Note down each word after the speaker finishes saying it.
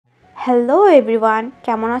Hello everyone,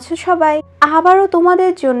 কেমন আছো সবাই? আবারও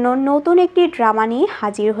তোমাদের জন্য নতুন একটি ড্রামা নিয়ে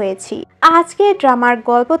হাজির হয়েছি। আজকের ড্রামার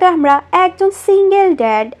গল্পতে আমরা একজন সিঙ্গেল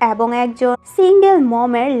ড্যাড এবং একজন সিঙ্গেল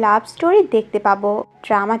মমের লাভ স্টোরি দেখতে পাবো।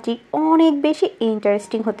 ড্রামাটি অনেক বেশি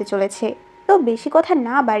ইন্টারেস্টিং হতে চলেছে। তো বেশি কথা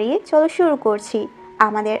না বাড়িয়ে চলো শুরু করছি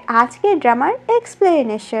আমাদের আজকের ড্রামার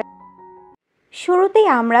এক্সপ্লেনেশন। শুরুতেই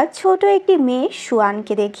আমরা ছোট একটি মেয়ে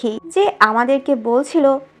সুয়ানকে দেখি, যে আমাদেরকে বলছিল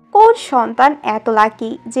কোন সন্তান এত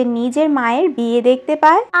লাকি যে নিজের মায়ের বিয়ে দেখতে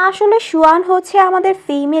পায়। আসলে সুয়ান হচ্ছে আমাদের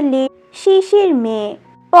ফিমেল লিড শিশির মেয়ে।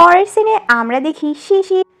 পরের সিনে আমরা দেখি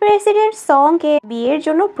শিশি প্রেসিডেন্ট সংকে বিয়ের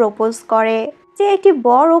জন্য প্রপোজ করে, যে একটি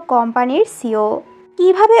বড় কোম্পানির সিও।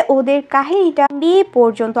 কিভাবে ওদের কাহিনীটা বিয়ে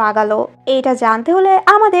পর্যন্ত আগালো এটা জানতে হলে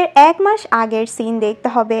আমাদের 1 মাস আগের সিন দেখতে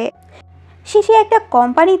হবে। শিশি একটা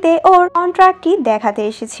কোম্পানিতে ওর কন্ট্রাক্টটি দেখাতে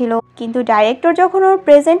এসেছিল, কিন্তু ডাইরেক্টর যখন ওর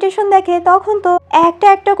প্রেজেন্টেশন দেখে তখন তো একটা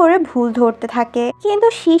একটা করে ভুল ধরতে থাকে। কিন্তু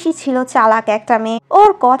শিশি ছিল চালাক একটা মেয়ে,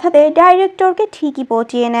 ওর কথাতে ডাইরেক্টরকে ঠিকই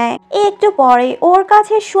পটিয়ে নেয়। একটু পরে ওর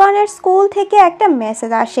কাছে সুয়ানের স্কুল থেকে একটা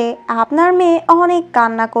মেসেজ আসে, আপনার মেয়ে অনেক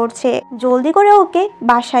কান্না করছে, জলদি করে ওকে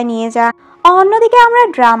বাসায় নিয়ে যা। অন্যদিকে আমরা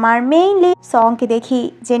ড্রামার মেইনলি সংকে দেখি,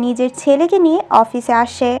 যে নিজের ছেলেকে নিয়ে অফিসে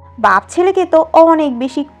আসে। বাপ ছেলেকে তো অনেক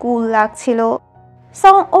বেশি কুল লাগছিল।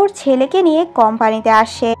 সং ওর ছেলেকে নিয়ে কোম্পানিতে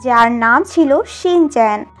আসে, যার নাম ছিল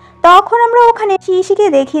শিনচ্যান। তখন আমরা ওখানে শিশিকে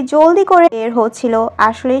দেখি জলদি করে বের হচ্ছিল।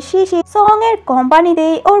 আসলে শিশি সং এর কোম্পানিতে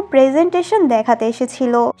ওর প্রেজেন্টেশন দেখাতে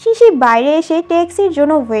এসেছিল। শিশি বাইরে এসে ট্যাক্সির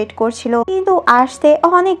জন্য ওয়েট করছিল, কিন্তু আসতে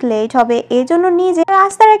অনেক লেট হবে, এজন্য নিজে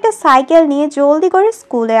রাস্তার একটা সাইকেল নিয়ে জলদি করে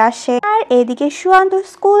স্কুলে আসে। আর এদিকে সুয়ান তো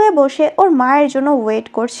স্কুলে বসে ওর মায়ের জন্য ওয়েট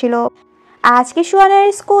করছিল। আজকে সুয়ানের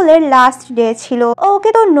স্কুলের লাস্ট ডে ছিল, ওকে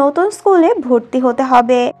তো নতুন স্কুলে ভর্তি হতে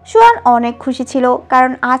হবে। সুয়ান অনেক খুশি ছিল,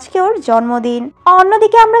 কারণ আজকে ওর জন্মদিন।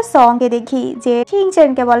 অন্যদিকে আমরা সংকে দেখি, যে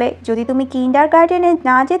শিনচ্যানকে বলে, যদি তুমি কিন্ডারগার্টেনে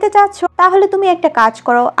না যেতে চাচ্ছ তাহলে তুমি একটা কাজ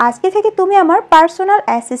করো, আজকে থেকে তুমি আমার পার্সোনাল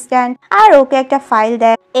অ্যাসিস্ট্যান্ট। আর ওকে একটা ফাইল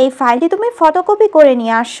দেয়, এই ফাইলটি তুমি ফটোকপি করে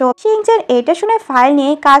নিয়ে আসো। শিনচ্যান এটা শুনে ফাইল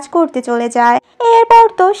নিয়ে কাজ করতে চলে যায়। এরপর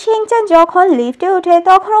তো শিনচ্যান যখন লিফটে ওঠে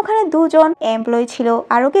তখন ওখানে 2 জন এমপ্লয়ি ছিল,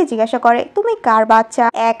 আর ওকে জিজ্ঞাসা করে, তুমি কার বাচ্চা,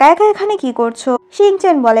 একা একা এখানে কি করছো?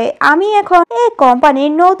 শিনচ্যান বলে, আমি এখন এই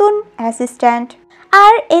কোম্পানির নতুন অ্যাসিস্ট্যান্ট।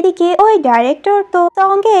 আর এদিকে ওই ডাইরেক্টর তো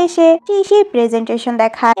সঙ্গে এসে শিশির প্রেজেন্টেশন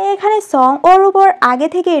দেখায়। এখানে সং ওর উপর আগে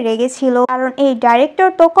থেকে রেগেছিল, কারণ এই ডাইরেক্টর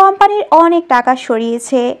তো কোম্পানির অনেক টাকা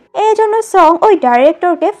সরিয়েছে। এই জন্য সং ওই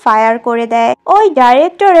ডাইরেক্টরকে ফায়ার করে দেয়। ওই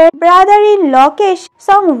ডাইরেক্টরের ব্রাদার ইন লকে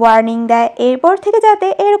সং ওয়ার্নিং দেয়, এরপর থেকে যাতে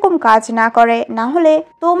এরকম কাজ না করে, না হলে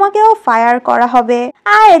তোমাকেও ফায়ার করা হবে।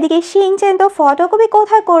 আর এদিকে শিনচ্যান তো ফটোকপি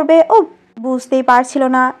কোথায় করবে ও বুঝতেই পারছিল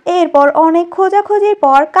না। এরপর অনেক খোঁজাখুঁজির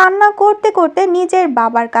পর কান্না করতে করতে নিজের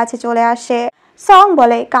বাবার কাছে চলে আসে। সং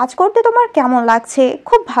বলে, কাজ করতে তোমার কেমন লাগছে?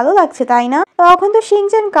 খুব ভালো লাগছে তাই না? তখন তো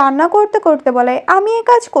শিনচ্যান কান্না করতে করতে বলে, আমি এই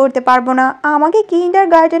কাজ করতে পারবো না, আমাকে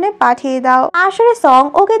কিন্ডারগার্টেনে পাঠিয়ে দাও। আসলে সং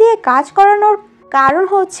ওকে দিয়ে কাজ করানোর কারণ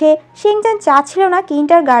হচ্ছে শিনচ্যান চাচ্ছিল না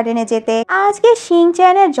কিন্ডারগার্টেনে যেতে। আজকে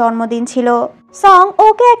শিনচ্যানের জন্মদিন ছিল। সং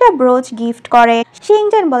ওকে একটা ব্রোচ গিফট করে।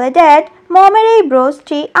 শিনচ্যান বলে, ড্যাড, মমের এই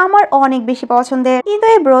ব্রোচটি আমার অনেক বেশি পছন্দের, কিন্তু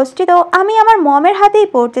এই ব্রোচটি তো আমি আমার মমের হাতেই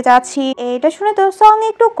পড়তে চাচ্ছি। এটা শুনে তো সং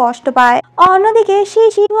একটু কষ্ট পায়। অন্যদিকে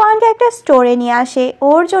শিশি সুয়ানকে একটা স্টোরে নিয়ে আসে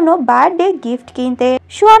ওর জন্য বার্থডে গিফট কিনতে।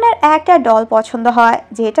 সুয়ানের একটা ডল পছন্দ হয়,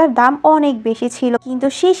 যেটার দাম অনেক বেশি ছিল, কিন্তু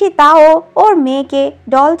শিশি তাও ওর মেয়েকে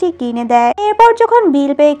ডলটি কিনে দেয়। এরপর যখন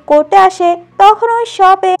বিল পে করতে আসে তখন ওই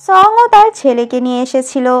শপে সং ও তার ছেলেকে নিয়ে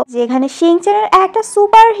এসেছিল, যেখানে শিনচ্যানের একটা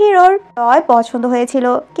সুপার হিরোর টয় পছন্দ হয়েছিল,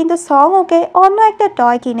 কিন্তু সং ওকে অন্য একটা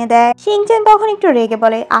টয় কিনে দেয়। শিনচ্যান তখন একটু রেগে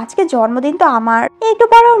বলে, আজকে জন্মদিন তো আমার। একটু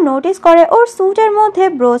পরেও নোটিস করে ওর স্যুটের মধ্যে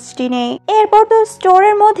ব্রোচটি নেই। এরপর তো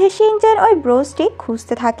স্টোরের মধ্যে শিনচ্যান ওই ব্রোচটি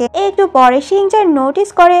খুঁজতে থাকে। একটু পরে শিনচ্যান নোটিস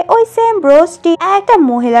করে ওই সেম ব্রোচটি একটা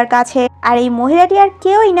মহিলার কাছে, আর এই মহিলাটি আর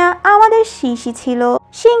কেউই না, আমাদের শিশি ছিল।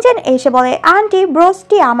 শিনচ্যান এসে বলে, আন্টি,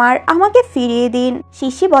 ব্রোচটি আমার, আমাকে ফিরিয়ে দিন।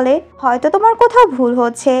 শিশি বলে, হয়তো তোমার কোথাও ভুল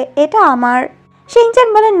হচ্ছে, এটা আমার। শিনচ্যান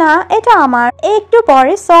বলে, না, এটা আমার। একটু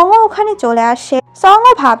পরে সং ওখানে চলে আসে। সং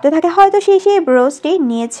ভাবতে থাকে হয়তো শিশি ব্রোচটি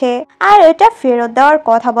নিয়েছে আর এটা ফেরত দেওয়ার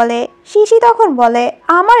কথা বলে। শিশি তখন বলে,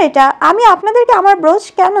 আমার এটা, আমি আপনাদেরকে আমার ব্রোচ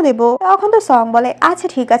কেন দেব? তখন তো সং বলে, আচ্ছা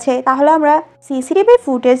ঠিক আছে, তাহলে আমরা সিসিটিভি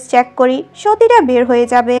ফুটেজ চেক করি, সত্যিটা বের হয়ে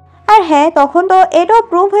যাবে। আর হ্যাঁ, তখন তো এটাও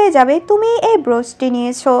প্রুভ হয়ে যাবে তুমি এই ব্রোচটি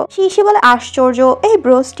নিয়েছো। শিশি বলে, আশ্চর্য, এই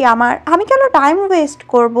ব্রোচটি আমার, আমি কেন টাইম ওয়েস্ট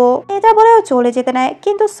করব? এটা বলেও চলে যেতে নেয়,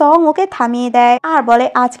 কিন্তু সং ওকে থামিয়ে দেয় আর বলে,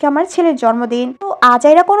 আজকে আমার ছেলের জন্মদিন, তো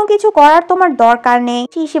আজাইরা কোনো কিছু করার তোমার দরকার নেই।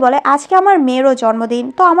 শিশি বলে, আজকে আমার মেয়েরও জন্মদিন,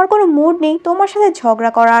 তো আমার কোনো মুড নেই তোমার সাথে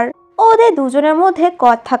ঝগড়া করার। ওদের দুজনের মধ্যে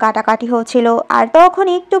কথা কাটাকাটি হচ্ছিল। আর তখন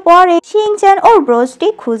একটু পরে শিনচ্যান ওর ব্রোচটি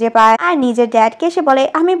খুঁজে পায় আর নিজের ড্যাডকে এসে বলে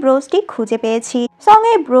আমি ব্রোচটি খুঁজে পেয়েছি। সং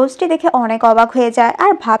এই ব্রোচটি দেখে অনেক অবাক হয়ে যায়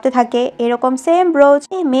আর ভাবতে থাকে এরকম সেম ব্রোচ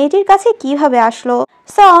এই মেয়েটির কাছে কিভাবে আসলো।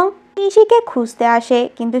 সং শিশিকে খুঁজতে আসে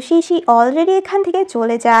কিন্তু শিশি অলরেডি এখান থেকে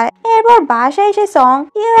চলে যায়। এরপর বাসায় এসে সং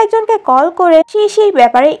কেউ একজনকে কল করে শিশির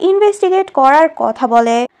ব্যাপারে ইনভেস্টিগেট করার কথা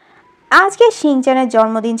বলে। আজকে শিনচ্যানের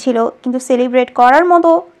জন্মদিন ছিল কিন্তু সেলিব্রেট করার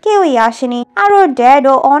মতো কেউই আসেনি আর ওর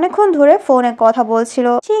ড্যাডও অনেকক্ষণ ধরে ফোনে কথা বলছিল।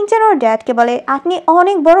 শিনচ্যান ওর ড্যাডকে বলে আপনি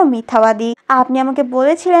অনেক বড় মিথ্যাবাদী। আপনি আমাকে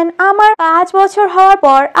বলেছিলেন আমার 5 বছর হওয়ার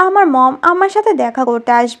পর আমার মম আমার সাথে দেখা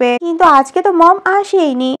করতে আসবে, কিন্তু আজকে তো মম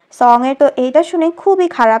আসেইনি। সং এর তো এটা শুনে খুবই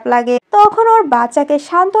খারাপ লাগে। তখন ওর বাচ্চাকে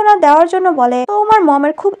সান্ত্বনা দেওয়ার জন্য বলে তোমার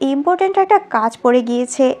মমের খুব ইম্পর্টেন্ট একটা কাজ পড়ে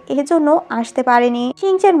গিয়েছে এজন্য আসতে পারেনি।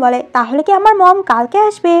 শিনচ্যান বলে তাহলে কি আমার মম কালকে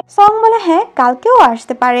আসবে? সং বলে হ্যাঁ কালকেও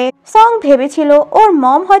আসতে পারে। সং ভেবেছিল ওর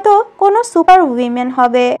মম হয়তো কোনো সুপার উইমেন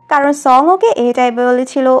হবে, কারণ সং ওকে এটাই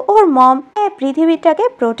বলেছিল ওর মম পৃথিবীটাকে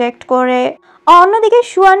প্রোটেক্ট করে। অন্যদিকে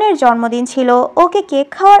সুয়ানের জন্মদিন ছিল। ওকে কেক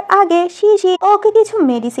খাওয়ার আগে শিশি ওকে কিছু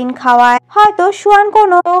মেডিসিন খাওয়ায়, হয়তো সুয়ান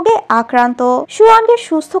কোনো রোগে আক্রান্ত। সুয়ানকে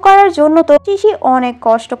সুস্থ করার জন্য তো শিশি অনেক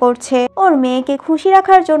কষ্ট করছে। ওর মেয়েকে খুশি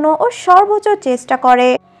রাখার জন্য ও সর্বোচ্চ চেষ্টা করে।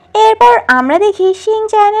 এরপর আমরা দেখি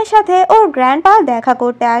শিনচ্যানের সাথে ওর গ্র্যান্ডপা দেখা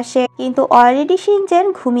করতে আসে, কিন্তু অলরেডি শিনচ্যান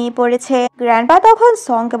ঘুমিয়ে পড়েছে। গ্র্যান্ডপা তখন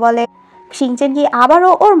সংকে বলে শিনচ্যান কি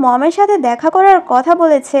আবারও ওর মমের সাথে দেখা করার কথা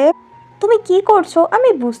বলেছে? তুমি কি করছো আমি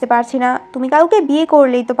বুঝতে পারছি না। তুমি কাউকে বিয়ে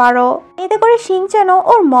করলেই তো পারো, এতে করে শিনচ্যানও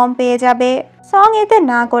ওর মম পেয়ে যাবে। সং এতে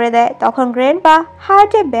না করে দেয়। তখন গ্র্যান্ডপা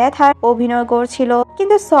হার্টে ব্যথার অভিনয় করছিল,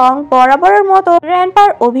 কিন্তু সং বরাবরের মতো গ্র্যান্ডপার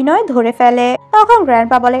অভিনয় ধরে ফেলে। তখন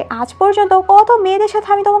গ্র্যান্ডপা বলে আজ পর্যন্ত কত মেয়েদের সাথে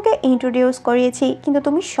আমি তোমাকে ইন্ট্রোডিউস করিয়েছি, কিন্তু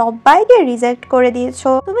তুমি সবাইকে রিজেক্ট করে দিয়েছো।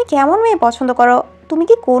 তুমি কেমন মেয়ে পছন্দ করো? তুমি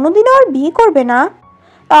কি কোনোদিনও আর বিয়ে করবে না?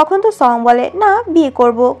 তখন তো সং বলে না বিয়ে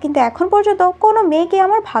করব, কিন্তু এখন পর্যন্ত কোনো মেয়েকে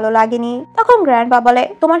আমার ভালো লাগেনি। তখন গ্র্যান্ডপা বলে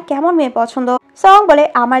তোমার কেমন মেয়ে পছন্দ? সং বলে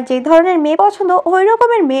আমার যে ধরনের মেয়ে পছন্দ ওই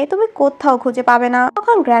রকমের মেয়ে তুমি কোথাও খুঁজে পাবে না।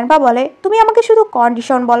 তখন গ্র্যান্ডপা বলে তুমি আমাকে শুধু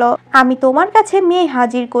কন্ডিশন বলো, আমি তোমার কাছে মেয়ে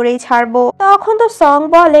হাজির করেই ছাড়বো। তখন তো সং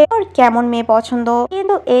বলে ওর কেমন মেয়ে পছন্দ,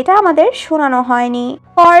 কিন্তু এটা আমাদের শোনানো হয়নি।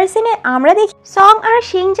 পরের সিনে আমরা দেখি সং আর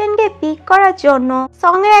শিনচ্যানকে পিক করার জন্য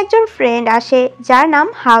সং এর একজন ফ্রেন্ড আসে যার নাম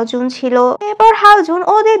হাওজুন ছিল। এরপর হাওজুন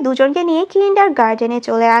ওদের দুজনকে নিয়ে কিন্ডার গার্ডেনে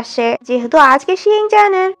চলে আসে। যেহেতু আজকে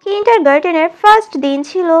শিনচ্যানের কিন্ডার গার্ডেনের ফার্স্ট দিন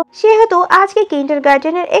ছিল, সেহেতু আজকে কিন্ডার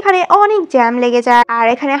গার্ডেনের এখানে অনেক জ্যাম লেগে যায়। আর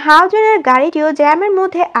এখানে হাওজুনের গাড়িটিও জ্যামের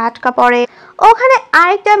মধ্যে আটকা পড়ে। ওখানে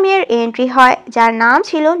আরেকটা মেয়ের এন্ট্রি হয় যার নাম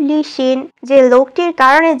ছিল লিশিন। যে লোকটির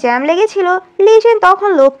কারণে জ্যাম লেগেছিল, লিশিন তখন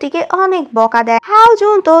লোকটিকে অনেক বকা দেয়।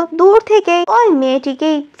 হাওজুন তো দূর থেকে ওই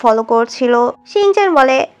মেয়েটিকেই ফলো করছিল। শিনচ্যান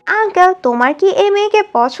বলে আঙ্কেল তোমার কি এই মেয়েকে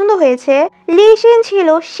পছন্দ হয়েছে? লিশিন ছিল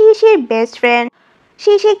শিশির বেস্ট ফ্রেন্ড।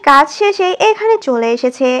 শিশি কাজ শেষে এখানে চলে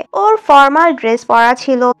এসেছে। ওর ফর্মাল ড্রেস পরা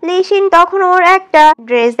ছিল। লিশিন তখন ওর একটা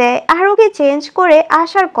ড্রেস দেয় আর ওকে চেঞ্জ করে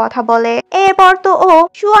আসার কথা বলে। এরপর তো ও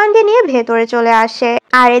সুয়ানকে নিয়ে ভেতরে চলে আসে।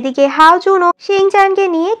 আর এদিকে হাওজুনও শিনচ্যানকে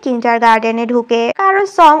নিয়ে কিন্ডার গার্ডেনে ঢুকে, কারণ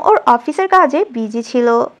সং ওর অফিসের কাজে বিজি ছিল।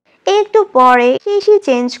 একটু পরে শিশি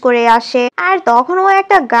চেঞ্জ করে আসে আর তখন ও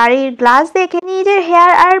একটা গাড়ির গ্লাস দেখে নিজের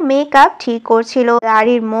হেয়ার আর মেকআপ ঠিক করছিল।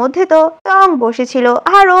 গাড়ির মধ্যে তো সং বসেছিল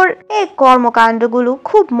আর ওর এই কর্মকাণ্ডগুলো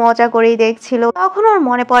খুব মজা করেই দেখছিল। তখন ওর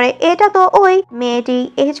মনে পড়ে এটা তো ওই মেয়েটি,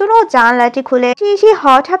 এই জন্য জানলাটি খুলে শিশি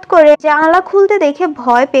হঠাৎ করে জানলা খুলতে দেখে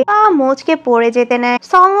ভয় পেয়ে পা মোচকে পড়ে যেতে নেয়।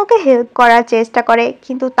 সং ওকে হেল্প করার চেষ্টা করে,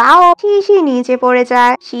 কিন্তু তাও শিশি নিচে পড়ে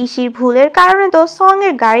যায়। শিশির ভুলের কারণে তো সং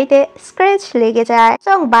এর গাড়িতে স্ক্র্যাচ লেগে যায়।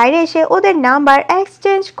 সং বাইরে এসে ওদের নাম্বার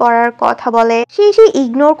এক্সচেঞ্জ করার কথা বলে। শিশি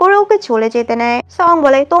ইগনোর করে ওকে চলে যেতে নেয়। সং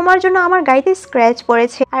বলে তোমার জন্য আমার গাড়িতে স্ক্র্যাচ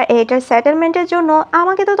পড়েছে আর এটার সেটেলমেন্টের জন্য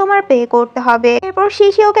আমাকে তো তোমার পে করতে হবে। এরপর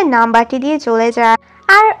শিশি ওকে নাম্বারটি দিয়ে চলে যায়।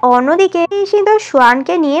 আর অন্যদিকে লিশিন তো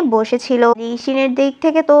সুয়ানকে নিয়ে বসেছিল। লিশিনের দিক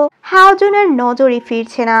থেকে তো হাওজুনের নজরই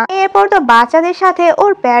ফিরছে না। এরপর তো বাচ্চাদের সাথে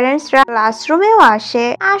ওর প্যারেন্টসরা ক্লাসরুমেও আসে।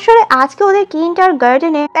 আসলে আজকে ওদের কিন্ডার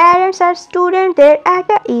গার্ডেনে প্যারেন্টস আর স্টুডেন্টদের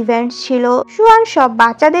একটা ইভেন্ট ছিল। সুয়ান সব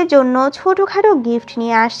বাচ্চাদের জন্য ছোটখাটো গিফট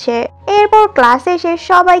নিয়ে আসছে। এরপর ক্লাসে এসে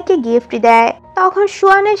সবাইকে গিফট দেয়। তখন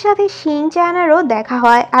সুয়ানের সাথে শিনচ্যানেরও দেখা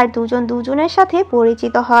হয় আর দুজন দুজনের সাথে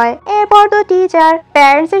পরিচিত হয়। এরপর তো টিচার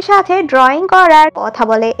প্যারেন্টস এর সাথে ড্রয়িং করার কথা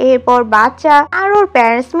বলে। এরপর বাচ্চা আর ওর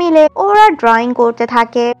প্যারেন্টস মিলে ওরা ড্রয়িং করতে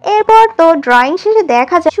থাকে। এরপর তো ড্রয়িং শেষে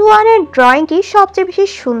দেখা যায় সুয়ানের ড্রয়িংটি সবচেয়ে বেশি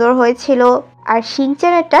সুন্দর হয়েছিল আর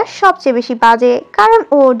শিনচ্যানেরটা সবচেয়ে বেশি বাজে, কারণ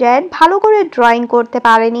ও ড্যাড ভালো করে ড্রয়িং করতে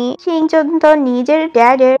পারেনি। শিনচ্যান তো নিজের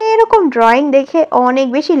ড্যাডের এরকম ড্রয়িং দেখে অনেক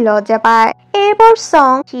বেশি লজ্জা পায়। এরপর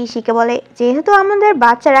সং শিশিকে বলে, যেহেতু আমাদের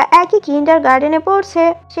বাচ্চারা একই কিন্ডারগার্টেনে পড়ছে,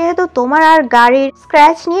 সেহেতু তোমার আর গাড়ির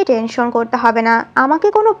স্ক্র্যাচ নিয়ে টেনশন করতে হবে না, আমাকে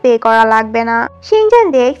কোনো পে করা লাগবে না। শিনচান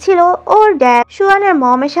দেখছিল ওর ড্যাড সুয়ানের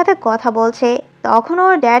মমের সাথে কথা বলছে। তখন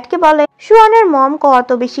ওর ড্যাডকে বলে, সুয়ানের মম কত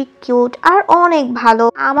বেশি কিউট আর অনেক ভালো,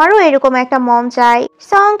 আমারও এরকম একটা মম চাই।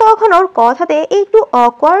 সং তখন ওর কথাতে একটু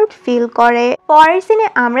অকওয়ার্ড ফিল করে। পরের সিনে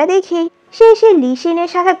আমরা দেখি সে লিসিনের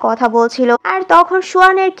সাথে কথা বলছিল, আর তখন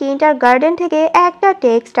সুয়ানের কিন্ডারগার্টেন থেকে একটা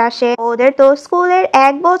টেক্সট আসে, ওদের তো স্কুলের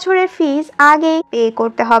 1 বছরের ফিস আগেই পে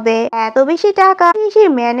করতে হবে, এত বেশি টাকা লিসির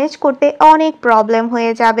ম্যানেজ করতে অনেক প্রবলেম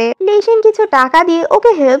হয়ে যাবে। লিসিন কিছু টাকা দিয়ে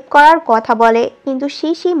ওকে হেল্প করার কথা বলে, কিন্তু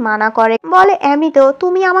শিশি মানা করে, বলে এমনিতেও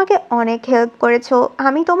তুমি আমাকে অনেক হেল্প করেছো,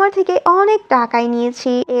 আমি তোমার থেকে অনেক টাকাই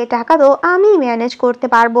নিয়েছি, এ টাকা তো আমি ম্যানেজ করতে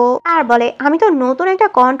পারবো। আর বলে, আমি তো নতুন একটা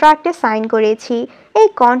কন্ট্রাক্টে সাইন করেছি, এই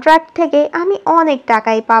কন্ট্রাক্ট থেকে আমি অনেক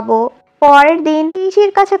টাকাই পাবো। পরের দিন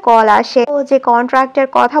শিশির কাছে কল আসে, ও যে কন্ট্রাক্টের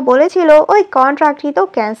কথা বলেছিল ওই কন্ট্রাক্টই তো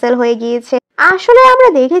ক্যান্সেল হয়ে গিয়েছে। আসলে আমরা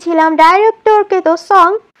দেখেছিলাম ডাইরেক্টরকে তো সং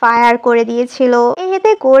ফায়ার করে দিয়েছিল,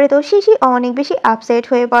 এতে করে তো শিশি অনেক বেশি আপসেট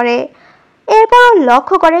হয়ে পড়ে। এরপর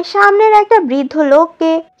লক্ষ্য করে সামনের একটা বৃদ্ধ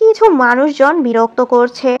লোককে কিছু মানুষজন বিরক্ত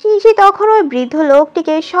করছে। শিশি তখন ওই বৃদ্ধ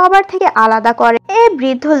লোকটিকে সবার থেকে আলাদা করে। এই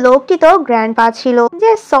বৃদ্ধ লোকটি তো গ্র্যান্ডপা ছিল,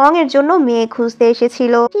 যে সং এর জন্য মেয়ে খুঁজতে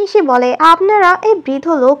এসেছিল। শিশি বলে, আপনারা এই বৃদ্ধ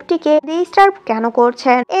লোকটিকে ডিস্টার্ব কেন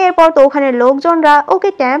করছেন? এরপর তো ওখানে লোকজনরা ওকে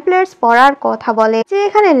ট্যাম্পলেটস পড়ার কথা বলে, যে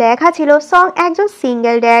এখানে লেখা ছিল সং একজন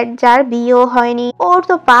সিঙ্গেল ড্যাড, যার বিয়েও হয়নি, ওর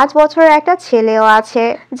তো 5 বছরের একটা ছেলেও আছে,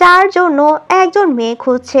 যার জন্য একজন মেয়ে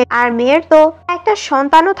খুঁজছে, আর মেয়ের তো একটা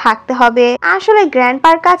সন্তানও থাকতে হবে। আসলে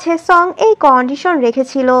গ্র্যান্ডপার কাছে সং এই কন্ডিশন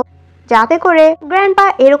রেখেছিল, যাতে করে গ্র্যান্ডপা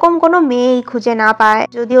এরকম কোনো মেয়েই খুঁজে না পায়,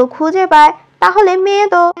 যদিও খুঁজে পায় তাহলে মেয়ে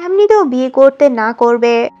তো এমনিতেও বিয়ে করতে না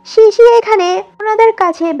করবে। শিশি এখানে ওনাদের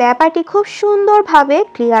কাছে ব্যাপারটি খুব সুন্দরভাবে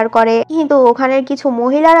ক্লিয়ার করে, কিন্তু ওখানের কিছু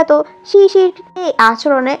মহিলারা তো শিশির এই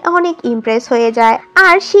আচরণে অনেক ইমপ্রেস হয়ে যায়,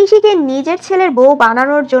 আর শিশিকে নিজের ছেলের বউ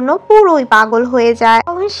বানানোর জন্য পুরোই পাগল হয়ে যায়।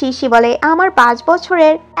 তখন শিশি বলে, আমার 5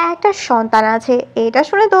 বছরের একটা সন্তান আছে। এটা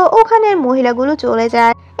শুনে তো ওখানের মহিলাগুলো চলে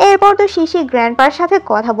যায়। এরপর তো শিশি গ্র্যান্ডপার সাথে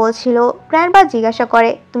কথা বলছিল। গ্র্যান্ডপা জিজ্ঞাসা করে,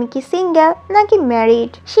 তুমি কি সিঙ্গেল নাকি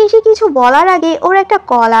ম্যারিড? শিশি কিছু বলার আগে ওর একটা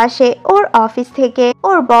কল আসে ওর অফিস থেকে।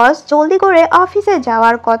 ওর বস জলদি করে অফিসে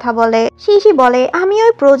যাওয়ার কথা বলে। শিশি বলে, আমি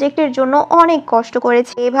ওই প্রজেক্টের জন্য অনেক কষ্ট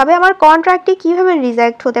করেছি, এভাবে আমার কন্ট্রাক্টটি কিভাবে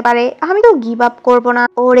রিজেক্ট হতে পারে, আমি তো গিভ আপ করবো না।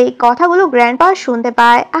 ওর এই কথাগুলো গ্র্যান্ডপা শুনতে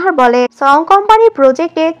পায় আর বলে, সং কোম্পানির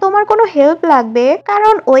প্রজেক্টে তোমার কোনো হেল্প লাগবে?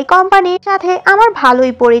 কারণ ওই কোম্পানির সাথে আমার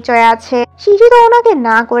ভালোই পরিচয় আছে। শিশি তো ওনাকে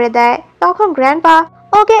না করে দেয়। তখন গ্র্যান্ডপা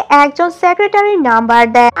ওকে একজন সেক্রেটারির নাম্বার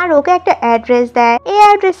দেয় আর ওকে একটা অ্যাড্রেস দেয়, এই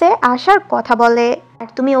অ্যাড্রেসে আসার কথা বলে, আর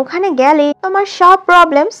তুমি ওখানে গেলে তোমার সব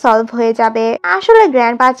প্রবলেম সলভ হয়ে যাবে। আসলে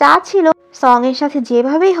গ্র্যান্ডপা চাচ্ছিল সং এর সাথে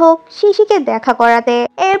যেভাবেই হোক শিশিকে দেখা করাতে।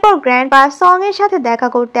 এরপর গ্র্যান্ডপা সং এর সাথে দেখা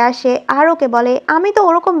করতে আসে আর ওকে বলে, আমি তো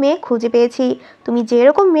ওরকম মেয়ে খুঁজে পেয়েছি, তুমি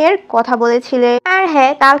যেরকম মেয়ের কথা বলেছিলে, আর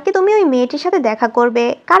হ্যাঁ, কালকে তুমি ওই মেয়েটির সাথে দেখা করবে,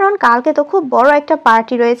 কারণ কালকে তো খুব বড় একটা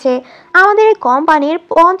পার্টি রয়েছে, আমাদের এই কোম্পানির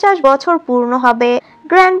 50 বছর পূর্ণ হবে।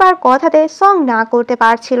 গ্র্যান্ডপার কথাতে সং না করতে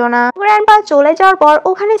পারছিল না। গ্র্যান্ডপা চলে যাওয়ার পর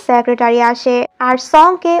ওখানে সেক্রেটারি আসে আর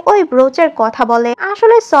সংকে ওই ব্রোচের কথা বলে।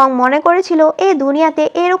 আসলে সং মনে করেছিল এই দুনিয়াতে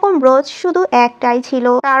এরকম ব্রোচ শুধু একটাই ছিল,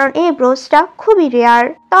 কারণ এই ব্রোচটা খুবই রেয়ার।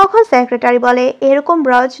 তখন সেক্রেটারি বলে, এরকম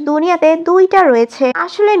ব্রোচ দুনিয়াতে 2টা রয়েছে।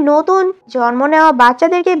 আসলে নতুন জন্ম নেওয়া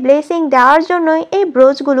বাচ্চাদেরকে ব্লেসিং দেওয়ার জন্যই এই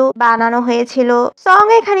ব্রোচগুলো বানানো হয়েছিল। সং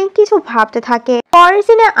এখানে কিছু ভাবতে থাকে। পরের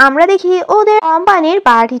সিনে আমরা দেখি ওদের কোম্পানির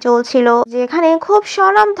পার্টি চলছিল, যেখানে খুব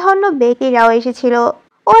স্বনামধন্য ব্যক্তিরাও এসেছিল।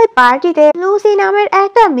 ওই পার্টিতে লুসি নামের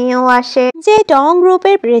একটা মেয়েও আসে, যে টং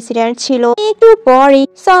গ্রুপের প্রেসিডেন্ট ছিল। একটু পরই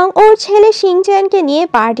সং ওর ছেলে শিংচ্যানকে নিয়ে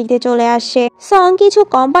পার্টিতে চলে আসে। সং কিছু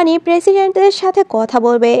কোম্পানির প্রেসিডেন্টদের সাথে কথা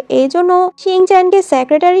বলবে, এই জন্য শিংচ্যানকে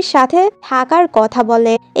সেক্রেটারির সাথে থাকার কথা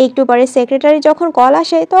বলে। একটু পরে সেক্রেটারি যখন কল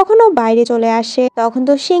আসে তখন ও বাইরে চলে আসে। তখন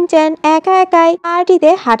তো শিংচ্যান একা একাই পার্টিতে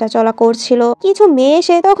হাঁটাচলা করছিল। কিছু মেয়ে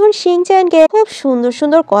এসে তখন শিংচ্যানকে খুব সুন্দর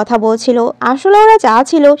সুন্দর কথা বলছিল। আসলে ওরা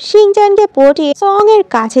চাচ্ছিল শিংচ্যানকে পটিয়ে সং এর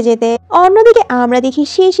কাছে যেতে। অন্যদিকে আমরা দেখি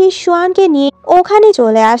শিশি সুয়ানকে নিয়ে ওখানে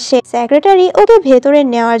চলে আসে। সেক্রেটারি ওকে ভেতরে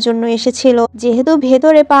নেওয়ার জন্য এসেছিল, যেহেতু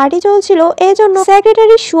ভেতরে পার্টি চলছিল এজন্য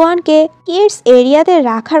সেক্রেটারি সুয়ানকে কিডস এরিয়াতে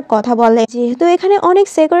রাখার কথা বলে। যেহেতু এখানে অনেক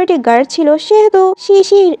সিকিউরিটি গার্ড ছিল সেহেতু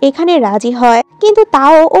শিশি এখানে রাজি হয়, কিন্তু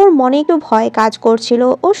তাও ওর মনে একটু ভয় কাজ করছিল।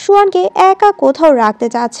 ও সুয়ানকে একা কোথাও রাখতে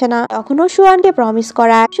চাচ্ছে না। তখন ও সুয়ানকে প্রমিস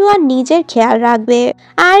করায় সুয়ান নিজের খেয়াল রাখবে।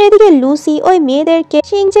 আর এদিকে লুসি ওই মেয়েদেরকে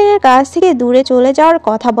শিংচ্যানের কাছ থেকে দূরে চলে যাওয়ার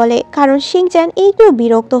কথা বলে, কারণ শিনচ্যান একটু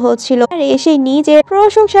বিরক্ত হচ্ছিল আর এসে নিজের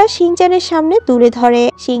প্রশংসা শিনচ্যানের সামনে তুলে ধরে।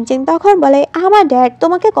 শিনচ্যান তখন বলে, আমার ড্যাড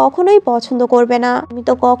তোমাকে কখনোই পছন্দ করবে না, তুমি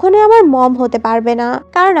তো কখনোই আমার মম হতে পারবে না,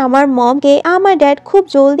 কারণ আমার মমকে আমার ড্যাড খুব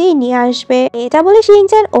জলদি নিয়ে আসবে। এটা বলে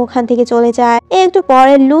শিনচ্যান ওখান থেকে চলে যায়। একটু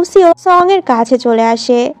পরে লুসিও সং এর কাছে চলে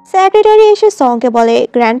আসে। সেক্রেটারি এসে সং কে বলে,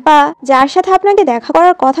 গ্র্যান্ডপা যার সাথে আপনাকে দেখা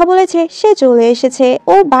করার কথা বলেছে সে চলে এসেছে,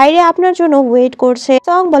 ও বাইরে আপনার জন্য ওয়েট করছে।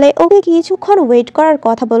 সং বলে, ওকে কিছুক্ষণ ওয়েট করার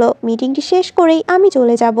কথা বলো, মিটিংটি শেষ করেই আমি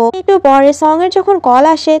চলে যাব। একটু পরে সং এর যখন কল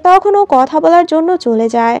আসে তখন ও কথা বলার জন্য চলে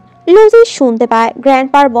যায়। লুসি শুনতে পায়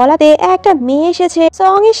গ্র্যান্ডপার বলাতে একটা মেয়ে এসেছে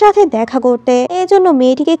সং এর সাথে দেখা করতে, এজন্য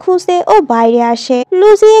মেয়েটিকে খুঁজতে ও বাইরে আসে।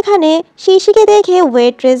 লুসি এখানে শিশিকে দেখে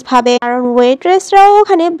ওয়েট্রেস ভাবে, কারণ ওয়েট্রেসরাও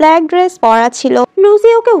ওখানে ব্ল্যাক ড্রেস পরা ছিল। লুসি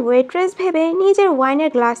ওকে ওয়েট্রেস ভেবে নিজের ওয়াইনের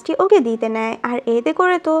গ্লাসটি ওকে দিতে নেয়, আর এতে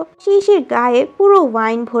করে তো শিশির গায়ে পুরো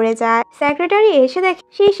ওয়াইন ভরে যায়। সেক্রেটারি এসে দেখে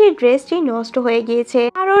শিশির ড্রেসটি নষ্ট হয়ে গিয়েছে,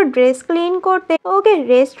 আর ওর ড্রেস ক্লিন করতে ওকে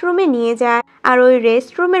রেস্ট রুমে নিয়ে যায়। আর ওই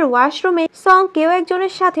রেস্ট রুমের ওয়াশরুমে সং কেউ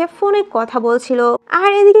একজনের সাথে ফোনে কথা বলছিল, আর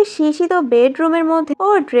এদিকে শিশি তো বেডরুমের মধ্যে ও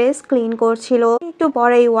ড্রেস ক্লিন করছিল। একটু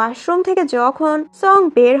পরে ওয়াশরুম থেকে যখন সং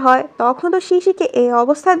বের হয় তখন তো শিশিকে এই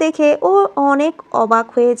অবস্থা দেখে ও অনেক অবাক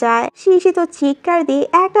হয়ে যায়। শিশি তো চিৎকার দিয়ে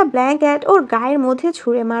একটা ব্ল্যাঙ্কেট ওর গায়ের মধ্যে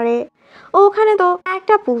ছুঁড়ে মারে। ওখানে তো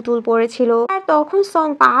একটা পুতুল পড়েছিল, আর তখন সং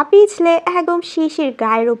পা পিছলে একদম শিশির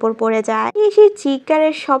গায়ের উপর পড়ে যায়। শিশির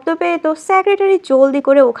চিৎকারের শব্দ পেয়ে তো সেক্রেটারি জলদি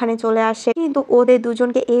করে ওখানে চলে আসে, কিন্তু ওদের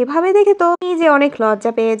দুজনকে এভাবে দেখে তো নিজে অনেক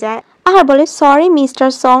লজ্জা পেয়ে যায় আর বলে, সরি মিস্টার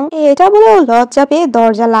সং। এটা বলে ও লজ্জা পেয়ে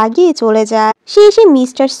দরজা লাগিয়ে চলে যায়। শিশি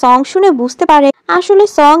মিস্টার সং শুনে বুঝতে পারে আসলে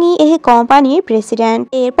সং-ই এই কোম্পানির প্রেসিডেন্ট।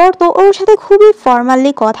 এরপর তো ওর সাথে খুবই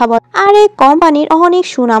ফর্মালি কথা বলে আর এই কোম্পানির অনেক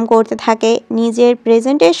সুনাম করতে থাকে। নিজের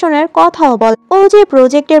প্রেজেন্টেশনের কথাও বলে, ও যে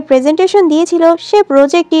প্রজেক্টের প্রেজেন্টেশন দিয়েছিল সে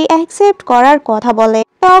প্রজেক্টটি অ্যাকসেপ্ট করার কথা বলে।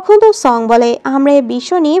 তখন তো সং বলে, আমরা এই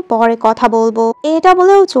বিষয় নিয়ে পরে কথা বলবো। এটা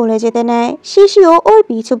বলেও চলে যেতে নেয়। শিশিও ওর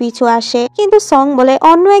পিছু পিছু আসে, কিন্তু সং বলে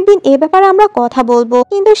অন্য একদিন এ ব্যাপারে আমরা কথা বলবো,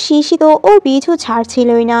 কিন্তু শিশি তো ওর পিছু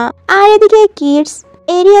ছাড়ছিলই না। আর এদিকে কিডস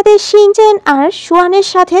এরিয়াতে শিনচ্যান আর শুয়ানের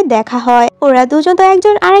সাথে দেখা হয়। ওরা দুজন তো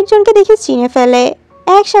একজন আরেকজনকে দেখে চিনে ফেলে,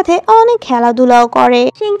 একসাথে অনেক খেলাধুলাও করে।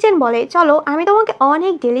 শিনচ্যান বলে, চলো আমি তোমাকে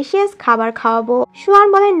অনেক ডেলিশিয়াস খাবার খাওয়াবো। শুয়ান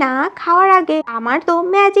বলে, না, খাওয়ার আগে আমার তো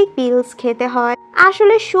ম্যাজিক পিলস খেতে হয়।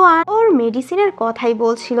 আসলে শুয়ান ওর মেডিসিনের কথাই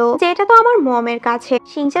বলছিল, যেটা তো আমার মমের কাছে।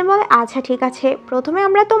 শিনচ্যান বলে, আচ্ছা ঠিক আছে, প্রথমে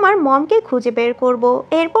আমরা তোমার মমকে খুঁজে বের করব,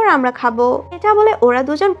 এরপর আমরা খাবো। এটা বলে ওরা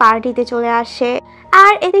দুজন পার্টিতে চলে আসে।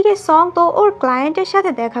 আর এদিকে সং তো ওর ক্লায়েন্টের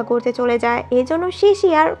সাথে দেখা করতে চলে যায়, এজন্য শিশি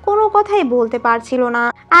আর কোনো কথাই বলতে পারছিল না।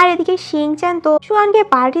 আর এদিকে শিনচ্যান তো শুয়ানকে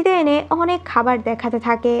পার্টিতে এনে অনেক খাবার দেখাতে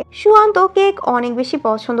থাকে। শুয়ান তো কেক অনেক বেশি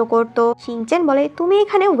পছন্দ করত। শিনচ্যান বলে, তুমি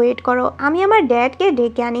এখানে ওয়েট করো, আমি আমার ড্যাডকে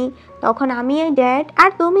ডেকে আনি, তখন আমি এই ড্যাড আর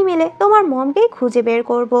তুমি মিলে তোমার মমকে খুঁজে বের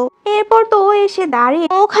করব। এরপর তো ও এসে দাঁড়িয়ে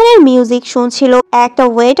ওখানে মিউজিক শুনছিল। একটা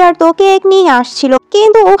ওয়েটার তো কেক নিয়ে আসছিল,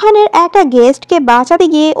 কিন্তু ওখানের একটা গেস্টকে বাঁচাতে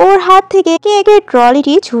গিয়ে ওর হাত থেকে কেকের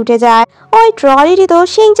ট্রলিটি ছুটে যায়। ওই ট্রলিটি তো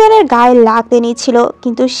শিনচ্যানের গায়ে লাগতে নিচ্ছিল,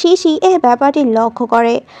 কিন্তু শিশি এই ব্যাপারটি লক্ষ্য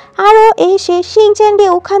করে আর ও এসে শিনচ্যানকে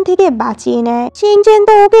ওখান থেকে বাঁচিয়ে নেয়। শিনচ্যান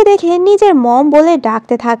তো ওকে দেখে নিজের মম বলে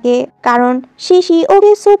ডাকতে থাকে, কারণ শিশি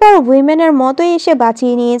ওকে সুপার উইমেনের মতো এসে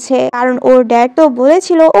বাঁচিয়ে নিয়েছে, কারণ ওর ড্যাড তো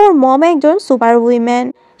বলেছিল ওর মম একজন সুপার উইমেন।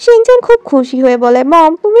 শিনচ্যান খুব খুশি হয়ে বলে,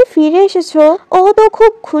 মম তুমি ফিরে এসেছো। ও তো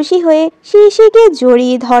খুব খুশি হয়ে শিশিকে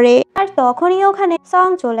জড়িয়ে ধরে। আর তখনই ওখানে সং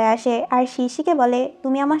চলে আসে আর শিশিকে বলে,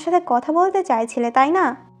 তুমি আমার সাথে কথা বলতে চাইছিলে তাই না?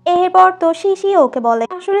 এরপর তো শিশি ওকে বলে,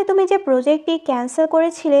 আসলে তুমি যে প্রজেক্টটি ক্যান্সেল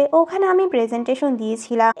করেছিলে ওখানে আমি প্রেজেন্টেশন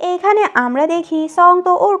দিয়েছিলাম। এখানে আমরা দেখি সং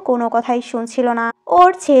তো ওর কোনো কথাই শুনছিল না।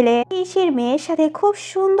 ওর ছেলে শিশির মেয়ের সাথে খুব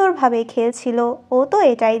সুন্দরভাবে খেলছিল, ও তো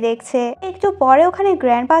এটাই দেখছে। একটু পরে ওখানে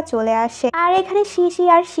গ্র্যান্ডপা চলে আসে আর এখানে শিশি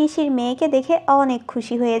আর শিশির মেয়েকে দেখে অনেক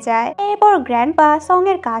খুশি হয়ে যায়। এরপর গ্র্যান্ডপা সং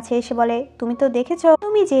এর কাছে এসে বলে, তুমি তো দেখেছো,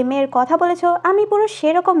 তুমি যে মেয়ের কথা বলেছো আমি পুরো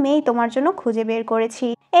সেরকম মেয়েই তোমার জন্য খুঁজে বের করেছি।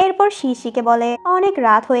 এরপর শিশিকে বলে, অনেক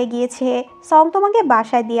রাত হয়ে গিয়েছে, সং তোমাকে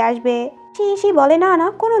বাসায় দিয়ে আসবে। শিশি বলে, না না,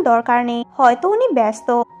 কোনো দরকার নেই, হয়তো উনি ব্যস্ত,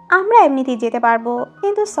 আমরা এমনিতেই যেতে পারবো।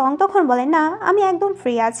 কিন্তু সং তখন বলে, না আমি একদম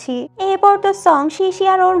ফ্রি আছি। এরপর তো সং শিশি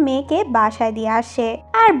আর ওর মেয়েকে বাসায় দিয়ে আসে।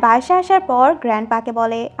 আর বাসায় আসার পর গ্র্যান্ডপাকে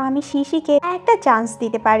বলে, আমি শিশিকে একটা চান্স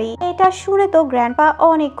দিতে পারি। এটা শুনে তো গ্র্যান্ডপা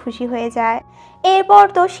অনেক খুশি হয়ে যায়। এরপর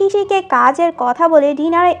তো শিশিকে কাজের কথা বলে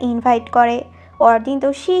ডিনারে ইনভাইট করে। পরদিন তো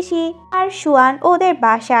শিশি আর শুয়ান ওদের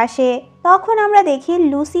বাসা আসে। তখন আমরা দেখি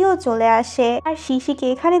লুসিও চলে আসে আর শিশিকে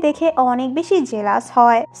এখানে দেখে অনেক বেশি জেলাস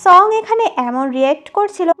হয়। সং এখানে এমন রিয়েক্ট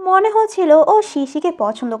করছিল মনে হচ্ছিল ও শিশিকে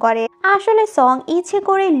পছন্দ করে। আসলে সং ইচ্ছে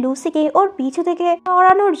করে লুসিকে ওর পিছু থেকে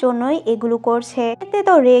সরানোর জন্যই এগুলো করছে। এতে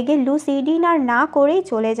তো রেগে লুসি ডিনার না করেই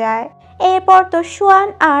চলে যায়। এরপর তো সুয়ান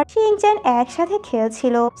আর শিনচ্যান একসাথে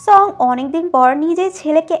খেলছিল। সং অনেকদিন পর নিজের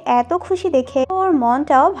ছেলেকে এত খুশি দেখে ওর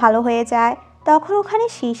মনটাও ভালো হয়ে যায়। তখন ওখানে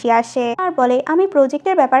শিশি আসে আর বলে, আমি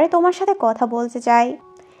প্রজেক্টের ব্যাপারে তোমার সাথে কথা বলতে চাই।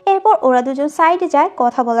 এরপর ওরা দুজন সাইডে যায়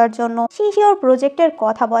কথা বলার জন্য। শিশি ওর প্রজেক্টের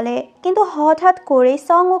কথা বলে, কিন্তু হঠাৎ করে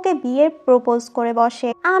সং ওকে বিয়ের প্রপোজ করে বসে।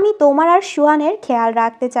 আমি তোমার আর সুয়ানের খেয়াল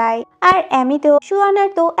রাখতে চাই, আর এমনিতেও সুয়ানের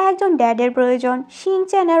তো একজন ড্যাডের প্রয়োজন,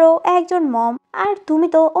 শিনচ্যানেরও একজন মম, আর তুমি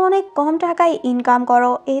তো অনেক কম টাকায় ইনকাম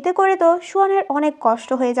করো, এতে করে তো সুয়ানের অনেক কষ্ট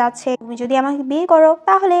হয়ে যাচ্ছে। তুমি যদি আমাকে বিয়ে করো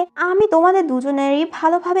তাহলে আমি তোমাদের দুজনেরই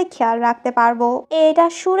ভালোভাবে খেয়াল রাখতে পারবো। এটা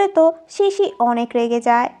শুনে তো শিশি অনেক রেগে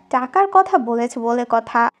যায়। টাকার কথা বলেছে বলে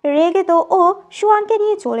কথা, রেগে তো ও সুয়ানকে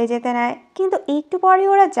নিয়ে চলে যেতে নেয়। কিন্তু একটু পরে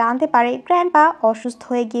ওরা জানতে পারে গ্র্যান্ডপা অসুস্থ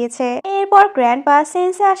হয়ে গিয়েছে। এরপর গ্র্যান্ডপা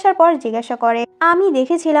সেন্সে আসার পর জিজ্ঞাসা করে, আমি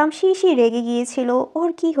দেখেছিলাম শিশি রেগে গিয়েছিল, ওর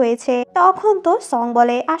কি হয়েছে? তখন তো সং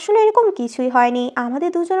বলে, আসলে এরকম কিছুই হয়নি, আমাদের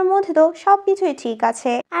দুজনের মধ্যে তো সবকিছুই ঠিক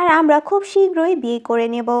আছে, আর আমরা খুব শীঘ্রই বিয়ে করে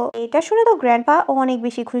নেব। এটা শুনে তো গ্র্যান্ডপা অনেক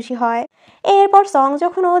বেশি খুশি হয়। এরপর সং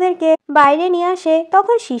যখন ওদেরকে বাইরে নিয়ে আসে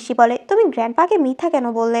তখন শিশি বলে, তুমি গ্র্যান্ডপাকে মিথ্যা কেন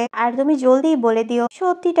বললে? আর তুমি জলদি বলে দিও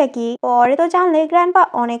সত্যিটা কি, পরে তো জানলে গ্র্যান্ডপা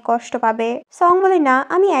অনেক কষ্ট পাবে। সং বলে, না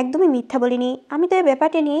আমি একদমই মিথ্যা বলিনি, আমি তো এই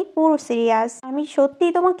ব্যাপারটা নিয়ে পুরো সিরিয়াস, আমি সত্যি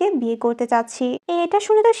তোমাকে বিয়ে করতে চাচ্ছি। এটা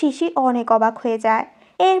শুনে তো শিশি অনেক অবাক হয়ে যায়।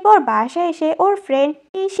 এরপর বাসায় এসে ওর ফ্রেন্ড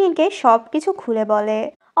ইশিনকে সবকিছু খুলে বলে।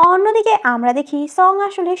 অন্যদিকে আমরা দেখি সং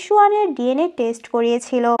আসলে সুয়ানের ডিএনএ টেস্ট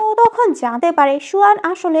করিয়েছিল। ও তখন জানতে পারে সুয়ান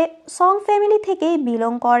আসলে সং ফ্যামিলি থেকেই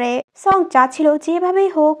বিলং করে। সং চাচ্ছিল যেভাবেই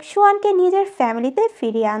হোক সুয়ানকে নিজের ফ্যামিলিতে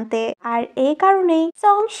ফিরিয়ে আনতে, আর এই কারণেই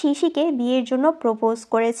সং শিশিকে বিয়ের জন্য প্রপোজ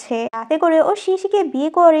করেছে, তাতে করে ও শিশিকে বিয়ে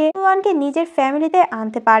করে সুয়ানকে নিজের ফ্যামিলিতে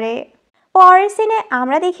আনতে পারে। পরের সিনে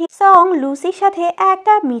আমরা দেখি সং লুসির সাথে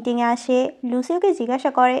একটা মিটিং এ আসে। লুসি ওকে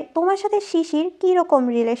জিজ্ঞাসা করে, তোমার সাথে শিশির কি রকম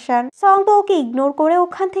রিলেশন? সং তো ওকে ইগনোর করে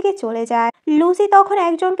ওখান থেকে চলে যায়। লুসি তখন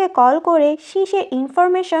একজনকে কল করে শিশির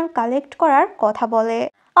ইনফরমেশন কালেক্ট করার কথা বলে।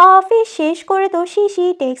 অফিস শেষ করে তো শিশি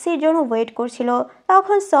ট্যাক্সির জন্য ওয়েট করছিল।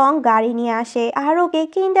 তখন সং গাড়ি নিয়ে আসে আর ওকে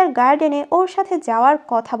কিন্ডার গার্ডেনে ওর সাথে যাওয়ার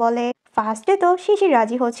কথা বলে। ফার্স্টে তো শিশি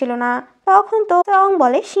রাজি হচ্ছিল না। তখন তো সং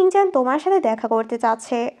বলে, শিনচ্যান তোমার সাথে দেখা করতে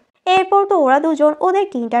চাচ্ছে। এরপর তো ওরা দুজন ওদের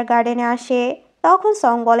কিন্ডার গার্ডেনে আসে। তখন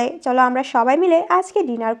সং বলে, চলো আমরা সবাই মিলে আজকে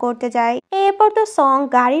ডিনার করতে যাই। এরপর তো সং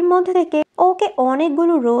গাড়ির মধ্যে থেকে ওকে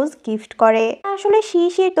অনেকগুলো রোজ গিফট করে। আসলে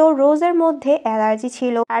শিশির তো রোজের মধ্যে অ্যালার্জি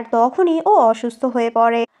ছিল, আর তখনই ও অসুস্থ হয়ে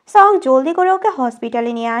পড়ে। সং জলদি করে ওকে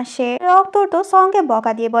হসপিটালে নিয়ে আসে। ডক্টর তো সঙ্গে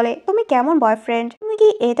বকা দিয়ে বলে, তুমি কেমন বয়ফ্রেন্ড, তুমি কি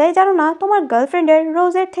এটাই জানো না তোমার গার্লফ্রেন্ডের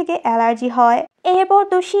রোজের থেকে অ্যালার্জি হয়? এরপর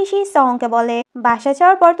তো শিশি সংকে বলে, বাসা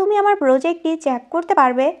যাওয়ার পর তুমি আমার প্রজেক্টটি চেক করতে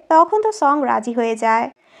পারবে। তখন তো সং রাজি হয়ে যায়।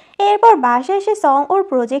 এরপর বাসায় এসে সং ওর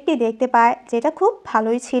প্রজেক্টটি দেখতে পায়, যেটা খুব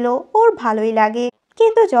ভালোই ছিল, ওর ভালোই লাগে।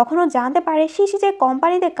 কিন্তু যখন ও জানতে পারে শিশি যে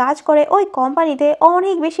কোম্পানিতে কাজ করে ওই কোম্পানিতে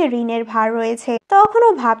অনেক বেশি ঋণের ভার রয়েছে, তখন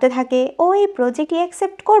ও ভাবতে থাকে ও এই প্রজেক্টটি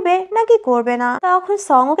অ্যাকসেপ্ট করবে নাকি করবে না। তখন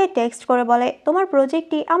সং ওকে টেক্সট করে বলে, তোমার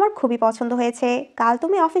প্রজেক্টটি আমার খুবই পছন্দ হয়েছে, কাল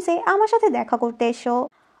তুমি অফিসে আমার সাথে দেখা করতে এসো।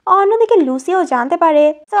 অন্যদিকে লুসিও জানতে পারে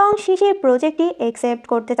সং শিশির প্রজেক্টটি অ্যাকসেপ্ট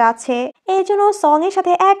করতে চাচ্ছে, এই জন্য সং এর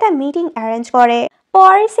সাথে একটা মিটিং অ্যারেঞ্জ করে।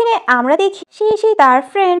 পরের সিনে আমরা দেখি শিশি তার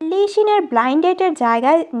ফ্রেন্ড লিশিনের ব্লাইন্ড ডেটের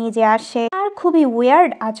জায়গায় নিজে আসে আর খুবই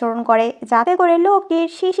উইয়ার্ড আচরণ করে, যাতে করে লোকটির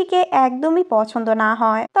শিশিকে একদমই পছন্দ না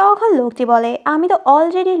হয়। তখন লোকটি বলে, আমি তো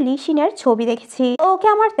অলরেডি লিশিনের ছবি দেখেছি, ওকে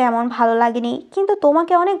আমার তেমন ভালো লাগেনি, কিন্তু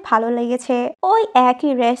তোমাকে অনেক ভালো লেগেছে। ওই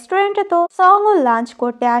একই রেস্টুরেন্টে তো সং ও লাঞ্চ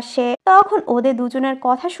করতে আসে। তখন ওদের দুজনের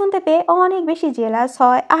কথা শুনতে পেয়ে অনেক বেশি জেলাস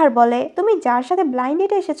হয় আর বলে, তুমি যার সাথে ব্লাইন্ড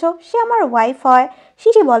ডেটে এসেছো সে আমার ওয়াইফ হয়।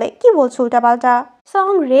 শিশি বলে, কি বলছো উল্টাপাল্টা?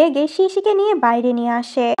 সং রেগে শিশিকে নিয়ে বাইরে নিয়ে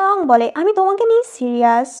আসে। সং বলে, আমি তোমাকে নিয়ে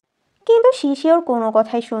সিরিয়াস। কিন্তু শিশি ওর কোনো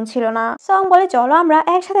কথাই শুনছিল না। সং বলে, চলো আমরা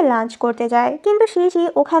একসাথে লাঞ্চ করতে যাই, কিন্তু শিশি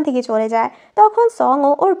ওখান থেকে চলে যায়। তখন সং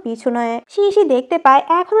ও ওর পিছু নেয়। শিশি দেখতে পায়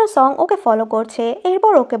এখনো সং ওকে ফলো করছে।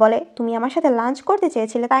 এরপর ওকে বলে, তুমি আমার সাথে লাঞ্চ করতে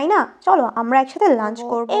চেয়েছিলে তাই না, চলো আমরা একসাথে লাঞ্চ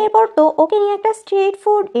করব। এরপর তো ওকে নিয়ে একটা স্ট্রিট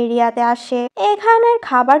ফুড এরিয়াতে আসে। এখানের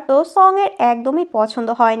খাবার তো সং এর একদমই পছন্দ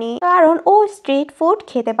হয়নি, কারণ ও স্ট্রিট ফুড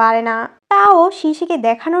খেতে পারে না। তাও শিশিকে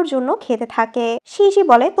দেখানোর জন্য খেতে থাকে। শিশি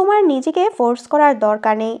বলে, তোমার নিজেকে ফোর্স করার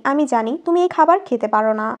দরকার নেই, আমি জানি তুমি এই খাবার খেতে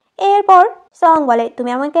পারো না। এরপর সং বলে, তুমি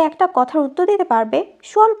আমাকে একটা কথার উত্তর দিতে পারবে,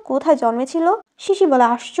 সুয়ান কোথায় জন্মেছিল? শিশি বলে,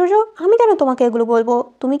 আশ্চর্য, আমি কেন তোমাকে এগুলো বলবো,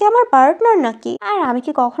 তুমি কি আমার পার্টনার নাকি? আর আমি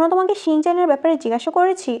কি কখনো তোমাকে শিনচ্যানের ব্যাপারে জিজ্ঞাসা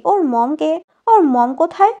করেছি ওর মমকে? ও ওর মম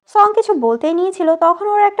কোথায়? সং কিছু বলতেই নিয়েছিল তখন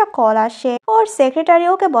ওর একটা কল আসে। ওর সেক্রেটারি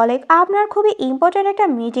ওকে বলে আপনার খুবই ইম্পর্টেন্ট একটা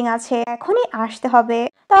মিটিং আছে, এখনই আসতে হবে।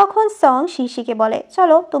 তখন সং শিশিকে বলে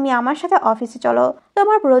চলো তুমি আমার সাথে অফিসে চলো,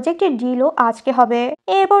 তোমার প্রজেক্টের ডিলও আজকে হবে।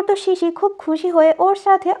 এরপর তো শিশি খুব খুশি হয়ে ওর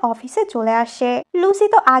সাথে অফিসে চলে আসে। লুসি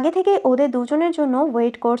তো আগে থেকে ওদের দুজনের জন্য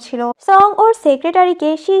ওয়েট করছিল। সং ওর সেক্রেটারিকে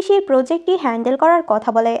শিশির প্রজেক্টটি হ্যান্ডেল করার কথা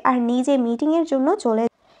বলে আর নিজে মিটিং এর জন্য চলে।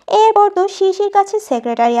 এরপর তো শিশির কাছে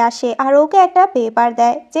সেক্রেটারি আসে আর ওকে একটা পেপার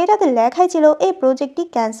দেয় যেটাতে লেখাই ছিল এই প্রজেক্টটি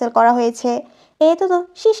ক্যান্সেল করা হয়েছে। এতে তো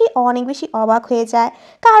শিশি অনেক বেশি অবাক হয়ে যায়,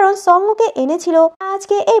 কারণ সং ওকে এনেছিল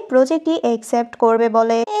আজকে এই প্রজেক্টটি একসেপ্ট করবে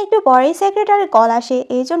বলে। একটু পরেই সেক্রেটারির কল আসে,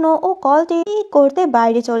 এই জন্য ও কলটি করতে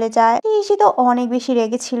বাইরে চলে যায়। শিশি তো অনেক বেশি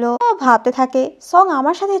রেগেছিল। ও ভাবতে থাকে সং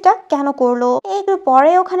আমার সাথে এটা কেন করলো। একটু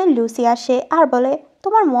পরে ওখানে লুসি আসে আর বলে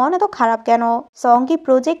তোমার মন এত খারাপ কেন? সং কি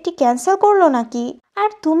প্রজেক্টটি ক্যান্সেল করলো নাকি? আর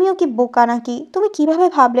তুমিও কি বোকা নাকি? তুমি কিভাবে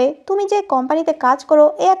ভাবলে তুমি যে কোম্পানিতে কাজ করো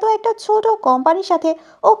এত একটা ছোট কোম্পানির সাথে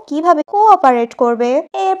ও কিভাবে কোঅপারেট করবে?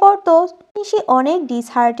 এরপর তো শিশি অনেক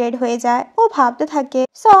ডিসহার্টেড হয়ে যায়। ও ভাবতে থাকে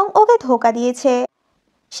সং ওকে ধোকা দিয়েছে।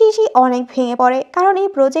 শিশি অনেক ভেঙে পড়ে, কারণ এই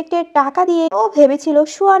প্রজেক্টের টাকা দিয়ে ও ভেবেছিল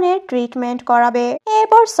সুয়ানের ট্রিটমেন্ট করাবে।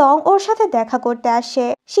 এরপর সং ওর সাথে দেখা করতে আসে।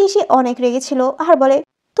 শিশি অনেক রেগেছিল আর বলে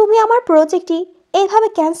তুমি আমার প্রজেক্টটি এইভাবে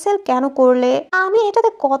ক্যান্সেল কেন করলে? আমি এটাতে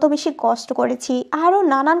কত বেশি কষ্ট করেছি। আরো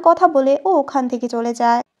নানান কথা বলে ও ওখান থেকে চলে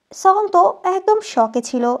যায়। সং তো একদম শকে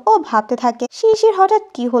ছিল। ও ভাবতে থাকে শিশির হঠাৎ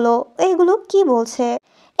কি হলো, এগুলো কি বলছে।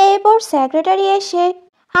 এরপর সেক্রেটারি এসে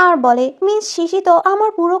আর বলে মিস শিশি তো আমার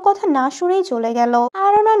পুরো কথা না শুনেই চলে গেল,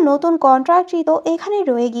 আর ওনার নতুন কন্ট্রাক্টই তো এখানে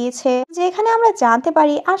রয়ে গিয়েছে, যেখানে আমরা জানতে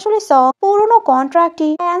পারি আসলে সং পুরনো কন্ট্রাক্টটি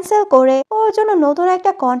ক্যান্সেল করে ওর জন্য নতুন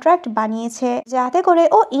একটা কন্ট্রাক্ট বানিয়েছে, যাতে করে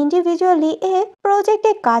ও ইন্ডিভিজুয়ালি এ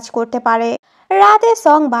প্রজেক্টে কাজ করতে পারে। রাতে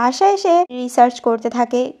সং বাসায় এসে রিসার্চ করতে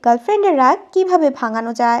থাকে গার্লফ্রেন্ডের রাগ কিভাবে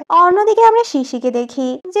ভাঙানো যায়। অন্যদিকে আমরা শিশিকে দেখি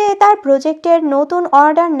যে তার প্রজেক্টের নতুন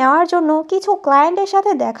অর্ডার নেওয়ার জন্য কিছু ক্লায়েন্টের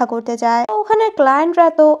সাথে দেখা করতে যায়। ওখানে ক্লায়েন্টরা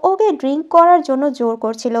তো ওকে ড্রিঙ্ক করার জন্য জোর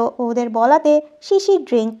করছিল। ওদের বলাতে শিশি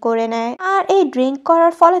ড্রিঙ্ক করে নেয়, আর এই ড্রিঙ্ক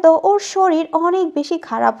করার ফলে তো ওর শরীর অনেক বেশি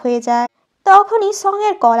খারাপ হয়ে যায়। তখনই সং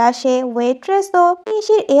এর কল আসে। ওয়েট্রেস তো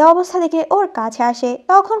শিশির এই অবস্থা দেখে ওর কাছে আসে।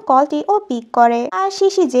 তখন কলটি ও পিক করে, আর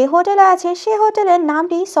শিশি যে হোটেলে আছে সে হোটেলের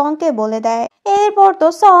নামটি সং-কে বলে দেয়। এরপর তো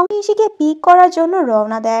সং শিশিকে পিক করার জন্য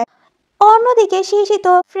রওনা দেয়। অন্যদিকে শিশি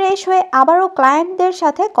তো ফ্রেশ হয়ে আবারও ক্লায়েন্টদের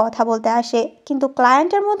সাথে কথা বলতে আসে, কিন্তু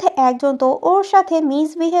ক্লায়েন্টের মধ্যে একজন তো ওর সাথে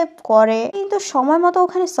মিসবিহেভ করে। কিন্তু সময় মতো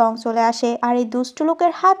ওখানে সং চলে আসে আর এই দুষ্ট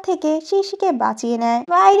লোকের হাত থেকে শিশিকে বাঁচিয়ে নেয়।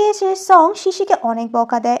 বাইরে এসে সং শিশিকে অনেক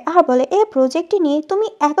বকা দেয় আর বলে এই প্রজেক্টটি নিয়ে তুমি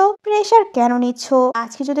এত প্রেশার কেন নিচ্ছ?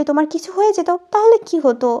 আজকে যদি তোমার কিছু হয়ে যেত তাহলে কি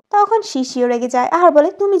হতো? তখন শিশিও রেগে যায় আর বলে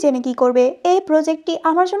তুমি জেনে কি করবে? এই প্রজেক্টটি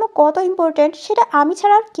আমার জন্য কত ইম্পর্টেন্ট সেটা আমি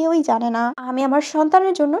ছাড়া আর কেউই জানে না। আমি আমার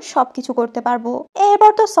সন্তানের জন্য সবকিছু করতে পারবো।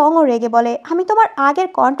 এরপর তো সং ও রেগে বলে আমি তোমার আগের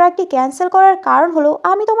কন্ট্রাক্টটি ক্যান্সেল করার কারণ হলো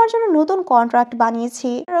আমি তোমার জন্য নতুন কন্ট্রাক্ট বানিয়েছি,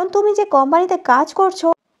 কারণ তুমি যে কোম্পানিতে কাজ করছো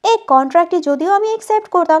এই কন্ট্রাক্টটি যদিও আমি অ্যাকসেপ্ট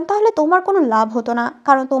করতাম তাহলে তোমার কোনো লাভ হতো না,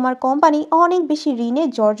 কারণ তোমার কোম্পানি অনেক বেশি ঋণে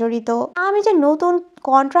জর্জরিত। আমি যে নতুন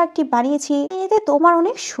কন্ট্রাক্টটি বানিয়েছি এতে তোমার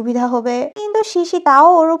অনেক সুবিধা হবে। কিন্তু শিশি তাও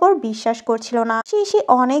ওর উপর বিশ্বাস করছিল না। শিশি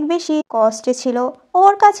অনেক বেশি কষ্টে ছিল।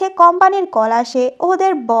 ওর কাছে কোম্পানির কল আসে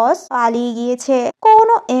ওদের বস পালিয়ে গিয়েছে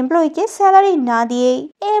কোনো এমপ্লয়িকে স্যালারি না দিয়েই।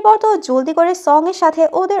 এরপর তো জলদি করে সং এর সাথে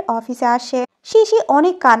ওদের অফিসে আসে। শিশি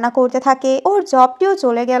অনেক কান্না করতে থাকে, ওর জবটিও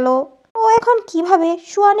চলে গেল। ও এখন কিভাবে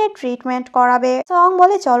সুয়ানের ট্রিটমেন্ট করাবে? সং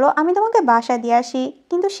বলে চলো আমি তোমাকে বাসা দিয়ে আসি,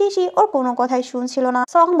 কিন্তু শিশি ওর কোনো কথাই শুনছিল না।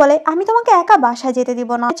 সং বলে আমি তোমাকে একা বাসায় যেতে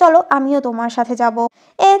দিব না, চলো আমিও তোমার সাথে যাব।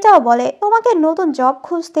 এটাও বলে তোমাকে নতুন জব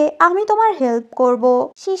খুঁজতে আমি তোমার হেল্প করব।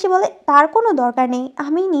 শিশি বলে তার কোনো দরকার নেই,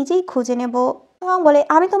 আমি নিজেই খুঁজে নেব। সং বলে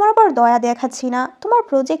আমি তোমার উপর দয়া দেখাচ্ছি না, তোমার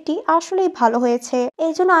প্রজেক্টটি আসলেই ভালো হয়েছে,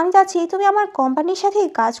 এই জন্য আমি চাচ্ছি তুমি আমার কোম্পানির সাথেই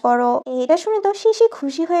কাজ করো। এটা শুনে তো শিশি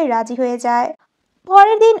খুশি হয়ে রাজি হয়ে যায়।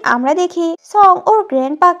 পরের দিন আমরা দেখি সং ওর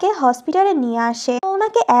গ্র্যান্ডপাকে হসপিটালে নিয়ে আসে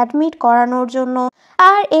ওনাকে অ্যাডমিট করানোর জন্য,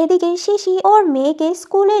 আর এদিকে শিশি ওর মেয়েকে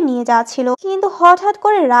স্কুলে নিয়ে যাচ্ছিল, কিন্তু হঠাৎ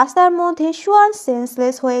করে রাস্তার মধ্যে সুয়ান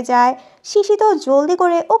সেন্সলেস হয়ে যায়। শিশি তো জলদি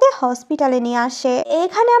করে ওকে হসপিটালে নিয়ে আসে।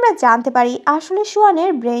 এখানে আমরা জানতে পারি আসলে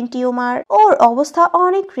সুয়ানের ব্রেন টিউমার, ওর অবস্থা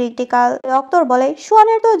অনেক ক্রিটিক্যাল। ডক্টর বলে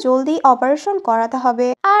সুয়ানের তো জলদি অপারেশন করাতে হবে,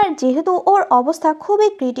 আর যেহেতু ওর অবস্থা খুবই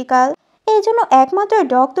ক্রিটিক্যাল এই জন্য একমাত্র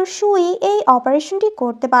ডক্টর সুই এই অপারেশনটি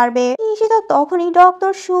করতে পারবে। শিশি তো তখনই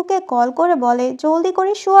ডক্টর সুকে কল করে বলে জলদি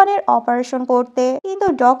করে সুয়ানের অপারেশন করতে, কিন্তু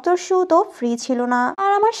ডক্টর সু তো ফ্রি ছিল না, আর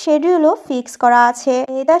আমার শিডিউলও ফিক্স করা আছে।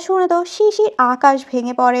 এটা শুনে তো শিশির আকাশ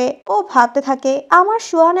ভেঙে পড়ে। ও ভাবতে থাকে আমার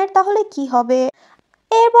সুয়ানের তাহলে কি হবে।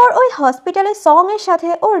 এরপর ওই হসপিটালে সং এর সাথে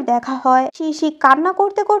ওর দেখা হয়। শিশি কান্না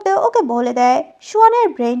করতে করতে ওকে বলে দেয় সুয়ানের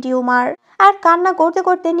ব্রেন টিউমার, আর কান্না করতে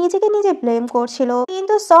করতে নিজেকে নিজে ব্লেম করছিল।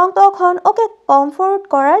 কিন্তু সং তখন ওকে কমফোর্ট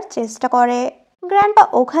করার চেষ্টা করে। গ্র্যান্ডপা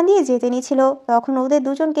ওখান দিয়ে যেতে নিছিল, তখন ওদের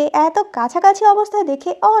দুজনকে এত কাছাকাছি অবস্থা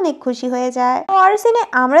দেখে অনেক খুশি হয়ে যায়। পরের সিনে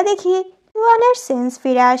আমরা দেখি জুয়ানের সেন্স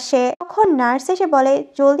ফিরে আসে। তখন নার্স এসে বলে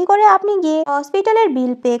জলদি করে আপনি গিয়ে হসপিটালের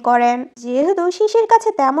বিল পে করেন। যেহেতু শিশির কাছে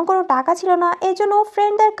তেমন কোনো টাকা ছিল না, এজন্য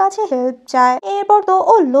ফ্রেন্ডদের কাছে হেল্প চায়। এরপর তো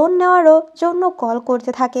ও লোন নেওয়ারও জন্য কল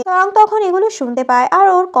করতে থাকে। তখন এগুলো শুনতে পায় আর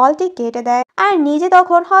ওর কলটি কেটে দেয় আর নিজে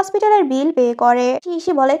তখন হসপিটালের বিল পে করে।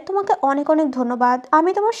 শিশি বলে তোমাকে অনেক অনেক ধন্যবাদ, আমি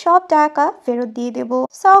তোমার সব টাকা ফেরত দিয়ে দেবো।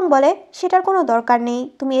 সং বলে সেটার কোনো দরকার নেই,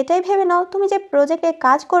 তুমি এটাই ভেবে নাও তুমি যে প্রজেক্টে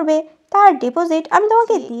কাজ করবে তার ডিপোজিট আমি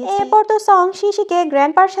তোমাকে দিয়েছি। এরপর তো সং শিশিকে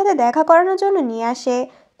গ্র্যান্ডপার সাথে দেখা করানোর জন্য নিয়ে আসে।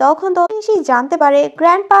 তখন তো শিশি জানতে পারে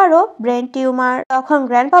গ্র্যান্ডপারও ব্রেন টিউমার। তখন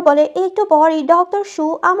গ্র্যান্ডপা বলে একটু পরই ডক্টর শু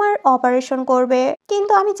আমার অপারেশন করবে,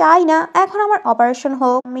 কিন্তু আমি চাই না এখন আমার অপারেশন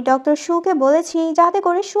হোক। আমি ডক্টর শুকে বলেছি যাতে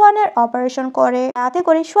করে সুয়ানের অপারেশন করে, যাতে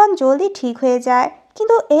করে সুয়ান জলদি ঠিক হয়ে যায়।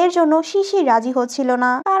 কিন্তু এর জন্য শিশি রাজি হচ্ছিল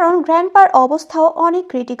না, কারণ গ্র্যান্ডপার অবস্থাও অনেক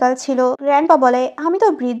ক্রিটিক্যাল ছিল। গ্র্যান্ডপা বলে আমি তো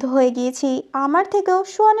বৃদ্ধ হয়ে গিয়েছি, আমার থেকেও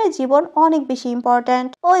সুয়ানের জীবন অনেক বেশি ইম্পর্ট্যান্ট,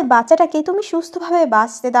 ওই বাচ্চাটাকে তুমি সুস্থভাবে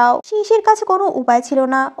বাঁচতে দাও। শিশির কাছে কোনো উপায় ছিল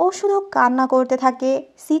না, ও শুধু কান্না করতে থাকে।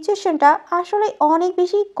 সিচুয়েশনটা আসলে অনেক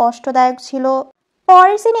বেশি কষ্টদায়ক ছিল।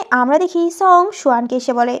 পরের সিনে আমরা দেখি সং সুয়ানকে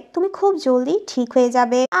এসে বলে তুমি খুব জলদি ঠিক হয়ে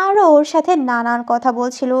যাবে, আরো ওর সাথে নানান কথা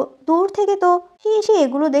বলছিল। দূর থেকে তো শিশি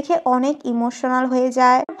এগুলো দেখে অনেক ইমোশনাল হয়ে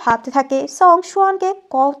যায়, ভাবতে থাকে সং সুয়ানকে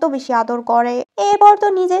কত বেশি আদর করে। এরপর তো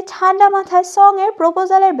নিজে ঠান্ডা মাথায় সং এর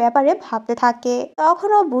প্রপোজালের ব্যাপারে ভাবতে থাকে। তখন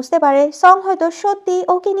ও বুঝতে পারে সং হয়তো সত্যি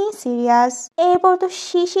ওকে নিয়ে সিরিয়াস। এরপর তো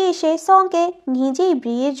শিশি এসে সংকে নিজেই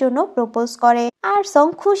বিয়ের জন্য প্রপোজ করে আর সং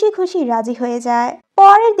খুশি খুশি রাজি হয়ে যায়।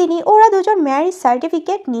 পরের দিনই ওরা দুজন ম্যারেজ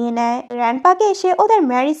সার্টিফিকেট নিয়ে নেয়। গ্র্যান্ডপাকে এসে ওদের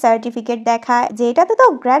ম্যারেজ সার্টিফিকেট দেখায়, যেটাতে তো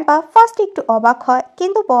গ্র্যান্ডপা ফার্স্ট একটু অবাক হয়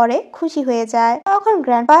কিন্তু পরে খুশি হয়ে যায়। তখন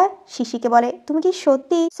গ্র্যান্ডপা শিশিকে বলে তুমি কি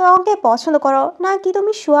সত্যি সংকে পছন্দ করো নাকি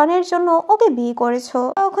তুমি সুয়ানের জন্য ওকে বিয়ে করেছো?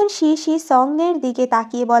 তখন শিশি সং এর দিকে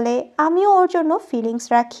তাকিয়ে বলে আমিও ওর জন্য ফিলিংস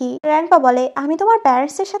রাখি। গ্র্যান্ডপা বলে আমি তোমার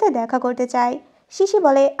প্যারেন্টস এর সাথে দেখা করতে চাই। শিশি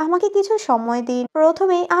বলে আমাকে কিছু সময় দিন,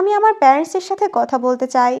 প্রথমেই আমি আমার প্যারেন্টস এর সাথে কথা বলতে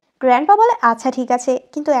চাই। গ্র্যান্ডপা বলে আচ্ছা ঠিক আছে,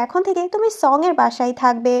 কিন্তু এখন থেকে তুমি সং এর বাসায়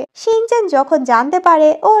থাকবে। শিনচেন যখন জানতে পারে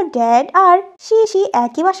ওর ড্যাড আর শিশি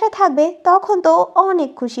একই বাসায় থাকবে, তখন তো অনেক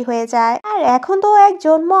খুশি হয়ে যায়। আর এখন তো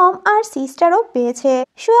একজন মম আর সিস্টারও পেয়েছে।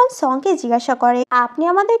 সুয়ান সংকে জিজ্ঞাসা করে আপনি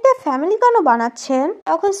আমাদেরকে ফ্যামিলি কেন বানাচ্ছেন?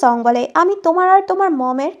 তখন সং বলে আমি তোমার আর তোমার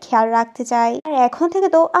মমের খেয়াল রাখতে চাই, আর এখন থেকে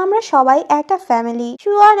তো আমরা সবাই একটা ফ্যামিলি।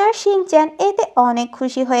 সুয়ান আর শিনচেন এতে অনেক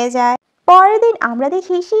খুশি হয়ে যায়। পরের দিন আমরা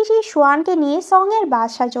দেখি শিশি সুয়ানকে নিয়ে সং এর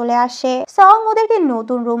বাসায় চলে আসে। সং ওদেরকে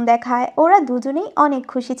নতুন রুম দেখায়, ওরা দুজনেই অনেক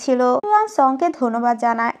খুশি ছিল। সুয়ান সংকে ধন্যবাদ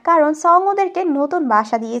জানায় কারণ সং ওদেরকে নতুন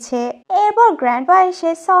বাসা দিয়েছে। এরপর গ্র্যান্ডপা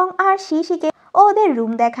এসে সং আর শিশিকে ওদের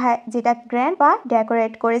রুম দেখায়, যেটা গ্র্যান্ডপা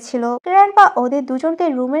ডেকোরেট করেছিল। গ্র্যান্ডপা ওদের দুজনকে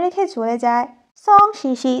রুমে রেখে চলে যায়। সং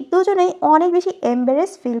শিশি দুজনেই অনেক বেশি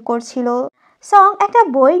এম্বারেস ফিল করছিল। সং একটা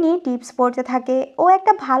বই নিয়ে টিপস পড়তে থাকে, ও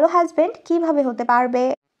একটা ভালো হাজবেন্ড কিভাবে হতে পারবে।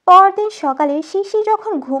 পরদিন সকালে শিশি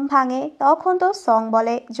যখন ঘুম ভাঙে, তখন তো সং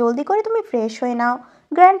বলে জলদি করে তুমি ফ্রেশ হয়ে নাও,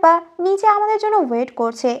 গ্র্যান্ডপা নিচে আমাদের জন্য ওয়েট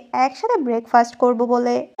করছে একসাথে ব্রেকফাস্ট করব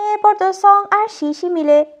বলে। এরপর তো সং আর শিশি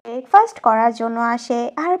মিলে ব্রেকফাস্ট করার জন্য আসে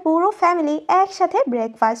আর পুরো ফ্যামিলি একসাথে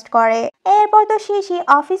ব্রেকফাস্ট করে। এরপর তো শিশি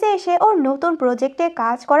অফিসে এসে ওর নতুন প্রজেক্টে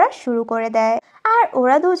কাজ করা শুরু করে দেয়, আর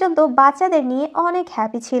ওরা দুজন তো বাচ্চাদের নিয়ে অনেক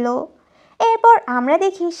হ্যাপি ছিল। এরপর আমরা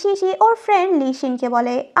দেখি শিশি ওর ফ্রেন্ড লিশিনকে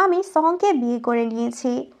বলে আমি সংকে বিয়ে করে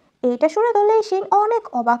নিয়েছি। এটা শুনে তো লিশিন অনেক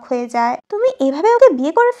অবাক হয়ে যায়, তুমি এভাবে ওকে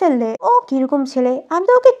বিয়ে করে ফেললে? ও কিরকম ছেলে, আমি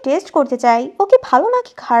তো ওকে টেস্ট করতে চাই, ও কি ভালো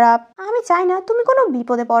নাকি খারাপ, আমি চাই না তুমি কোনো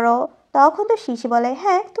বিপদে পড়ো। তখন তো শিশি বলে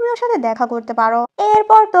হ্যাঁ তুমি ওর সাথে দেখা করতে পারো।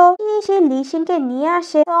 এরপর তো শিশি লিশিনকে নিয়ে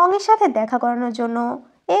আসে সং এর সাথে দেখা করানোর জন্য।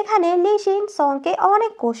 এখানে লিশিন সংকে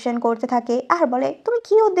অনেক কোশ্চেন করতে থাকে আর বলে তুমি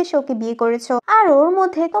কি উদ্দেশ্যে ওকে বিয়ে করেছো, আর ওর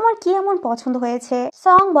মধ্যে তোমার কি এমন পছন্দ হয়েছে।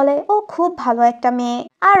 সং বলে ও খুব ভালো একটা মেয়ে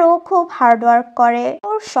আর ও খুব হার্ড ওয়ার্ক করে,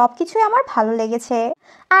 ওর সবকিছুই আমার ভালো লেগেছে।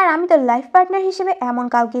 আর আমি তো লাইফ পার্টনার হিসেবে এমন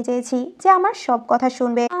কাউকে চেয়েছি যে আমার সব কথা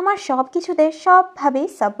শুনবে, আমার সবকিছুতে সবভাবেই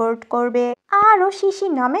সাপোর্ট করবে। আর ও শিশি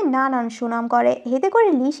নামে নানান সুনাম করে, এতে করে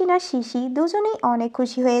লিশিন আর শিশি দুজনেই অনেক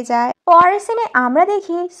খুশি হয়ে যায়। পরের সিনে আমরা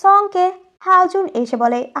দেখি সংকে হাজুন এসে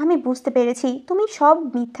বলে আমি বুঝতে পেরেছি তুমি সব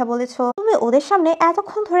মিথ্যা বলেছো, তুমি ওদের সামনে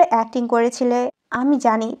এতক্ষণ ধরে অ্যাক্টিং করেছিলে, আমি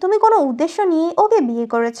জানি তুমি কোনো উদ্দেশ্য নিয়ে ওকে বিয়ে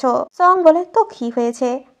করেছো। সং বলে তো কি হয়েছে?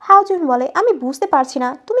 হাজুন বলে আমি বুঝতে পারছি না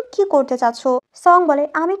তুমি কি করতে চাচ্ছ। সং বলে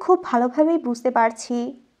আমি খুব ভালোভাবেই বুঝতে পারছি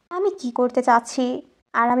আমি কি করতে চাচ্ছি,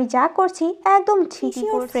 আর আমি যা করছি একদম ঠিকই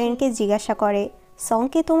করছি। ফ্রেন্ডকে জিজ্ঞাসা করে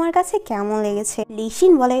সংকে তোমার কাছে কেমন লেগেছে?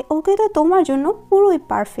 লিসিন বলে ওকে তো তোমার জন্য পুরোই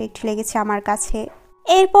পারফেক্ট লেগেছে আমার কাছে।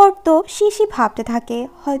 এরপর তো শিশি ভাবতে থাকে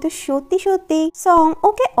হয়তো সত্যি সত্যি সং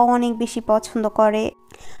ওকে অনেক বেশি পছন্দ করে।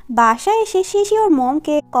 বাসায় এসে শিশি ওর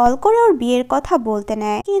মমকে কল করে ওর বিয়ের কথা বলতে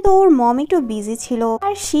নেয়, কিন্তু ওর মম একটু বিজি ছিল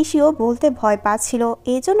আর শিশিও বলতে ভয় পাচ্ছিল,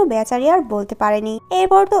 এজন্য বেচারি আর বলতে পারেনি।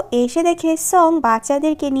 এরপর তো এসে দেখে সং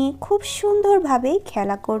বাচ্চাদেরকে নিয়ে খুব সুন্দরভাবে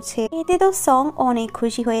খেলা করছে। এতে তো সং অনেক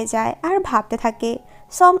খুশি হয়ে যায় আর ভাবতে থাকে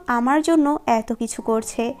সং আমার জন্য এত কিছু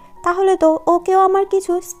করছে, তাহলে তো ওকেও আমার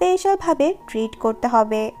কিছু স্পেশাল ভাবে ট্রিট করতে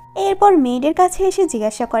হবে। এরপর মেয়েদের কাছে এসে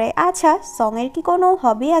জিজ্ঞাসা করে আচ্ছা সং এর কি কোনো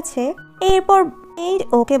হবি আছে? এরপর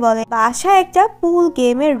ওকে বলে বাসায় একটা পুল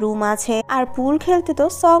গেমের রুম আছে আর পুল খেলতে তো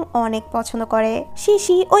সং অনেক পছন্দ করে।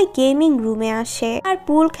 শিশি ওই গেমিং রুমে আসে আর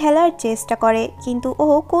পুল খেলার চেষ্টা করে, কিন্তু ও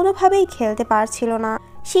কোনোভাবেই খেলতে পারছিল না।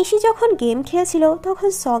 শিশি যখন গেম খেলছিল তখন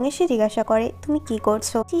সং এসে জিজ্ঞাসা করে তুমি কি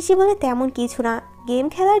করছো? শিশি বলে তেমন কিছু না, গেম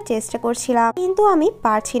খেলার চেষ্টা করছিলাম কিন্তু আমি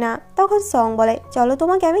পারছি না। তখন সং বলে চলো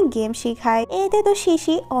তোমাকে আমি গেম শিখাই। এতে তো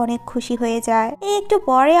শিশি অনেক খুশি হয়ে যায়। একটু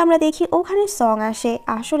পরে আমরা দেখি ওখানে সং আসে,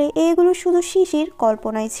 আসলে এগুলো শুধু শিশির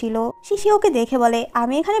কল্পনাই ছিল। শিশি ওকে দেখে বলে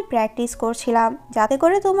আমি এখানে প্র্যাকটিস করছিলাম যাতে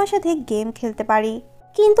করে তোমার সাথে গেম খেলতে পারি,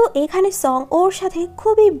 কিন্তু এখানে সং ওর সাথে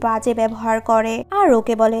খুবই বাজে ব্যবহার করে আর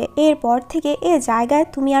ওকে বলে এরপর থেকে এ জায়গায়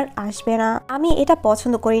তুমি আর আসবে না, আমি এটা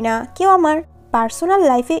পছন্দ করি না কেউ আমার পার্সোনাল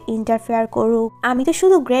লাইফে ইন্টারফেয়ার করুক, আমি তো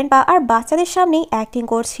শুধু গ্র্যান্ডপা আর বাচ্চাদের সামনেই অ্যাক্টিং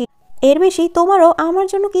করছি, এর বেশি তোমারও আমার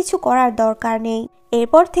জন্য কিছু করার দরকার নেই,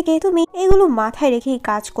 এরপর থেকে তুমি এগুলো মাথায় রেখেই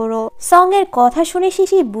কাজ করো। সং এর কথা শুনে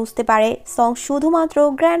শিশি বুঝতে পারে সং শুধুমাত্র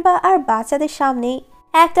গ্র্যান্ডপা আর বাচ্চাদের সামনেই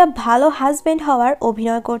একটা ভালো হাজবেন্ড হওয়ার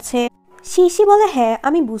অভিনয় করছে। শিশি বলে হ্যাঁ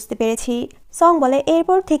আমি বুঝতে পেরেছি। সং বলে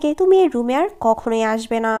এরপর থেকে তুমি এই রুমে আর কখনোই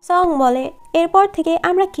আসবে না। সং বলে এরপর থেকে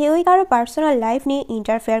আমরা কেউই কারো পার্সোনাল লাইফ নিয়ে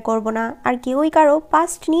ইন্টারফেয়ার করব না আর কেউই কারো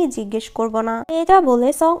পাস্ট নিয়ে জিজ্ঞেস করব না। এটা বলে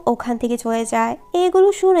সং ওখান থেকে চলে যায়। এগুলো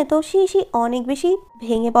শুনে তো শিশি অনেক বেশি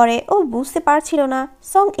ভেঙে পড়ে, ও বুঝতে পারছিল না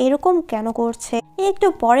সং এরকম কেন করছে। একটু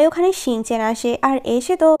পরে ওখানে শিনচেন আসে আর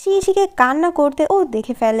এসে তো শিশিকে কান্না করতে ও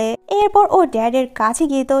দেখে ফেলে। এরপর ও ড্যাডের কাছে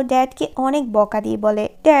গিয়ে তো ড্যাডকে অনেক বকা দিয়ে বলে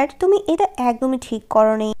ড্যাড তুমি এটা একদমই ঠিক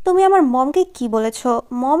করোনি, তুমি আমার মমকে কি বলেছো,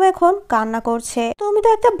 মম এখন কান্না করছে, তুমি তো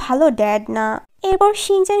একটা ভালো ড্যাড না। এরপর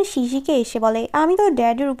শিনচেন শিশিকে এসে বলে আমি তো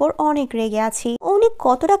ড্যাডের উপর অনেক রেগে আছি, উনি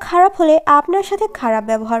কতটা খারাপ হলে আপনার সাথে খারাপ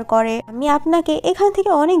ব্যবহার করে, আমি আপনাকে এখান থেকে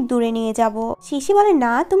অনেক দূরে নিয়ে যাব। শিশি বলে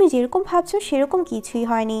না তুমি যেরকম ভাবছো সেরকম কিছুই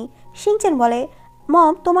হয়নি। শিনচেন বলে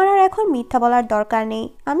মম তোমার আর এখন মিথ্যা বলার দরকার নেই,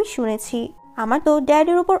 আমি শুনেছি, আমার তো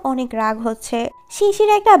ড্যাডের উপর অনেক রাগ হচ্ছে। শিশির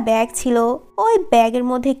একটা ব্যাগ ছিল, ওই ব্যাগের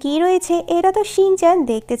মধ্যে কি রয়েছে এটা তো শিনচেন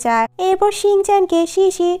দেখতে চায়। এরপর শিনচেনকে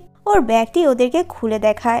শিশি ওর ব্যাগটি ওদেরকে খুলে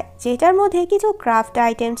দেখায় যেটার মধ্যে কিছু ক্রাফট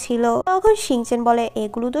আইটেম ছিল। তখন শিনচেন বলে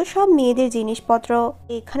এগুলো তো সব মেয়েদের জিনিসপত্র,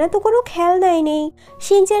 এখানে তো কোনো খেলনাই নেই।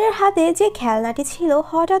 শিনচেনের হাতে যে খেলনাটি ছিল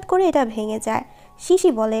হঠাৎ করে এটা ভেঙে যায়। শিশি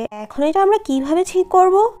বলে এখন এটা আমরা কিভাবে ঠিক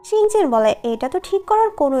করব? শিনচেন বলে এটা তো ঠিক করার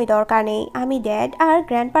কোনোই দরকার নেই, আমি ড্যাড আর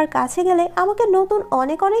গ্র্যান্ডপার কাছে গেলে আমাকে নতুন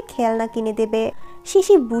অনেক অনেক খেলনা কিনে দেবে।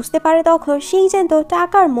 শিশি বুঝতে পারে তখন শিনচেন তো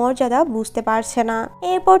টাকার মর্যাদা বুঝতে পারছে না।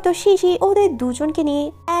 এরপর তো শিশি ওদের দুজনকে নিয়ে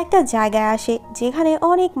একটা জায়গায় আসে যেখানে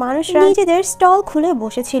অনেক মানুষরা নিজেদের স্টল খুলে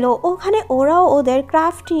বসেছিল, ওখানে ওরাও ওদের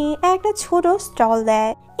ক্রাফট নিয়ে একটা ছোট স্টল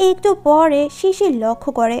দেয়। একটু পরে শিশি লক্ষ্য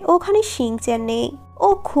করে ওখানে শিনচেন নেই, ও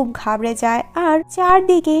খুব ঘাবড়ে যায় আর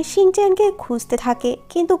চারদিকে শিনচেনকে খুঁজতে থাকে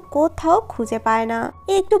কিন্তু কোথাও খুঁজে পায় না।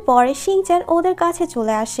 একটু পরে শিনচেন ওদের কাছে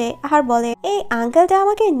চলে আসে আর বলে এই আঙ্কেলটা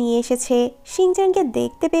আমাকে নিয়ে এসেছে। শিনচেনকে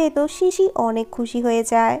দেখতে পেয়ে তো শিশি অনেক খুশি হয়ে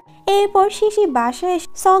যায়। এরপর শিশি বাসায়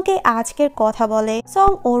সংকে আজকের কথা বলে। সং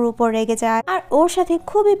ওর উপর রেগে যায় আর ওর সাথে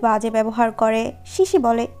খুবই বাজে ব্যবহার করে। শিশি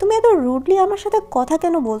বলে তুমি এত রুডলি আমার সাথে কথা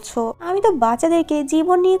কেন বলছো, আমি তো বাচ্চাদেরকে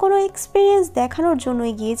জীবন নিয়ে কোনো এক্সপিরিয়েন্স দেখানোর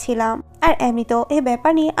জন্যই গিয়েছিলাম, আর এমনি তো এই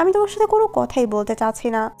ব্যাপার নিয়ে আমি তোমার সাথে কোনো কথাই বলতে চাচ্ছি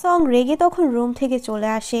না। সং রেগে তখন রুম থেকে চলে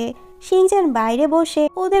আসে। শিনচেন বাইরে বসে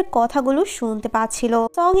ওদের কথাগুলো শুনতে পাচ্ছিল।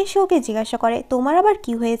 সং এসে ওকে জিজ্ঞাসা করে তোমার আবার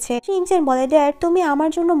কি হয়েছে? শিনচেন বলে ড্যাড তুমি আমার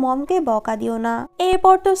জন্য মমকে বকা দিও না।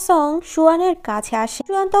 এরপর তো সং সুয়ানের কাছে আসে।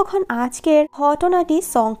 সুয়ান তখন আজকের ঘটনাটি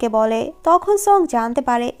সংকে বলে। তখন সং জানতে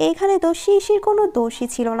পারে এখানে তো শিশির কোনো দোষী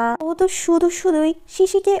ছিল না, ও তো শুধুই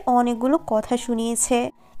শিশিকে অনেকগুলো কথা শুনিয়েছে।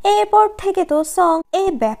 এরপর থেকে তো সং এই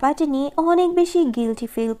ব্যাপারটি নিয়ে অনেক বেশি গিলটি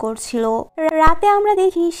ফিল করছিল। রাতে আমরা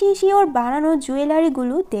দেখি শিশি ওর বানানো জুয়েলারি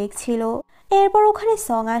গুলো দেখছিল। এরপর ওখানে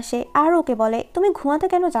সং আসে আর ওকে বলে তুমি ঘুমাতে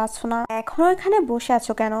কেন যাচ্ছ না, এখনো এখানে বসে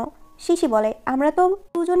আছো কেন? শিশি বলে আমরা তো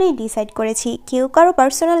দুজনেই ডিসাইড করেছি কেউ কারো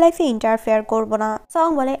পার্সোনাল লাইফে ইন্টারফেয়ার করব না। সং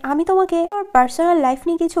বলে আমি তোমাকে আমার পার্সোনাল লাইফ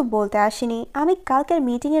নিয়ে কিছু বলতে আসিনি, আমি কালকের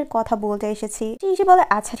মিটিং এর কথা বলতে এসেছি। শিশি বলে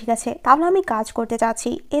আচ্ছা ঠিক আছে, তাহলে আমি কাজ করতে চাচ্ছি,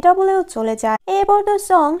 এটা বলেও চলে যায়। এরপর তো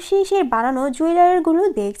সং শিশির বানানো জুয়েলারি গুলো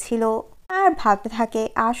দেখছিল আর ভাবতে থাকে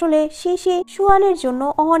আসলে শিশি সুয়ানের জন্য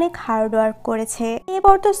অনেক হার্ডওয়ার্ক করেছে।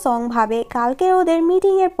 এরপর তো সং ভাবে কালকে ওদের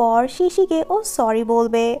মিটিং এর পর শিশিকে ও সরি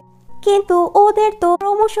বলবে, কিন্তু ওদের তো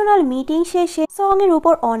প্রমোশনাল মিটিং শেষে সং এর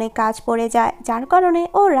উপর অনেক কাজ পড়ে যায়, যার কারণে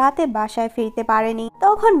ও রাতে বাসায় ফিরতে পারেনি।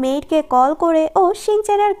 তখন মেয়েটকে কল করে ও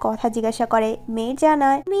শিংচ্যানের কথা জিজ্ঞাসা করে। মেয়েট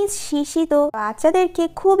জানায় মিস শিশি তো বাচ্চাদেরকে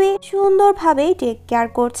খুবই সুন্দরভাবে টেক কেয়ার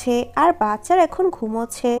করছে আর বাচ্চারা এখন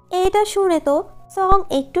ঘুমোচ্ছে। এটা শুনে তো সং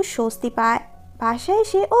একটু স্বস্তি পায়। বাসায়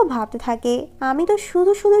এসে ও ভাবতে থাকে আমি তো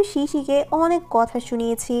শুধু শুধু শিশিকে অনেক কথা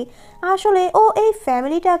শুনিয়েছি, আসলে ও এই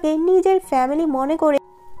ফ্যামিলিটাকে নিজের ফ্যামিলি মনে করে।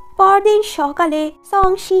 পরদিন সকালে সং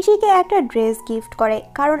শিশিকে একটা ড্রেস গিফট করে,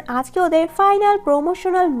 কারণ আজকে ওদের ফাইনাল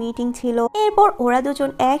প্রমোশনাল মিটিং ছিল। এরপর ওরা দুজন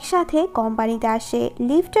একসাথে কোম্পানিতে আসে।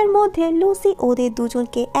 লিফটের মধ্যে লুসি ওদের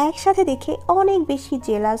দুজনকে একসাথে দেখে অনেক বেশি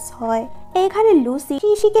জেলাস হয়। এখানে লুসি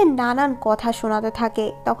শিশিকে নানান কথা শোনাতে থাকে।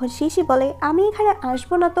 তখন শিশি বলে আমি এখানে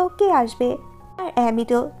আসবো না তো কে আসবে, আর অ্যামি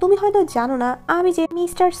তো তুমি হয়তো জানো না আমি যে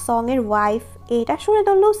মিস্টার সং এর ওয়াইফ। এটা শুনে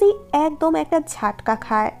তো লুসি একদম একটা ঝাটকা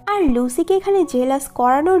খায়। আর লুসিকে এখানে জেলাস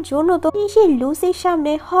করানোর জন্য তো শিশি লুসির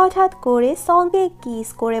সামনে হঠাৎ করে সঙ্গে কিস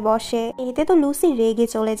করে বসে। এতে তো লুসি রেগে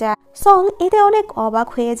চলে যায়। সং এতে অনেক অবাক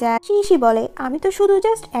হয়ে যায়। শিশি বলে আমি তো শুধু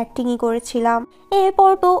জাস্ট অ্যাক্টিংই করেছিলাম।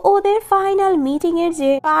 এরপর তো ওদের ফাইনাল মিটিং এর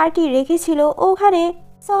যে পার্টি রেখেছিল ওখানে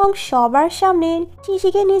সং সবার সামনে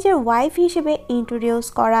শিশিকে নিজের ওয়াইফ হিসেবে ইন্ট্রোডিউস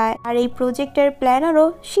করায়। আর এই প্রজেক্টের প্ল্যানারও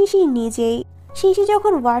শিশি নিজেই। শিশি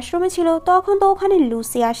যখন ওয়াশরুমে ছিল তখন তো ওখানে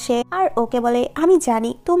লুসি আসে আর ওকে বলে আমি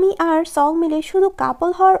জানি তুমি আর সং মিলে শুধু কাপল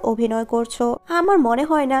হওয়ার অভিনয় করছো, আমার মনে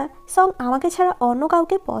হয় না সং আমাকে ছাড়া অন্য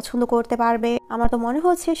কাউকে পছন্দ করতে পারবে। আমার তো মনে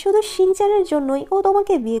হচ্ছে শুধু শিংচ্যানের জন্যই ও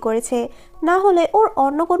তোমাকে বিয়ে করেছে, না হলে ওর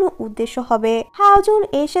অন্য কোনো উদ্দেশ্য হবে। হাওজুন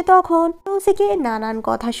এসে তখন লুসিকে নানান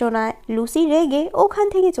কথা শোনায়। লুসি রেগে ওখান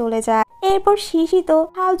থেকে চলে যায়। এরপর শিশি তো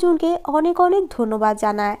হাওজুনকে অনেক অনেক ধন্যবাদ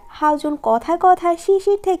জানায়। হাওজুন কথায় কথায়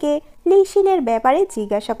শিশির থেকে লিসিনের ব্যাপারে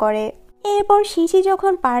জিজ্ঞাসা করে। এরপর শিশি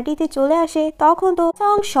যখন পার্টিতে চলে আসে তখন তো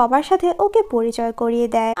সং সবার সাথে ওকে পরিচয় করিয়ে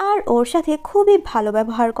দেয় আর ওর সাথে খুবই ভালো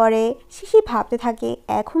ব্যবহার করে। শিশি ভাবতে থাকে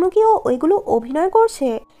এখনো কি ও ওইগুলো অভিনয় করছে।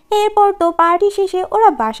 এরপর তো পার্টি শেষে ওরা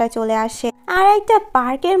বাসায় চলে আসে আর একটা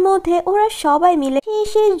পার্কের মধ্যে ওরা সবাই মিলে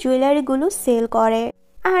শিশির জুয়েলারি গুলো সেল করে।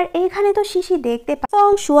 আর এখানে তো শিশি দেখতে পায় সং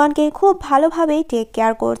সুয়ানকে খুব ভালোভাবেই টেক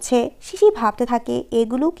কেয়ার করছে। শিশি ভাবতে থাকে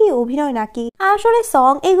এগুলো কি অভিনয় নাকি আসলে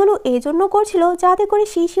সং এগুলো এজন্য করছিল যাতে করে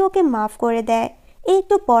শিশি ওকে মাফ করে দেয়।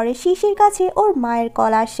 একটু পরে শিশির কাছে ওর মায়ের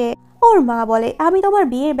কল আসে। ওর মা বলে আমি তোমার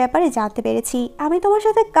বিয়ের ব্যাপারে জানতে পেরেছি, আমি তোমার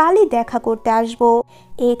সাথে কালই দেখা করতে আসবো।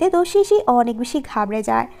 এতে তো শিশি অনেক বেশি ঘাবড়ে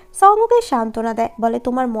যায়। সং ওকে সান্ত্বনা দেয়, বলে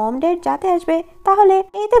তোমার মম ড্যাড যাতে আসবে তাহলে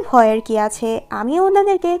এতে ভয়ের কি আছে, আমি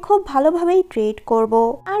ওনাদেরকে খুব ভালোভাবেই ট্রিট করব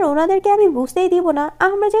আর ওনাদেরকে আমি বুঝতেই দিব না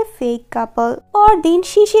আমরা যে ফেক কাপল। পরদিন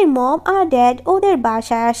শিশির মম আর ড্যাড ওদের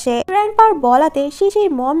বাসায় আসে। গ্র্যান্ডপার বলাতে শিশির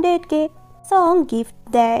মম ড্যাডকে সং গিফট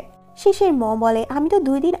দেয়। শিশির মম বলে আমি তো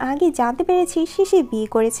 2 দিন আগে জানতে পেরেছি শিশি বিয়ে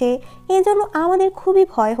করেছে, এজন্য আমাদের খুবই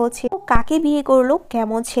ভয় হচ্ছে ও কাকে বিয়ে করলো,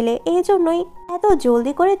 কেমন ছেলে, এজন্যই এত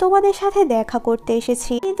জলদি করে তোমাদের সাথে দেখা করতে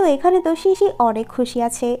এসেছি। কিন্তু এখানে তো শিশি অনেক খুশি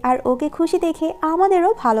আছে আর ওকে খুশি দেখে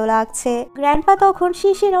আমাদেরও ভালো লাগছে। গ্র্যান্ডপা তখন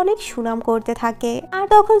শিশির অনেক সুনাম করতে থাকে আর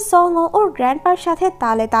তখন সং ও ওর গ্র্যান্ডপার সাথে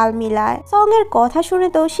তালে তাল মিলায়। সং এর কথা শুনে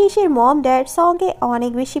তো শিশির মম ড্যাড সং কে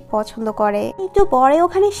অনেক বেশি পছন্দ করে। একটু পরে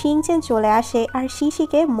ওখানে শিংচ্যান চলে আসে আর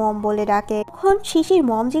শিশিকে মম বলে ডাকে। তখন শিশির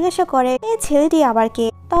মম জিজ্ঞাসা করে এই ছেলেটি আবার কে।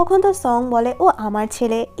 তখন তো সং বলে ও আমার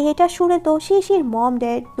ছেলে। এটা শুনে তো শিশির মম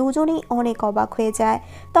ড্যাড দুজনেই অনেক অবাক হয়ে যায়।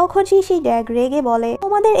 তখন শিশির ড্যাড রেগে বলে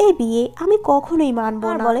তোমাদের এই বিয়ে আমি কখনোই মানবো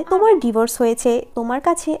না, বলে তোমার ডিভোর্স হয়েছে, তোমার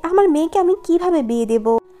কাছে আমার মেয়েকে আমি কিভাবে বিয়ে দেব।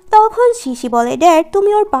 তখন শিশি বলে ড্যাড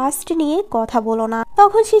তুমি ওর পাস্ট নিয়ে কথা বলো না।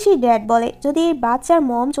 তখন শিশির ড্যাড বলে যদি এই বাচ্চার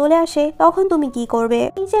মম চলে আসে তখন তুমি কি করবে।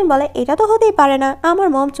 শিংচ্যান বলে এটা তো হতেই পারে না, আমার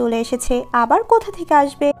মম চলে এসেছে, আবার কোথা থেকে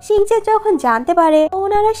আসবে। শিংচ্যান যখন জানতে পারে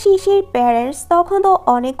ওনারা শিশির প্যারেন্টস তখন তো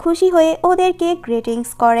অনেক খুশি হয়ে ওদেরকে গ্রিটিংস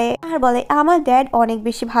করে আর বলে আমার ড্যাড অনেক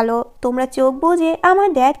বেশি ভালো, তোমরা চোখ বুজে আমার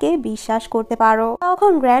ড্যাডকে বিশ্বাস করতে পারো।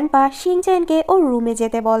 তখন গ্র্যান্ডপা শিংচ্যানকে ওর রুমে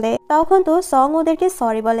যেতে বলে। তখন তো সং ওদেরকে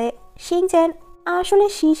সরি বলে। শিংচ্যান আসলে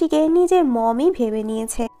শিশিকে নিজের মমই ভেবে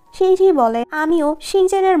নিয়েছে। শিশি বলে আমিও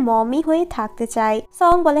শিংচ্যানের মমই হয়ে থাকতে চাই।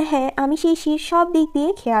 সং বলে হ্যাঁ আমি শিশির সব দিক দিয়ে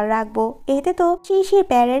খেয়াল রাখবো। এতে তো শিশির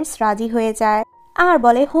প্যারেন্টস রাজি হয়ে যায় আর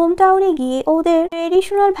বলে হোম টাউনে গিয়ে ওদের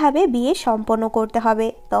ট্রেডিশনাল ভাবে বিয়ে সম্পন্ন করতে হবে।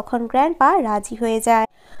 তখন গ্র্যান্ডপা রাজি হয়ে যায়।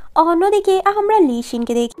 অন্যদিকে আমরা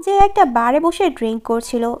লিশিনকে দেখি যে একটা বারে বসে ড্রিঙ্ক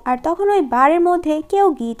করছিল, আর তখন ওই বারের মধ্যে কেউ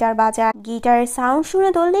গিটার বাজায়। গিটারের সাউন্ড শুনে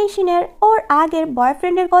তো লিশিনের ওর আগের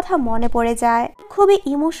বয়ফ্রেন্ডের কথা মনে পড়ে যায়। খুবই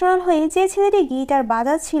ইমোশনাল হয়ে যে ছেলেটি গিটার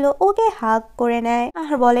বাজাচ্ছিল ওকে হাগ করে নেয়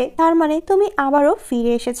আর বলে, তার মানে তুমি আবারও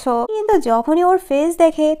ফিরে এসেছো। কিন্তু যখনই ওর ফেস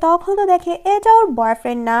দেখে তখন তো দেখে এটা ওর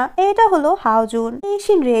বয়ফ্রেন্ড না, এটা হলো হাওজুন।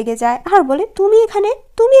 লিশিন রেগে যায় আর বলে, তুমি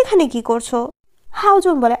এখানে কি করছো?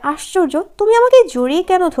 হাওজুন বলে, আশ্চর্য, তুমি আমাকে জড়িয়ে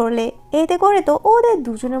কেন ধরলে? এতে করে তো ওদের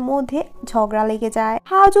দুজনের মধ্যে ঝগড়া লেগে যায়।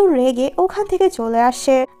 হাওজুন রেগে ওখান থেকে চলে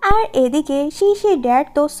আসে। আর এদিকে শিশির ড্যাড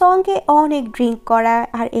তো সংকে অনেক ড্রিঙ্ক করায়,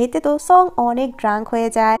 আর এতে তো সং অনেক ড্রাঙ্ক হয়ে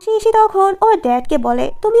যায়। শিশি তখন ওর ড্যাডকে বলে,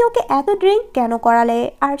 তুমি ওকে এত ড্রিঙ্ক কেন করালে?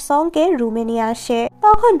 আর সংকে রুমে নিয়ে আসে।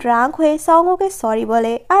 তখন ড্রাঙ্ক হয়ে সং ওকে সরি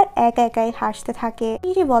বলে আর একা একাই হাসতে থাকে।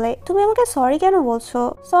 শিশি বলে, তুমি আমাকে সরি কেন বলছো?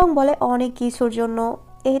 সং বলে, অনেক কিছুর জন্য।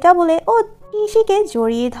 এটা বলে ও শিশিকে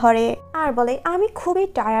জড়িয়ে ধরে আর বলে, আমি খুবই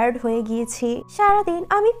টায়ার্ড হয়ে গিয়েছি, সারাদিন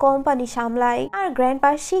আমি কোম্পানি সামলাই আর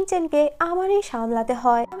গ্র্যান্ডপা শিনচেনকে আমারই সামলাতে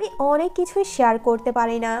হয়। আমি অনেক কিছুই শেয়ার করতে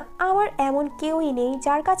পারি না, আমার এমন কেউই নেই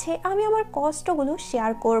যার কাছে আমি আমার কষ্টগুলো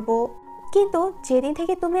শেয়ার করব। কিন্তু যেদিন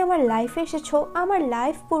থেকে তুমি আমার লাইফে এসেছো আমার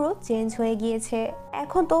লাইফ পুরো চেঞ্জ হয়ে গিয়েছে।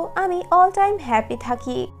 এখন তো আমি অল টাইম হ্যাপি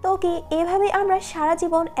থাকি। তো কি এভাবে আমরা সারা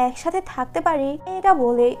জীবন একসাথে থাকতে পারি? এটা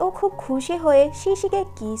বলে ও খুব খুশি হয়ে শিশিকে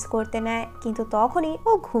কিস করতে নেয়, কিন্তু তখনই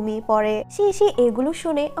ও ঘুমিয়ে পড়ে। শিশি এগুলো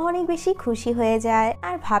শুনে অনেক বেশি খুশি হয়ে যায়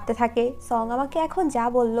আর ভাবতে থাকে, সং আমাকে এখন যা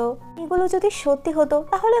বললো এগুলো যদি সত্যি হতো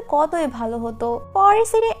তাহলে কতই ভালো হতো। পরের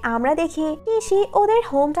সিনে আমরা দেখি শিশি ওদের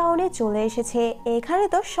হোম টাউনে চলে এসেছে। এখানে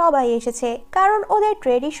তো সবাই এসেছে কারণ ওদের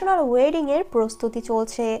ট্রেডিশনাল ওয়েডিং এর প্রস্তুতি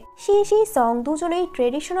চলছে। শিশি সং দুজনেই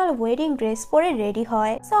ট্রেডিশনাল ওয়েডিং ড্রেস পরে রেডি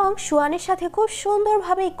হয়। সং সুয়ানের সাথে খুব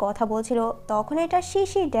সুন্দরভাবে কথা বলছিল, তখন এটা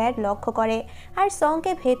শিশির ড্যাড লক্ষ্য করে আর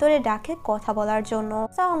সংকে ভেতরে ডাকে কথা বলার জন্য।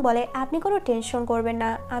 সং বলে, আপনি কোনো টেনশন করবেন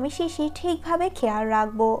না, আমি শিশি ঠিকভাবে খেয়াল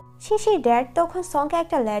রাখবো। শিশির ড্যাড তখন সংকে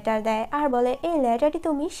একটা লেটার দেয় আর বলে, এই লেটারটি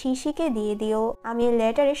তুমি শিশিকে দিয়ে দিও। আমি এই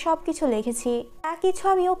লেটারে সবকিছু লিখেছি, তা কিছু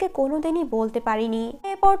আমি ওকে কোনোদিনই বলতে পারিনি।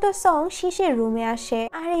 এরপর তো সং শিশির রুমে আসে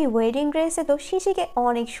আর এই ওয়েডিং ড্রেসে তো শিশিকে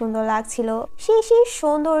অনেক সুন্দর লাগছিল। শিশির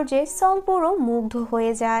সৌন্দর্যে সং পুরো মুগ্ধ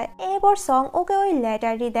হয়ে যায়। এরপর সং ওকে ওই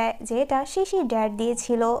লেটারটি দেয় যেটা শিশির ড্যাড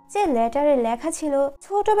দিয়েছিল। যে লেটারে লেখা ছিল,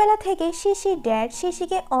 ছোটবেলা থেকে শিশির ড্যাড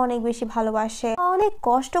শিশিকে অনেক বেশি ভালোবাসে, অনেক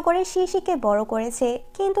কষ্ট করে শিশিকে বড় করেছে,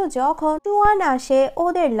 কিন্তু যখন সুয়ান আসে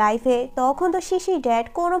ওদের লাইফে তখন তো শিশির ড্যাড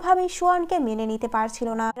কোনোভাবেই সুয়ানকে মেনে নিতে পারছিল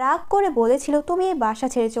না। রাগ করে বলেছিল, তুমি এই বাসা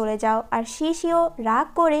ছেড়ে চলে যাও। আর শিশিও রাগ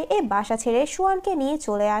করে এই বাসা ছেড়ে সুয়ানকে নিয়ে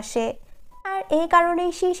চলে আসে। আর এই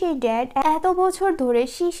কারণেই শিশির ড্যাড এত বছর ধরে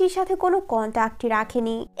শিশির সাথে কোনো কন্ট্যাক্টই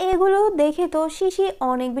রাখেনি। এগুলো দেখে তো শিশি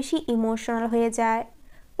অনেক বেশি ইমোশনাল হয়ে যায়।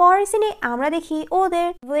 পরের সিনে আমরা দেখি ওদের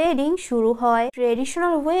ওয়েডিং শুরু হয়।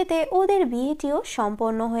 ট্রেডিশনাল ওয়েতে ওদের বিয়েটিও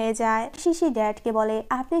সম্পন্ন হয়ে যায়। শিশি ড্যাডকে বলে,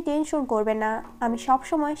 আপনি টেনশন করবেন না, আমি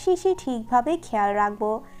সবসময় শিশি ঠিকভাবে খেয়াল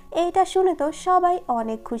রাখবো। এইটা শুনে তো সবাই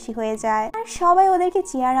অনেক খুশি হয়ে যায় আর সবাই ওদেরকে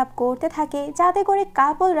চিয়ার আপ করতে থাকে যাতে করে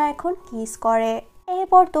কাপলরা এখন কিস করে।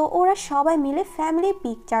 এরপর তো ওরা সবাই মিলে ফ্যামিলি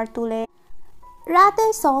পিকচার তুলে। রাতে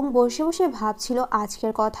সং বসে বসে ভাবছিল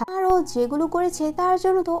আজকের কথা, আর ও যেগুলো করেছে তার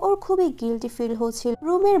জন্য তো ওর খুবই গিল্টি ফিল হচ্ছিল।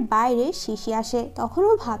 রুমের বাইরে শিশি আসে, তখন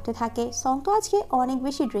ও ভাবতে থাকে, সং তো আজকে অনেক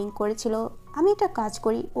বেশি ড্রিঙ্ক করেছিল, আমি একটা কাজ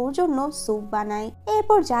করি, ওর জন্য স্যুপ বানাই।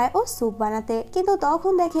 এরপর যায় ও স্যুপ বানাতে, কিন্তু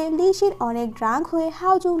তখন দেখে লিশিন অনেক ড্রাঙ্ক হয়ে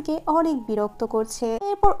হাওজুনকে অনেক বিরক্ত করছে।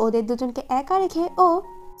 এরপর ওদের দুজনকে একা রেখে ও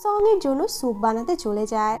সং এর জন্য স্যুপ বানাতে চলে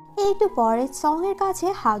যায়। একটু পরে সং এর কাছে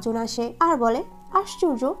হাওজুন আসে আর বলে,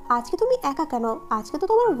 আশ্চর্য, আজকে তুমি একা কেন? আজকে তো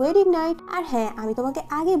তোমার ওয়েডিং নাইট। আর হ্যাঁ, আমি তোমাকে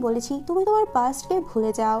আগে বলেছি তুমি তোমার পাস্টকে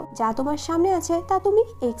ভুলে যাও, যা তোমার সামনে আছে তা তুমি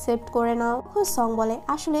একসেপ্ট করে নাও। সং বলে,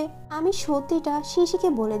 আসলে আমি সত্যিটা শিশিকে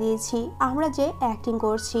বলে দিয়েছি আমরা যে অ্যাক্টিং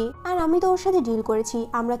করছি, আর আমি তো ওর সাথে ডিল করেছি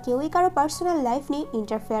আমরা কেউই কারো পার্সোনাল লাইফ নিয়ে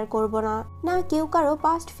ইন্টারফেয়ার করব না, না কেউ কারো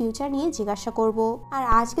পাস্ট ফিউচার নিয়ে জিজ্ঞাসা করব। আর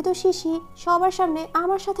আজকে তো শিশি সবার সামনে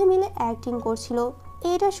আমার সাথে মিলে অ্যাক্টিং করছিল।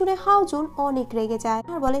 এটা শুনে হাওজুন অনেক রেগে যায়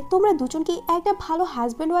আর বলে, তোমরা দুজন কি একটা ভালো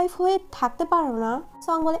হাজবেন্ড ওয়াইফ হয়ে থাকতে পারো না?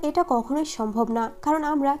 সং বলে, এটা কখনোই সম্ভব না, কারণ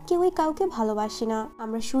আমরা কেউই কাউকে ভালোবাসি না,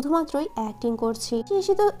 আমরা শুধুমাত্রই অ্যাক্টিং করছি।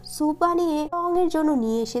 শিশি তো স্যুপ বানিয়ে সং এর জন্য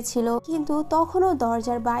নিয়ে এসেছিল, কিন্তু তখনও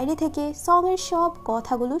দরজার বাইরে থেকে সং এর সব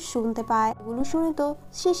কথাগুলো শুনতে পায়। এগুলো শুনে তো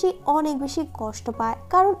শিশি অনেক বেশি কষ্ট পায়,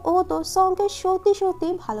 কারণ ও তো সং কে সত্যি সত্যি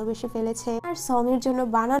ভালোবেসে ফেলেছে আর সং এর জন্য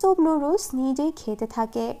বানানো স্যুপ নুডলস নিজেই খেতে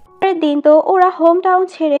থাকে। পরের দিন তো ওরা হোম টাউন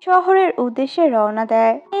ছেড়ে শহরের উদ্দেশ্যে রওনা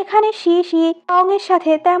দেয়। এখানে শিশি সং এর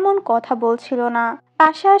সাথে তেমন কথা বলছিল না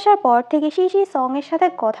বাসায় আসার পর থেকে শিশি সং এর সাথে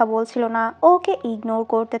কথা বলছিল না, ওকে ইগনোর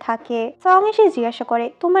করতে থাকে। সং এসে জিজ্ঞাসা করে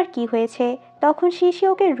তোমার কি হয়েছে, তখন শিশি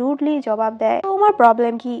ওকে রুডলি জবাব দেয় তোমার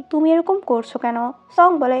প্রবলেম কি, তুমি এরকম করছো কেন? সং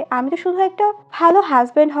বলে আমি তো শুধু একটা ভালো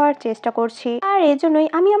হাজবেন্ড হওয়ার চেষ্টা করছি, আর এর জন্যই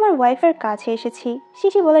আমি আমার ওয়াইফের কাছে এসেছি।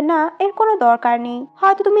 শিশি বলে না, এর কোনো দরকার নেই,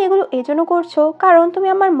 হয়তো তুমি এগুলো এজন্য করছো কারণ তুমি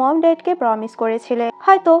আমার মম ড্যাডকে প্রমিস করেছিলে,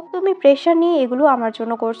 হয়তো তুমি প্রেশার নিয়ে এগুলো আমার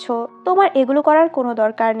জন্য করছো, তোমার এগুলো করার কোনো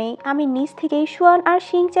দরকার নেই। আমি নিজ থেকেই সুয়ান আর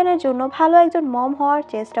শিংচ্যানের জন্য ভালো একজন মম হওয়ার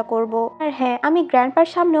চেষ্টা করব, আর হ্যাঁ আমি গ্র্যান্ডপার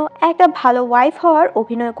সামনেও একটা ভালো ওয়াইফ হওয়ার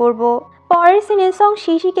অভিনয় করব। পরের সিনে সং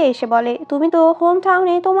শিশিকে এসে বলে তুমি তো হোম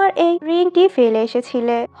টাউনে তোমার এই রিংটি ফেলে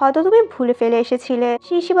এসেছিলে, হয়তো তুমি ভুলে ফেলে এসেছিলে।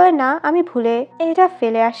 শিশি বলে না, আমি ভুলে এটা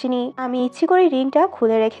ফেলে আসিনি, আমি ইচ্ছে করে রিংটা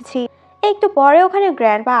খুলে রেখেছি। একটু পরে ওখানে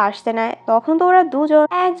গ্র্যান্ডপা আসতে নেয়, তখন তো ওরা দুজন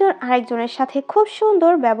একজন আরেকজনের সাথে খুব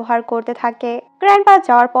সুন্দর ব্যবহার করতে থাকে। গ্র্যান্ডপা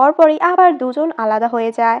যাওয়ার পরই আবার দুজন আলাদা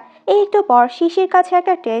হয়ে যায়। একটু পর শিশির কাছে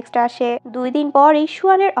একটা টেক্সট আসে, 2 দিন পরই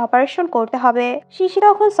সুয়ানের অপারেশন করতে হবে। শিশি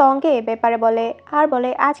তখন সংকে এ ব্যাপারে বলে, আর বলে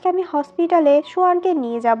আজকে আমি হসপিটালে সুয়ানকে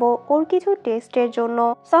নিয়ে যাব ওর কিছু টেস্টের জন্য।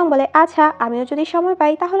 সং বলে আচ্ছা, আমিও যদি সময়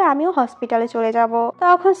পাই তাহলে আমিও হসপিটালে চলে যাব।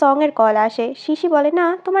 তখন সং এর কল আসে, শিশি বলে না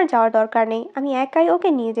তোমার যাওয়ার দরকার নেই, আমি একাই ওকে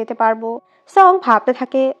নিয়ে যেতে পারবো। সং ভাবতে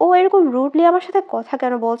থাকে ও এরকম রুডলি আমার সাথে কথা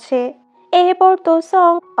কেন বলছে। এরপর তো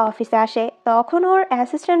সং অফিসে আসে, তখন ওর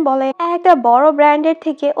অ্যাসিস্ট্যান্ট বলে একটা বড় ব্র্যান্ডের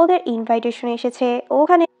থেকে ওদের ইনভাইটেশন এসেছে,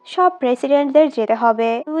 ওখানে সব প্রেসিডেন্টদের যেতে হবে,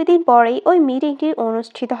 2 দিন পরেই ওই মিটিংটি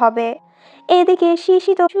অনুষ্ঠিত হবে। এদিকে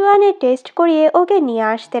শিশি তো সুয়ানের টেস্ট করিয়ে ওকে নিয়ে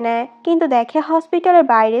আসতে নেয়, কিন্তু দেখে হসপিটালের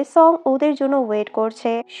বাইরে সং ওদের জন্য ওয়েট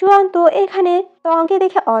করছে। সুয়ান তো এখানে সংকে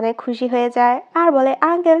দেখে অনেক খুশি হয়ে যায় আর বলে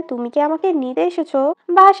আঙ্কেল তুমি কি আমাকে নিতে এসেছো?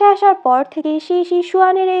 বাসায় আসার পর থেকে শিশি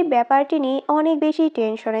সুয়ানের এই ব্যাপারটি নিয়ে অনেক বেশি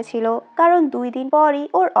টেনশনে ছিল, কারণ 2 দিন পরই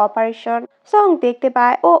ওর অপারেশন। সং দেখতে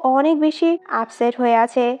পায় ও অনেক বেশি আপসেট হয়ে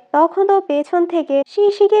আছে, তখন তো পেছন থেকে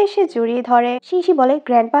শিশিকে এসে জড়িয়ে ধরে। শিশি বলে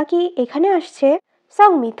গ্র্যান্ডপা কি এখানে আসছে?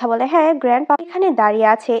 সং মিথ্যা বলে হ্যাঁ গ্র্যান্ডপা এখানে দাঁড়িয়ে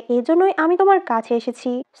আছে, এজন্যই আমি তোমার কাছে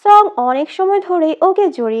এসেছি। সং অনেক সময় ধরে ওকে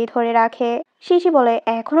জড়িয়ে ধরে রাখে। শিশি বলে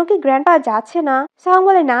এখনো কি গ্র্যান্ডপা যাচ্ছে না? সং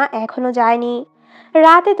বলে না, এখনো যায়নি।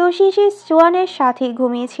 রাতে তো শিশি সুয়ানের সাথে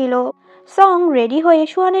ঘুমিয়েছিল। সং রেডি হয়ে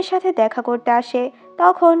সুয়ানের সাথে দেখা করতে আসে,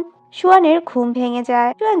 তখন সুয়ানের ঘুম ভেঙে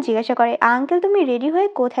যায়। সুয়ান জিজ্ঞাসা করে আঙ্কেল তুমি রেডি হয়ে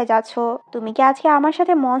কোথায় যাচ্ছ? তুমি কি আজকে আমার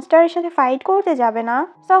সাথে মনস্টারের সাথে ফাইট করতে যাবে না?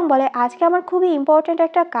 সং বলে আজকে আমার খুবই ইম্পর্টেন্ট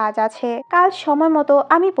একটা কাজ আছে, কাল সময় মতো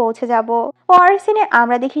আমি পৌঁছে যাব। পরের সিনে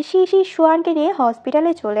আমরা দেখি শিশি সুয়ানকে নিয়ে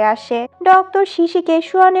হসপিটালে চলে আসে। ডক্টর শিশিকে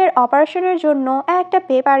সুয়ানের অপারেশনের জন্য একটা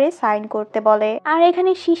পেপারে সাইন করতে বলে, আর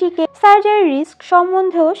এখানে শিশিকে সার্জারি রিস্ক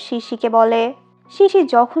সম্বন্ধেও শিশিকে বলে। শিশি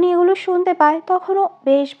যখনই এগুলো শুনতে পায় তখনও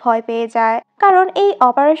বেশ ভয় পেয়ে যায়, কারণ এই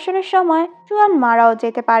অপারেশনের সময় সুয়ান মারাও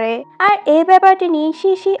যেতে পারে, আর এই ব্যাপারটি নিয়ে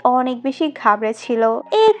শিশি অনেক বেশি ঘাবড়েছিল।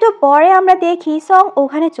 একটু পরে আমরা দেখি সং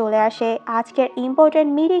ওখানে চলে আসে, আজকের ইম্পর্টেন্ট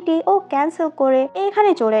মিটিংটি ও ক্যান্সেল করে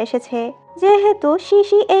এখানে চলে এসেছে। যেহেতু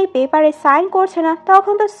শিশি এই পেপারে সাইন করছে না,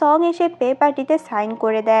 তখন তো সং এসে পেপারটিতে সাইন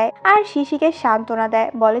করে দেয় আর শিশিকে সান্ত্বনা দেয়,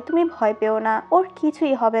 বলে তুমি ভয় পেও না, ওর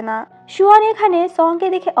কিছুই হবে না। সুয়ান এখানে সংকে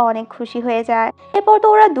দেখে অনেক খুশি হয়ে যায়। এরপর তো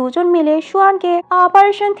ওরা দুজন মিলে সুয়ানকে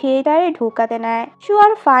অপারেশন থিয়েটারে ঢুকাতে নেয়।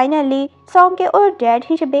 সুয়ান ফাইনালি সংকে ওর ড্যাড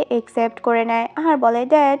হিসেবে একসেপ্ট করে নেয় আর বলে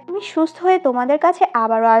ড্যাড আমি সুস্থ হয়ে তোমাদের কাছে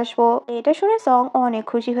আবারও আসবো। এটা শুনে সং অনেক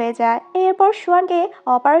খুশি হয়ে যায়। এরপর সুয়ানকে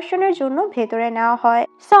অপারেশনের জন্য ভেতরে নেওয়া হয়।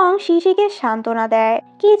 সং শিশিকে সান্ত্বনা দেয়।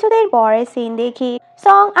 কিছুদিন পরে সিন দেখি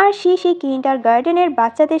সং আর শিশি কিন্ডার গার্ডেনের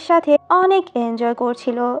বাচ্চাদের সাথে অনেক এনজয়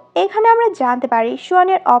করছিল। এখানে আমরা জানতে পারি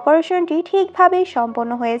সুয়ানের অপারেশনটি ঠিকভাবেই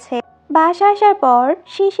সম্পন্ন হয়েছে। বাসা আসার পর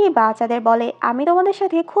শিশি বাচ্চাদের বলে আমি তোমাদের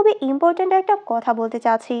সাথে খুবই ইম্পর্টেন্ট একটা কথা বলতে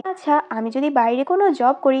চাচ্ছি, আচ্ছা আমি যদি বাইরে কোনো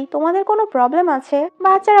জব করি তোমাদের কোনো প্রবলেম আছে?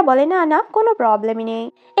 বাচ্চারা বলে না না, কোনো প্রবলেমই নেই।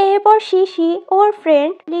 এরপর শিশি ওর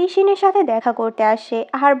ফ্রেন্ড লিশিনের সাথে দেখা করতে আসে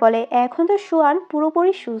আর বলে এখন তো সুয়ান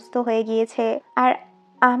পুরোপুরি সুস্থ হয়ে গিয়েছে, আর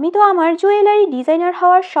আমি তো আমার জুয়েলারি ডিজাইনার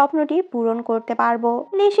হওয়ার স্বপ্নটি পূরণ করতে পারবো।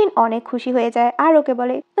 লিশিন অনেক খুশি হয়ে যায় আর ওকে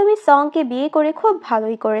বলে তুমি সংকে বিয়ে করে খুব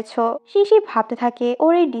ভালোই করেছো। শিশি ভাবতে থাকে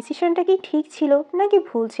ওর এই ডিসিশনটা কি ঠিক ছিল নাকি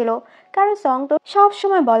ভুল ছিল, কারণ সং তো সব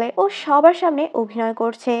সময় বলে ও সবার সামনে অভিনয়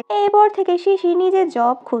করছে। এরপর থেকে শিশি নিজের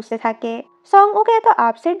জব খুঁজতে থাকে। সং ওকে এত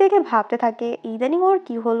আপসেট দেখে ভাবতে থাকে ইদানিং ওর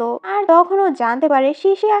কি হলো, আর তখন ও জানতে পারে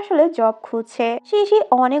শিশি আসলে জব খুঁজছে। শিশি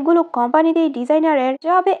অনেকগুলো কোম্পানিতে ডিজাইনারের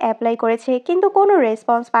জবে অ্যাপ্লাই করেছে কিন্তু কোনো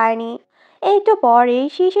রেসপন্স পায়নি। একটু পরেই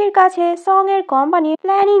শিশির কাছে সং এর কোম্পানির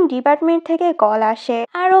প্ল্যানিং ডিপার্টমেন্ট থেকে কল আসে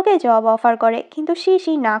আর ওকে জব অফার করে, কিন্তু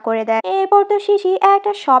শিশি না করে দেয়। এরপর তো শিশি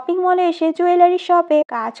একটা শপিং মলে এসে জুয়েলারি শপে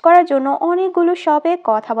কাজ করার জন্য অনেকগুলো শপে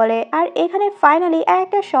কথা বলে, আর এখানে ফাইনালি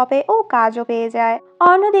একটা শপে ও কাজও পেয়ে যায়।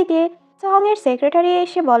 অন্যদিকে সং এর সেক্রেটারি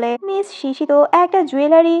এসে বলে মিস শিশি তো একটা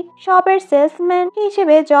জুয়েলারি শপের সেলসম্যান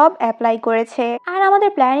হিসেবে জব অ্যাপ্লাই করেছে আর আমাদের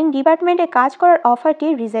প্ল্যানিং ডিপার্টমেন্টে কাজ করার অফারটি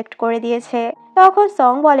রিজেক্ট করে দিয়েছে। তখন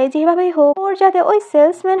সং বলে যেভাবেই হোক ওর যাতে ওই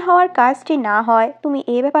সেলসম্যান হওয়ার কাজটি না হয় তুমি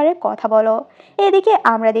এ ব্যাপারে কথা বলো। এদিকে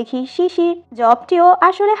আমরা দেখি শিশির জবটিও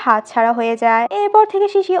আসলে হাতছাড়া হয়ে যায়। এরপর থেকে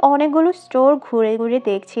শিশি অনেকগুলো স্টোর ঘুরে ঘুরে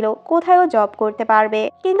দেখছিল কোথায় ও জব করতে পারবে,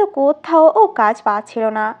 কিন্তু কোথাও ও কাজ পাচ্ছিল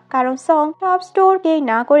না, কারণ সং সব স্টোরকেই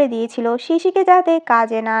না করে দিয়েছিল শিশিকে যাতে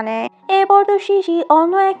কাজে না নেয়। এরপর তো শিশি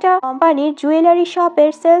অন্য একটা কোম্পানির জুয়েলারি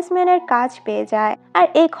শপের সেলসম্যানের কাজ পেয়ে যায় আর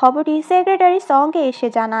এই খবরটি সেক্রেটারি সংকে এসে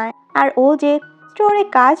জানায়। আর ও যে স্টোরে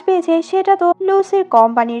কাজ পেয়েছে সেটা তো লুসির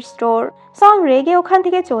কোম্পানির স্টোর। সং রেগে ওখান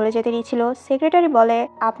থেকে চলে যেতে নিয়েছিল। সেক্রেটারি বলে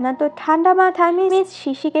আপনার তো ঠান্ডা মাথায় মিস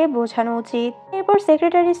শিশিকে বোঝানো উচিত। এরপর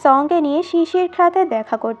সেক্রেটারি সংকে নিয়ে শিশির সাথে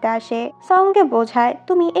দেখা করতে আসে। সংকে বোঝায়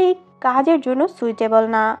তুমি এই কাজের জন্য সুইটেবল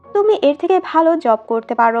না, তুমি এর থেকে ভালো জব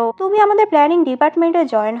করতে পারো, তুমি আমাদের প্ল্যানিং ডিপার্টমেন্টে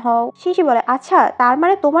জয়েন হও। শিশি বলে আচ্ছা তার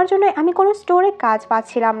মানে তোমার জন্য আমি কোনো স্টোরে কাজ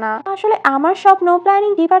পাচ্ছিলাম না। আসলে আমার স্বপ্ন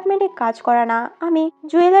প্ল্যানিং ডিপার্টমেন্টে কাজ করা না, আমি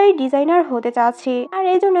জুয়েলারি ডিজাইনার হতে চাচ্ছি আর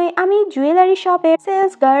এই জন্যই আমি জুয়েলারি শপে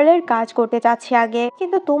সেলস গার্লের কাজ করতে চাচ্ছি আগে।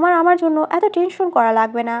 কিন্তু তোমার আমার জন্য এত টেনশন করা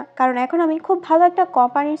লাগবে না, কারণ এখন আমি খুব ভালো একটা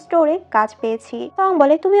কোম্পানির স্টোরে কাজ পেয়েছি। সং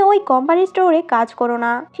বলে তুমি ওই কোম্পানির স্টোরে কাজ করো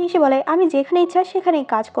না। শিশি বলে আমি যেখানে ইচ্ছা সেখানেই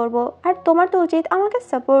কাজ করব আর তোমার তো উচিত আমাকে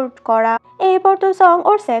সাপোর্ট করা। এরপর তো সং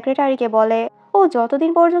ওর সেক্রেটারিকে বলে ও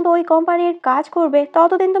যতদিন পর্যন্ত ওই কোম্পানির কাজ করবে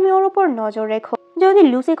ততদিন তুমি ওর উপর নজর রেখো, যদি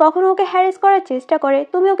লুসি কখনো ওকে হ্যারেস করার চেষ্টা করে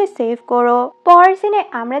তুমি ওকে সেভ করো। পরের সিনে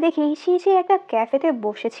আমরা দেখি শিশি একটা ক্যাফেতে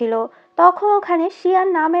বসেছিল, তখন ওখানে শিয়ান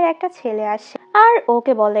নামের একটা ছেলে আসে আর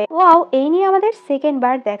ওকে বলে ওয়াও এই নিয়ে আমাদের সেকেন্ড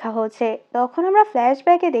বার দেখা হচ্ছে। তখন আমরা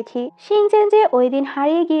ফ্ল্যাশব্যাকে দেখি শিনচেন যে ওই দিন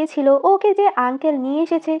হারিয়ে গিয়েছিল ওকে যে আঙ্কেল নিয়ে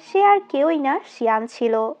এসেছে সে আর কেউই না শিয়ান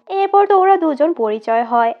ছিল। এরপর তো ওরা দুজন পরিচয়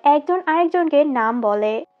হয়, একজন আরেকজনকে নাম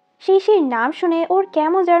বলে। শিশির নাম শুনে ওর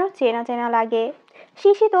কেমন যেন চেনা চেনা লাগে।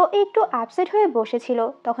 শিশি তো একটু আপসেট হয়ে বসেছিল,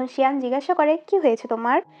 তখন শিয়ান জিজ্ঞাসা করে কি হয়েছে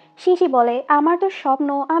তোমার। শিশি বলে আমার তো স্বপ্ন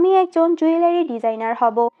আমি একজন জুয়েলারি ডিজাইনার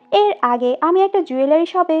হব, এর আগে আমি একটা জুয়েলারি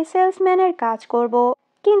শপে সেলসম্যানের কাজ করব,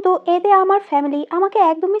 কিন্তু এতে আমার ফ্যামিলি আমাকে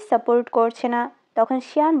একদমই সাপোর্ট করছে না। তখন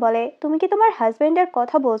শিয়ান বলে তুমি কি তোমার হাজবেন্ডের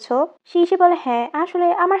কথা বলছো। শিশি বলে হ্যাঁ আসলে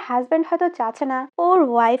আমার হাজবেন্ড হয়তো চাচ্ছে না ওর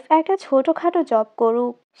ওয়াইফ একটা ছোটখাটো জব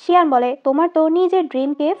করুক। শিয়ান বলে তোমার তো নিজের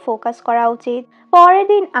ড্রিমকে ফোকাস করা উচিত। পরের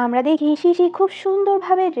দিন আমরা দেখি শিশি খুব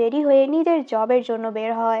সুন্দরভাবে রেডি হয়ে নিজের জবের জন্য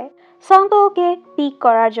বের হয়। সং তো ওকে পিক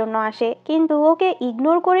করার জন্য আসে, কিন্তু ওকে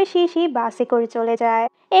ইগনোর করে শিশি বাসে করে চলে যায়।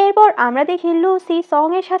 এরপর আমরা দেখি লুসি সং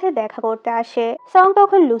এর সাথে দেখা করতে আসে। সং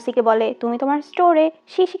তখন লুসিকে বলে তুমি তোমার স্টোরে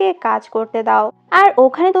শিশিকে কাজ করতে দাও আর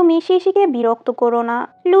ওখানে তুমি শিশিকে বিরক্ত করো না।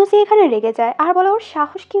 লুসি এখানে রেগে যায় আর বলে ওর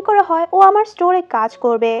সাহস কি করে হয় ও আমার স্টোরে কাজ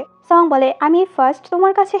করবে। সং বলে আমি ফার্স্ট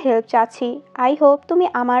তোমার কাছে হেল্প চাচ্ছি, আই হোপ তুমি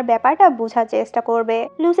আমার ব্যাপারটা বোঝার চেষ্টা করবে।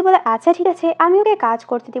 লুসি বলে আচ্ছা ঠিক আছে আমি ওকে কাজ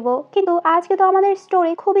করতে দিব, কিন্তু আজকে তো আমাদের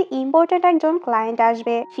স্টোরে খুবই ইম্পর্টেন্ট একজন ক্লায়েন্ট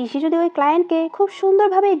আসবে, শিশি যদি ওই ক্লায়েন্টকে খুব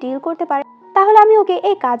সুন্দরভাবে ডিল করতে পারে তাহলে আমি ওকে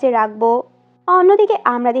এই কাজে রাখবো। অন্যদিকে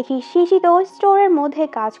আমরা দেখি শিশি তো স্টোরের মধ্যে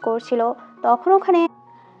কাজ করছিল, তখন ওখানে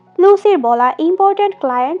লুসির বলা ইম্পর্টেন্ট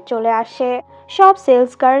ক্লায়েন্ট চলে আসে। সব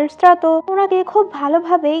সেলস গার্লসরা তো ওনাকে খুব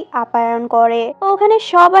ভালোভাবেই আপ্যায়ন করে। ওখানে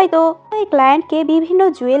সবাই তো ওই ক্লায়েন্টকে বিভিন্ন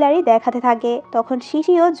জুয়েলারি দেখাতে থাকে, তখন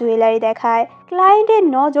শিশিও জুয়েলারি দেখায়। ক্লায়েন্টের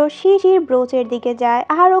নজর শিশির ব্রোচের দিকে যায়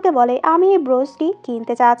আর ওকে বলে আমি এই ব্রোচটি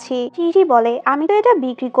কিনতে চাচ্ছি। শিশি বলে আমি তো এটা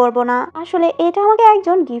বিক্রি করব না, আসলে এটা আমাকে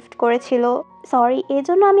একজন গিফট করেছিল, সরি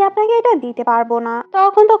এজন্য আমি আপনাকে এটা দিতে পারবো না।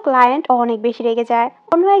 তখন তো ক্লায়েন্ট অনেক বেশি রেগে যায়।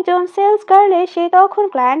 অন্য একজন সেলস গার্ল এসে তখন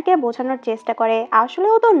ক্লায়েন্টকে বোঝানোর চেষ্টা করে আসলে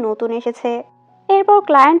ও তো নতুন এসেছে। এরপর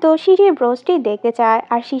ক্লায়েন্ট তো শিশির ব্রোচটি দেখতে চায়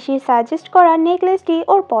আর শিশির সাজেস্ট করা নেকলেসটি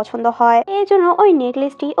ওর পছন্দ হয়, এই জন্য ওই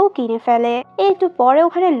নেকলেসটি ও কিনে ফেলে। একটু পরে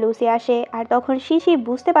ওখানে লুসি আসে আর তখন শিশি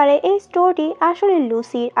বুঝতে পারে এই স্টোরটি আসলে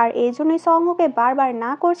লুসির আর এই জন্যই সং ওকে বারবার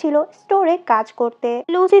না করছিল স্টোরে কাজ করতে।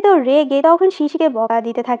 লুসি তো রেগে তখন শিশিকে বকা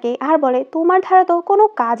দিতে থাকে আর বলে তোমার ধারা তো কোনো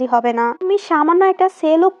কাজই হবে না, তুমি সামান্য একটা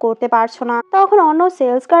সেলও করতে পারছো না। তখন অন্য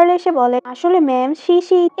সেলস গার্ল এসে বলে আসলে ম্যাম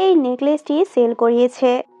শিশি এই নেকলেসটি সেল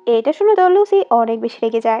করিয়েছে। এটা শুনে তো লুসি অনেক বেশি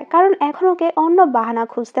রেগে যায়, কারণ এখন ওকে অন্য বাহানা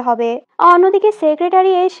খুঁজতে হবে। অন্যদিকে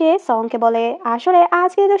সেক্রেটারি এসে সংকে বলে আসলে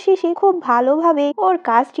আজকে তো শিশি খুব ভালোভাবে ওর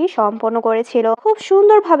কাজটি সম্পন্ন করেছিল, খুব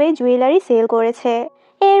সুন্দরভাবে জুয়েলারি সেল করেছে।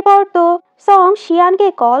 এরপর তো সং শিয়ানকে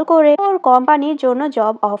কল করে ওর কোম্পানির জন্য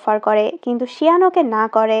জব অফার করে, কিন্তু শিয়ান ওকে না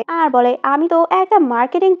করে আর বলে আমি তো একটা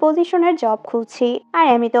মার্কেটিং পজিশনের জব খুঁজছি আর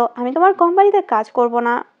আমি তোমার কোম্পানিতে কাজ করব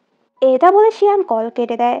না। এটা বলে শিয়ান কল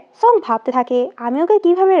কেটে দেয়। সং ভাবতে থাকে আমি ওকে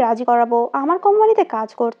কিভাবে রাজি করাবো আমার কোম্পানিতে কাজ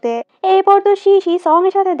করতে। এরপর তো শিশি সং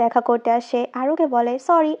এর সাথে দেখা করতে আসে আর ওকে বলে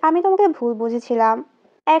সরি আমি তোমাকে ভুল বুঝেছিলাম।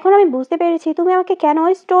 এখন আমি বুঝতে পেরেছি তুমি আমাকে কেন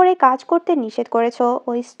ওই স্টোরে কাজ করতে নিষেধ করেছো।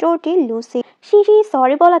 ওই স্টোরটি লুসি। শিশি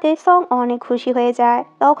সরি বলাতে সং অনেক খুশি হয়ে যায়।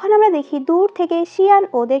 তখন আমরা দেখি দূর থেকে শিয়ান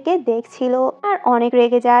ওদেরকে দেখছিল আর অনেক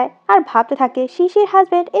রেগে যায় আর ভাবতে থাকে শিশির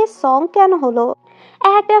হাজবেন্ড এই সং কেন হলো।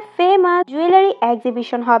 একটা ফেমাস জুয়েলারি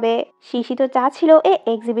এক্সিবিশন হবে। শিশি তো চাচ্ছিল এই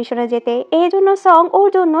এক্সিবিশনে যেতে, এই জন্য সং ওর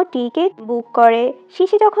জন্য টিকিট বুক করে।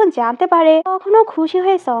 শিশি যখন জানতে পারে তখনও খুশি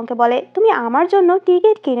হয়ে সংকে বলে তুমি আমার জন্য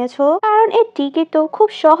টিকিট কিনেছো, কারণ এই টিকিট তো খুব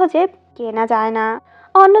সহজে কেনা যায় না।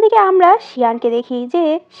 অন্যদিকে আমরা শিয়ানকে দেখি যে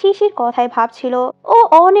শিশির কথায় ভাবছিল। ও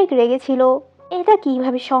অনেক রেগেছিল। এটা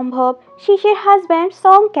কিভাবে সম্ভব, শিশির হাজব্যান্ড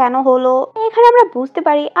সং কেন হলো। এখানে আমরা বুঝতে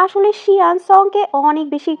পারি আসলে শিয়ান সংকে অনেক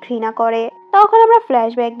বেশি ঘৃণা করে। তখন আমরা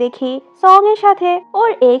ফ্ল্যাশব্যাক দেখি সং এর সাথে ওর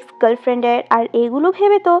এক্স গার্লফ্রেন্ডের, আর এগুলো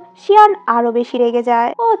ভেবে তো শিয়ান আরো বেশি রেগে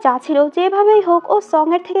যায়। ও চাচ্ছিল যেভাবেই হোক ও সং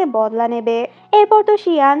এর থেকে বদলা নেবে। এরপর তো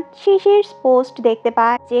শিয়ান শিশির পোস্ট দেখতে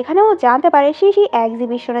পায় যেখানে ও জানতে পারে শিশি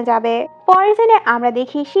এক্সিবিশনে যাবে। পরের দিনে আমরা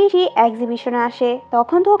দেখি শিশি এক্সিবিশনে আসে।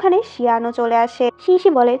 তখন তো ওখানে শিয়ানও চলে আসে। শিশি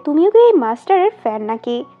বলে তুমিও কি এই মাস্টারের ফ্যান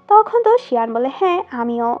নাকি। তখন তো শিয়ান বলে হ্যাঁ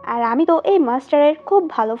আমিও, আর আমি তো এই মাস্টারের খুব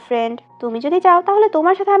ভালো ফ্রেন্ড। তুমি যদি চাও তাহলে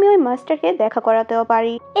তোমার সাথে আমি ওই মাস্টারকে দেখা করাতেও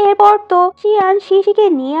পারি। এরপর তো শিয়ান শিশিকে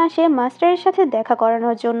নিয়ে আসে মাস্টারের সাথে দেখা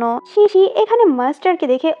করানোর জন্য। শিশি এখানে মাস্টারকে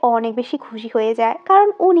দেখে অনেক বেশি খুশি হয়ে যায়, কারণ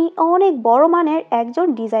উনি অনেক বড় মানের একজন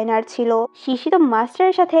ডিজাইনার ছিল। শিশি তো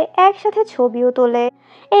মাস্টারের সাথে একসাথে ছবিও তোলে।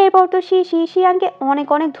 এরপর তো শিশি শিয়ানকে অনেক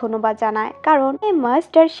অনেক ধন্যবাদ জানায়, কারণ এই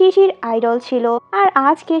মাস্টার শিশির আইডল ছিল আর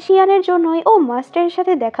আজকে শিয়ানের জন্যই ও মাস্টারের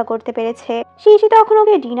সাথে দেখা করতে পেরেছে। শিশি তখন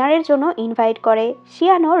ওকে ডিনারের জন্য ইনভাইট করে।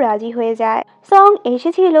 শিয়ানও রাজি হয়ে যায়। সং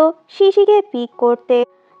এসেছিল শিশিকে পিক করতে।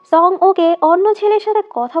 সং ওকে অন্য ছেলের সাথে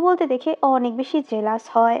কথা বলতে দেখে অনেক বেশি জেলাস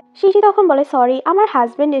হয়। শিশি তখন বলে সরি আমার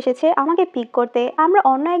হাজবেন্ড এসেছে আমাকে পিক করতে, আমরা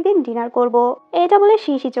অন্য একদিন ডিনার করব। এটা বলে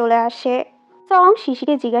শিশি চলে আসে। সং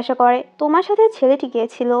শিশিকে জিজ্ঞাসা করে তোমার সাথে ছেলেটি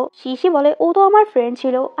গিয়েছিল। শিশি বলে ও তো আমার ফ্রেন্ড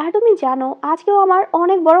ছিল, আর তুমি জানো আজকেও আমার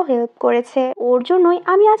অনেক বড় হেল্প করেছে। ওর জন্যই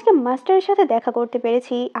আমি আজকে মাস্টারের সাথে দেখা করতে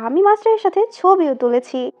পেরেছি। আমি মাস্টারের সাথে ছবিও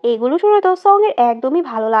তুলেছি। এগুলো শুনে তো সং এর একদমই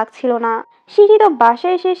ভালো লাগছিল না। শিশি তো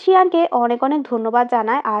বাসায় এসে শিয়ানকে অনেক অনেক ধন্যবাদ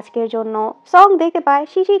জানায় আজকের জন্য। সং দেখতে পায়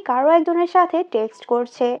শিশি কারো একজনের সাথে টেক্সট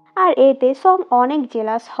করছে, আর এতে সং অনেক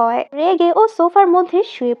জেলাস হয়। রেগে ও সোফার মধ্যে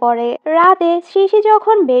শুয়ে পড়ে। রাতে শিশি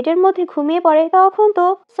যখন বেডের মধ্যে ঘুমিয়ে পড়ে তখন তো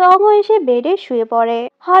সং এসে বেডে শুয়ে পড়ে।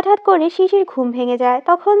 হঠাৎ করে শিশির ঘুম ভেঙে যায়।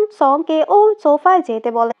 তখন সংকে ও সোফায় যেতে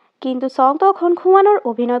বলে, কিন্তু সং তখন ঘুমানোর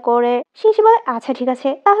অভিনয় করে। শিশি বলে আচ্ছা ঠিক আছে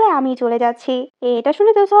তাহলে আমি চলে যাচ্ছি। এটা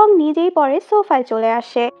শুনে তো সং নিজেই পরে সোফায় চলে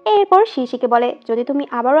আসে। এরপর শিশিকে বলে যদি তুমি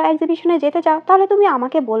আবারও এক্সিবিশনে যেতে চাও তাহলে তুমি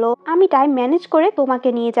আমাকে বলো, আমি টাইম ম্যানেজ করে তোমাকে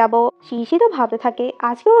নিয়ে যাব। শিশি তো ভাবতে থাকে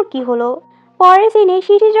আজকে ওর কি হলো। পরের দিনে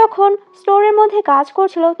শিশি যখন স্টোরের মধ্যে কাজ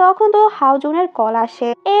করছিল তখন তো হাওজুনের কল আসে।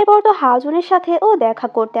 এরপর তো হাওজুনের সাথে ও দেখা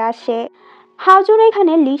করতে আসে। হাওজুন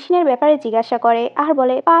এখানে লিসিনের ব্যাপারে জিজ্ঞাসা করে আর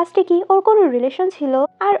বলে পাস্টে কি ওর কোনো রিলেশন ছিল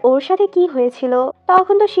আর ওর সাথে কি হয়েছিল।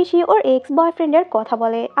 তখন তো শিশি ওর এক্স বয়ফ্রেন্ডের কথা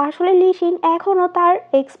বলে। আসলে লিসিন এখনো তার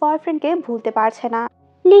এক্স বয়ফ্রেন্ডকে ভুলতে পারছে না।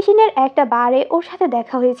 লিসিনের একটা বারে ওর সাথে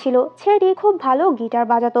দেখা হয়েছিল। ছেলেটি খুব ভালো গিটার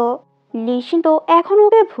বাজাতো। লিসিন তো এখন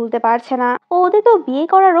ওকে ভুলতে পারছে না। ওদের তো বিয়ে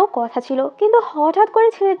করারও কথা ছিল, কিন্তু হঠাৎ করে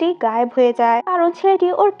ছেলেটি গায়েব হয়ে যায়, কারণ ছেলেটি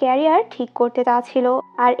ওর ক্যারিয়ার ঠিক করতে চাচ্ছিল।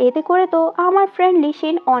 আর এতে করে তো আমার ফ্রেন্ড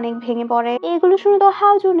লিসিন অনেক ভেঙে পড়ে। এগুলো শুনে তো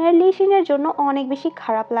হাওজুনের লিসিনের জন্য অনেক বেশি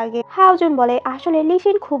খারাপ লাগে। হাওজুন বলে আসলে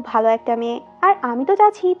লিসিন খুব ভালো একটা মেয়ে, আর আমি তো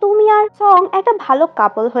চাচ্ছি তুমি আর সং একটা ভালো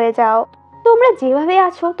কাপল হয়ে যাও। তোমরা যেভাবে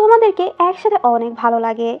আছো তোমাদেরকে একসাথে অনেক ভালো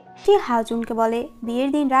লাগে। সে হাওজুনকে বলে বিয়ের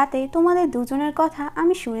দিন রাতে তোমাদের দুজনের কথা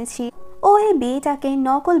আমি শুনেছি। ও এই বিয়েটাকে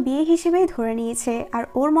নকল বিয়ে হিসেবেই ধরে নিয়েছে, আর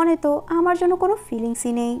ওর মনে তো আমার জন্য কোনো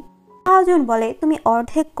ফিলিংসই নেই। হাওজুন বলে তুমি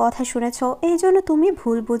অর্ধেক কথা শুনেছো, এই জন্য তুমি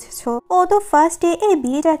ভুল বুঝেছো। ও তো ফার্স্টে এই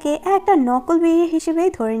বিয়েটাকে একটা নকল বিয়ে হিসেবেই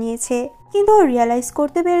ধরে নিয়েছে, কিন্তু ও রিয়েলাইজ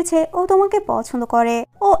করতে পেরেছে ও তোমাকে পছন্দ করে।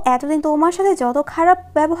 ও এতদিন তোমার সাথে যত খারাপ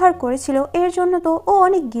ব্যবহার করেছিল এর জন্য তো ও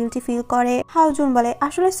অনেক গিল্টি ফিল করে। হাওজুন বলে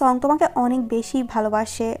আসলে সং তোমাকে অনেক বেশি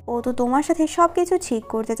ভালোবাসে। ও তো তোমার সাথে সবকিছু ঠিক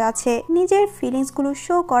করতে চাচ্ছে, নিজের ফিলিংস গুলো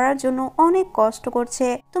শো করার জন্য অনেক কষ্ট করছে।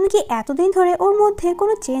 তুমি কি এতদিন ধরে ওর মধ্যে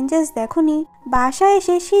কোনো চেঞ্জেস দেখোনি? বাসায়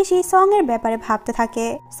এসে শিশি সং এর ব্যাপারে ভাবতে থাকে।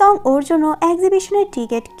 সং ওর জন্য এক্সিবিশনের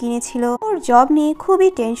টিকিট কিনেছিল। ওর জব নিয়ে খুবই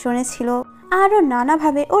টেনশনে ছিল, আরো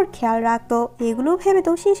নানাভাবে ওর খেয়াল রাখতো। এগুলো ভেবে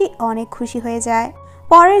তো শিশি অনেক খুশি হয়ে যায়।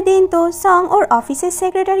 পরের দিন তো সং ওর অফিসের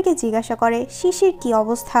সেক্রেটারিকে জিজ্ঞাসা করে শিশির কি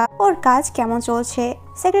অবস্থা, ওর কাজ কেমন চলছে।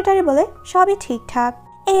 সেক্রেটারি বলে সবই ঠিকঠাক।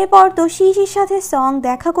 এরপর তো শিশির সাথে সং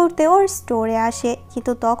দেখা করতে ওর স্টোরে আসে,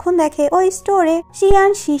 কিন্তু তখন দেখে ওই স্টোরে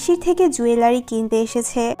শিয়ান শিশির থেকে জুয়েলারি কিনতে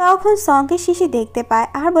এসেছে। তখন সংকে শিশির দেখতে পায়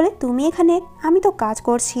আর বলে, তুমি এখানে? আমি তো কাজ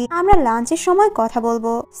করছি, আমরা লাঞ্চের সময় কথা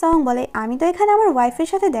বলবো। সং বলে, আমি তো এখানে আমার ওয়াইফের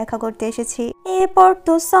সাথে দেখা করতে এসেছি। এরপর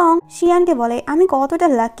তো সং শিয়ানকে বলে, আমি কতটা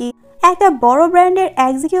লাকি, একটা বড় ব্র্যান্ডের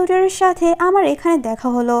এক্সিকিউটিভের সাথে আমার এখানে দেখা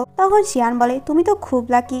হলো। তখন শিয়ান বলে, তুমি তো খুব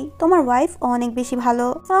লাকি, তোমার ওয়াইফ অনেক বেশি ভালো।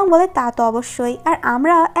 সং বলে, তা তো অবশ্যই, আর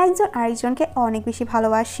আমরা একজন আরেকজনকে অনেক বেশি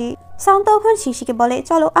ভালোবাসি। সং তখন শিশিকে বলে,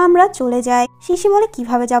 চলো আমরা চলে যাই। শিশি বলে,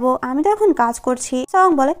 কিভাবে যাব, আমি তো এখন কাজ করছি। সং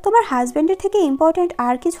বলে, তোমার হাজবেন্ডের থেকে ইম্পর্টেন্ট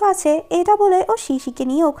আর কিছু আছে? এটা বলে ও শিশিকে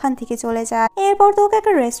নিয়ে ওখান থেকে চলে যায়। এরপর তো ওকে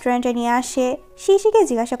একটা রেস্টুরেন্টে নিয়ে আসে। শিশিকে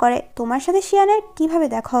জিজ্ঞাসা করে, তোমার সাথে শিয়ানের কিভাবে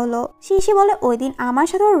দেখা হলো? শিশি বলে, ওই দিন আমার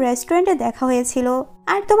সাথে ওর রেস্টুরেন্টে দেখা হয়েছিল,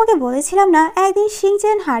 আর তোমাকে বলেছিলাম না একদিন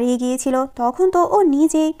শিংচেন হারিয়ে গিয়েছিল, তখন তো ও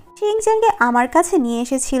নিজেই শিংচেনকে আমার কাছে নিয়ে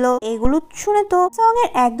এসেছিল। এগুলো শুনে তো সং এর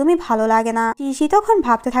একদমই ভালো লাগে না। শিশি তখন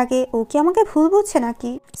ভাবতে থাকে, ও কি আমাকে ভুল বুঝছে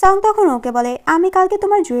নাকি? সং তখন ওকে বলে, আমি কালকে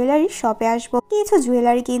তোমার জুয়েলারি শপে আসবো কিছু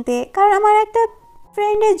জুয়েলারি কিনতে, কারণ আমার একটা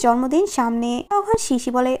ফ্রেন্ডের জন্মদিন সামনে। তখন শিশি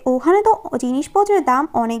বলে, ওখানে তো জিনিসপত্রের দাম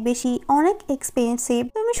অনেক বেশি, অনেক এক্সপেন্সিভ,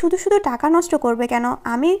 তুমি শুধু শুধু টাকা নষ্ট করবে কেন?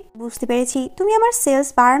 আমি বুঝতে পেরেছি তুমি আমার সেলস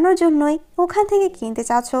বাড়ানোর জন্যই ওখান থেকে কিনতে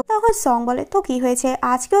চাচ্ছ। তখন সং বলে, তো কি হয়েছে,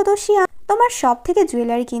 আজকেও তো শিয়া তোমার সব থেকে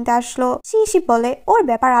জুয়েলারি কিনতে আসলো। শিশি বলে, ওর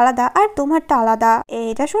ব্যাপার আলাদা আর তোমারটা আলাদা।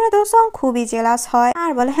 এটা শুনে তো সং খুবই জেলাস হয়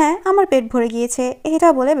আর বলে, হ্যাঁ আমার পেট ভরে গিয়েছে। এটা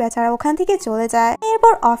বলে বেচারা ওখান থেকে চলে যায়।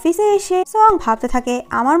 এরপর অফিসে এসে সং ভাবতে থাকে,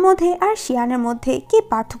 আমার মধ্যে আর শিয়ানের মধ্যে কি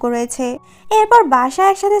পার্থক্য রয়েছে। এরপর বাসায়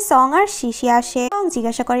একসাথে সং আর শিশি আসে। সং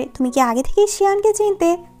জিজ্ঞাসা করে, তুমি কি আগে থেকেই শিয়ানকে চিনতে?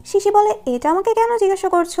 শিশি বলে, এটা আমাকে কেন জিজ্ঞাসা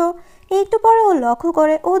করছো? একটু পরে ও লক্ষ্য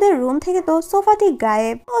করে ওদের রুম থেকে তো সোফাটি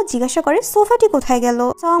গায়েব। ও জিজ্ঞাসা করে, সোফাটি কোথায় গেল?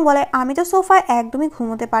 সং বলে, আমি তো সোফায় একদমই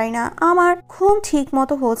ঘুমোতে পারি না, আমার ঘুম ঠিক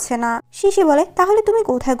মতো হচ্ছে না। শিশি বলে, তাহলে তুমি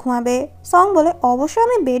কোথায় ঘুমাবে? সং বলে, অবশ্যই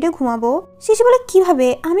আমি বেডে ঘুমাবো। শিশি বলে, কিভাবে?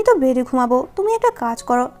 আমি তো বেডে ঘুমাবো, তুমি একটা কাজ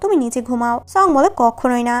করো, তুমি নিচে ঘুমাও। সং বলে,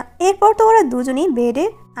 কখনোই না। এরপর তো ওরা দুজনেই বেডে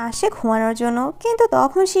আসে ঘুমানোর জন্য, কিন্তু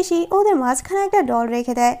তখন শিশি ওদের মাঝখানে একটা ডল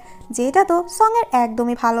রেখে দেয়, যেটা তো সং এর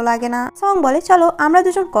একদমই ভালো লাগে না। সং বলে, চলো আমরা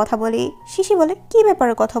দুজন কথা বলি। শিশি বলে, কি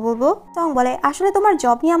ব্যাপারে কথা বলবো? সং বলে, আসলে তোমার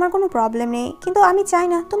জব নিয়ে আমার কোনো প্রবলেম নেই, কিন্তু আমি চাই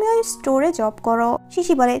না তুমি ওই স্টোরে জব করো।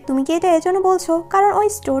 শিশি বলে, তুমি কি এটা এজন্য বলছো কারণ ওই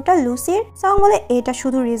স্টোরটা লুসির? সং বলে, এটা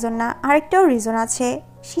শুধু রিজন না, আরেকটাও রিজন আছে।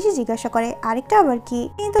 শিশি জিজ্ঞাসা করে, আরেকটা আবার কি?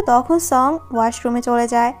 কিন্তু তখন সং ওয়াশরুমে চলে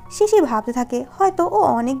যায়। শিশি ভাবতে থাকে, হয়তো ও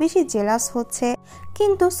অনেক বেশি জেলাস হচ্ছে,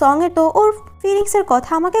 কিন্তু সং এর তো ওর ফিলিংস এর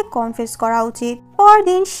কথা আমাকে কনফেস করা উচিত।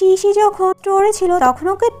 পরদিন শিশি যখন স্টোরে ছিল তখন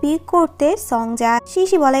ওকে পিক করতে সং যায়।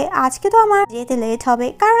 শিশি বলে, আজকে তো আমার যেতে লেট হবে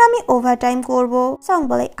কারণ আমি ওভারটাইম করব। সং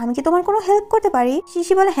বলে, আমি কি তোমার কোনো হেল্প করতে পারি?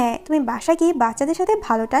 শিশি বলে, হ্যাঁ, তুমি বাসা গিয়ে বাচ্চাদের সাথে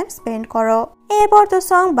ভালো টাইম স্পেন্ড করো। এরপর তো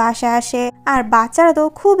সং বাসায় আসে আর বাচ্চারা তো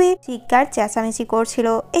খুবই চিৎকার চেঁচামেচি করছিল।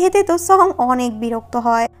 এতে তো সং অনেক বিরক্ত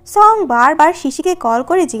হয়। সং বারবার শিশিকে কল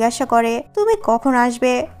করে জিজ্ঞাসা করে, তুমি কখন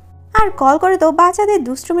আসবে? আর কল করে তো বাচ্চাদের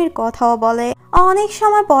দুষ্টুমির কথাও বলে। অনেক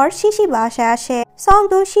সময় পর শিশি বাসায় আসে। সং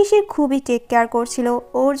তো শিশির খুবই টেক কেয়ার করছিল,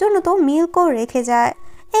 ওর জন্য তো মিল্কও রেখে যায়।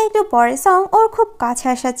 একটু পরে সং ওর খুব কাছে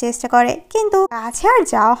আসার চেষ্টা করে, কিন্তু কাছে আর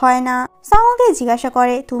যাওয়া হয় না। সং ওকে জিজ্ঞাসা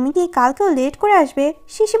করে, তুমি কি কালকেও লেট করে আসবে?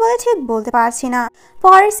 শিশি বলে, ঠিক বলতে পারছি না।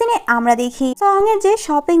 পরের সিনে আমরা দেখি সং এর যে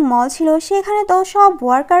শপিং মল ছিল সেখানে তো সব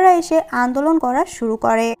ওয়ার্কাররা এসে আন্দোলন করা শুরু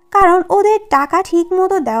করে, কারণ ওদের টাকা ঠিক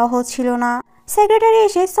মতো দেওয়া হচ্ছিল না। সেক্রেটারি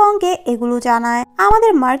এসে সংকে এগুলো জানায়,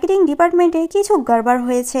 আমাদের মার্কেটিং ডিপার্টমেন্টে কিছু গড়বড়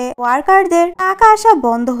হয়েছে, ওয়ার্কারদের টাকা আসা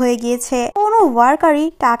বন্ধ হয়ে গিয়েছে, কোনো ওয়ার্কারই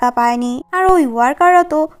টাকা পায়নি, আর ওই ওয়ার্কাররা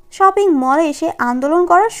তো শপিং মলে এসে আন্দোলন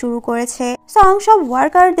করা শুরু করেছে। সং সব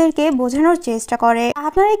ওয়ার্কারদেরকে বোঝানোর চেষ্টা করে,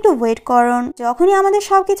 আপনারা একটু ওয়েট করুন, যখনই আমাদের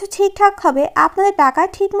সবকিছু ঠিকঠাক হবে আপনাদের টাকা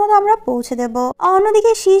ঠিক মতো আমরা পৌঁছে দেব।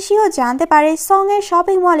 অন্যদিকে শিশিও জানতে পারে সং এর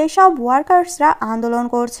শপিং মলে সব ওয়ার্কার্সরা আন্দোলন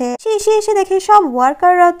করছে। শিশি এসে দেখে সব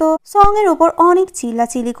ওয়ার্কাররা তো সং এর উপর অনেক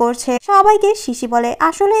চিল্লাচিল্লি করছে। সবাইকে শিশি বলে,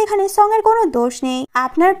 আসলে এখানে সং এর কোনো দোষ নেই,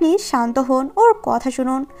 আপনার প্লিজ শান্ত হন, ওর কথা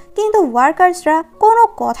শুনুন। কিন্তু ওয়ার্কার্সরা কোনো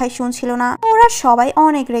কথাই শুনছিল না, ওরা সবাই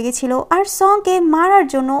অনেক রেগেছিল আর সংকে মারার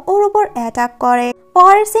জন্য ওর উপর অ্যাটাক করে।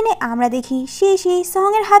 পরের সিনে আমরা দেখি শিশি সং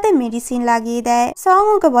এর হাতে মেডিসিন লাগিয়ে দেয়। সং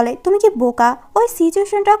ওকে বলে, তুমি কি বোকা? ওই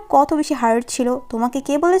সিচুয়েশনটা কত বেশি হার্ড ছিল, তোমাকে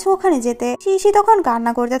কে বলেছে ওখানে যেতে? শিশি তখন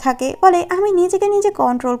কান্না করতে থাকে, বলে, আমি নিজেকে নিজে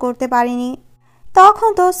কন্ট্রোল করতে পারিনি। তখন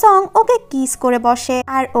তো সং ওকে কিস করে বসে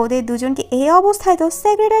আর ওদের দুজনকে এই অবস্থায় তো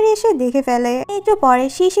সেক্রেটারি এসে দেখে ফেলে। একটু পরে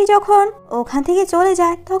শিশি যখন ওখান থেকে চলে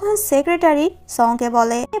যায় তখন সেক্রেটারি সংকে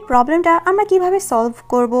বলে এই প্রবলেমটা আমরা কিভাবে সলভ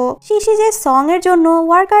করব। শিশি যে সং এর জন্য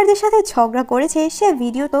ওয়ার্কারদের সাথে ঝগড়া করেছে সে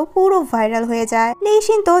ভিডিও তো পুরো ভাইরাল হয়ে যায়।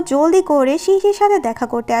 লিসিন তো জলদি করে শিশির সাথে দেখা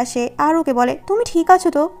করতে আসে আর ওকে বলে তুমি ঠিক আছো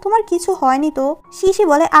তো, তোমার কিছু হয়নি তো। শিশি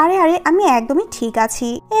বলে আরে আরে আমি একদমই ঠিক আছি।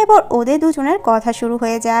 এরপর ওদের দুজনের কথা শুরু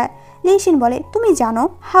হয়ে যায়। লিসিন বলে তুমি জানো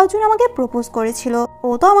হাউজুন আমাকে প্রপোজ করেছিল, ও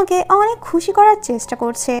তো আমাকে অনেক খুশি করার চেষ্টা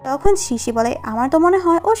করছে। তখন শিশি বলে আমার তো মনে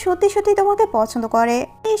হয় ও সত্যি সত্যি তোমাকে পছন্দ করে।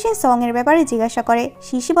 লিসিন সং এর ব্যাপারে জিজ্ঞাসা করে।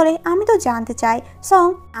 শিশি বলে আমি তো জানতে চাই সং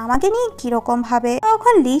আমাকে নিয়ে কিরকম ভাবে।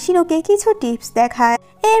 তখন লিসিন ওকে কিছু টিপস দেখায়।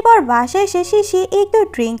 এরপর বাসায় এসে শিশি একটু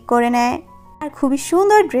ড্রিঙ্ক করে নেয় আর খুবই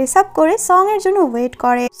সুন্দর ড্রেস আপ করে সং এর জন্য ওয়েট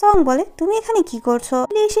করে। সং বলে তুমি এখানে কি করছো।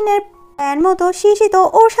 লিসিনের প্ল্যান মতো শিশি তো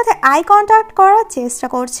ওর সাথে আই কন্ট্যাক্ট করার চেষ্টা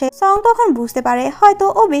করছে। সং তখন বুঝতে পারে হয়তো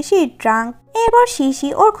ও বেশি ড্রাঙ্ক। এরপর শিশি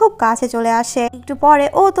ওর খুব কাছে চলে আসে। একটু পরে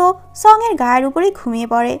ও তো সং এর গায়ের উপরেই ঘুমিয়ে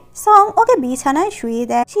পড়ে। সং ওকে বিছানায় শুয়ে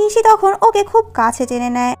দেয়। শিশি তখন ওকে খুব কাছে টেনে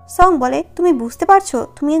নেয়। সং বলে তুমি বুঝতে পারছো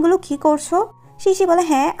তুমি এগুলো কি করছো। শিশি বলে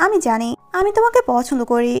হ্যাঁ আমি জানি, আমি তোমাকে পছন্দ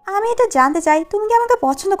করি, আমি এটা জানতে চাই তুমি কি আমাকে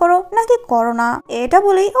পছন্দ করো নাকি করো না। এটা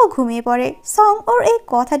বলেই ও ঘুমিয়ে পড়ে। সং ওর এই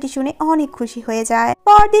কথাটি শুনে অনেক খুশি হয়ে যায়।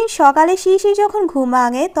 পরদিন সকালে শিশি যখন ঘুম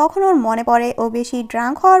ভাঙে তখন ওর মনে পড়ে ও বেশি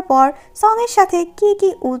ড্রাঙ্ক হওয়ার পর সং এর সাথে কি কি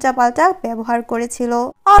উল্টাপাল্টা ব্যবহার করেছিল।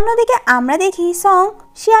 অন্যদিকে আমরা দেখি সং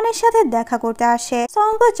শিয়ানের সাথে দেখা করতে আসে। সং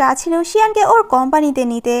তো চাচ্ছিল শিয়ানকে ওর কোম্পানিতে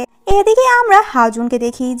নিতে। এদিকে আমরা হাজুনকে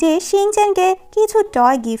দেখি যে শিংচেনকে কিছু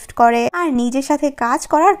টয় গিফট করে আর নিজের সাথে কাজ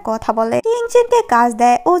করার কথা বলে। শিংচেনকে কাজ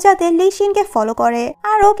দেয় ও যাতে লিসিনকে ফলো করে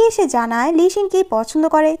আর ওকে সে জানায় লিসিন কি পছন্দ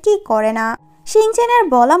করে কি করে না। শিংচেনের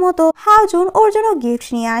বলা মতো হাওজুন ওর জন্য গিফট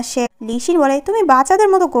নিয়ে আসে। লিসিন বলে তুমি বাচ্চাদের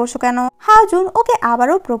মতো করছো কেন। হাওজুন ওকে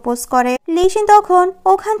আবারও প্রপোজ করে। লিসিন তখন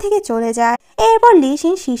ওখান থেকে চলে যায়। এরপর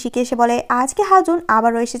লিসিন শিশিকে এসে বলে আজকে হাওজুন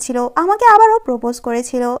আবারও এসেছিল, আমাকে আবারও প্রপোজ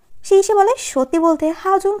করেছিল। শিশি বলে সত্যি বলতে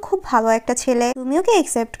হাওজুন খুব ভালো একটা ছেলে, তুমি ওকে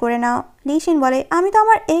একসেপ্ট করে নাও। লিসিন বলে আমি তো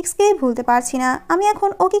আমার এক্সকেই ভুলতে পারছি না, আমি এখন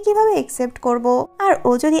ওকে কিভাবে একসেপ্ট করব, আর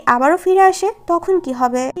ও যদি আবারও ফিরে আসে তখন কি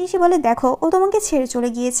হবে। শিশি বলে দেখো ও তোমাকে ছেড়ে চলে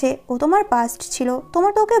গিয়েছে, ও তোমার পাস্ট ছিল,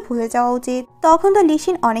 তোমার তো ওকে ভুলে যাওয়া উচিত। তখন তো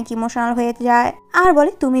লিসিন অনেক ইমোশনাল হয়ে যায় আর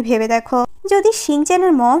বলে তুমি ভেবে দেখো যদি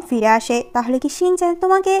শিংচেনের মম ফিরে আসে তাহলে কি শিংচেন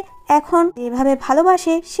তোমাকে এখন যেভাবে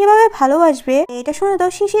ভালোবাসে সেভাবে ভালোবাসবে। এটা শুনে তো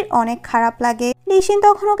শিশির অনেক খারাপ লাগে। লিসিন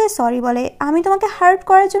তখন ওকে সরি বলে আমি তোমাকে হার্ট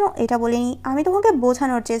করার জন্য এটা বলিনি, আমি তোমাকে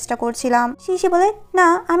বোঝানোর চেষ্টা করছিলাম। শিশি বলে না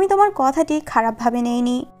আমি তোমার কথাটি খারাপ ভাবে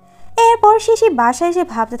নেইনি। এরপর শিশি বাসায় এসে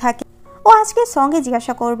ভাবতে থাকে ও আজকে সঙ্গে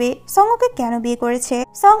জিজ্ঞাসা করবে সং ওকে কেন বিয়ে করেছে।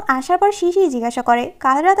 সং আসার পর শিশি জিজ্ঞাসা করে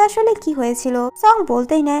কাল রাত আসলে কি হয়েছিল। সং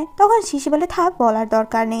বলতেই নেয়। তখন শিশি বলে থাক বলার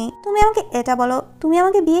দরকার নেই, তুমি আমাকে এটা বলো তুমি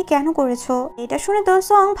আমাকে বিয়ে কেন করেছো। এটা শুনে তো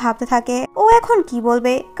সং ভাবতে থাকে ও এখন কি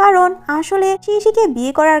বলবে, কারণ আসলে শিশিকে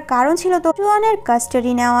বিয়ে করার কারণ ছিল তো জুয়ানের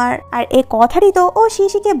কাস্টাডি নেওয়ার, আর এই কথাটি তো ও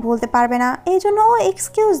শিশিকে বলতে পারবে না, এই জন্য ও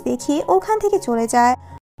এক্সকিউজ দেখিয়ে ওখান থেকে চলে যায়।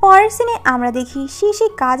 পরের সিনে আমরা দেখি শিশি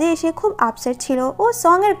কাজে এসে খুব আপসেট ছিল, ও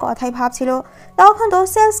সং এর কথাই ভাবছিল। তখন তো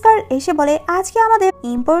সেলস গার্ল এসে বলে আজকে আমাদের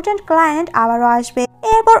ইম্পর্টেন্ট ক্লায়েন্ট আবারও আসবে।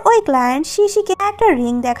 এরপর ওই ক্লায়েন্ট শিশিকে একটা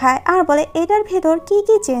রিং দেখায় আর বলে এটার ভেতর কি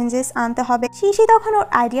কি চেঞ্জেস আনতে হবে। শিশি তখন ওর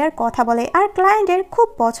আইডিয়ার কথা বলে আর ক্লায়েন্টের খুব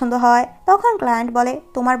পছন্দ হয়। তখন ক্লায়েন্ট বলে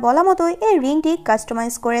তোমার বলা মতোই এই রিংটি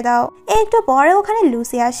কাস্টমাইজ করে দাও। একটু পরে ওখানে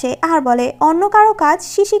লুসি আসে আর বলে অন্য কারো কাজ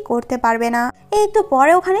শিশি করতে পারবে না। একটু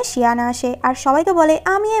পরে ওখানে শিয়ানা আসে আর সবাইকে বলে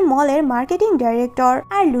আমি এই মলের মার্কেটিং ডাইরেক্টর।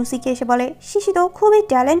 আর লুসিকে এসে বলে শিশি তো খুবই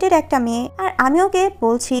ট্যালেন্টেড একটা মেয়ে আর আমি ওকে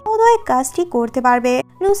বলছি ও তো এই কাজটি করতে পারবে।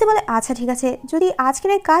 লুসি বলে আচ্ছা ঠিক আছে, যদি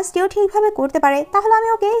আজকের এই কাজটিও ঠিকভাবে করতে পারে তাহলে আমি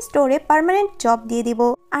ওকে স্টোরে পার্মানেন্ট জব দিয়ে দিব,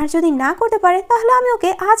 আর যদি না করতে পারে তাহলে আমি ওকে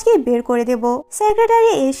আজকেই বের করে দেব।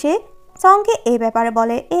 সেক্রেটারি এসে সংকে এই ব্যাপারে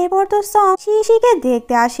বলে। এরপর তো সং শিশিকে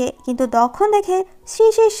দেখতে আসে, কিন্তু তখন দেখে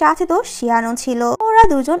শিশির সাথে তো শিয়ানো ছিল, ওরা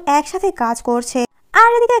দুজন একসাথে কাজ করছে। আর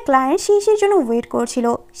এদিকে ক্লায়েন্ট শিশির জন্য ওয়েট করছিল।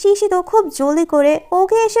 শিশি তো খুব জলদি করে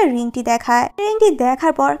ওকে এসে রিংটি দেখায়। রিংটি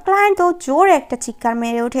দেখার পর ক্লায়েন্ট তো জোর একটা চিৎকার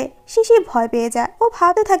মেরে ওঠে। শিশি ভয় পেয়ে যায়, ও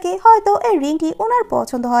ভাবতে থাকে হয়তো এই রিংটি ওনার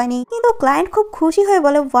পছন্দ হয়নি, কিন্তু ক্লায়েন্ট খুব খুশি হয়ে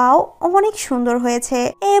বলে ওয়াও অনেক সুন্দর হয়েছে।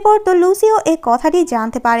 এরপর তো লুসিও এই কথাটি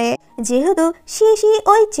জানতে পারে, যেহেতু শিশি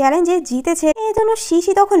ওই চ্যালেঞ্জে জিতেছে এই জন্য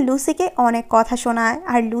শিশি তখন লুসিকে অনেক কথা শোনায়,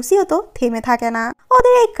 আর লুসিও তো থেমে থাকে না।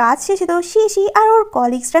 ওদের এই কাজ শেষে তো শিশি আর ওর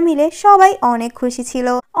কলিগসরা মিলে সবাই অনেক খুশি ছিল।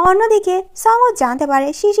 অন্যদিকে সংও জানতে পারে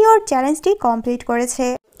শিশি ওর চ্যালেঞ্জটি কমপ্লিট করেছে,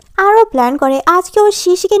 আরও প্ল্যান করে আজকে ওর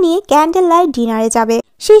শিশিকে নিয়ে ক্যান্ডেল লাইট ডিনারে যাবে।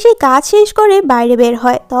 শিশি কাজ শেষ করে বাইরে বের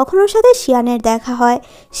হয়, তখন ওর সাথে শিয়ানের দেখা হয়।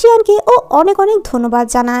 শিয়ানকে ও অনেক অনেক ধন্যবাদ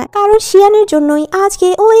জানায়, কারণ শিয়ানের জন্যই আজকে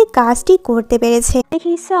ও এই কাজটি করতে পেরেছে।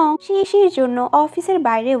 দেখি সং শিশির জন্য অফিসের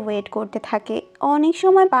বাইরে ওয়েট করতে থাকে। অনেক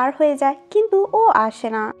সময় পার হয়ে যায় কিন্তু ও আসে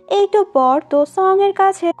না। একটু পর তো সং এর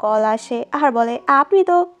কাছে কল আসে আর বলে, আপনি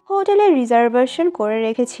তো হোটেলে রিজার্ভেশন করে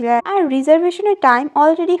রেখেছিলেন আর রিজার্ভেশনের টাইম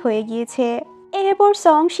অলরেডি হয়ে গিয়েছে। এরপর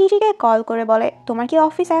সং শিশিকে কল করে বলে, তোমার কি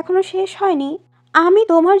অফিস এখনো শেষ হয়নি? আমি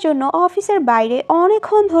তোমার জন্য অফিসের বাইরে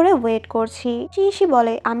অনেকক্ষণ ধরে ওয়েট করছি। শিশি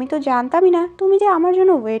বলে, আমি তো জানতামই না তুমি যে আমার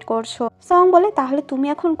জন্য ওয়েট করছো। সং বলে, তাহলে তুমি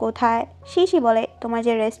এখন কোথায়? শিশি বলে, তোমার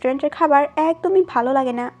যে রেস্টুরেন্টের খাবার একদমই ভালো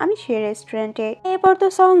লাগে না, আমি সে রেস্টুরেন্টে। এরপর তো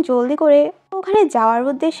সং জলদি করে ওখানে যাওয়ার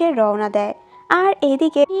উদ্দেশ্যে রওনা দেয়। আর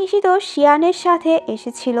এদিকে শিশি তো শিয়ানের সাথে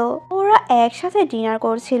এসেছিল, ওরা একসাথে ডিনার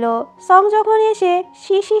করছিল। সং যখন এসে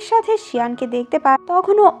শিশির সাথে শিয়ানকে দেখতে পায়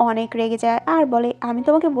তখনও অনেক রেগে যায় আর বলে, আমি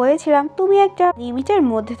তোমাকে বলেছিলাম তুমি একটা লিমিটের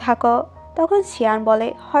মধ্যে থাকো। তখন শিয়ান বলে,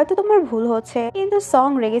 হয়তো তোমার ভুল হচ্ছে। কিন্তু সং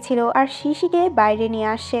রেগেছিল আর শিশিকে বাইরে নিয়ে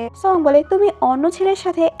আসে। সং বলে, তুমি অন্য ছেলের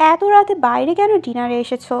সাথে এত রাতে বাইরে কেন ডিনারে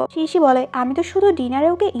এসেছো? শিশি বলে, আমি তো শুধু ডিনারে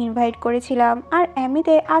ওকে ইনভাইট করেছিলাম আর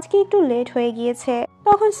এমনিতে আজকে একটু লেট হয়ে গিয়েছে।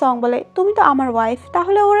 তখন সং বলে, তুমি তো আমার ওয়াইফ,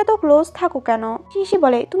 তাহলে ওরা তো ক্লোজ থাকো কেন? শিশি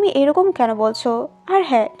বলে, তুমি এরকম কেন বলছো? আর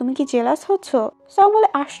হ্যাঁ, তুমি কি জেলাস হচ্ছ? সং বলে,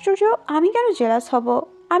 আশ্চর্য, আমি কেন জেলাস হব?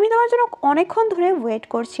 আমি তোমার জন্য অনেকক্ষণ ধরে ওয়েট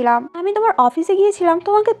করছিলাম। আমি তোমার অফিসে গিয়েছিলাম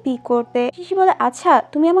তোমাকে পিক করতে। শিশি বলে, আচ্ছা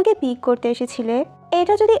তুমি আমাকে পিক করতে এসেছিলে।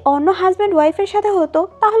 এটা যদি অন্য হাজব্যান্ড ওয়াইফের সাথে হতো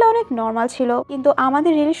তাহলে অনেক নর্মাল ছিল, কিন্তু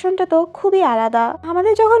আমাদের রিলেশনটা তো খুবই আলাদা।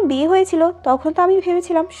 আমাদের যখন বিয়ে হয়েছিল তখন তো আমি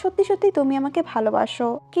ভেবেছিলাম সত্যি সত্যি তুমি আমাকে ভালোবাসো,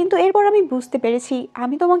 কিন্তু এরপর আমি বুঝতে পেরেছি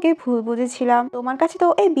আমি তোমাকে ভুল বুঝেছিলাম। তোমার কাছে তো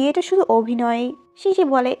এই বিয়েটা শুধু অভিনয়। শিশি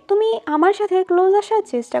বলে, তুমি আমার সাথে ক্লোজ আসার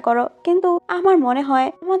চেষ্টা করো, কিন্তু আমার মনে হয়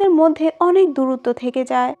আমাদের মধ্যে অনেক দূরত্ব থেকে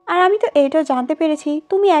যায়। আর আমি তো এটাও জানতে পেরেছি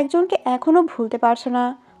তুমি একজনকে এখনো ভুলতে পারছো না।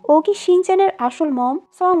 ও কি শিনচ্যানের আসল মম?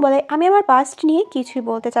 সং বলে, আমি আমার পাস্ট নিয়ে কিছুই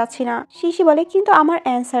বলতে চাচ্ছি না। শিশি বলে, কিন্তু আমার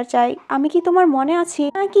অ্যান্সার চাই, আমি কি তোমার মনে আছি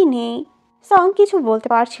নাকি নেই? সং কিছু বলতে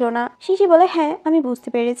পারছিল না। শিশি বলে, হ্যাঁ আমি বুঝতে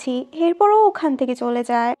পেরেছি। এরপরও ওখান থেকে চলে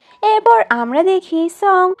যায়। এরপর আমরা দেখি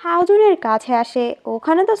সং হাউজুনের কাছে আসে।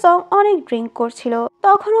 ওখানে তো সং অনেক ড্রিঙ্ক করছিল।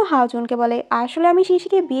 তখনও হাউজুনকে বলে, আসলে আমি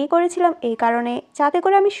শিশিকে বিয়ে করেছিলাম এই কারণে যাতে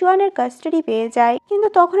করে আমি সুয়ানের কাস্টাডি পেয়ে যাই, কিন্তু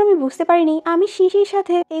তখন আমি বুঝতে পারিনি আমি শিশির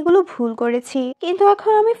সাথে এগুলো ভুল করেছি। কিন্তু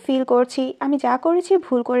এখন আমি ফিল করছি আমি যা করেছি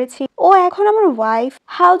ভুল করেছি। ও এখন আমার ওয়াইফ।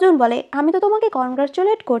 হাউজুন বলে, আমি তো তোমাকে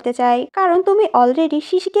কনগ্রাচুলেট করতে চাই, কারণ তুমি অলরেডি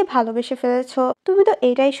শিশিকে ভালোবেসে ফেলেছো। তুমি তো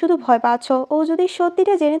এটাই শুধু ভয় পাচ্ছ ও যদি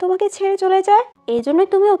সত্যিটা জেনে তোমাকে ছেড়ে চলে যায়, এই জন্যই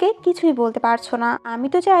তুমি ওকে কিছুই বলতে পারছো না। আমি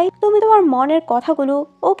তো চাই তুমি তোমার মনের কথাগুলো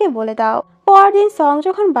ওকে বলে দাও। পরদিন সং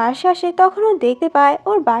যখন বাসায় আসে তখন ও দেখতে পায়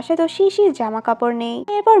ওর বাসায় তো শিশির জামা কাপড় নেই।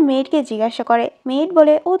 এরপর মেয়েটকে জিজ্ঞাসা করে। মেয়েট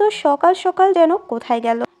বলে, ও তো সকাল সকাল যেন কোথায়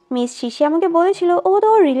গেল। মিস শিশি আমাকে বলেছিল ও তো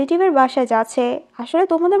ওর রিলেটিভের বাসায় যাচ্ছে। আসলে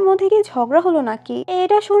তোমাদের মধ্যে কি ঝগড়া হলো নাকি?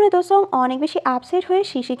 এটা শুনে তো সং অনেক বেশি আপসেট হয়ে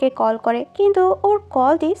শিশিকে কল করে, কিন্তু ওর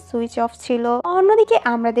কলটি সুইচ অফ ছিল। অন্যদিকে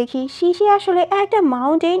আমরা দেখি শিশি আসলে একটা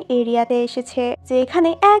মাউন্টেন এরিয়াতে এসেছে যেখানে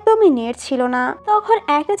একদমই নেট ছিল না। তখন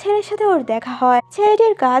একটা ছেলের সাথে ওর দেখা হয়।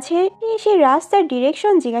 ছেলেটির কাছে শিশি রাস্তার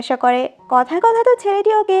ডিরেকশন জিজ্ঞাসা করে। কথায় কথা তো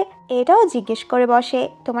ছেলেটি ওকে এটাও জিজ্ঞেস করে বসে,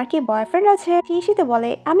 তোমার কি বয়ফ্রেন্ড আছে? শিশিতে বলে,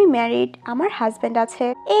 আমি ম্যারিড, আমার হাজবেন্ড আছে।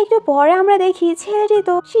 একটু পরে আমরা দেখি ছেলেটি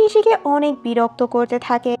তো শিশিকে অনেক বিরক্ত করতে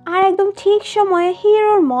থাকে। আর একদম ঠিক সময়ে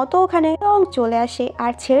হিরোর মতো ওখানে রং চলে আসে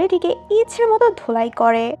আর ছেলেটিকে ইচ্ছে মতো ধোলাই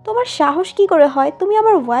করে। তোমার সাহস কি করে হয় তুমি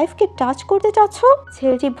আমার ওয়াইফকে টাচ করতে চাচ্ছ?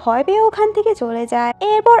 ছেলেটি ভয় পেয়ে ওখান থেকে চলে যায়।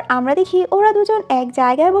 এরপর আমরা দেখি ওরা দুজন এক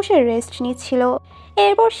জায়গায় বসে রেস্ট নিচ্ছিল।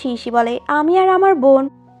 এরপর শিশি বলে, আমি আর আমার বোন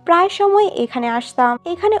প্রায় সময় এখানে আসতাম।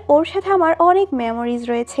 এখানে ওর সাথে আমার অনেক মেমোরিজ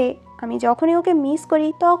রয়েছে। আমি যখনই ওকে মিস করি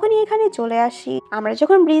তখনই এখানে চলে আসি। আমরা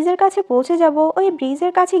যখন ব্রিজের কাছে পৌঁছে যাব, ওই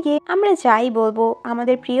ব্রিজের কাছে গিয়ে আমরা যাই বলবো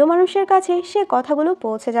আমাদের প্রিয় মানুষের কাছে সে কথাগুলো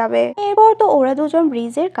পৌঁছে যাবে। এরপর তো ওরা দুজন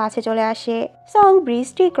ব্রিজের কাছে চলে আসে। সং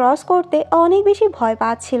ব্রিজটি ক্রস করতে অনেক বেশি ভয়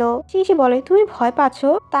পাচ্ছিল। শিশি বলে, তুমি ভয় পাচ্ছ?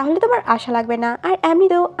 তাহলে তোমার আশা লাগবে না। আর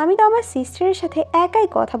এমনিতেও আমি তো আমার সিস্টারের সাথে একাই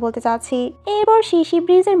কথা বলতে চাচ্ছি। এরপর শিশি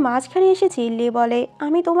ব্রিজের মাঝখানে এসে চিল্লিয়ে বলে,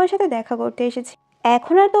 আমি তোমার সাথে দেখা করতে এসেছি।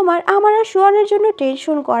 এখন আর আমার আর সুয়ানের জন্য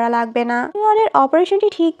টেনশন করা লাগবে না। সুয়ানের অপারেশনটি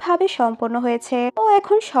ঠিকভাবে সম্পন্ন হয়েছে, ও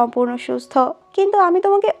এখন সম্পূর্ণ সুস্থ। কিন্তু আমি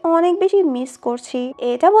তোমাকে অনেক বেশি মিস করছি।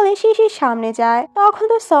 এটা বলে শিশির সামনে যায়। তখন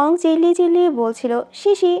তো সং চিল্লিয়ে চিল্লিয়ে বলছিল,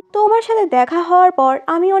 শিশি তোমার সাথে দেখা হওয়ার পর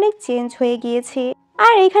আমি অনেক চেঞ্জ হয়ে গিয়েছি।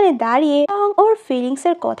 আর এখানে দাঁড়িয়ে সং ওর ফিলিংস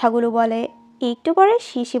এর কথাগুলো বলে। একটু পরে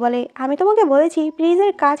শিশি বলে, আমি তোমাকে বলেছি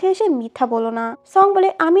ব্রিজের কাছে এসে মিথ্যা বলো না। সং বলে,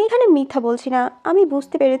 আমি এখানে মিথ্যা বলছি না, আমি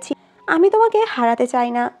বুঝতে পেরেছি আমি তোমাকে হারাতে চাই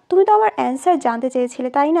না। তুমি তো আমার অ্যান্সার জানতে চেয়েছিলে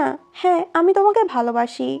তাই না? হ্যাঁ, আমি তোমাকে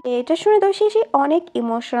ভালোবাসি। এটা শুনে তো শিশি অনেক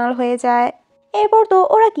ইমোশনাল হয়ে যায়। এরপর তো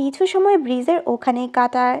ওরা কিছু সময় ব্রিজের ওখানেই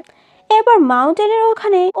কাটায়। এরপর মাউন্টেনের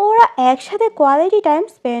ওখানে ওরা একসাথে কোয়ালিটি টাইম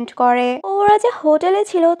স্পেন্ড করে। ওরা যে হোটেলে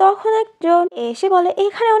ছিল তখন একজন এসে বলে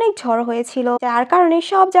এখানে অনেক ঝড় হয়েছিল, যার কারণে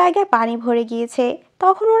সব জায়গায় পানি ভরে গিয়েছে।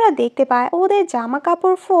 তখন ওরা দেখতে পায় ওদের জামা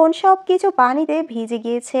কাপড়, ফোন সবকিছু পানিতে ভিজে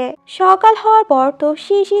গিয়েছে। সকাল হওয়ার পর তো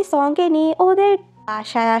শিশি সঙ্গে নিয়ে ওদের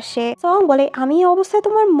বাসায় আসে। সং বলে আমি এই অবস্থায়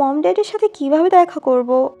তোমার মম ড্যাডের সাথে কিভাবে দেখা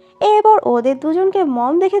করব। এরপর ওদের দুজনকে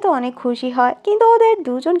মম দেখে তো অনেক খুশি হয়, কিন্তু ওদের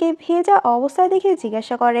দুজনকে ভেজা অবস্থায় দেখে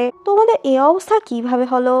জিজ্ঞাসা করে তোমাদের এই অবস্থা কিভাবে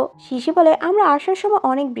হলো। শিশি বলে আমরা আসার সময়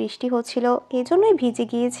অনেক বৃষ্টি হচ্ছিল, এজন্যই ভিজে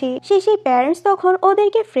গিয়েছি। শিশির প্যারেন্টস তখন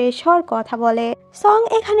ওদেরকে ফ্রেশ হওয়ার কথা বলে। সং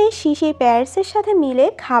এখানে শিশির প্যারেন্টসের সাথে মিলে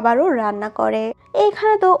খাবারও রান্না করে।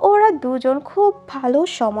 এখানে তো ওরা দুজন খুব ভালো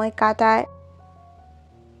সময় কাটায়।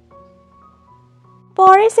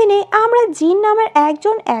 পরের সিনে আমরা জিন নামের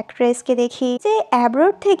একজন অ্যাক্ট্রেসকে দেখি, যে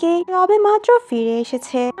অ্যাব্রোড থেকে সবে মাত্র ফিরে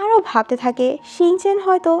এসেছে। আরো ভাবতে থাকে শিনচেন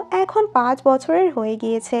হয়তো এখন 5 বছরের হয়ে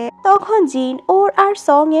গিয়েছে। তখন জিন ওর আর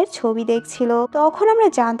সং এর ছবি দেখছিল। তখন আমরা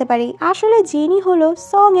জানতে পারি আসলে জিনই হলো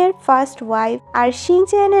সং এর ফার্স্ট ওয়াইফ আর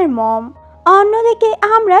শিনচেনের মম। অন্যদিকে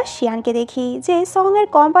আমরা শিয়ানকে দেখি, যে সং এর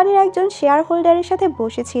কোম্পানির একজন শেয়ার হোল্ডারের সাথে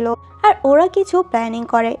বসেছিল আর ওরা কিছু প্ল্যানিং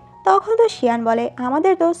করে। তখন তো শিয়ান বলে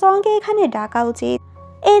আমাদের তো সঙ্গে এখানে ডাকা উচিত।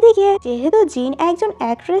 এদিকে যেহেতু জিন একজন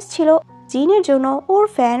অ্যাক্ট্রেস ছিল, জিনের জন্য ওর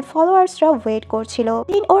ফ্যান ফলোয়ার্সরা ওয়েট করছিল।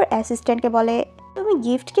 জিন ওর অ্যাসিস্ট্যান্টকে বলে তুমি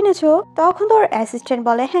গিফট কিনেছো? তখন তো ওর অ্যাসিস্ট্যান্ট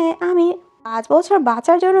বলে হ্যাঁ, আমি 5 বছর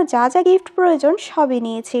বাচ্চার জন্য যা যা গিফট প্রয়োজন সবই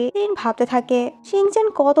নিয়েছি। জিন ভাবতে থাকে শিনচেন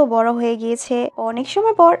কত বড় হয়ে গিয়েছে, অনেক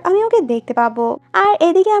সময় পর আমি ওকে দেখতে পাবো। আর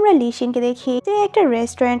এদিকে আমরা লিশিনকে দেখি, যে একটা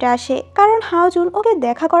রেস্টুরেন্টে আসে, কারণ হাওজুন ওকে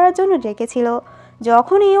দেখা করার জন্য ডেকেছিল।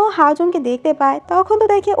 যখনই ও হাওজুনকে দেখতে পায় তখন তো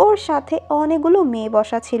দেখে ওর সাথে অনেকগুলো মেয়ে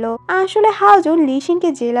বসা ছিল। আসলে হাওজুন লিশিনকে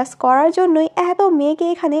জেলাস করার জন্যই এত মেয়েকে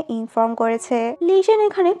এখানে ইনফর্ম করেছে। লিশিন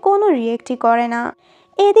এখানে কোনো রিয়েক্টই করে না।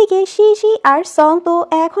 এদিকে শিশি আর সং তো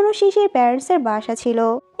এখনো শিশির প্যারেন্টস এর বাসা ছিল।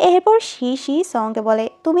 এরপর শিশি সংকে বলে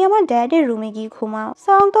তুমি আমার ড্যাডের রুমে গিয়ে ঘুমাও।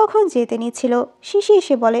 সং তখন যেতে নিচ্ছিল, শিশি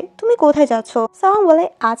এসে বলে তুমি কোথায় যাচ্ছ? সং বলে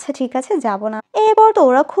আচ্ছা ঠিক আছে, যাব না। এরপর তো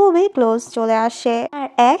ওরা খুবই ক্লোজ চলে আসে আর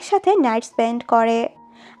একসাথে নাইট স্পেন্ড করে।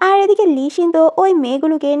 আর এদিকে লিশিন তো ওই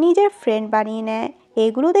মেয়েগুলোকে নিজের ফ্রেন্ড বানিয়ে নেয়।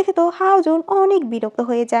 এগুলো দেখে তো হাওজুন অনেক বিরক্ত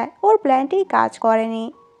হয়ে যায়, ওর প্ল্যানটি কাজ করেনি।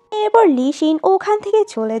 এরপর লিশিন ওখান থেকে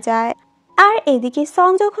চলে যায়। আর এদিকে সং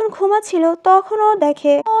যখন ঘুমাচ্ছিল তখন ও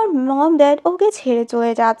দেখে ওর মম ড্যাড ওকে ছেড়ে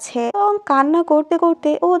চলে যাচ্ছে। সং কান্না করতে করতে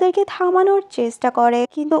ওদেরকে থামানোর চেষ্টা করে,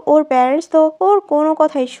 কিন্তু ওর প্যারেন্টস তো ওর কোনো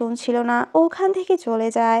কথাই শুনছিল না, ওখান থেকে চলে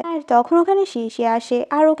যায়। আর তখন ওখানে শিশি আসে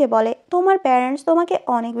আর ওকে বলে তোমার প্যারেন্টস তোমাকে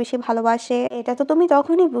অনেক বেশি ভালোবাসে, এটা তো তুমি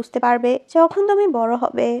তখনই বুঝতে পারবে যখন তুমি বড়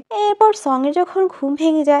হবে। এরপর সং এর যখন ঘুম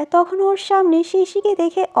ভেঙে যায় তখন ওর সামনে শিশিকে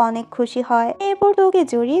দেখে অনেক খুশি হয়। এরপর তো ওকে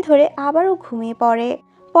জড়িয়ে ধরে আবারও ঘুমিয়ে পড়ে।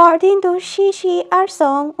 পরদিন তো শিশি আর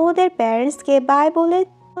সং ওদের প্যারেন্টসকে বাই বলে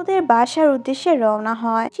ওদের বাসার উদ্দেশ্যে রওনা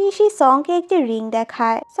হয়। শিশি সংকে একটি রিং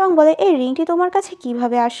দেখায়। সং বলে এই রিংটি তোমার কাছে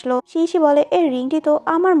কিভাবে আসলো? শিশি বলে এই রিংটি তো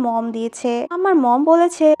আমার মম দিয়েছে। আমার মম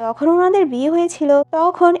বলেছে যখন ওনাদের বিয়ে হয়েছিল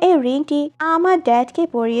তখন এই রিংটি আমার ড্যাডকে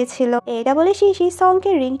পরিয়েছিল। এটা বলে শিশি সংকে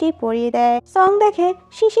রিংটি পরিয়ে দেয়। সং দেখে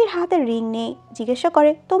শিশির হাতে রিং নেই, জিজ্ঞাসা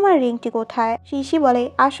করে তোমার রিংটি কোথায়? শিশি বলে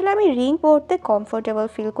আসলে আমি রিং পরতে কমফোর্টেবল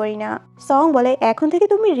ফিল করি না। সং বলে এখন থেকে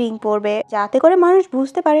তুমি রিং পরবে, যাতে করে মানুষ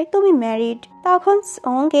বুঝতে পারে তুমি ম্যারিড। তখন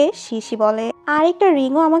সঙ্গে শিশি বলে আরেকটা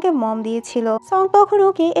রিংও আমাকে মম দিয়েছিল। সং তখন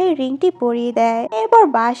ওকে এই রিংটি পরিয়ে দেয়। এরপর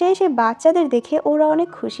বাসায় এসে বাচ্চাদের দেখে ওরা অনেক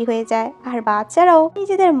খুশি হয়ে যায়, আর বাচ্চারাও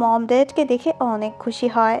নিজেদের মম ড্যাডকে দেখে অনেক খুশি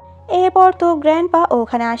হয়। এরপর তো গ্র্যান্ডপা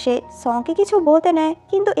ওখানে আসে, সংকে কিছু বলতে নেয়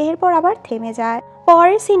কিন্তু এরপর আবার থেমে যায়।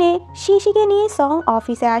 পরের সিনে শিশিকে নিয়ে সং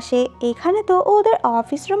অফিসে আসে। এখানে তো ওদের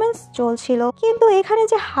অফিস রোম্যান্স চলছিল, কিন্তু এখানে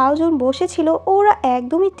যে হাওজুন বসেছিল ওরা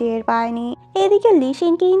একদমই টের পায়নি। এদিকে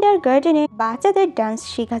লিশিন কিন্ডার গার্ডেনে বাচ্চাদের ডান্স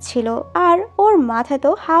শেখাচ্ছিল, আর ওর মাথায়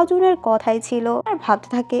তো হাওজুনের কথাই ছিল। আর ভাবতে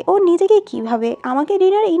থাকে ও নিজেকে কিভাবে আমাকে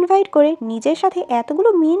ডিনার ইনভাইট করে নিজের সাথে এতগুলো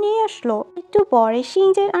মেয়ে নিয়ে আসলো। একটু পরে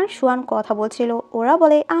শিনজেন আর সুয়ান কথা বলছিল। ওরা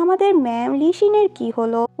বলে আমাদের ম্যাম লিশিনের কি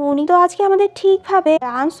হলো, উনি তো আজকে আমাদের ঠিকভাবে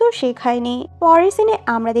ডান্সও শেখায়নি। পরের সিনে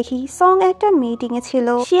আমরা দেখি সং একটা মিটিং এ ছিল।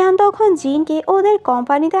 শিয়ান তখন জিনকে ওদের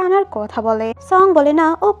কোম্পানিতে আনার কথা বলে। সং বলে না,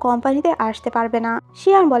 ও কোম্পানিতে আসতে পারবে না।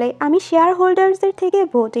 শিয়ান বলে আমি শেয়ার হোল্ডারদের থেকে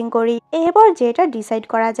ভোটিং করি, এরপর যেটা ডিসাইড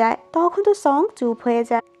করা যায়। তখন তো সং চুপ হয়ে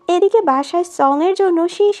যায়। এদিকে বাসায় সং এর জন্য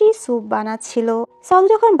শিশি স্যুপ বানাচ্ছিল। সং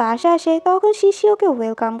যখন বাসায় আসে তখন শিশি ওকে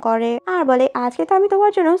ওয়েলকাম করে আর বলে আজকে তো আমি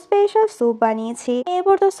তোমার জন্য স্পেশাল স্যুপ বানিয়েছি।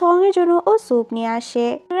 এরপর তো সং এর জন্য ও স্যুপ নিয়ে আসে।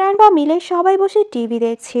 গ্র্যান্ডপা মিলে সবাই বসে টিভি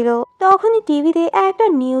দেখছিল। তখনই টিভিতে একটা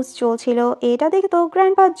নিউজ চলছিল। এটা দেখে তো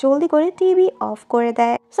গ্র্যান্ডপা জলদি করে টিভি অফ করে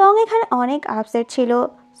দেয়। সং এখানে অনেক আপসেট ছিল।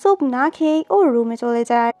 স্যুপ না খেয়েই ওর রুমে চলে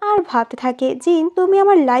যায় আর ভাবতে থাকে, জিন তুমি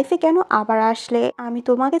আমার লাইফে কেন আবার আসলে? আমি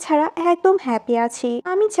তোমাকে ছাড়া একদম হ্যাপি আছি,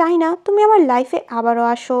 আমি চাই না তুমি আমার লাইফে আবারও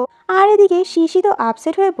আসো। আর এদিকে শিশি তো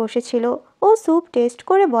আপসেট হয়ে বসেছিল। ও স্যুপ টেস্ট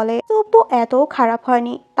করে বলে, স্যুপ তো এত খারাপ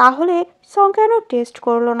হয়নি, তাহলে সং কেন টেস্ট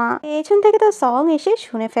করলো না? পেছন থেকে তো সং এসে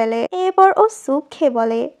শুনে ফেলে। এরপর ও স্যুপ খেয়ে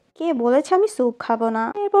বলে, কে বলেছে আমি স্যুপ খাবো না?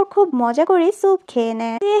 এরপর খুব মজা করে স্যুপ খেয়ে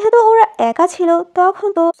নেয়। যেহেতু ওরা একা ছিল তখন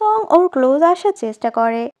তো সং ওর ক্লোজ আসার চেষ্টা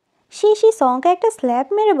করে। শিশি সংকে একটা স্ল্যাপ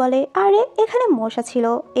মেরে বলে, আরে এখানে মশা ছিল।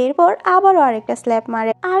 এরপর আবারও আরেকটা স্ল্যাপ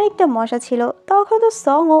মারে, আরেকটা মশা ছিল। তখন তো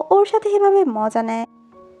সং ও ওর সাথে এভাবে মজা নেয়।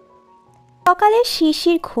 সকালে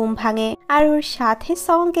শিশির ঘুম ভাঙে আর ওর সাথে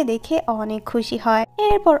সংকে দেখে অনেক খুশি হয়।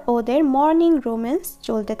 এরপর ওদের মর্নিং রোম্যান্স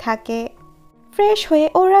চলতে থাকে। ফ্রেশ হয়ে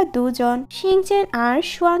ওরা দুজন শিংচেন আর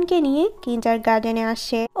শুয়ানকে নিয়ে কিন্ডার গার্ডেনে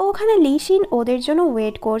আসে। ওখানে লিসিন ওদের জন্য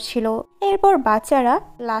ওয়েট করছিল। এরপর বাচ্চারা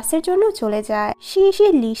ক্লাসের জন্য চলে যায়। শিশি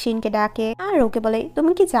লিসিনকে ডাকে আর ওকে বলে,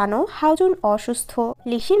 তুমি কি জানো হাউজুন অসুস্থ?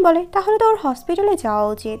 লিসিন বলে, তাহলে তো ওর হসপিটালে যাওয়া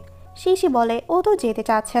উচিত। শিশি বলে, ও তো যেতে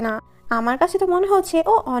চাচ্ছে না, আমার কাছে তো মনে হচ্ছে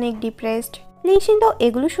ও অনেক ডিপ্রেসড। লিসিন তো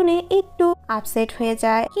এগুলো শুনে একটু আপসেট হয়ে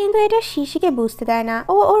যায়, কিন্তু এটা শিশিকে বুঝতে দেয় না।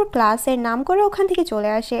 ও ওর ক্লাসের নাম করে ওখান থেকে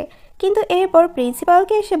চলে আসে। কিন্তু এরপর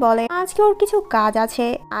প্রিন্সিপালকে এসে বলে আজকে ওর কিছু কাজ আছে,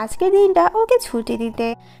 আজকের দিনটা ওকে ছুটি দিতে।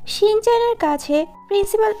 শিনচেনের কাছে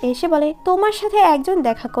প্রিন্সিপাল এসে বলে, তোমার সাথে একজন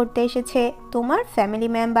দেখা করতে এসেছে, তোমার ফ্যামিলি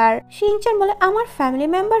মেম্বার। শিনচেন বলে, আমার ফ্যামিলি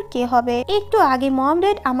মেম্বার কে হবে? একটু আগে মম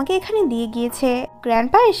ড্যাড আমাকে এখানে দিয়ে গিয়েছে।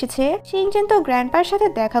 গ্র্যান্ডপা এসেছে। শিনচেন তো গ্র্যান্ডপার সাথে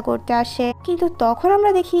দেখা করতে আসে, কিন্তু তখন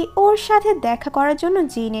আমরা দেখি ওর সাথে দেখা করার জন্য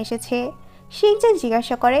জিন এসেছে। শিনচেন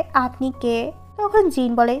জিজ্ঞাসা করে, আপনি কে? তখন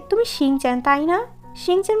জিন বলে, তুমি শিনচেন তাই না?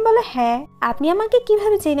 শিংচেন বলে, হ্যাঁ। আপনি আমাকে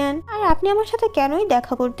কিভাবে চেনেন আর আপনি আমার সাথে কেনই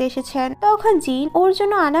দেখা করতে এসেছেন? তখন জিন ওর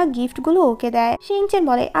জন্য আনা গিফটগুলো ওকে দেয়। শিংচেন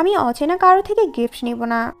বলে, আমি অচেনা কারো থেকে গিফট নিব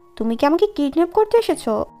না। তুমি কি আমাকে কিডন্যাপ করতে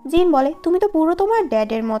এসেছো? জিন বলে, তুমি তো পুরো তোমার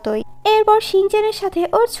ড্যাডের মতোই। এরপর শিংচেনের সাথে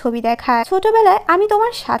ওর ছবি দেখায়, ছোটবেলায় আমি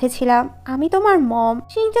তোমার সাথে ছিলাম, আমি তোমার মম।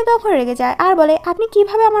 শিংচেন তখন রেগে যায় আর বলে, আপনি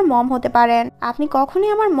কিভাবে আমার মম হতে পারেন? আপনি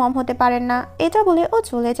কখনোই আমার মম হতে পারেন না। এটা বলে ও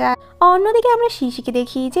চলে যায়। অন্যদিকে আমরা শিশিকে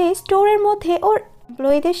দেখি যে স্টোরের মধ্যে ওর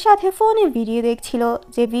এমপ্লয়ীদের সাথে ফোনে ভিডিও দেখছিল,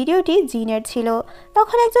 যে ভিডিওটি জিনের ছিল।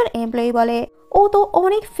 তখন একজন এমপ্লয়ি বলে, ও তো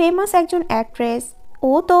অনেক ফেমাস একজন অ্যাক্ট্রেস,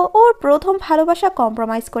 ও তো ওর প্রথম ভালোবাসা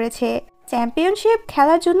কম্প্রোমাইজ করেছে, চ্যাম্পিয়নশিপ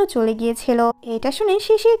খেলার জন্য চলে গিয়েছিল। এটা শুনে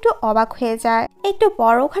শিশি একটু অবাক হয়ে যায়। একটু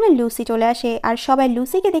পর ওখানে লুসি চলে আসে আর সবাই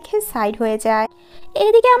লুসিকে দেখে সাইড হয়ে যায়।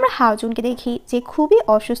 এদিকে আমরা হাউজুনকে দেখি যে খুবই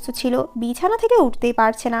অসুস্থ ছিল, বিছানা থেকে উঠতেই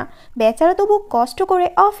পারছে না। বেচারা তবু কষ্ট করে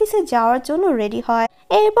অফিসে যাওয়ার জন্য রেডি হয়।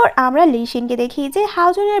 এরপর আমরা লিসিনকে দেখি যে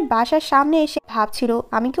হাউজুনের বাসার সামনে এসে ভাবছিল,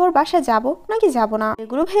 আমি কি ওর বাসা যাব নাকি যাব না।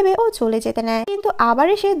 এগুলো ভেবে ও চলে যেতে নেয়, কিন্তু আবার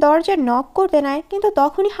এসে দরজা নক করতে নেয়। কিন্তু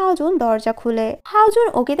তখনই হাউজুন দরজা খুলে। হাউজুন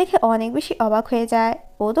ওকে দেখে অনেক বেশি অবাক হয়ে যায়।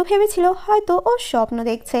 ও তো ভেবেছিল হয়তো ও স্বপ্ন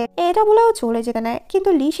দেখছে, এটা বলে ও চলে যেতে নেয়। কিন্তু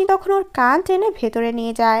লিসি তখন ওর কান টেনে ভেতরে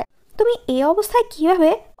নিয়ে যায়। তুমি এই অবস্থায় কিভাবে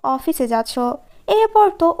অফিসে যাচ্ছ? এরপর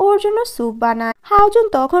তো ওর জন্য স্যুপ বানায়। হাউজুন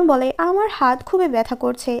তখন বলে, আমার হাত খুবই ব্যথা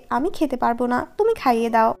করছে, আমি খেতে পারবো না, তুমি খাইয়ে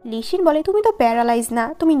দাও। লিসিন বলে, তুমি তো প্যারালাইজ না,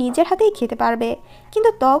 তুমি নিজের হাতেই খেতে পারবে।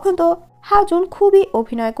 কিন্তু তখন তো হাউজুন খুবই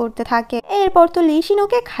অভিনয় করতে থাকে। এরপর তো লিসিন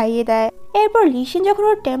ওকে খাইয়ে দেয়। এরপর লিসিন যখন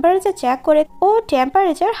ওর টেম্পারেচার চেক করে, ও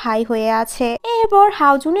টেম্পারেচার হাই হয়ে আছে। এরপর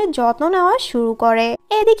হাউজুনের যত্ন নেওয়া শুরু করে।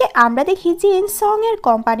 এদিকে আমরা দেখি জিন সং এর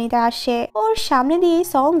কোম্পানিতে আসে। ওর সামনে দিয়ে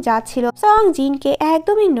সং যাচ্ছিল। সং জিনকে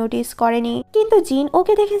একদমই নোটিস করেনি, কিন্তু জিন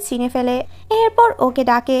ওকে দেখে চিনে ফেলে। এরপর ওকে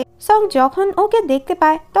ডাকে। সং যখন ওকে দেখতে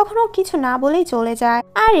পায় তখন ও কিছু না বলেই চলে যায়।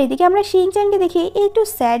 আর এদিকে আমরা শিনচ্যানকে দেখি একটু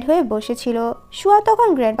স্যাড হয়ে বসেছিল। শুয়া তখন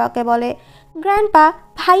গ্র্যান্ডপাকে বলে, গ্র্যান্ডপা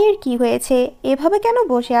ভাইয়ের কি হয়েছে, এভাবে কেন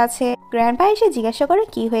বসে আছে? গ্র্যান্ডপা এসে জিজ্ঞাসা করে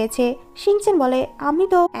কি হয়েছে। শিনচ্যান বলে, আমি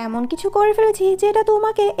তো এমন কিছু করে ফেলেছি যেটা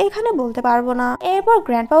তোমাকে এখানে বলতে পারবো না। এরপর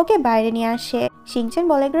গ্র্যান্ডপা ওকে বাইরে নিয়ে আসে। শিনচ্যান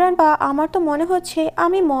বলে, গ্র্যান্ডপা আমার তো মনে হচ্ছে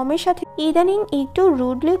আমি মমের সাথে ইদানিং একটু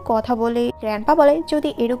রুডলি কথা বলি। গ্র্যান্ডপা বলে, যদি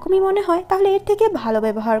এরকমই মনে হয় তাহলে এর থেকে ভালো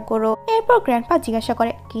ব্যবহার করো। এরপর গ্র্যান্ডপা জিজ্ঞাসা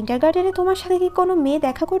করে, কিন্ডারগার্টেনে তোমার সাথে কি কোনো মেয়ে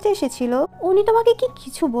দেখা করতে এসেছিল? উনি তোমাকে কি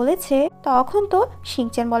কিছু বলেছে? তখন তো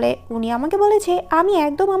শিনচ্যান বলে, উনি আমাকে বলেছে আমি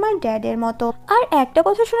একদম আমার ড্যাডের মতো। আর একটা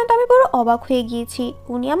কথা শুনে তো আমি পুরো অবাক হয়ে গিয়েছি।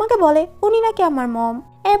 উনি আমাকে বলে উনি নাকি আমার মম।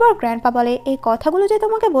 এবার গ্র্যান্ডপা বলে, এই কথাগুলো যে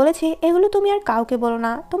তোমাকে বলেছে এগুলো তুমি আর কাউকে বলো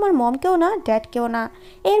না, তোমার মমকেও না, ড্যাডকেও না।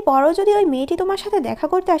 এরপরও যদি ওই মেয়েটি তোমার সাথে দেখা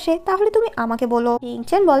করতে আসে তাহলে তুমি আমাকে বলো।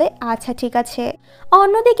 শিনচ্যান বলে, আচ্ছা ঠিক আছে।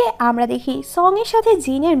 অন্যদিকে আমরা দেখি সং এর সাথে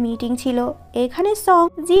জিনের মিটিং ছিল। এখানে সং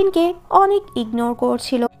জিনকে অনেক ইগনোর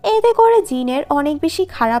করছিল, এতে করে জিনের অনেক বেশি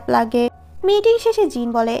খারাপ লাগে। মিটিং শেষে জিন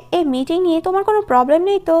বলে, এই মিটিং নিয়ে তোমার কোনো প্রবলেম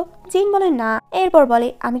নেই তো? জিন বলে, না। এরপর বলে,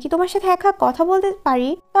 আমি কি তোমার সাথে একা কথা বলতে পারি?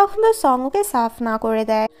 তখন তো সং ওকে সাফ না করে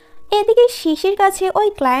দেয়। এদিকে শিশির কাছে ওই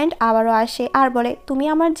ক্লায়েন্ট আবারও আসে আর বলে, তুমি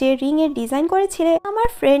আমার যে রিং এর ডিজাইন করেছিলে আমার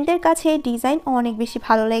ফ্রেন্ডদের কাছে ডিজাইন অনেক বেশি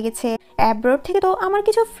ভালো লেগেছে। অ্যাব্রোড থেকে তো আমার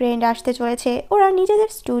কিছু ফ্রেন্ড আসতে চলেছে, ওরা নিজেদের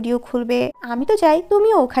স্টুডিও খুলবে, আমি তো চাই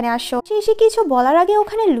তুমিও ওখানে আসো। শিশি কিছু বলার আগে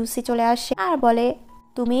ওখানে লুসি চলে আসে আর বলে,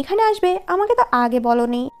 তুমি এখানে আসবে আমাকে তো আগে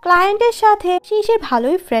বলনি। ক্লায়েন্টের সাথে শিশির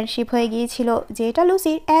ভালোই ফ্রেন্ডশিপ হয়ে গিয়েছিল, যেটা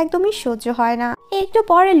লুসির একদমই সহ্য হয় না। একটু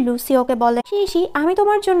পরে লুসি ওকে বলে, শিশি আমি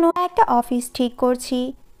তোমার জন্য একটা অফিস ঠিক করছি।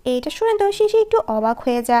 এটা শুনে তো শিশি একটু অবাক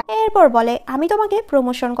হয়ে যায়। এরপর বলে, আমি তোমাকে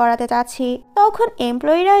প্রমোশন করাতে চাচ্ছি। তখন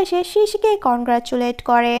এমপ্লয়িরা এসে শিশিকে কনগ্রাচুলেট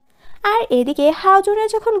করে। আর এদিকে হাউজুনের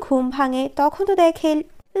যখন ঘুম ভাঙে তখন তো দেখে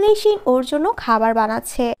লিসিন ওর জন্য খাবার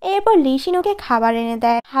বানাচ্ছে। এরপর লিসিন ওকে খাবার এনে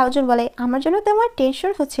দেয়। হাউজুন বলে, আমার জন্য তোমার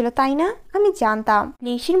টেনশন হচ্ছিল তাই না? আমি জানতাম।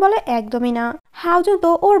 লিসিন বলে, একদমই না। হাউজুন তো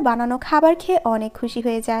ওর বানানো খাবার খেয়ে অনেক খুশি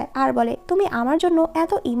হয়ে যায় আর বলে, তুমি আমার জন্য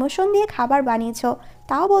এত ইমোশন দিয়ে খাবার বানিয়েছো,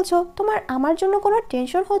 তাও বলছো তোমার আমার জন্য কোনো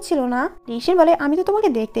টেনশন হচ্ছিল না। লিসিন বলে, আমি তো তোমাকে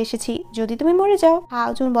দেখতে এসেছি, যদি তুমি মরে যাও।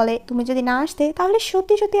 হাউজুন বলে, তুমি যদি না আসতে তাহলে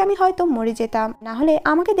সত্যি সত্যি আমি হয়তো মরে যেতাম, না হলে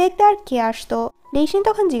আমাকে দেখতে আর কে আসতো। লিসিন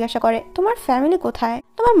তখন জিজ্ঞাসা করে, তোমার ফ্যামিলি কোথায়?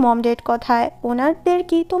 তোমার মম ড্যাড কোথায়? ওনাদের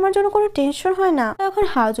কি তোমার জন্য কোনো টেনশন হয় না? তখন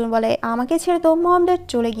হাউজুন বলে, আমাকে ছেড়ে তো মম ড্যাড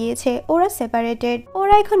চলে গিয়েছে, ওরা সেপারেটেড,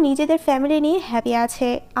 ওরা এখন নিজেদের ফ্যামিলি নিয়ে হ্যাপি আছে,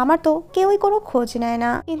 আমার তো কেউই কোনো খোঁজ নেয়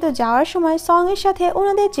না। কিন্তু যাওয়ার সময় সং এর সাথে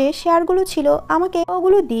ওনাদের যে শেয়ারগুলো ছিল আমাকে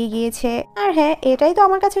ওগুলো দিয়ে গিয়েছে। আর হ্যাঁ, এটাই তো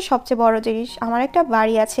আমার কাছে সবচেয়ে বড় জিনিস, আমার একটা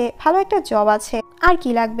বাড়ি আছে, ভালো একটা জব আছে, আর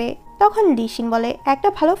কি লাগবে? তখন লিসিন বলে, একটা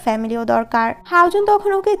ভালো ফ্যামিলিও দরকার। হাউজুন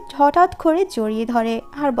তখন ওকে হঠাৎ করে জড়িয়ে ধরে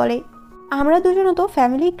আর বলে, আমরা দুজনও তো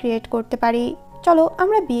ফ্যামিলি ক্রিয়েট করতে পারি, চলো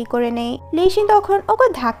আমরা বিয়ে করে নেই। লিসিন তখন ওকে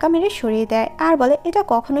ধাক্কা মেরে সরিয়ে দেয় আর বলে, এটা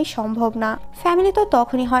কখনোই সম্ভব না, ফ্যামিলি তো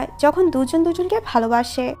তখনই হয় যখন দুজন দুজনকে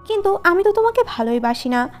ভালোবাসে, কিন্তু আমি তো তোমাকে ভালোই বাসি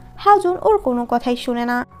না। হাউজুন ওর কোনো কথাই শুনে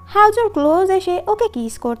না। হাউজুন ক্লোজ এসে ওকে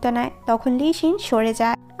কিস করতে নেয়, তখন লিসিন সরে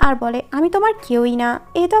যায় আর বলে, আমি তোমার কেউই না,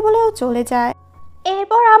 এটা বলেও চলে যায়।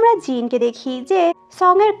 এরপর আমরা জিনকে দেখি যে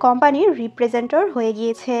সং এর কোম্পানির রিপ্রেজেন্টেটিভ হয়ে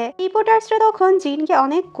গিয়েছে। রিপোর্টার্সরা তখন জিনকে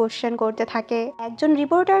অনেক কোশ্চেন করতে থাকে। একজন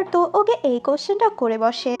রিপোর্টার তো ওকে এই কোশ্চেনটা করে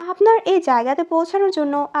বসে, আপনার এই জায়গাতে পৌঁছানোর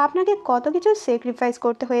জন্য আপনাকে কত কিছু স্যাক্রিফাইস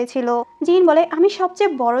করতে হয়েছিল। জিন বলে, আমি সবচেয়ে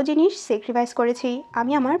বড় জিনিস স্যাক্রিফাইস করেছি,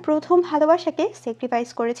 আমি আমার প্রথম ভালোবাসাকে স্যাক্রিফাইস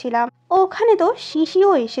করেছিলাম। ওখানে তো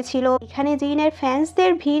শিশিও এসেছিল। এখানে জিনের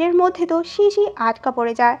ফ্যান্সদের ভিড়ের মধ্যে তো শিশি আটকা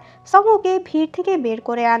পড়ে যায়। সং ওকে ভিড় থেকে বের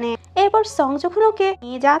করে আনে। এরপর সং যখন ওকে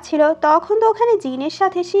নিয়ে যাচ্ছিল তখন তো ওখানে জিনের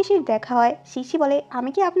সাথে শিশির দেখা হয়। শিশি বলে, আমি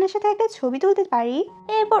কি আপনার সাথে একটা ছবি তুলতে পারি?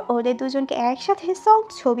 এরপর ওদের দুজনকে একসাথে সং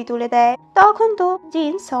ছবি তুলে দেয়। তখন তো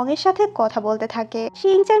জিন সং এর সাথে কথা বলতে থাকে,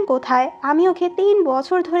 শিনচ্যান কোথায়, আমি ওকে 3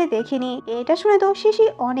 বছর ধরে দেখিনি। এটা শুনে তো শিশি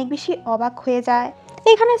অনেক বেশি অবাক হয়ে যায়।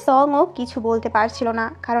 এখানে সং ও কিছু বলতে পারছিল না,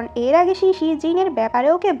 কারণ এর আগে শিশি জিনের ব্যাপারে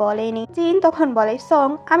ওকে বলেনি। জিন তখন বলে, সং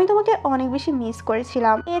আমি তোমাকে অনেক বেশি মিস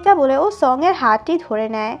করেছিলাম। এটা বলে ও সং এর হাতটি ধরে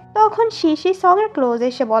নেয়। তখন শিশি সং এর ক্লোজ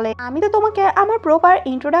এসে বলে, আমি তো তোমাকে আমার প্রপার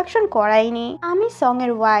ইন্ট্রোডাকশন করাইনি, আমি সং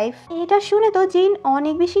এর ওয়াইফ। এটা শুনে তো জিন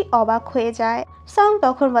অনেক বেশি অবাক হয়ে যায়। সং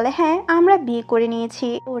তখন বলে, হ্যাঁ আমরা বিয়ে করে নিয়েছি,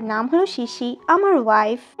 ওর নাম হলো শিশি, আমার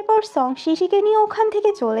ওয়াইফ। এরপর সং শিশিকে নিয়ে ওখান থেকে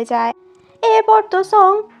চলে যায়। এরপর তো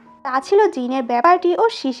সং তা ছিল জিনের ব্যাপারটি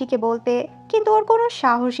ওর শিশিকে বলতে, কিন্তু ওর কোনো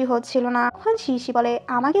সাহসী হচ্ছিল না। তখন শিশি বলে,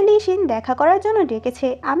 আমাকে লিসিন দেখা করার জন্য ডেকেছে,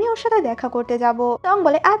 আমি ওর সাথে দেখা করতে যাব। সং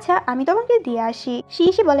বলে, আচ্ছা আমি তোমাকে দিয়ে আসি।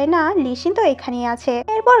 শিশি বলে, না লিসিন তো এখানেই আছে।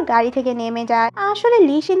 এরপর গাড়ি থেকে নেমে যায়। আসলে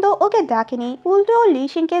লিসিন তো ওকে ডাকেনি, উল্টো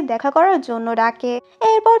লিসিনকে দেখা করার জন্য ডাকে।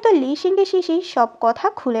 এরপর তো লিসিনকে শিশি সব কথা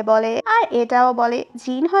খুলে বলে, আর এটাও বলে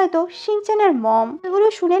জিন হয়তো শিনচ্যানের মম। এগুলো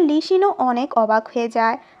শুনে লিসিনও অনেক অবাক হয়ে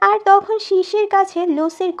যায়। আর তখন শিশির কাছে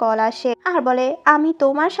লুসির কল আসে আর বলে, আমি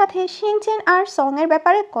তোমার সাথে শিনচ্যান আর সং এর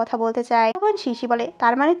ব্যাপারে কথা বলতে চাই। তখন শিশি বলে,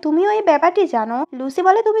 তার মানে তুমিও এই ব্যাপারটি জানো? লুসি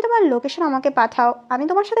বলে, তুমি তোমার লোকেশন আমাকে পাঠাও, আমি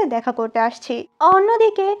তোমার সাথে দেখা করতে আসছি।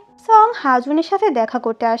 অন্যদিকে সং হাজুনের সাথে দেখা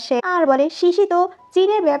করতে আসে আর বলে, শিশি তো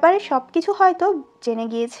জিনের ব্যাপারে সবকিছু হয়তো জেনে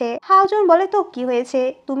গিয়েছে। হাউজুন বলে, তো কি হয়েছে,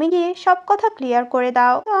 তুমি গিয়ে সব কথা ক্লিয়ার করে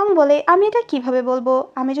দাও। সং বলে, আমি এটা কিভাবে বলবো?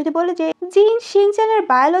 আমি যদি বলে যে জিন শিনচ্যানের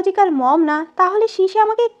বায়োলজিক্যাল মম না, তাহলে শিশি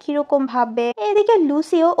আমাকে কিরকম ভাববে? এদিকে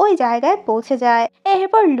লুসিও ওই জায়গায় পৌঁছে যায়।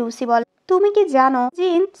 এরপর লুসি বলে, তুমি কি জানো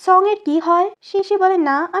জিন সং এর কি হয়? শিশি বলে,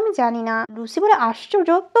 না আমি জানি না। লুসি বলে, আশ্চর্য,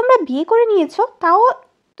 তোমরা বিয়ে করে নিয়েছো, তাও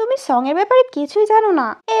তুমি সং এর ব্যাপারে কিছুই জানো না।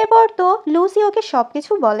 এরপর তো লুসি ওকে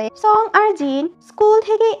সবকিছু বলে। সং আর জিন স্কুল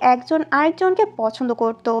থেকে একজন আরেকজনকে পছন্দ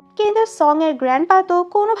করত, কিন্তু সং এর গ্র্যান্ডপা তো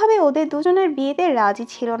কোনোভাবে ওদের দুজনের বিয়েতে রাজি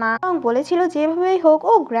ছিল না। সং বলেছিল যেভাবেই হোক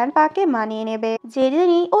ও গ্র্যান্ডপাকে মানিয়ে নেবে।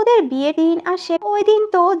 যেদিনই ওদের বিয়ের দিন আসে ওই দিন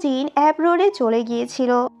তো জিন অ্যাব্রোডে চলে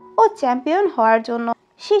গিয়েছিল ও চ্যাম্পিয়ন হওয়ার জন্য।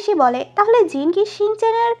 শিশি বলে, তাহলে জিন কি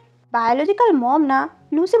শিনচ্যানের বায়োলজিক্যাল মম না?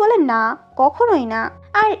 লুসি বলে, না কখনোই না।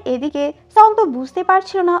 আর এদিকে সং তো বুঝতে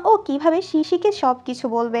পারছিল না ও কিভাবে শিশিকে সবকিছু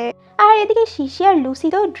বলবে। আর এদিকে শিশি আর লুসি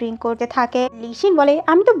তো ড্রিঙ্ক করতে থাকে। লিসিন বলে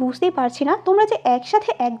আমি তো বুঝতেই পারছি না তোমরা যে একসাথে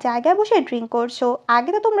এক জায়গায় বসে ড্রিঙ্ক করছো, আগে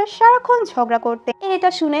তো তোমরা সারাক্ষণ ঝগড়া করতে। এটা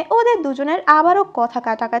শুনে ওদের দুজনের আবারও কথা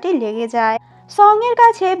কাটাকাটি লেগে যায়। সং এর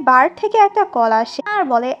কাছে বার থেকে একটা কল আসে আর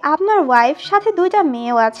বলে আপনার ওয়াইফ সাথে 2টা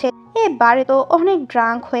মেয়েও আছে, এ বারে তো অনেক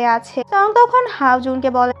ড্রাঙ্ক হয়ে আছে। সং তখন হাওজুনকে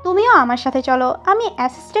বলে তুমিও আমার সাথে চলো, আমি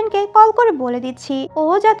অ্যাসিস্ট্যান্টকে কল করে বলে দিচ্ছি ও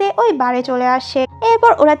যাতে ওই বারে চলে আসে।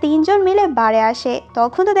 এরপর ওরা 3জন মিলে বারে আসে।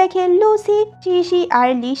 তখন তো দেখে লুসি, শিশি আর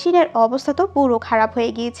লিসিনের অবস্থা তো পুরো খারাপ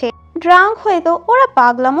হয়ে গিয়েছে। ড্রাঙ্ক হয়ে তো ওরা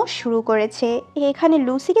পাগলামো শুরু করেছে। এখানে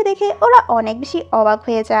লুসিকে দেখে ওরা অনেক বেশি অবাক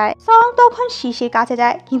হয়ে যায়। সং তখন শিশির কাছে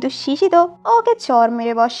যায় কিন্তু শিশি তো ওকে চর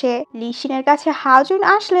মেরে বসে। লিসিনের কাছে হাওজুন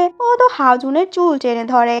আসলে ও তো হাওজুনের চুল টেনে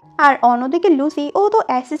ধরে। আর অন্যদিকে লুসি ও তো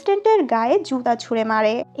অ্যাসিস্ট্যান্টের গায়ে জুতা ছুঁড়ে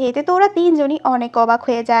মারে। এতে তো ওরা 3জনই অনেক অবাক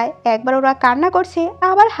হয়ে যায়। একবার ওরা কান্না করছে,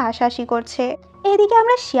 আবার হাসাহাসি করছে। এদিকে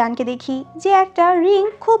আমরা শিয়ানকে দেখি যে একটা রিং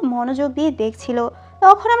খুব মনোযোগ দিয়ে দেখছিল।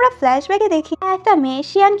 তখন আমরা ফ্ল্যাশব্যাকে দেখি একটা মেয়ে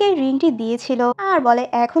শিয়ানকে রিংটি দিয়েছিল আর বলে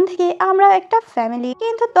এখন থেকে আমরা একটা ফ্যামিলি।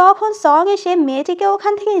 কিন্তু তখন সং এসে মেয়েটিকে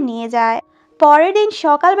ওখান থেকে নিয়ে যায়। পরের দিন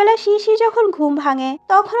সকালবেলা শিশি যখন ঘুম ভাঙে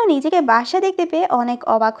তখনও নিজেকে বাসা দেখতে পেয়ে অনেক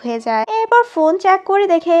অবাক হয়ে যায়। এরপর ফোন চেক করে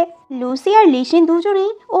দেখে লুসি আর লিসিন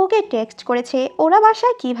দুজনেই ওকে টেক্সট করেছে ওরা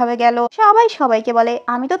বাসায় কিভাবে গেল। সবাই সবাইকে বলে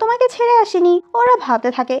আমি তো তোমাকে ছেড়ে আসিনি। ওরা ভাবতে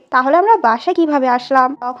থাকে তাহলে আমরা বাসায় কিভাবে আসলাম।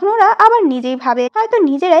 তখন ওরা আবার নিজেই ভাবে হয়তো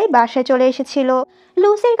নিজেরাই বাসায় চলে এসেছিল।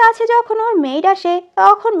 লুসির কাছে যখন ওর মেইড আসে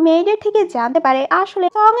তখন মেইডের থেকে জানতে পারে আসলে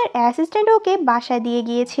সং এর অ্যাসিস্ট্যান্ট ওকে বাসায় দিয়ে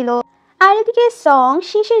গিয়েছিল। আর এদিকে সং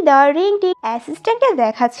শিশির দেওয়ার রিংটি অ্যাসিস্ট্যান্টকে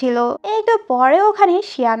দেখাচ্ছিল। একটু পরে ওখানে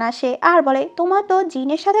শিয়ান আসে আর বলে তোমার তো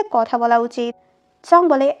জিনের সাথে কথা বলা উচিত। সং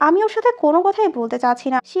বলে আমি ওর সাথে কোনো কথাই বলতে চাচ্ছি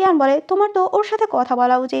না। শিয়ান বলে তোমার তো ওর সাথে কথা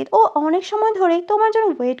বলা উচিত, ও অনেক সময় ধরেই তোমার জন্য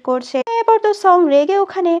ওয়েট করছে। এরপর তো সং রেগে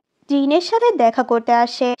ওখানে জিনের সাথে দেখা করতে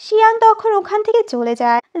আসে। শিয়ান তখন ওখান থেকে চলে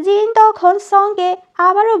যায়। জিন তখন সঙ্গে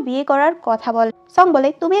আবারও বিয়ে করার কথা বলে। সং বলে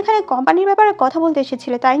তুমি এখানে কোম্পানির ব্যাপারে কথা বলতে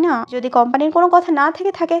এসেছিলে তাই না? যদি কোম্পানির কোনো কথা না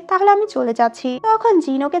থেকে থাকে তাহলে আমি চলে যাচ্ছি। তখন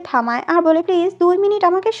জিন ওকে থামায় আর বলে প্লিজ 2 মিনিট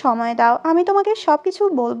আমাকে সময় দাও, আমি তোমাকে সবকিছু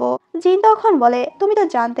বলবো। জিন তখন বলে তুমি তো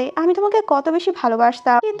জানতে আমি তোমাকে কত বেশি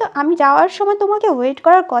ভালোবাসতাম, কিন্তু আমি যাওয়ার সময় তোমাকে ওয়েট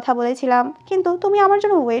করার কথা বলেছিলাম, কিন্তু তুমি আমার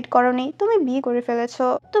জন্য ওয়েট করোনি, তুমি বিয়ে করে ফেলেছো।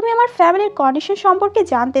 তুমি আমার ফ্যামিলির কন্ডিশন সম্পর্কে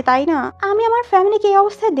জানতে তাই না? আমি আমার ফ্যামিলিকে এই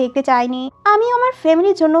অবস্থায় দেখতে চাইনি, আমি আমার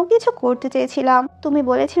ফ্যামিলির জন্য কিছু করতে চেয়েছিলাম। তুমি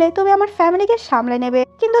বলেছিলে তুমি আমার ফ্যামিলিকে সামলে নেবে,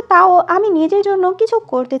 কিন্তু তাও আমি নিজের জন্য কিছু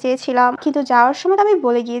করতে চেয়েছিলাম। কিন্তু যাওয়ার সময় আমি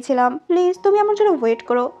বলে গিয়েছিলাম প্লিজ তুমি আমার জন্য ওয়েট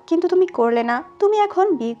করো, কিন্তু তুমি করলে না, তুমি এখন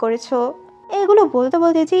বিয়ে করেছো। এগুলো বলতে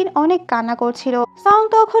বলতে জিন অনেক কান্না করছিল। সং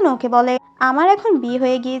তখন ওকে বলে আমার এখন বিয়ে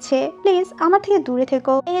হয়ে গিয়েছে, প্লিজ আমার থেকে দূরে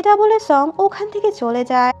থেকো। এটা বলে সং ওখান থেকে চলে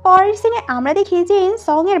যায়। পরের সিনে আমরা দেখি জিন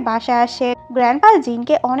সং এর বাসায় আসে। গ্র্যান্ডপা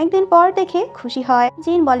জিনকে অনেকদিন পর দেখে খুশি হয়।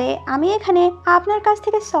 জিন বলে আমি এখানে আপনার কাছ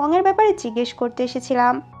থেকে সং এর ব্যাপারে জিজ্ঞেস করতে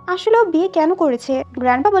এসেছিলাম, আসলে ও বিয়ে কেন করেছে?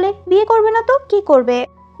 গ্র্যান্ডপা বলে বিয়ে করবে না তো কি করবে?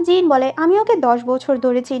 জিন বলে আমি ওকে 10 বছর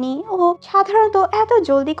ধরে চিনি, ও সাধারণত এত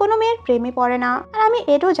জলদি কোনো মেয়ের প্রেমে পড়ে না। আর আমি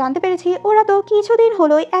এটাও জানতে পেরেছি ওরা তো কিছুদিন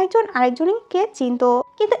হলোই একজন আরেকজনকে চিনতো,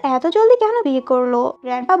 কিন্তু এত জলদি কেন বিয়ে করলো?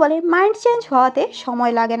 গ্র্যান্ডপা বলে মাইন্ড চেঞ্জ হওয়াতে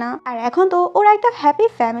সময় লাগে না, আর এখন তো ওরা একটা হ্যাপি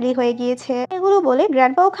ফ্যামিলি হয়ে গিয়েছে। এগুলো বলে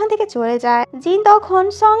গ্র্যান্ডপা ওখান থেকে চলে যায়। জিন তখন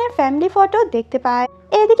সং এর ফ্যামিলি ফটো দেখতে পায়।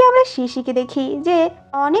 এদিকে আমরা শিশিকে দেখি যে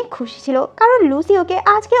অনেক খুশি ছিল কারণ লুসি ওকে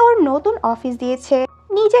আজকে ওর নতুন অফিস দিয়েছে।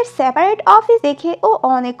 নিজের সেপারেট অফিস দেখে ও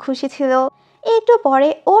অনেক খুশি ছিল। একটু পরে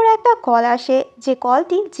ওর একটা কল আসে, যে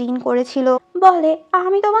কলটি জিন করেছিল। বলে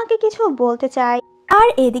আমি তোমাকে কিছু বলতে চাই। আর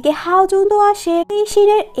এদিকে হাওজুন তো আসে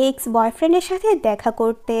লিসিনের এক্স বয়ফ্রেন্ডের সাথে দেখা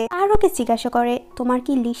করতে আর ওকে জিজ্ঞাসা করে তোমার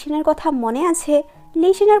কি লিসিনের কথা মনে আছে?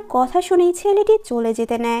 লিসিনের কথা শুনেই ছেলেটি চলে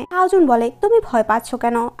যেতে নেয়। হাওজুন বলে তুমি ভয় পাচ্ছ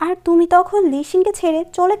কেন? আর তুমি তখন লিসিনকে ছেড়ে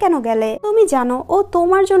চলে কেন গেলে? তুমি জানো ও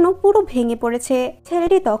তোমার জন্য পুরো ভেঙে পড়েছে।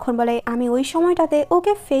 ছেলেটি তখন বলে আমি ওই সময়টাতে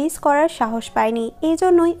ওকে ফেস করার সাহস পাইনি,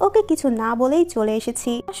 এজন্যই ওকে কিছু না বলেই চলে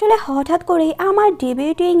এসেছি। আসলে হঠাৎ করেই আমার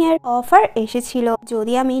ডেবিউটিং এর অফার এসেছিল,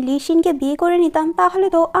 যদি আমি লিসিনকে বিয়ে করে নিতাম তাহলে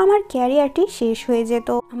তো আমার ক্যারিয়ারটি শেষ হয়ে যেত।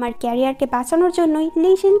 আমার ক্যারিয়ারকে বাঁচানোর জন্যই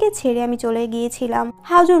লিসিনকে ছেড়ে আমি চলে গিয়েছিলাম।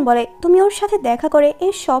 হাওজুন বলে তুমি ওর সাথে দেখা করে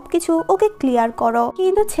এই সবকিছু ওকে ক্লিয়ার করো,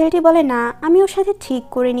 কিন্তু ছেলেটি বলে না আমি ওর সাথে ঠিক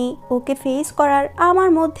করিনি, ওকে ফেস করার আমার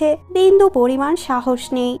মধ্যে বিন্দু পরিমাণ সাহস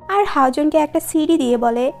নেই। আর হাওজুনকে একটা সিডি দিয়ে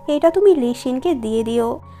বলে এটা তুমি লিসিনকে দিয়ে দিও।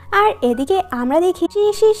 আর এদিকে আমরা দেখি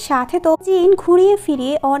শিশির সাথে তো জিন ঘুরিয়ে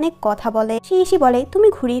ফিরিয়ে অনেক কথা বলে। শিশি বলে তুমি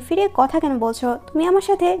ঘুরিয়ে ফিরিয়ে কথা কেন বলছো, তুমি আমার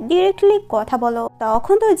সাথে ডিরেক্টলি কথা বলো।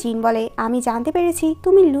 তখন তো জিন বলে আমি জানতে পেরেছি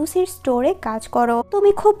তুমি লুসির স্টোরে কাজ করো,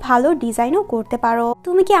 তুমি খুব ভালো ডিজাইনও করতে পারো,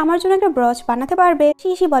 তুমি কি আমার জন্য একটা ব্রচ বানাতে পারবে?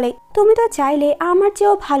 শিশি বলে তুমি তো চাইলে আমার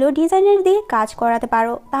চেয়েও ভালো ডিজাইনার দিয়ে কাজ করাতে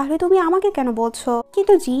পারো, তাহলে তুমি আমাকে কেন বলছো?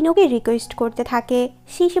 কিন্তু জিন ওকে রিকোয়েস্ট করতে থাকে।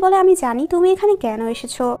 শিশি বলে আমি জানি তুমি এখানে কেন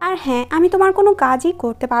এসেছো, আর হ্যাঁ আমি তোমার কোনো কাজই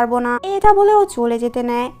করতে পারবো না। এটা বলে ও চলে যেতে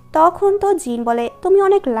নেয়। তখন তো জিন বলে তুমি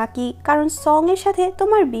অনেক লাকি, কারণ সং এর সাথে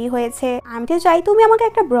তোমার বিয়ে হয়েছে। আমি তো চাই তুমি আমাকে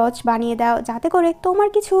একটা ব্রচ বানিয়ে দাও, যাতে করে তোমার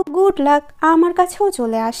কিছু গুড লাক আমার কাছেও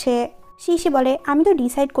চলে আসে। শিশি বলে আমি তো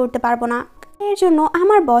ডিসাইড করতে পারবো না, এর জন্য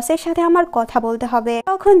আমার বসের সাথে আমার কথা বলতে হবে।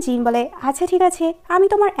 তখন জিন বলে আচ্ছা ঠিক আছে, আমি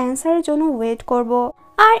তোমার অ্যান্সারের জন্য ওয়েট করব।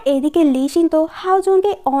 আর এদিকে লিশিন তো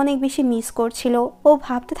হাওজুনকে অনেক বেশি মিস করছিল। ও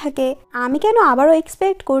ভাবতে থাকে আমি কেন আবারও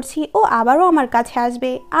এক্সপেক্ট করছি ও আবারও আমার কাছে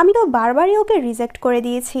আসবে, আমি তো বারবারই ওকে রিজেক্ট করে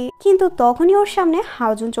দিয়েছি। কিন্তু তখনই ওর সামনে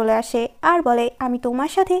হাওজুন চলে আসে আর বলে আমি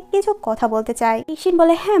তোমার সাথে কিছু কথা বলতে চাই। লিশিন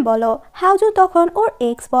বলে হ্যাঁ বলো। হাওজুন তখন ওর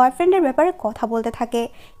এক্স বয়ফ্রেন্ডের ব্যাপারে কথা বলতে থাকে।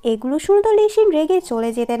 এগুলো শুনে তো লিশিন রেগে চলে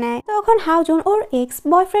যেতে নেয়। তখন হাওজুন ওর এক্স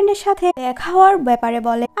বয়ফ্রেন্ডের সাথে দেখা হওয়ার ব্যাপারে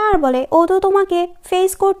বলে আর বলে ও তো তোমাকে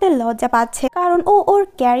ফেস করতে লজ্জা পাচ্ছে, কারণ ও ওর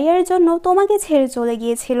ক্যারিয়ারের জন্য তোমাকে ছেড়ে চলে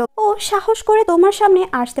গিয়েছিল। ও সাহস করে তোমার সামনে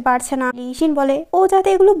আসতে পারছে না। লিশিন বলে ও যাতে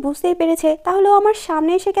এগুলো বুঝতেই পেরেছে, তাহলে আমার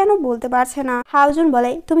সামনে এসে কেন বলতে পারছে না? হাওজুন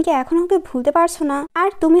বলে তুমি কি এখন ওকে ভুলতে পারছো না? আর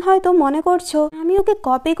তুমি হয়তো মনে করছো আমি ওকে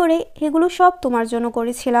কপি করে এগুলো সব তোমার জন্য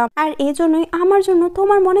করেছিলাম, আর এজন্যই আমার জন্য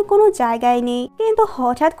তোমার মনে কোনো জায়গায় নেই। কিন্তু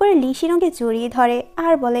হঠাৎ করে লিশিন ওকে জড়িয়ে ধরে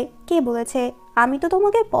আর বলে কে বলেছে আমি তো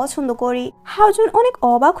তোমাকে পছন্দ করি? হাওজুন অনেক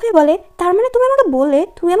অবাক হয়ে বলে তার মানে তুমি আমাকে বললে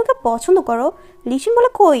তুমি আমাকে পছন্দ করো? লিশিন বলে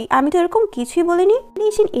কই, আমি তো এরকম কিছুই বলিনি।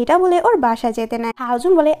 লিশিন এটা বলে ওর বাসায় যেতে নেয়।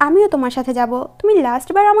 হাওজুন বলে আমিও তোমার সাথে যাব, তুমি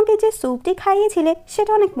লাস্টবার আমাকে যে স্যুপটি খাইয়েছিলে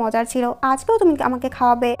সেটা অনেক মজার ছিল, আজকেও তুমি আমাকে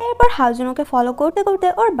খাওয়াবে। এরপর হাওজুন ওকে ফলো করতে করতে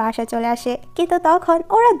ওর বাসায় চলে আসে, কিন্তু তখন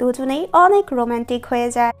ওরা দুজনেই অনেক রোমান্টিক হয়ে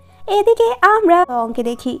যায়। এদিকে আমরা সংকে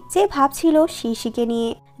দেখি যে ভাবছিল শিশিকে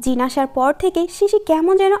নিয়ে। জিন আসার পর থেকে শিশি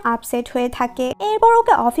কেমন যেন আপসেট হয়ে থাকে। এরপর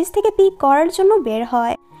ওকে অফিস থেকে পিক করার জন্য বের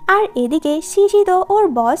হয়। আর এদিকে শিশি তো ওর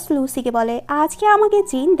বস লুসিকে বলে আজকে আমাকে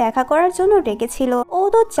জিন দেখা করার জন্য ডেকেছিল, ও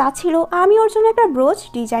তো চাচ্ছিল আমি ওর জন্য একটা ব্রোচ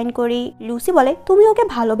ডিজাইন করি। লুসি বলে তুমি ওকে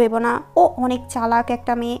ভালো ভেবো না, ও অনেক চালাক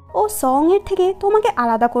একটা মেয়ে, ও সং এর থেকে তোমাকে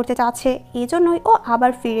আলাদা করতে চাচ্ছে, এজন্যই ও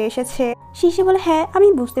আবার ফিরে এসেছে। শিশি বলে হ্যাঁ আমি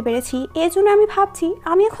বুঝতে পেরেছি, এজন্য আমি ভাবছি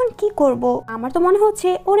আমি এখন কি করব। আমার তো মনে হচ্ছে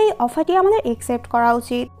ওর এই অফারটি আমাদের একসেপ্ট করা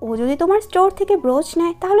উচিত। ও যদি তোমার স্টোর থেকে ব্রোচ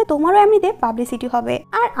নেয় তাহলে তোমারও এমনিতে পাবলিসিটি হবে,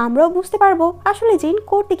 আর আমরাও বুঝতে পারবো আসলে জিন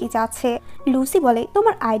করতে কি চাচ্ছে। লুসি বলে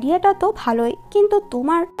তোমার আইডিয়াটা তো ভালোই, কিন্তু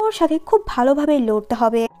তোমার ওর সাথে খুব ভালোভাবে লড়তে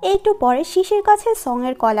হবে। একটু পরে শিশির কাছে সং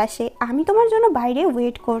এর কল আসে, আমি তোমার জন্য বাইরে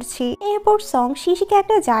ওয়েট করছি। এরপর সং শিশিকে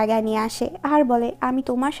একটা জায়গায় নিয়ে আসে আর বলে আমি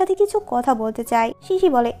তোমার সাথে কিছু কথা বলতে চাই। শিশি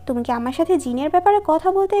বলে তুমি কি আমার সাথে জিনের ব্যাপারে কথা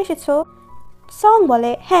বলতে এসেছো? সং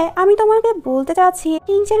বলে হ্যাঁ আমি তোমাকে বলতে চাচ্ছি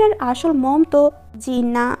শিনচেনের আসল মম তো জিন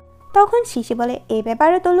না। তখন শিশি বলে এই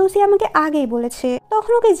ব্যাপারে তো লুসি আমাকে আগেই বলেছে।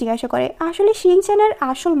 তখন ওকে জিজ্ঞাসা করে আসলে শিনচেনের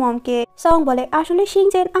আসল মমকে? সং বলে আসলে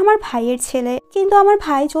শিনচেন আমার ভাইয়ের ছেলে, কিন্তু আমার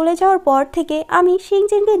ভাই চলে যাওয়ার পর থেকে আমি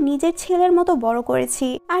শিনচেনকে নিজের ছেলের মতো বড় করেছি।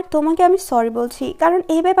 আর তোমাকে আমি সরি বলছি, কারণ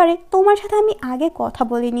এই ব্যাপারে তোমার সাথে আমি আগে কথা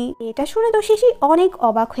বলিনি। এটা শুনে তো শিশি অনেক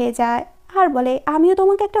অবাক হয়ে যায় আর বলে আমিও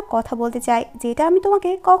তোমাকে একটা কথা বলতে চাই যেটা আমি তোমাকে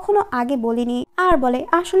কখনো আগে বলিনি। আর বলে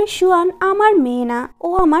আসলে সুয়ান আমার মেয়ে না, ও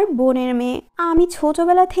আমার বোনের মেয়ে। আমি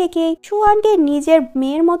ছোটবেলা থেকেই সুয়ানকে নিজের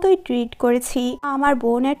মেয়ের মতোই ট্রিট করেছি। আমার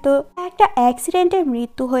বোনের তো একটা অ্যাক্সিডেন্টে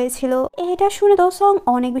মৃত্যু হয়েছিল। এটা শুনে তো সং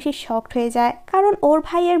অনেক বেশি শকড হয়ে যায়, কারণ ওর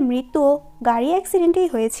ভাইয়ের মৃত্যু গাড়ি অ্যাক্সিডেন্টেই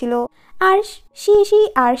হয়েছিল। আর শিশি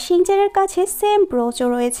আর শিনচেনের কাছে সেম ব্রোচও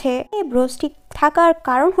রয়েছে। এই ব্রোচটি থাকার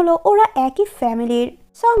কারণ হলো ওরা একই ফ্যামিলির।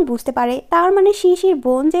 সং বুঝতে পারে তার মানে শিশির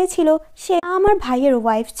বোন যে ছিল সে আমার ভাইয়ের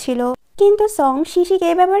ওয়াইফ ছিল। কিন্তু সং শিশিকে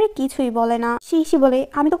এ ব্যাপারে কিছুই বলে না। শিশি বলে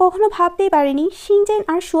আমি তো কখনো ভাবতেই পারিনি শিনচেন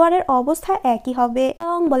আর সুয়ারের অবস্থা একই হবে।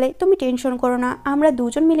 সং বলে তুমি টেনশন করো না, আমরা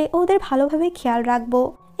দুজন মিলে ওদের ভালোভাবে খেয়াল রাখবো।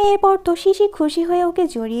 এরপর তো শিশি খুশি হয়ে ওকে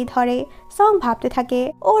জড়িয়ে ধরে। সং ভাবতে থাকে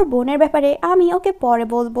ওর বোনের ব্যাপারে আমি ওকে পরে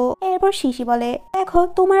বলবো। এরপর শিশি বলে দেখো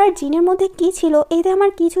তোমার আর জিনের মধ্যে কি ছিল এতে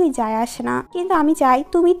আমার কিছুই যায় আসে না, কিন্তু আমি চাই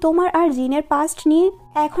তুমি তোমার আর জিনের পাস্ট নিয়ে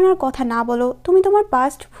এখন আর কথা না বলো। তুমি তোমার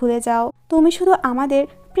পাস্ট ভুলে যাও, তুমি শুধু আমাদের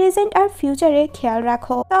প্রেজেন্ট আর ফিউচারে খেয়াল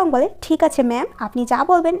রাখো। সং বলে ঠিক আছে ম্যাম, আপনি যা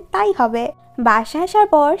বলবেন তাই হবে। বাসায় আসার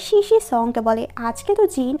পর শিশি সংকে বলে আজকে তো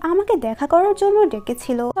জিন আমাকে দেখা করার জন্য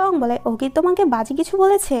ডেকেছিল। সং বলে ও কি তোমাকে বাজে কিছু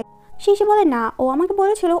বলেছে? শিশি বলে না, ও আমাকে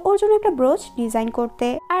বলেছিল ওর জন্য একটা ব্রোচ ডিজাইন করতে,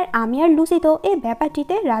 আর আমি আর লুসি তো এই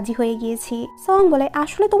ব্যাপারটিতে রাজি হয়ে গিয়েছি। সং বলে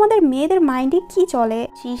আসলে তোমাদের মেয়েদের মাইন্ডে কি চলে?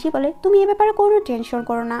 শিশি বলে তুমি এ ব্যাপারে কোনো টেনশন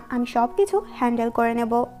করো না, আমি সবকিছু হ্যান্ডেল করে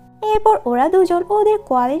নেব। এরপর ওরা দুজন ওদের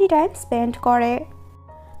কোয়ালিটি টাইম স্পেন্ড করে।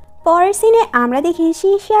 পরের সিনে আমরা দেখি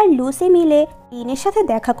শিশি আর লুসি মিলে জিনের সাথে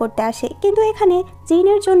দেখা করতে আসে, কিন্তু এখানে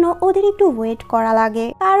জিনের জন্য ওদের একটু ওয়েট করা লাগে,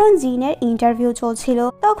 কারণ জিনের ইন্টারভিউ চলছিল।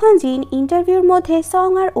 তখন জিন ইন্টারভিউর মধ্যে সং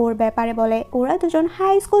আর ওর ব্যাপারে বলে, ওরা দুজন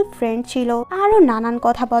হাই স্কুল ফ্রেন্ড ছিল, আরো নানান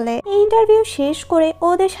কথা বলে। ইন্টারভিউ শেষ করে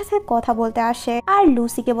ওদের সাথে কথা বলতে আসে, আর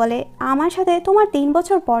লুসিকে বলে, আমার সাথে তোমার 3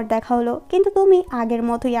 বছর পর দেখা হলো, কিন্তু তুমি আগের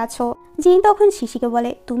মতোই আছো। জিন তখন শিশিকে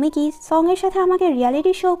বলে, তুমি কি সং এর সাথে আমাকে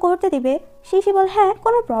রিয়ালিটি শো করতে দিবে? শিশি বলে, হ্যাঁ,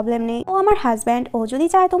 কোনো প্রবলেম নেই, ও আমার হাজব্যান্ড, ও যদি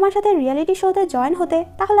চায় তোমার সাথে রিয়ালিটি শোতে জয়েন হতে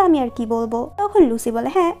তাহলে আমি আর কি বলবো। তখন লুসি বলে,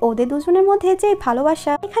 হ্যাঁ, ওদের দুজনের মধ্যে যে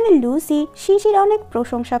ভালোবাসা। এখানে লুসি শিশির অনেক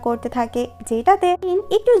প্রশংসা করতে থাকে, যেটাতে জিন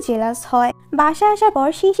একটু জেলাস হয়। বাসায় আসার পর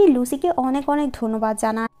শিশি লুসিকে অনেক অনেক ধন্যবাদ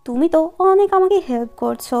জানায়, তুমি তো অনেক আমাকে হেল্প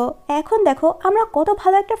করছো, এখন দেখো আমরা কত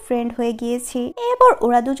ভালো একটা ফ্রেন্ড হয়ে গিয়েছি। এরপর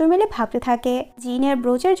ওরা দুজন মিলে ভাবতে থাকে জিনের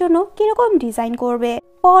ব্রোচের জন্য কিরকম ডিজাইন করবে।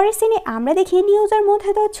 পরের সিনে আমরা দেখি নিউজের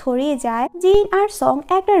মধ্যে তো ছড়িয়ে যায় জিন আর সং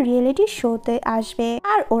একটা রিয়েলিটি শোতে আসবে,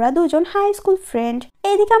 আর ওরা দুজন হাই স্কুল ফ্রেন্ড।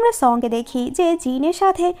 এদিকে আমরা সঙ্গে দেখি যে জিনের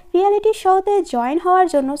সাথে রিয়েলিটি শোতে জয়েন হওয়ার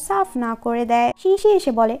জন্য সাফ না করে দেয়। শিশি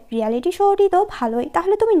এসে বলে, রিয়েলিটি শোটি তো ভালোই,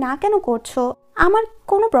 তাহলে তুমি না কেন করছো? আমার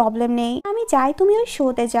কোনো প্রবলেম নেই, আমি চাই তুমি ওই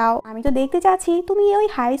শোতে যাও, আমি তো দেখতে চাচ্ছি তুমি ওই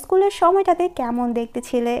হাই স্কুলের সময়টাতে কেমন দেখতে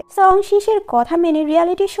ছিলে। সং শিশির কথা মেনে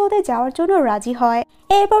রিয়েলিটি শোতে যাওয়ার জন্য রাজি হয়।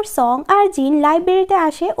 এরপর সং আর জিন লাইব্রেরিতে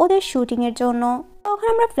আসে ওদের শুটিং এর জন্য। তখন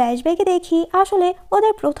আমরা ফ্ল্যাশব্যাকে দেখি আসলে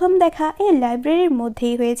ওদের প্রথম দেখা এই লাইব্রেরির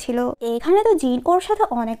মধ্যেই হয়েছিল। এখানে তো জিন ওর সাথে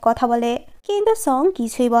অনেক কথা বলে, কিন্তু সং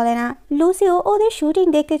কিছুই বলে না। লুসিও ওদের শুটিং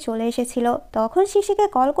দেখতে চলে এসেছিল। তখন শিশিকে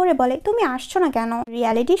কল করে বলে, তুমি আসছো না কেন?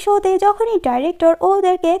 রিয়েলিটি শোতে যখনই ডাইরেক্টর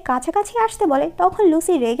ওদেরকে কাছাকাছি আসতে বলে, তখন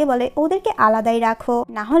লুসি রেগে বলে, ওদেরকে আলাদাই রাখো,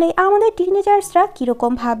 না হলে আমাদের টিনেজার্সরা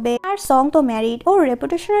কিরকম ভাববে। আর সং তো ম্যারিড, ওর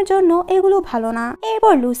রেপুটেশনের জন্য এগুলো ভালো না।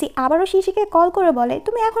 এরপর লুসি আবারও শিশিকে কল করে বলে,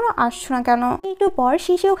 তুমি এখনো আসছো না কেন? একটু পর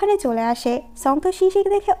শিশি ওখানে চলে আসে। সং তো শিশিকে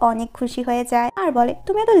দেখে অনেক খুশি হয়ে যায় আর বলে,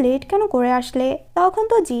 তুমি এত লেট কেন করে আসলে? তখন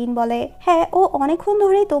তো জিন বলে, হ্যাঁ, ও অনেকক্ষণ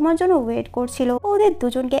ধরেই তোমার জন্য ওয়েট করছিল। ওদের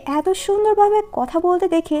দুজনকে এত সুন্দরভাবে কথা বলতে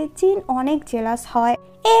দেখে জিন অনেক জেলাস হয়।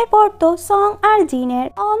 এরপর তো সং আর জিনের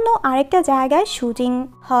অন্য আরেকটা জায়গায় শুটিং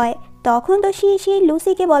হয়। তখন তো শিশি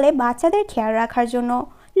লুসিকে বলে বাচ্চাদের খেয়াল রাখার জন্য।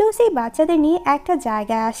 লুসি বাচ্চাদের নিয়ে একটা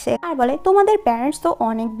জায়গায় আসে আর বলে, তোমাদের প্যারেন্টস তো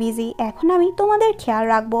অনেক বিজি, এখন আমি তোমাদের খেয়াল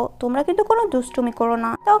রাখবো, তোমরা কিন্তু কোনো দুষ্টুমি করো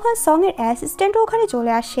না। তখন সং এর অ্যাসিস্ট্যান্ট ওখানে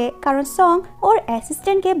চলে আসে, কারণ সং ওর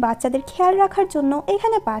অ্যাসিস্ট্যান্টকে বাচ্চাদের খেয়াল রাখার জন্য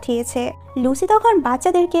এখানে পাঠিয়েছে। লুসি তখন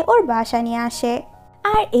বাচ্চাদেরকে ওর বাসায় নিয়ে আসে।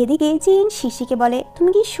 আর এদিকে জিন শিশিকে বলে,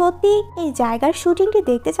 তুমি কি সত্যি এই জায়গার শুটিংটি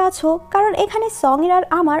দেখতে চাচ্ছ? কারণ এখানে সং এর আর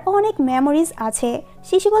আমার অনেক মেমোরিজ আছে।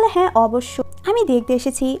 শিশি বলে, হ্যাঁ অবশ্যই, আমি দেখতে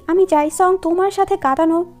এসেছি, আমি চাই সং তোমার সাথে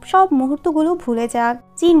কাটানো সব মুহূর্তগুলো ভুলে যাক।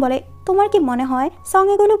 জিন বলে, তোমার কি মনে হয় সং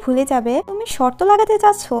এগুলো ভুলে যাবে? তুমি শর্ত লাগাতে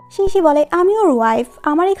চাচ্ছ? শিশি বলে, আমি ওর ওয়াইফ,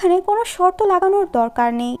 আমার এখানে কোনো শর্ত লাগানোর দরকার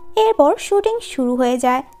নেই। এরপর শুটিং শুরু হয়ে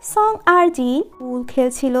যায়। সং আর জিন পুল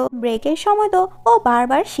খেলছিল। ব্রেকের সময় তো ও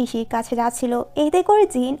বারবার শিশির কাছে যাচ্ছিল, এতে করে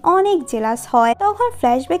জিন অনেক জেলাস হয়। তখন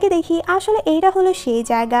ফ্ল্যাশব্যাকে দেখি আসলে এইটা হলো সেই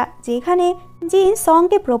জায়গা যেখানে জিন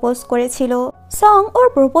সংকে প্রপোজ করেছিল। সং ওর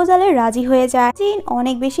প্রপোজালে রাজি হয়ে যায়। জিন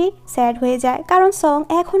অনেক বেশি স্যাড হয়ে যায়, কারণ সং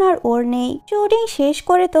এখন আর ওর নেই। শুটিং শেষ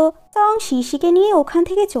করে তো সং শিশিকে নিয়ে ওখান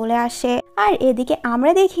থেকে চলে আসে। আর এদিকে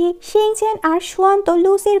আমরা দেখি শিংচেন আর সুয়ান তো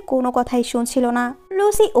লুসির কোনো কথাই শুনছিল না।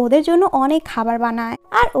 লুসি ওদের জন্য অনেক খাবার বানায়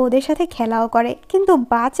আর ওদের সাথে খেলাও করে, কিন্তু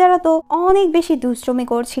বাচ্চারা তো অনেক বেশি দুষ্টুমি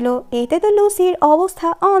করছিল। এতে তো লুসির অবস্থা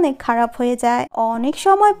অনেক খারাপ হয়ে যায়। অনেক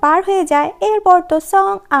সময় পার হয়ে যায়। এরপর তো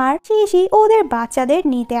সং আর শিশি ওদের বাচ্চাদের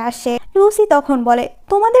নিতে আসে। লুসি তখন বলে,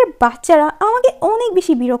 তোমাদের বাচ্চারা আমাকে অনেক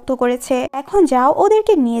বেশি বিরক্ত করেছে, এখন যাও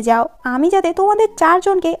ওদেরকে নিয়ে যাও, আমি যাতে তোমাদের 4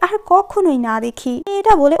 জনকে আর কখনোই না দেখি।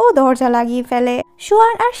 এটা বলে ও দরজা লাগিয়ে ফেলে।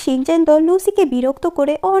 সুয়ান আর শিংচেন তো লুসিকে বিরক্ত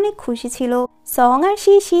করে অনেক খুশি ছিল। সং আর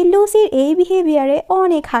শিশি লুসির এই বিহেভিয়ারে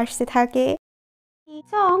অনেক হাসতে থাকে।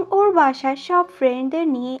 সং ওর বাসায় সব ফ্রেন্ডদের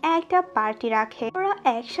নিয়ে একটা পার্টি রাখে। ওরা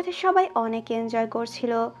একসাথে সবাই অনেক এনজয়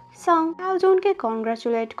করছিল। সং 4 জনকে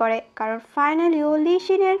কংগ্রাচুলেট করে, কারণ ফাইনালি ও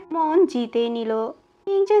লিসিনের মন জিতে নিল।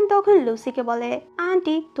 শিংচেন তখন লুসিকে বলে,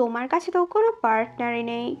 আন্টি তোমার কাছে তো কোনো পার্টনারই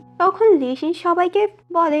নেই। তখন লিসিন সবাইকে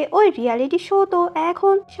বলে, ওই রিয়েলিটি শো তো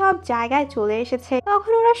এখন সব জায়গায় চলে এসেছে।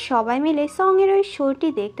 তখন ওরা সবাই মিলে সং এর ওই শোটি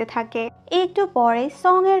দেখতে থাকে। একটু পরে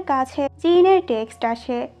সং এর কাছে জিনের টেক্সট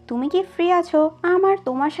আসে, তুমি কি ফ্রি আছো? আমার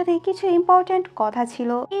তোমার সাথে কিছু ইম্পর্টেন্ট কথা ছিল।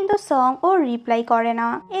 কিন্তু সং ওর রিপ্লাই করে না।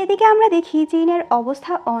 এদিকে আমরা দেখি জিনের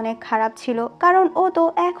অবস্থা অনেক খারাপ ছিল, কারণ ও তো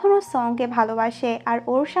এখনো সংকে ভালোবাসে। আর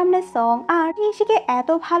ওর সামনে সং আর শিশিকে এত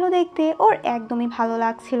ভালো দেখতে ওর একদমই ভালো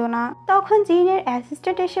লাগছিল না। তখন জিনের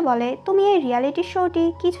অ্যাসিস্ট্যান্ট এসে বলে, তুমি এই রিয়েলিটি শোটি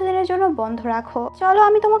কিছুদিনের জন্য বন্ধ রাখো, চলো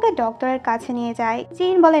আমি তোমাকে ডক্টরের কাছে নিয়ে যাই।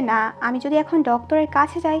 জিন বলে, না, আমি যদি এখন ডক্টরের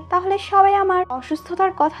কাছে যাই তাহলে সবাই আমার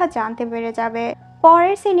অসুস্থতার কথা জানতে পেরে যাবে।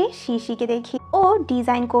 পরের সিনে শিশিকে দেখি ও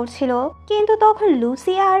ডিজাইন করছিল, কিন্তু তখন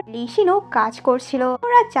লুসি আর লিসিনও কাজ করছিল।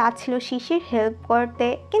 ওরা চাচ্ছিল শিশির হেল্প করতে,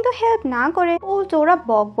 কিন্তু হেল্প না করে উল্টো ওরা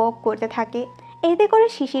বক বক করতে থাকে। এতে করে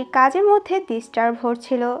শিশির কাজের মধ্যে ডিস্টার্ব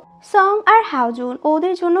হচ্ছিল। সং আর হাওজুন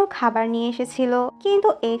ওদের জন্য খাবার নিয়ে এসেছিল, কিন্তু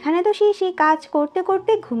এখানে তো শিশি কাজ করতে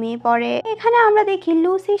করতে ঘুমিয়ে পড়ে। এখানে আমরা দেখি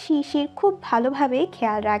লুসি শিশির খুব ভালোভাবে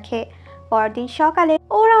খেয়াল রাখে। পরদিন সকালে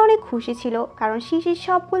ওরা অনেক খুশি ছিল, কারণ শিশির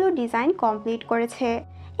সবগুলো ডিজাইন কমপ্লিট করেছে।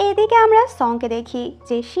 এদিকে আমরা সংকে দেখি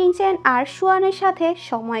যে শিনচেন আর সুয়ানের সাথে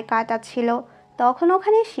সময় কাটাচ্ছিল। তখন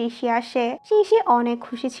ওখানে শিশি আসে। শিশি অনেক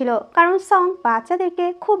খুশি ছিল, কারণ সং বাচ্চাদেরকে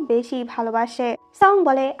খুব বেশি ভালোবাসে। সং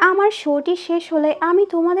বলে, আমার শোটি শেষ হলে আমি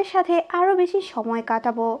তোমাদের সাথে আরো বেশি সময়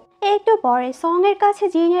কাটাবো। একটু পরে সং এর কাছে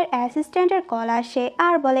জিনের অ্যাসিস্ট্যান্টের কল আসে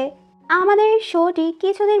আর বলে, আমাদের এই শোটি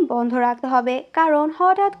কিছুদিন বন্ধ রাখতে হবে, কারণ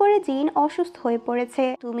হঠাৎ করে জিন অসুস্থ হয়ে পড়েছে।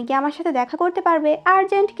 তুমি কি আমার সাথে দেখা করতে পারবে?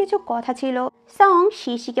 আর্জেন্ট কিছু কথা ছিল। সং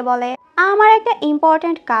শিশিকে বলে, আমার একটা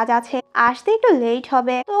ইম্পর্ট্যান্ট কাজ আছে, আসতে একটু লেট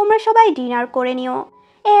হবে, তোমরা সবাই ডিনার করে নিও।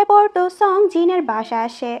 এরপর তো সং জিনের বাসায়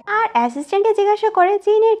আসে আর অ্যাসিস্ট্যান্টকে জিজ্ঞাসা করে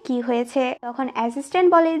জিনের কি হয়েছে। তখন অ্যাসিস্ট্যান্ট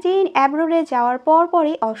বলে, জিন অ্যাব্রোডে যাওয়ার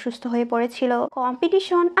পরই অসুস্থ হয়ে পড়েছিল।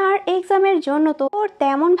 কম্পিটিশন আর এক্সামের জন্য তো ওর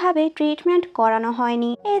তেমন ভাবে ট্রিটমেন্ট করানো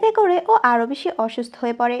হয়নি। এতে করে ও আরো বেশি অসুস্থ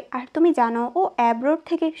হয়ে পড়ে। আর তুমি জানো, ও অ্যাব্রোড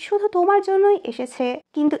থেকে শুধু তোমার জন্যই এসেছে,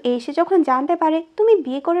 কিন্তু এসে যখন জানতে পারে তুমি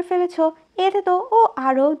বিয়ে করে ফেলেছো, এতে তো ও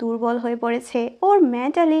আরো দুর্বল হয়ে পড়েছে। ওর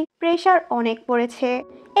মেন্টালি প্রেশার অনেক পড়েছে।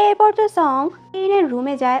 এরপর তো সং জিনের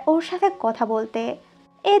রুমে যায় ওর সাথে কথা বলতে।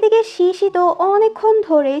 এদিকে শিশি তো অনেকক্ষণ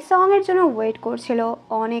ধরেই সং এর জন্য ওয়েট করছিল।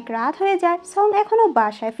 অনেক রাত হয়ে যায়, সং এখনো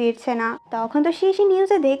বাসায় ফিরছে না। তখন তো শিশি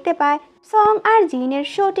নিউজে দেখতে পায় সং আর জিনের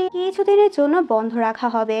শোটি কিছুদিনের জন্য বন্ধ রাখা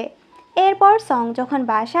হবে। এরপর সং যখন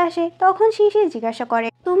বাসায় আসে, তখন শিশি জিজ্ঞাসা করে,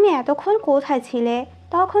 তুমি এতক্ষণ কোথায় ছিলে?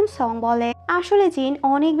 তখন সং বলে, আসলে জিন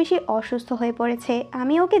অনেক বেশি অসুস্থ হয়ে পড়েছে,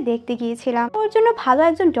 আমি ওকে দেখতে গিয়েছিলাম। ওর জন্য ভালো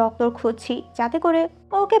একজন ডক্টর খুঁজছি, যাতে করে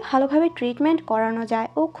ওকে ভালোভাবে ট্রিটমেন্ট করানো যায়,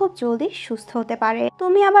 ও খুব জলদি সুস্থ হতে পারে।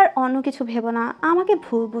 তুমি আবার অন্য কিছু ভেবো না, আমাকে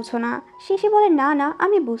ভুল বুঝো না। শিশি বলে, না না,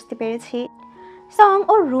 আমি বুঝতে পেরেছি। সং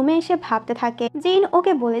ওর রুমে এসে ভাবতে থাকে, জিন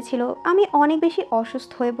ওকে বলেছিল আমি অনেক বেশি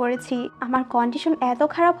অসুস্থ হয়ে পড়েছি, আমার কন্ডিশন এত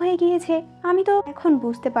খারাপ হয়ে গিয়েছে, আমি তো এখন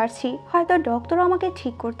বুঝতে পারছি হয়তো ডক্টরও আমাকে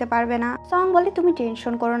ঠিক করতে পারবে না। সং বলে, তুমি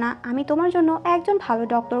টেনশন করো না, আমি তোমার জন্য একজন ভালো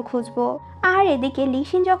ডক্টর খুঁজবো। আর এদিকে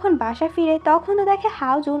লিসিন যখন বাসায় ফিরে, তখন তো দেখে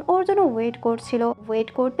হাওজুন ওর জন্য ওয়েট করছিল। ওয়েট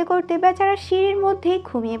করতে করতে বেচারা সিঁড়ির মধ্যেই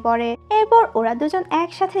ঘুমিয়ে পড়ে। এরপর ওরা দুজন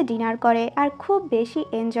একসাথে ডিনার করে আর খুব বেশি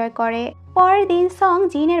এনজয় করে। পরের দিন সং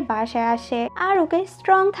জিনের বাসায় আসে আর ওকে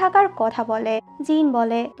স্ট্রং থাকার কথা বলে। জিন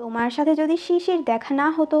বলে, তোমার সাথে যদি শিশির দেখা না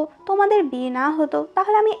হতো, তোমাদের বিয়ে না হতো,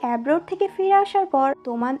 তাহলে আমি অ্যাব্রোড থেকে ফিরে আসার পর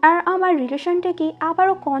তোমার আর আমার রিলেশনটা কি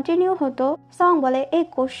আবারও কন্টিনিউ হতো? সং বলে, এই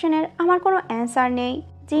কোশ্চেনের আমার কোনো অ্যান্সার নেই।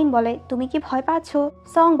 জিন বলে, তুমি কি ভয় পাচ্ছ?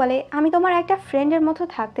 সং বলে, আমি তোমার একটা ফ্রেন্ডের মতো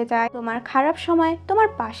থাকতে চাই, তোমার খারাপ সময় তোমার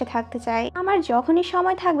পাশে থাকতে চাই, আমার যখনই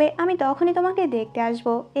সময় থাকবে আমি তখনই তোমাকে দেখতে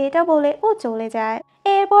আসবো। এটা বলে ও চলে যায়।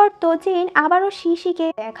 এরপর তো জিন আবারও শিশিকে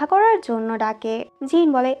দেখা করার জন্য ডাকে। জিন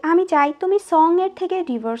বলে, আমি চাই তুমি সং এর থেকে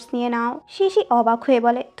ডিভোর্স নিয়ে নাও। শিশি অবাক হয়ে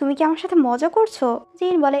বলে, তুমি কি আমার সাথে মজা করছো?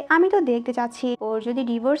 জিন বলে, আমি তো দেখতে চাচ্ছি ওর যদি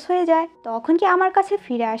ডিভোর্স হয়ে যায় তখন কি আমার কাছে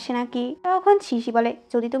ফিরে আসে নাকি। তখন শিশি বলে,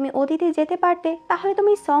 যদি তুমি অতীতে যেতে পারতে তাহলে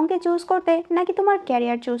তুমি সংকে চুজ করতে নাকি তোমার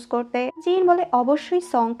ক্যারিয়ার চুজ করতে? জিন বলে, অবশ্যই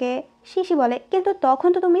সংকে। শিশি বলে, কিন্তু তখন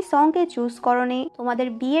তো তুমি সংকে চুজ করনি, তোমাদের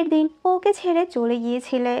বিয়ের দিন ওকে ছেড়ে চলে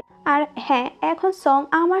গিয়েছিলে। আর হ্যাঁ, এখন সং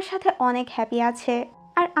আমার সাথে অনেক হ্যাপি আছে,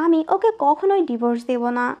 আর আমি ওকে কখনোই ডিভোর্স দেব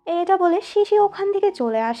না। এটা বলে শিশি ওখান থেকে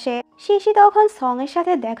চলে আসে। শিশি তখন সং এর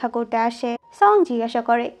সাথে দেখা করতে আসে। সং জিজ্ঞাসা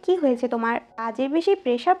করে, কি হয়েছে তোমার, কাজের বেশি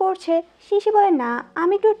প্রেশার পড়ছে? শিশি বলে, না,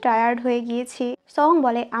 আমি একটু টায়ার্ড হয়ে গিয়েছি। সং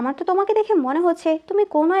বলে, আমার তো তোমাকে দেখে মনে হচ্ছে তুমি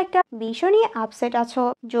কোনো একটা বিষয় নিয়ে আপসেট আছো,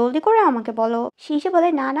 জলদি করে আমাকে বলো। শিশি বলে,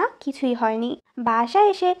 না না, কিছুই হয়নি। বাসায়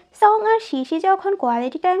এসে সং আর শিশি যখন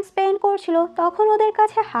কোয়ালিটি টাইম স্পেন্ড করছিল, তখন ওদের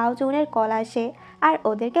কাছে হাওজুনের কল আসে আর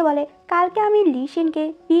ওদেরকে বলে, কালকে আমি লিসিনকে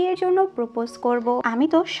বিয়ের জন্য প্রপোজ করব। আমি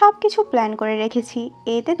তো সবকিছু প্ল্যান করে রেখেছি,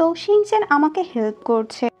 এতে তো শিনচেন আমাকে হেল্প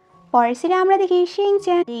করছে। পরের সিনে আমরা দেখি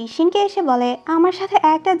শিনচেন লিসিনকে এসে বলে, আমার সাথে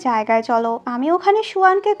একটা জায়গায় চলো, আমি ওখানে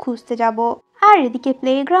সুয়ানকে খুঁজতে যাব। আর এদিকে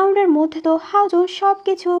প্লেগ্রাউন্ডের মধ্যে তো হাওজুন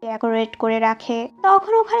সবকিছু ডেকোরেট করে রাখে।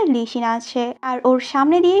 তখন ওখানে লিসিন আসে আর ওর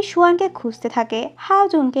সামনে দিয়ে সুয়ানকে খুঁজতে থাকে।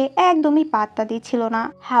 হাওজুনকে একদমই পাত্তা দিচ্ছিল না।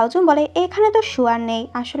 হাওজুন বলে, এখানে তো সুয়ান নেই,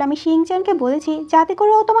 আসলে আমি শিনচেনকে বলেছি যাতে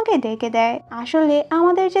করে ও তোমাকে ডেকে দেয়। আসলে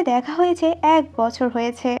আমাদের যে দেখা হয়েছে 1 বছর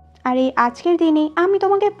হয়েছে, আর এই আজকের দিনেই আমি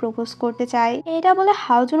তোমাকে প্রপোজ করতে চাই। এটা বলে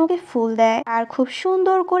হাউজুন ওকে ফুল দেয় আর খুব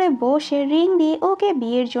সুন্দর করে বসে রিং দিয়ে ওকে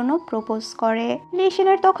বিয়ের জন্য প্রপোজ করে।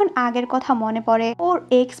 লিসিনের তখন আগের কথা মনে পড়ে, ওর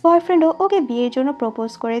এক্স বয়ফ্রেন্ডও ওকে বিয়ের জন্য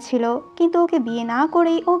প্রপোজ করেছিল, কিন্তু ওকে বিয়ে না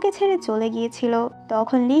করেই ওকে ছেড়ে চলে গিয়েছিল।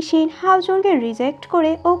 তখন লিসিন হাউজুনকে রিজেক্ট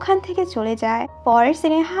করে ওখান থেকে চলে যায়। পরের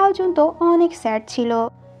সিনে হাউজুন তো অনেক স্যাড ছিল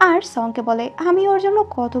আর সংকে বলে, আমি ওর জন্য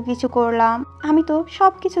কত কিছু করলাম, আমি তো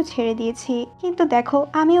সবকিছু ছেড়ে দিয়েছি, কিন্তু দেখো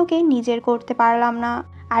আমি ওকে নিজের করতে পারলাম না।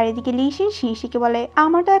 আর এদিকে লিসিন শিশিকে বলে,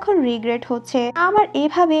 আমার তো এখন রিগ্রেট হচ্ছে, আমার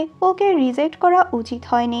এভাবে ওকে রিজেক্ট করা উচিত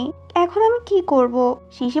হয়নি, এখন আমি কি করব?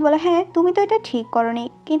 শিশি বলে, হ্যাঁ তুমি তো এটা ঠিক করনি,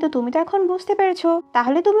 কিন্তু তুমি তো এখন বুঝতে পেরেছো,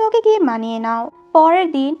 তাহলে তুমি ওকে গিয়ে মানিয়ে নাও। পরের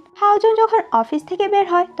দিন হাউজুন যখন অফিস থেকে বের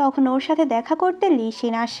হয় তখন ওর সাথে দেখা করতে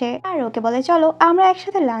লিসিন আসে আর ওকে বলে, চলো আমরা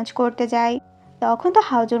একসাথে লাঞ্চ করতে যাই। তখন তো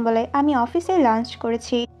হাউজুন বলে, আমি অফিসে লাঞ্চ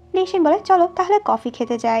করেছি। লিসিন বলে, চলো তাহলে কফি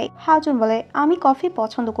খেতে যাই। হাউজুন বলে, আমি কফি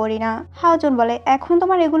পছন্দ করি না। হাউজুন বলে, এখন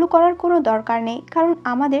তোমার এগুলো করার কোনো দরকার নেই, কারণ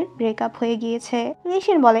আমাদের ব্রেকআপ হয়ে গিয়েছে।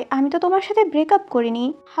 লিসিন বলে, আমি তো তোমার সাথে ব্রেকআপ করিনি।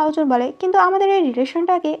 হাউজুন বলে, কিন্তু আমাদের এই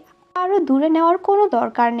রিলেশনটাকে আরো দূরে নেওয়ার কোনো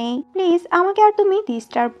দরকার নেই, প্লিজ আমাকে আর তুমি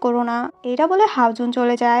ডিস্টার্ব করো না। এটা বলে হাউজুন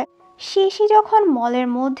চলে যায়। শিশি যখন মলের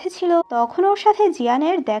মধ্যে ছিল তখন ওর সাথে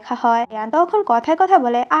জিয়ানের দেখা হয়। জিয়ান তখন কথায় কথা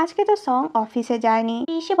বলে, আজকে তো সং অফিসে যায়নি।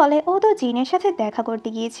 শিশি বলে, ও তো জিনের সাথে দেখা করতে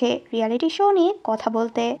গিয়েছে রিয়ালিটি শো নিয়ে কথা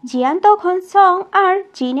বলতে। জিয়ান তখন সং আর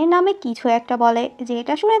জিনের নামে কিছু একটা বলে,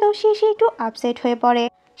 যেটা শুনে তো শিশি একটু আপসেট হয়ে পড়ে।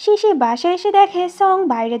 শিশি বাসায় এসে দেখে সং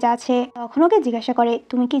বাইরে যাচ্ছে। তখন ওকে জিজ্ঞাসা করে,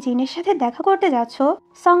 তুমি কি জিনের সাথে দেখা করতে যাচ্ছ?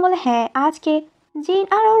 সং বলে, হ্যাঁ আজকে জিন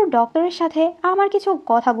আর ওর ডক্টরের সাথে আমার কিছু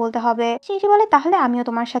কথা বলতে হবে। শিশি বলে, তাহলে আমিও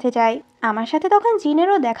তোমার সাথে যাই, আমার সাথে তখন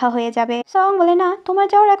জিনেরও দেখা হয়ে যাবে। সং বলে, না তোমার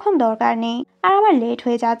যাওয়ার এখন দরকার নেই, আর আমার লেট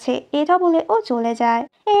হয়ে যাচ্ছে। এটা বলে ও চলে যায়।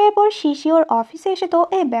 এরপর শিশি ওর অফিসে এসে তো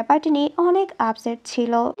এই ব্যাপারটি নিয়ে অনেক আপসেট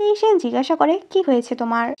ছিল। লিসেন জিজ্ঞাসা করে, কি হয়েছে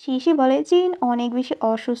তোমার? শিশি বলে, জিন অনেক বেশি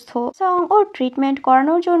অসুস্থ, সং ওর ট্রিটমেন্ট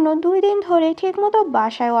করানোর জন্য 2 দিন ধরে ঠিকমতো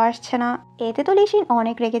বাসায়ও আসছে না। এতে তো লিসিন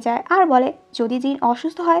অনেক রেগে যায় আর বলে, যদি জিন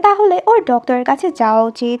অসুস্থ হয় তাহলে ওর ডক্টরের কাছে যাওয়া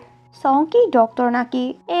উচিত। সং কি ডক্টর নাকি?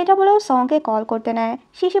 এটা বলেও সংকে কল করতে নেয়।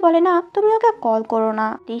 শিশি বলে, না তুমি ওকে কল করো না।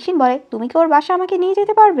 লিসিন বলে, তুমি কি ওর বাসা আমাকে নিয়ে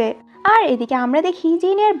যেতে পারবে? আর এদিকে আমরা দেখি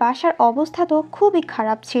জিনের বাসার অবস্থা তো খুবই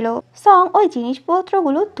খারাপ ছিল। সং ওই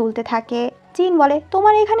জিনিসপত্রগুলো তুলতে থাকে। জিন বলে,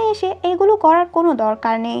 তোমার এখানে এসে এগুলো করার কোনো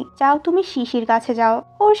দরকার নেই, যাও তুমি শিশির কাছে যাও,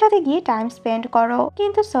 ওর সাথে গিয়ে টাইম স্পেন্ড করো।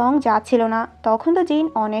 কিন্তু সং যাচ্ছিল না। তখন তো জিন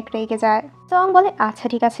অনেক রেগে যায়। সং বলে, আচ্ছা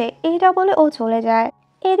ঠিক আছে, এটা বলে ও চলে যায়।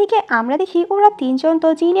 এদিকে আমরা দেখি ওরা 3 জন তো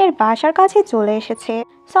জিনের বাসার কাছে চলে এসেছে।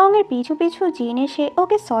 সং এর পিছু পিছু জিন এসে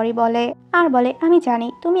ওকে সরি বলে আর বলে, আমি জানি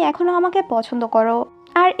তুমি এখনো আমাকে পছন্দ করো,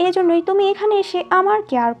 আর এজন্যই তুমি এখানে এসে আমার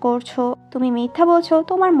কেয়ার করছো, তুমি মিথ্যা বলছো,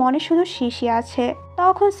 তোমার মনে শুধু শিশি আছে।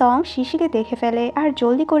 তখন সং শিশিকে দেখে ফেলে আর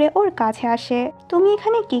জলদি করে ওর কাছে আসে। তুমি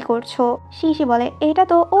এখানে কি করছো? শিশি বলে, এটা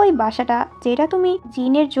তো ওই বাসাটা যেটা তুমি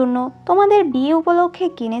জিনের জন্য তোমাদের বিয়ে উপলক্ষে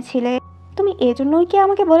কিনেছিলে, তুমি এজন্যই কি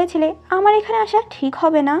আমাকে বলেছিলে আমার এখানে আসা ঠিক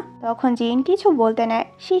হবে না? তখন জিন কিছু বলতে নেয়।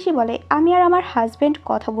 শিশি বলে, আমি আর আমার হাজবেন্ড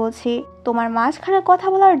কথা বলছি, তোমার মাঝখানে কথা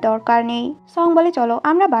বলার দরকার নেই। সং বলে, চলো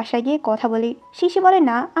আমরা বাসায় গিয়ে কথা বলি। শিশি বলে,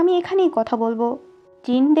 না আমি এখানেই কথা বলবো।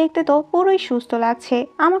 জিন দেখতে তো পুরোই সুস্থ লাগছে,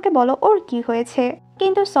 আমাকে বলো ওর কি হয়েছে।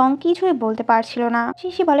 কিন্তু সং কিছুই বলতে পারছিল না।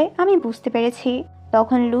 শিশি বলে, আমি বুঝতে পেরেছি।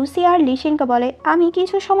 তখন লুসি আর লিসিনকে বলে, আমি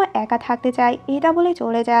কিছু সময় একা থাকতে চাই, এটা বলে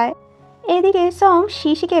চলে যায়। এদিকে সং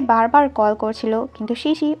শিশিকে বারবার কল করছিল, কিন্তু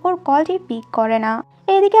শিশি ওর কলটি পিক করে না।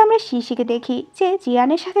 এদিকে আমরা শিশিকে দেখি যে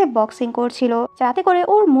জিয়ানের সাথে বক্সিং করছিল, যাতে করে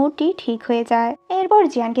ওর মুডটি ঠিক হয়ে যায়। এরপর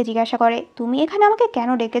জিয়ানকে জিজ্ঞাসা করে, তুমি এখানে আমাকে কেন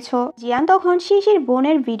ডেকেছো? জিয়ান তখন শিশির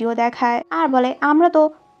বোনের ভিডিও দেখায় আর বলে, আমরা তো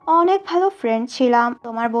অনেক ভালো ফ্রেন্ড ছিলাম,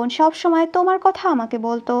 তোমার বোন সব সময় তোমার কথা আমাকে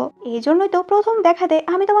বলতো, এই জন্যই তো প্রথম দেখাতে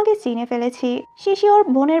আমি তোমাকে চিনে ফেলেছি। শিশি ওর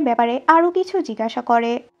বোনের ব্যাপারে আরো কিছু জিজ্ঞাসা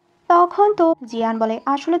করে। তখন তো জিয়ান বলে,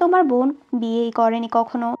 আসলে তোমার বোন বিয়েই করেনি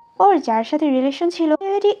কখনো, ওর যার সাথে রিলেশন ছিল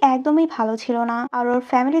ছেলেটি একদমই ভালো ছিল না, আর ওর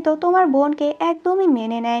ফ্যামিলি তো তোমার বোনকে একদমই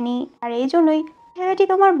মেনে নেয়নি, আর এই জন্যই ছেলেটি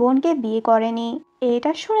তোমার বোনকে বিয়ে করেনি।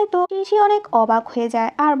 এটা শুনে তো শিশি অনেক অবাক হয়ে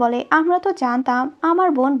যায় আর বলে, আমরা তো জানতাম আমার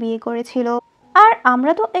বোন বিয়ে করেছিল, আর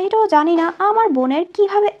আমরা তো এটাও জানি না আমার বোনের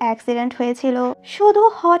কিভাবে অ্যাক্সিডেন্ট হয়েছিল, শুধু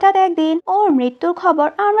হঠাৎ একদিন ওর মৃত্যুর খবর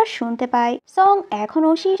আমরা শুনতে পাই। সং এখনো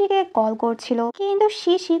শিশিকে কল করছিল, কিন্তু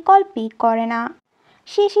শিশি কল পিক করে না।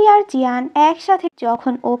 শিশি আর জিয়ান একসাথে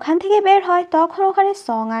যখন ওখান থেকে বের হয় তখন ওখানে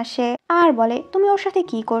সং আসে আর বলে, তুমি ওর সাথে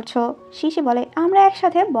কি করছো? শিশি বলে, আমরা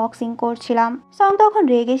একসাথে বক্সিং করছিলাম। সং তখন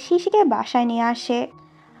রেগে শিশিকে বাসায় নিয়ে আসে।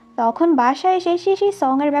 তখন বাসায় এসে শিশি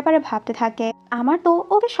সং এর ব্যাপারে ভাবতে থাকে, আমার তো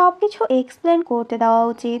ওকে সবকিছু এক্সপ্লেন করতে দেওয়া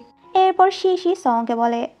উচিত। এরপর শিশি সংকে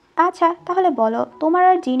বলে, আচ্ছা তাহলে বলো তোমার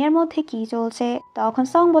আর জিনের মধ্যে কি চলছে। তখন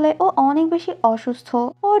সং বলে ও অনেক বেশি অসুস্থ,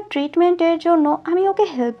 ও ট্রিটমেন্টের জন্য আমি ওকে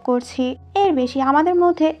হেল্প করছি, এর বেশি আমাদের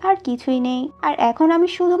মধ্যে আর কিছুই নেই। আর এখন আমি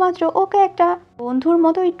শুধুমাত্র ওকে একটা বন্ধুর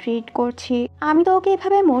মতোই ট্রিট করছি, আমি তো ওকে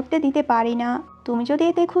এভাবে মরতে দিতে পারি না। তুমি যদি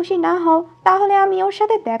এতে খুশি না হও তাহলে আমি ওর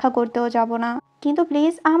সাথে দেখা করতেও যাব না, কিন্তু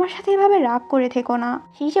প্লিজ আমার সাথে এভাবে রাগ করে থেকো না।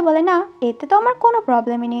 শিশে বলে না, এতে তো আমার কোনো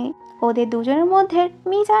প্রবলেমই নেই। ওদের দুজনের মধ্যে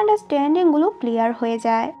মিসআন্ডারস্ট্যান্ডিং গুলো ক্লিয়ার হয়ে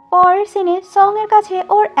যায়। পরের সিনে সং এর কাছে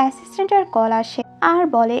ওর অ্যাসিস্ট্যান্টের কল আসে আর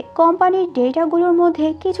বলে কোম্পানির ডেটাগুলোর মধ্যে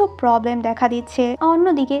কিছু প্রবলেম দেখা দিচ্ছে।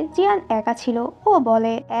 অন্যদিকে জিয়ান একা ছিল, ও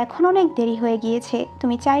বলে এখন অনেক দেরি হয়ে গিয়েছে,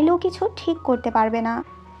 তুমি চাইলেও কিছু ঠিক করতে পারবে না।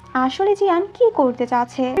 আসলে জিয়ান কি করতে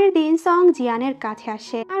চাচ্ছে। পরের দিন সং জিয়ানের কাছে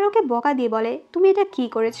আসে আর ওকে বকা দিয়ে বলে তুমি এটা কি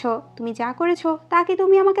করেছো, তুমি যা করেছো তাকে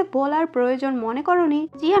তুমি আমাকে বলার প্রয়োজন মনে করোনি।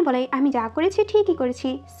 জিয়ান বলে আমি যা করেছি ঠিকই করেছি,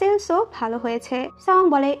 সেলসও ভালো হয়েছে। সং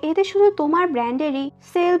বলে এতে শুধু তোমার ব্র্যান্ডেরই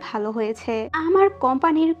সেল ভালো হয়েছে, আমার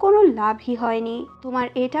কোম্পানির কোনো লাভই হয়নি। তোমার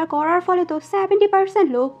এটা করার ফলে তো 70%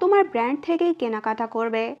 লোক তোমার ব্র্যান্ড থেকেই কেনাকাটা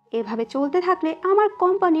করবে, এভাবে চলতে থাকলে আমার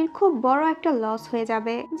কোম্পানির খুব বড় একটা লস হয়ে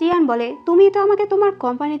যাবে। জিয়ান বলে তুমি তো আমাকে তোমার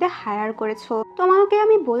কোম্পানিতে হায়ার করেছো, তোমাকে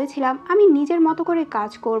আমি বলেছিলাম আমি নিজের মতো করে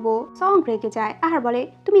কাজ করব। সং রেগে যায় আর বলে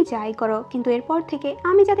তুমি যাই করো, কিন্তু এরপর থেকে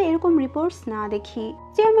আমি যাতে এরকম রিপোর্টস না দেখি।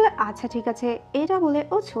 জিয়ান বলে আচ্ছা ঠিক আছে, এটা বলে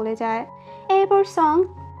ও চলে যায়। এরপর সং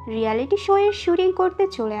রিয়ালিটি শো এর শুটিং করতে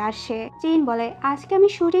চলে আসে। জিন বলে আজকে আমি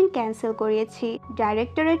শুটিং ক্যান্সেল করিয়েছি,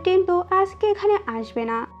 ডাইরেক্টরের টিম তো আজকে এখানে আসবে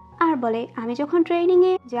না। আর বলে আমি যখন ট্রেনিং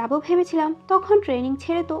এ যাব ভেবেছিলাম তখন ট্রেনিং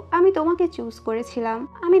ছেড়ে তো আমি তোমাকে চুজ করেছিলাম,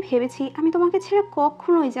 আমি ভেবেছি আমি তোমাকে ছেড়ে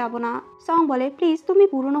কখনোই যাব না। সং বলে প্লিজ তুমি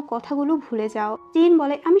পুরনো কথাগুলো ভুলে যাও। জিন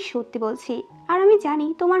বলে আমি সত্যি বলছি, আর আমি জানি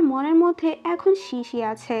তোমার মনের মধ্যে এখন শিশি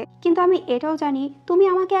আছে, কিন্তু আমি এটাও জানি তুমি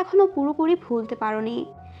আমাকে এখনো পুরোপুরি ভুলতে পারোনি।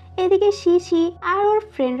 এদিকে শিশি আর ওর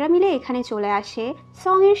ফ্রেন্ডরা মিলে এখানে চলে আসে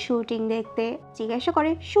সং এর শুটিং দেখতে। জিজ্ঞাসা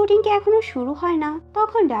করে শুটিং কি এখনো শুরু হয় না।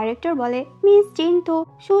 তখন ডাইরেক্টর বলে মিস জিন তো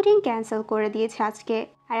শুটিং ক্যান্সেল করে দিয়েছে আজকে,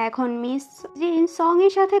 আর এখন মিস জিন সং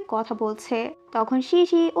এর সাথে কথা বলছে। তখন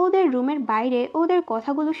শিশি ওদের রুমের বাইরে ওদের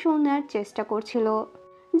কথাগুলো শোনার চেষ্টা করছিল।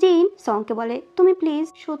 জিন সংকে বলে তুমি প্লিজ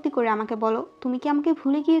সত্যি করে আমাকে বলো, তুমি কি আমাকে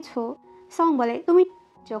ভুলে গিয়েছো। সং বলে তুমি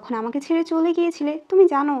যখন আমাকে ছেড়ে চলে গিয়েছিলে তুমি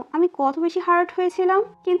জানো আমি কত বেশি হার্ট হয়েছিলাম,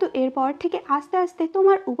 কিন্তু এরপর থেকে আস্তে আস্তে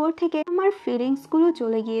তোমার উপর থেকে আমার ফিলিংস গুলো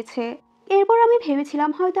চলে গিয়েছে। এরপর আমি ভেবেছিলাম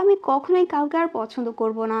হয়তো আমি কখনোই কাউকে আর পছন্দ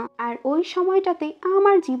করব না, আর ওই সময়টাতে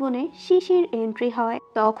আমার জীবনে শিশির এন্ট্রি হয়,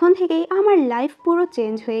 তখন থেকেই আমার লাইফ পুরো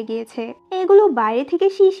চেঞ্জ হয়ে গিয়েছে। এগুলো বাইরে থেকে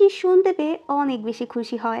শিশির শুনতে পেয়ে অনেক বেশি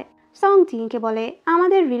খুশি হয়। সং জিনকে বলে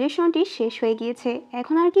আমাদের রিলেশনটি শেষ হয়ে গিয়েছে,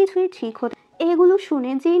 এখন আর কিছুই ঠিক হতে। এগুলো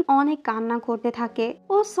শুনে জিন অনেক কান্না করতে থাকে।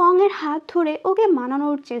 ও সং এর হাত ধরে ওকে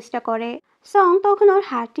মানানোর চেষ্টা করে। সং তখন ওর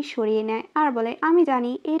হাতটি সরিয়ে নেয় আর বলে আমি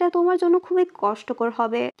জানি এটা তোমার জন্য খুবই কষ্টকর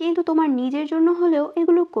হবে, কিন্তু তোমার নিজের জন্য হলেও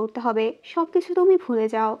এগুলো করতে হবে। সবকিছু তুমি ভুলে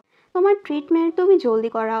যাও, তোমার ট্রিটমেন্ট তুমি জলদি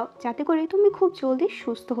করাও যাতে করে তুমি খুব জলদি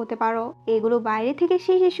সুস্থ হতে পারো। এগুলো বাইরে থেকে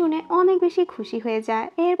শেষে শুনে অনেক বেশি খুশি হয়ে যায়,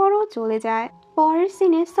 এরপরও চলে যায়। পরের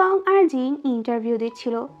সিনে সং আর জিন ইন্টারভিউ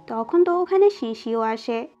দিচ্ছিল, তখন তো ওখানে শিশিও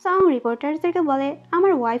আসে। সং রিপোর্টারদেরকে বলে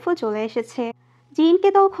আমার ওয়াইফও চলে এসেছে। জিনকে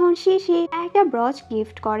তখন শিশি একটা ব্রোচ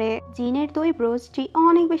গিফট করে, জিনের তো ওই ব্রোচটি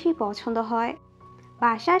অনেক বেশি পছন্দ হয়।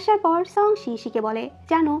 বাসা আসার পর সং শিশিকে বলে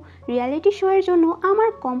জানো রিয়ালিটি শো এর জন্য আমার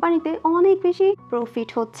কোম্পানিতে অনেক বেশি প্রফিট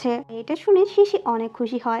হচ্ছে। এটা শুনে শিশি অনেক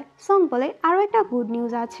খুশি হয়। সং বলে আরো একটা গুড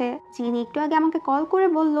নিউজ আছে, জিন একটু আগে আমাকে কল করে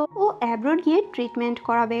বলল ও অ্যাব্রোড গিয়ে ট্রিটমেন্ট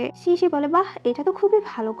করাবে। শিশি বলে বাহ এটা তো খুবই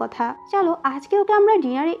ভালো কথা, চলো আজকে ওকে আমরা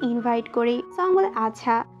ডিনারে ইনভাইট করি। সং বলে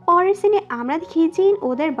আচ্ছা। পরের সিনে আমরা দেখি জিন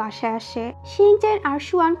ওদের বাসায় আসে। শিংচেন আর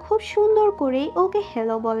সুয়ান খুব সুন্দর করে ওকে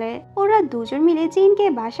হ্যালো বলে। ওরা দুজন মিলে জিনকে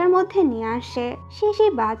বাসার মধ্যে নিয়ে আসে। শিশি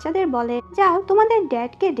বাচ্চাদের বলে যাও তোমাদের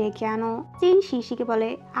ড্যাডকে ডেকে আনো। জিন শিশিকে বলে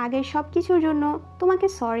আগের সবকিছুর জন্য তোমাকে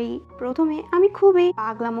সরি, প্রথমে আমি খুবই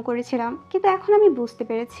পাগলামো করেছিলাম, কিন্তু এখন আমি বুঝতে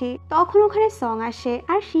পেরেছি। তখন ওখানে সং আসে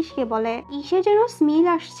আর শিশিকে বলে কিসের যেন স্মেল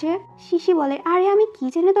আসছে। শিশি বলে আরে আমি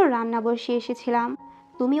কিচেনে তো রান্না বসিয়ে এসেছিলাম,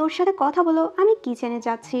 তুমি ওর সাথে কথা বলো, আমি কিচেনে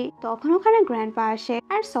যাচ্ছি। তখন ওখানে গ্র্যান্ডপা আসে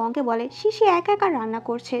আর সংকে বলে শিশি একা একা রান্না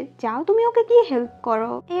করছে, যাও তুমি ওকে গিয়ে হেল্প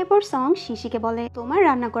করো। এরপর সং শিশিকে বলে তোমার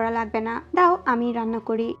রান্না করা লাগবে না, দাও আমি রান্না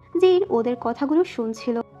করি। জিন ওদের কথাগুলো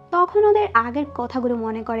শুনছিল, তখন ওদের আগের কথাগুলো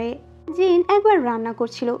মনে করে। জিন একবার রান্না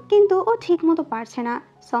করছিল কিন্তু ও ঠিক মতো পারছে না।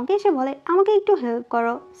 সংকে এসে বলে আমাকে একটু হেল্প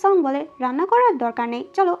করো। সং বলে রান্না করার দরকার নেই,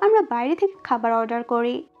 চলো আমরা বাইরে থেকে খাবার অর্ডার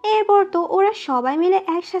করি। এরপর তো ওরা সবাই মিলে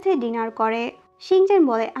একসাথে ডিনার করে। শিংচেন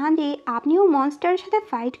বলে আন্টি আপনিও মনস্টারের সাথে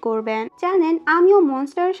ফাইট করবেন, জানেন আমিও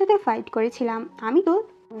মনস্টারের সাথে ফাইট করেছিলাম, আমি তো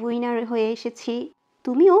উইনার হয়ে এসেছি,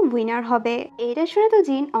 তুমিও উইনার হবে। এটা শুনে তো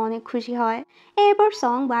জিন অনেক খুশি হয়। এরপর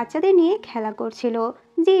সং বাচ্চাদের নিয়ে খেলা করছিল।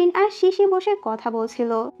 জিন আর শিশি বসে কথা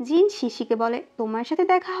বলছিল। জিন শিশিকে বলে, তোমার সাথে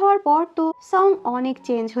দেখা হওয়ার পর তো সং অনেক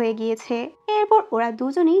চেঞ্জ হয়ে গিয়েছে। এরপর ওরা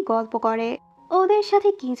দুজনেই গল্প করে। ওদের সাথে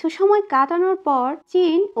কিছু সময় কাটানোর পর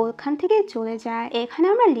জিন ওখান থেকে চলে যায়। এখানে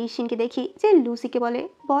আমরা লিসিনকে দেখি যে লুসিকে বলে,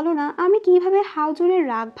 বলো না আমি কিভাবে হাউজুনের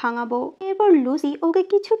রাগ ভাঙাবো। এরপর লুসি ওকে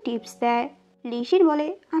কিছু টিপস দেয়। লিসিন বলে,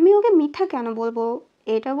 আমি ওকে মিথ্যা কেন বলবো,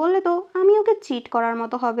 এটা বললে তো আমি ওকে চিট করার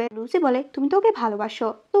মতো হবে। লুসি বলে, তুমি তো ওকে ভালোবাসো,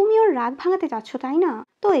 তুমি ওর রাগ ভাঙাতে চাচ্ছ তাই না,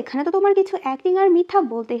 তো এখানে তো তোমার কিছু অ্যাক্টিং আর মিথ্যা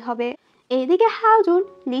বলতেই হবে। এদিকে হাউজুন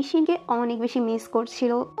লিসিনকে অনেক বেশি মিস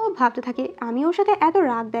করছিল। ও ভাবতে থাকে, আমি ওর সাথে এত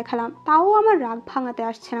রাগ দেখালাম তাও আমার রাগ ভাঙাতে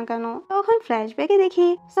আসছে না কেন। তখন ফ্ল্যাশব্যাকে দেখি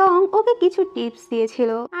সং ওকে কিছু টিপস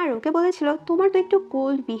দিয়েছিল আর ওকে বলেছিল তোমার তো একটু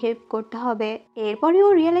কোল্ড বিহেভ করতে হবে, এরপরে ও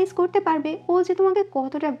রিয়েলাইজ করতে পারবে ও যে তোমাকে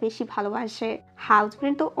কতটা বেশি ভালোবাসে।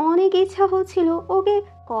 হাউজুনের তো অনেক ইচ্ছা হচ্ছিল ওকে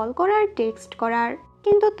কল করার, টেক্সট করার,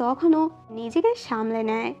 কিন্তু তখনও নিজেকে সামলে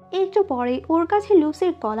নেয়। একটু পরে ওর কাছে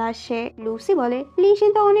লুসির কল আসে। লুসি বলে,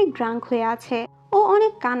 লিসিন তো অনেক ড্রাঙ্ক হয়ে আছে, ও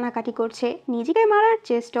অনেক কান্নাকাটি করছে, নিজেকে মারার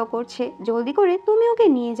চেষ্টাও করছে, জলদি করে তুমি ওকে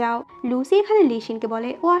নিয়ে যাও। লুসি এখানে লিসিনকে বলে,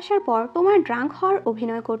 ও আসার পর তোমার ড্রাঙ্ক হওয়ার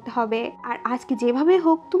অভিনয় করতে হবে আর আজকে যেভাবে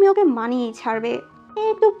হোক তুমি ওকে মানিয়েই ছাড়বে।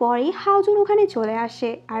 একটু পরেই হাউজুন ওখানে চলে আসে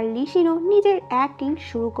আর লিসিনও নিজের অ্যাক্টিং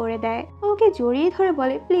শুরু করে দেয়। ওকে জড়িয়ে ধরে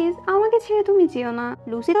বলে, প্লিজ আমাকে ছেড়ে তুমি যেও না।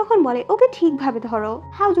 লুসি তখন বলে, ওকে ঠিকভাবে ধরো।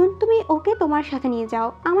 হাউজুন, তুমি ওকে তোমার সাথে নিয়ে যাও,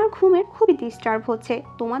 আমার ঘুমের খুবই ডিস্টার্ব হচ্ছে,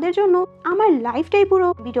 তোমাদের জন্য আমার লাইফটাই পুরো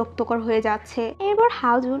বিরক্তকর হয়ে যাচ্ছে। এরপর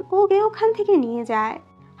হাউজুন ওকে ওখান থেকে নিয়ে যায়।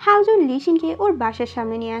 হাউজুন লিসিনকে ওর বাসার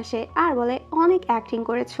সামনে নিয়ে আসে আর বলে, অনেক অ্যাক্টিং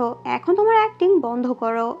করেছো, এখন তোমার অ্যাক্টিং বন্ধ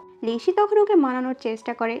করো। লিসি তখন ওকে মানানোর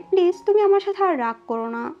চেষ্টা করে, প্লিজ তুমি আমার সাথে আর রাগ করো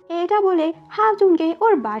না, এটা বলে হাউজুনকে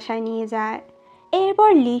ওর বাসায় নিয়ে যায়। এরপর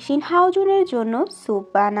লিসিন হাউজুনের জন্য স্যুপ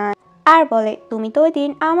বানায় আর বলে, তুমি তো ওই দিন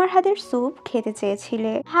আমার হাতের স্যুপ খেতে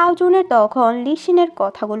চেয়েছিলে। হাউজুনের তখন লিসিনের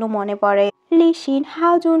কথাগুলো মনে পড়ে। লিসিন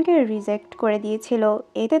হাউজুনকে রিজেক্ট করে দিয়েছিল,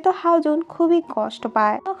 এতে তো হাউজুন খুবই কষ্ট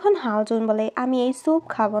পায়। তখন হাউজুন বলে, আমি এই স্যুপ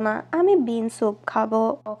খাবো না, আমি বিন স্যুপ খাবো।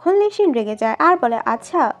 তখন লিসিন রেগে যায় আর বলে,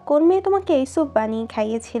 আচ্ছা কোন মেয়ে তোমাকে এই স্যুপ বানিয়ে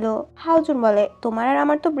খাইয়েছিল? হাউজুন বলে, তোমার আর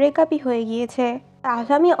আমার তো ব্রেকআপই হয়ে গিয়েছে,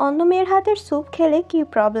 তাহলে আমি অন্য মেয়ের হাতের স্যুপ খেলে কি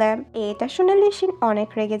প্রবলেম? এটা শুনে লিসিন অনেক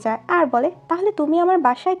রেগে যায় আর বলে, তাহলে তুমি আমার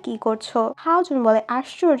বাসায় কি করছো? হাউজুন বলে,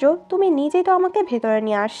 আশ্চর্য, তুমি নিজেই তো আমাকে ভেতরে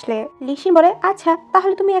নিয়ে আসলে। লিসিন বলে, আচ্ছা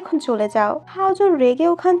তাহলে তুমি এখন চলে যাও। হাউজুন রেগে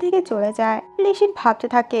ওখান থেকে চলে যায়। লিসিন ভাবতে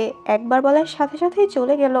থাকে, একবার বলার সাথে সাথেই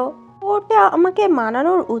চলে গেল, ওরতে আমাকে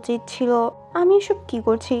মানানোর উচিত ছিল, আমি এসব কি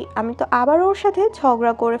করছি, আমি তো আবার ওর সাথে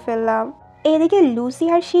ঝগড়া করে ফেললাম। এদিকে লুসি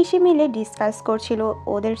আর শিশি মিলে ডিসকাস করছিল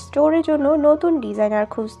ওদের স্টোরের জন্য নতুন ডিজাইনার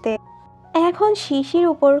খুঁজতে। এখন শিশির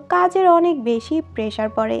উপর কাজের অনেক বেশি প্রেসার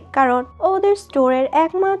পড়ে, কারণ ওদের স্টোরের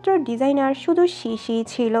একমাত্র ডিজাইনার শুধু শিশি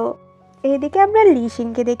ছিল। এদিকে আমরা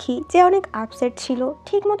লিসিনকে দেখি যে অনেক আপসেট ছিল,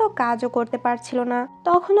 ঠিক মতো কাজও করতে পারছিল না।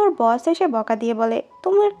 তখন ওর বস এসে বকা দিয়ে বলে,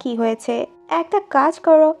 তোমার কি হয়েছে? একটা কাজ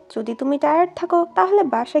করো, যদি তুমি টায়ার্ড থাকো তাহলে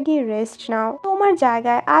বাসা গিয়ে রেস্ট নাও, তোমার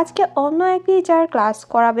জায়গায় আজকে অন্য এক টিচার ক্লাস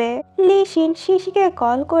করাবে। লিসিন শিশিকে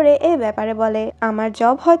কল করে এ ব্যাপারে বলে, আমার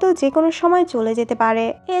জব হয়তো যে কোনো সময় চলে যেতে পারে,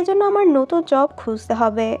 এজন্য আমার নতুন জব খুঁজতে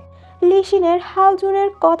হবে। লিসিনের হাউজুনের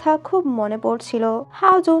কথা খুব মনে পড়ছিল।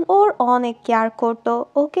 হাউজুন ওর অনেক কেয়ার করত,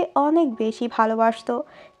 ওকে অনেক বেশি ভালোবাসতো,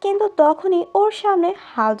 কিন্তু তখনই ওর সামনে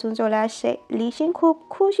হাউজুন চলে আসে। লিসিন খুব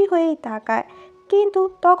খুশি হয়েই তাকায়, কিন্তু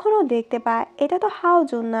তখনও দেখতে পায় এটা তো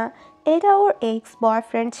হাউজুন না, এটা ওর এক্স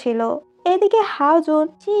বয়ফ্রেন্ড ছিল। এদিকে হাউজুন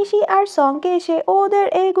শিশি আর সংকে এসে ওদের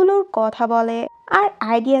এগুলোর কথা বলে আর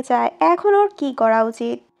আইডিয়া চায় এখন ওর কি করা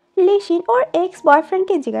উচিত। লিসিন ওর এক্স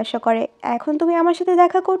বয়ফ্রেন্ডকে জিজ্ঞাসা করে, এখন তুমি আমার সাথে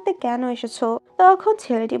দেখা করতে কেন এসেছো? তখন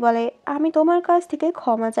ছেলেটি বলে, আমি তোমার কাছ থেকে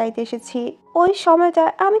ক্ষমা চাইতে এসেছি, ওই সময়টা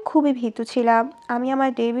আমি খুবই ভীতু ছিলাম, আমি আমার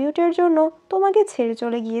ডেবিউটের জন্য তোমাকে ছেড়ে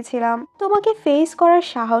চলে গিয়েছিলাম, তোমাকে ফেস করার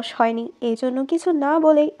সাহস হয়নি, এজন্য কিছু না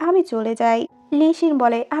বলেই আমি চলে যাই। লিসিন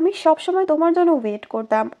বলে, আমি সবসময় তোমার জন্য ওয়েট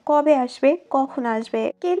করতাম, কবে আসবে কখন আসবে,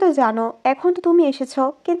 কিন্তু জানো এখন তো তুমি এসেছো,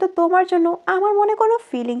 কিন্তু তোমার জন্য আমার মনে কোনো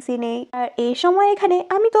ফিলিংসই নেই, আর এই সময় এখানে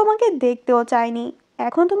আমি তোমাকে দেখতেও চাইনি,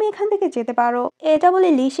 এখন তুমি এখান থেকে যেতে পারো। এটা বলে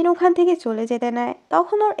লিসিন ওখান থেকে চলে যেতে নেয়।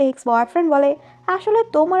 তখন ওর এক্স বয়ফ্রেন্ড বলে, আসলে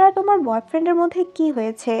তোমার আর তোমার বয়ফ্রেন্ডের মধ্যে কি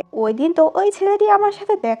হয়েছে? ওই দিন তো ওই ছেলেটি আমার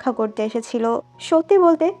সাথে দেখা করতে এসেছিল, সত্যি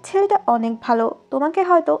বলতে ছেলেটা অনেক ভালো, তোমাকে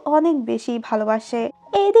হয়তো অনেক বেশি ভালোবাসে।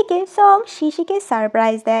 এইদিকে সং শিশিকে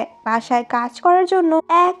সারপ্রাইজ দেয়, বাসায় কাজ করার জন্য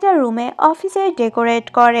একটা রুমে অফিসে ডেকোরেট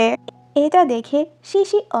করে। এটা দেখে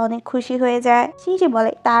শিশি অনেক খুশি হয়ে যায়। শিশি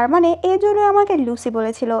বলে, তার মানে এর জন্য আমাকে লুসি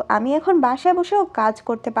বলেছিল আমি এখন বাসায় বসেও কাজ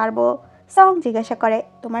করতে পারবো। সং জিজ্ঞাসা করে,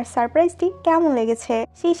 তোমার সারপ্রাইজটি কেমন লেগেছে?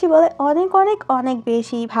 শিশি বলে, অনেক অনেক অনেক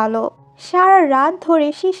বেশি ভালো। সারা রাত ধরে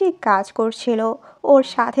শিশি কাজ করছিল। ওর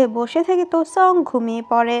সাথে বসে থেকে তো সং ঘুমিয়ে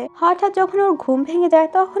পড়ে। হঠাৎ যখন ওর ঘুম ভেঙে যায়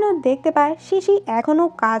তখন ও দেখতে পায় শিশি এখনো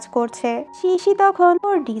কাজ করছে। শিশি তখন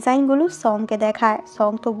ওর ডিজাইনগুলো সংকে দেখায়।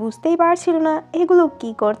 সং তো বুঝতেই পারছিল না এগুলো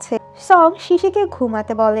কি করছে। সং শিশিকে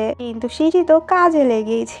ঘুমাতে বলে, কিন্তু শিশি তো কাজে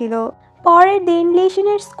লেগেই ছিল। পরের দিন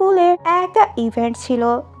লিসিনের স্কুলের একটা ইভেন্ট ছিল,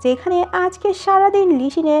 যেখানে আজকে সারাদিন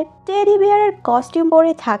লিসিনের টেডি বিয়ারের কস্টিউম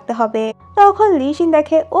পরে থাকতে হবে। তখন লিসিন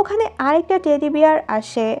দেখে ওখানে আরেকটা টেডি বিয়ার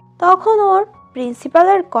আসে। তখন ওর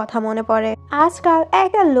প্রিন্সিপালের কথা মনে পড়ে। আজকাল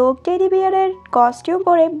একটা লোক টেডি বিয়ারের কস্টিউম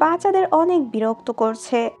পরে বাচ্চাদের অনেক বিরক্ত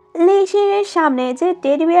করছে। লিসিনের সামনে যে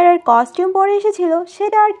টেডি বিয়ারের কস্টিউম পরে এসেছিল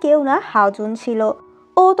সেটা আর কেউ না, হাওজুন ছিল।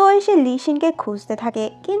 ও তো এসে লিসিনকে খুঁজতে থাকে,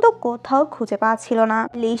 কিন্তু কোথাও খুঁজে পাচ্ছিল না।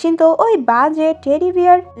 লিসিন তো ওই বাজে টেডি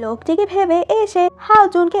বিয়ার লোকটিকে ভেবে এসে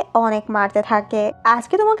হাওজুনকে অনেক মারতে থাকে।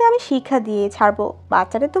 আজকে তোমাকে আমি শিক্ষা দিয়ে ছাড়বো,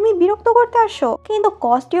 বাচ্চাদের তুমি বিরক্ত করতে আসো। কিন্তু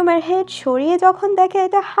কস্টিউমের হেড সরিয়ে যখন দেখে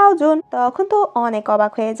এটা হাওজুন, তখন তো অনেক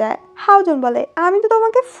অবাক হয়ে যায়। হাওজুন বলে, আমি তো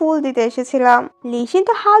তোমাকে ফুল দিতে এসেছিলাম। লিসিন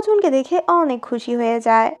তো হাওজুনকে দেখে অনেক খুশি হয়ে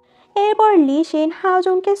যায়। এরপর লিসিন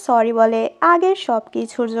হাওজুনকে সরি বলে আগের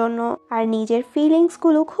সবকিছুর জন্য, আর নিজের ফিলিংস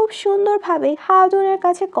গুলো খুব সুন্দরভাবে হাওজুনের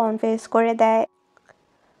কাছে কনফেস করে দেয়।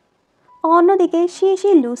 অন্যদিকে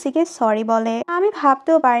শিশি লুসিকে সরি বলে, আমি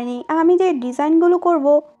ভাবতেও পারিনি আমি যে ডিজাইনগুলো করব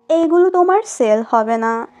এগুলো তোমার সেল হবে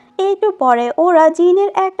না। একটু পরে ওরা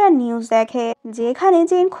জিনের একটা নিউজ দেখে, যেখানে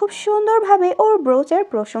জিন খুব সুন্দরভাবে ওর ব্রোচের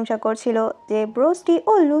প্রশংসা করছিল, যে ব্রোচটি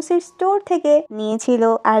ও লুসির স্টোর থেকে নিয়েছিল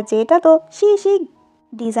আর যেটা তো শিশি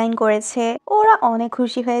ডিজাইন করেছে। ওরা অনেক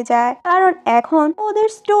খুশি হয়ে যায়, কারণ এখন ওদের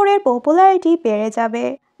স্টোরের পপুলারিটি বেড়ে যাবে।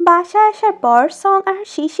 বাসায় আসার পর সং আর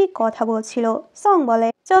শিশি কথা বলছিল। সং বলে,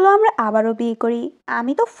 চলো আমরা আবারও বিয়ে করি,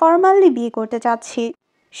 আমি তো ফর্মালি বিয়ে করতে চাচ্ছি।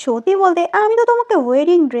 সত্যি বলতে আমি তো তোমাকে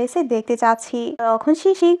ওয়েডিং ড্রেসে দেখতে চাচ্ছি। তখন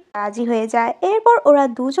শিশি রাজি হয়ে যায়। এরপর ওরা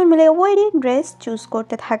দুজন মিলে ওয়েডিং ড্রেস চুজ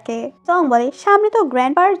করতে থাকে। সং বলে, সামনে তো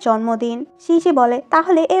গ্র্যান্ডপার জন্মদিন। শিশি বলে,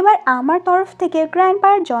 তাহলে এবার আমার তরফ থেকে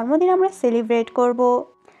গ্র্যান্ডপার জন্মদিন আমরা সেলিব্রেট করব।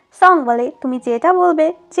 সং বলে, তুমি যেটা বলবে,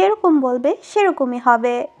 যেরকম বলবে সেরকমই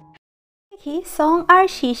হবে। দেখি সং আর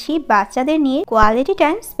শিশি বাচ্চাদের নিয়ে কোয়ালিটি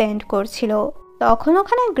টাইম স্পেন্ড করছিল। তখন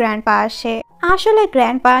ওখানে গ্র্যান্ডপা আসে। আসলে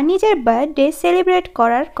গ্র্যান্ডপা নিজের বার্থডে সেলিব্রেট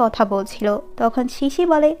করার কথা বলছিল। তখন শিশি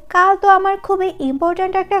বলে, কাল তো আমার খুবই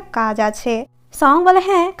ইম্পর্ট্যান্ট একটা কাজ আছে। সং বলে,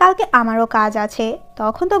 হ্যাঁ কালকে আমারও কাজ আছে।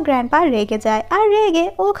 তখন তো গ্র্যান্ডপা রেগে যায়, আর রেগে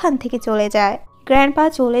ওখান থেকে চলে যায়। গ্র্যান্ডপা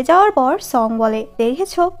চলে যাওয়ার পর সং বলে,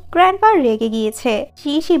 দেখেছো গ্র্যান্ডপা রেগে গিয়েছে।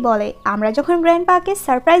 শিশি বলে, আমরা যখন গ্র্যান্ডপাকে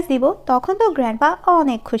সারপ্রাইজ দিব তখন তো গ্র্যান্ডপা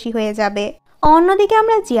অনেক খুশি হয়ে যাবে। অন্যদিকে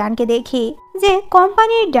আমরা জিয়ানকে দেখি, যে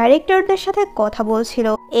কোম্পানির ডাইরেক্টরদের সাথে কথা বলছিল।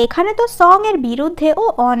 এখানে তো সং এর বিরুদ্ধে ও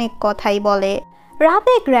অনেক কথাই বলে।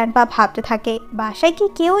 রাতে গ্র্যান্ডপা ভাবতে থাকে, বাসায় কি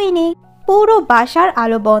কেউই নেই, পুরো বাসার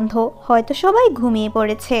আলো বন্ধ, হয়তো সবাই ঘুমিয়ে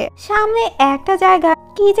পড়েছে। সামনে একটা জায়গা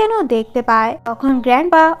কি যেন দেখতে পায়। তখন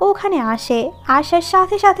গ্র্যান্ডপা ওখানে আসে। আসার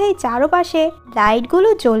সাথে সাথেই চারপাশে লাইটগুলো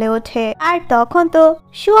জ্বলে ওঠে। আর তখন তো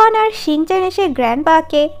শুয়ান আর শিনচেন এসে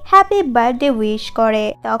গ্র্যান্ডপাকে হ্যাপি বার্থডে উইশ করে।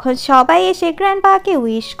 তখন সবাই এসে গ্র্যান্ডপাকে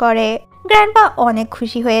উইশ করে। গ্র্যান্ডপা অনেক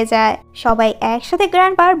খুশি হয়ে যায়। সবাই একসাথে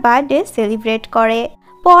গ্র্যান্ডপার বার্থডে সেলিব্রেট করে।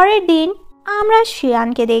 পরের দিন আমরা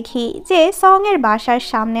শিয়ানকে দেখি, যে সং এর বাসার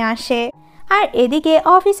সামনে আসে। আর এদিকে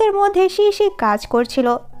অফিসের মধ্যে শিশি কাজ করছিল।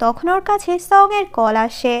 তখন ওর কাছে সং এর কল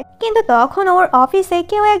আসে, কিন্তু তখন ওর অফিসে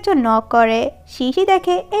কেউ একজন নক করে। শিশি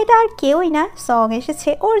দেখে এটা আর কেউই না, সং এসেছে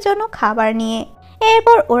ওর জন্য খাবার নিয়ে।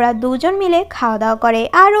 এরপর ওরা দুজন মিলে খাওয়া দাওয়া করে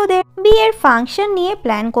আর ওদের বিয়ের ফাংশন নিয়ে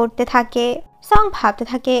প্ল্যান করতে থাকে। সং ভাবতে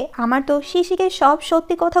থাকে, আমার তো শিশিকে সব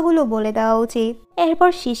সত্যি কথাগুলো বলে দেওয়া উচিত। এরপর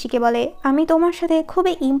শিশিকে বলে, আমি তোমার সাথে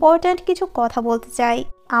খুবই ইম্পর্ট্যান্ট কিছু কথা বলতে চাই।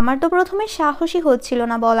 আমার তো প্রথমে সাহসী হচ্ছিল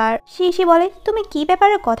না বলার। শিশি বলে, তুমি কি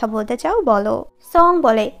ব্যাপারে কথা বলতে চাও বলো। সং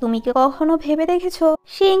বলে, তুমি কি কখনো ভেবে দেখেছো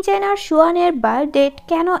শিনচেন আর শুয়ানের বার্থডে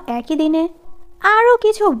কেন একই দিনে? আরো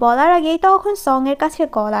কিছু বলার আগেই তখন সং এর কাছে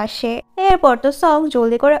কল আসে। এরপর তো সং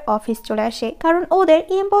জলদি করে অফিস চলে আসে, কারণ ওদের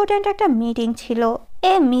ইম্পর্ট্যান্ট একটা মিটিং ছিল।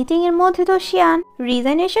 এই মিটিং এর মধ্যে তো শিয়ান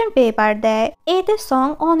রিজাইনেশন পেপার দেয়। এতে সং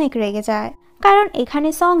অনেক রেগে যায়, কারণ এখানে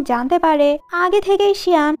সং জানতে পারে আগে থেকেই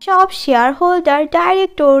শিয়ান সব শেয়ার হোল্ডার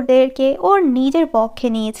ডাইরেক্টরদেরকে ওর নিজের পক্ষে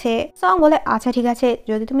নিয়েছে। সং বলে, আচ্ছা ঠিক আছে,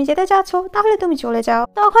 যদি তুমি যেতে চাচ্ছ তাহলে তুমি চলে যাও।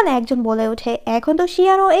 তখন একজন বলে ওঠে, এখন তো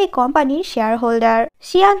শিয়ানও এই কোম্পানির শেয়ার হোল্ডার।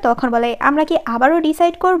 শিয়ান তখন বলে, আমরা কি আবারও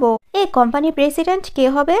ডিসাইড করব এই কোম্পানির প্রেসিডেন্ট কে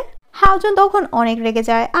হবে? হাওজুন তখন অনেক রেগে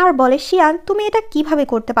যায় আর বলে, শিয়ান তুমি এটা কিভাবে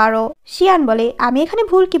করতে পারো? শিয়ান বলে, আমি এখানে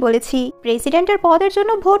ভুল কি বলেছি? প্রেসিডেন্টের পদের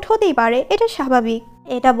জন্য ভোট হতেই পারে, এটা স্বাভাবিক।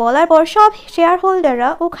 এটা বলার পর সব শেয়ার হোল্ডাররা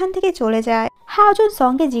ওখান থেকে চলে যায়। হাওজুন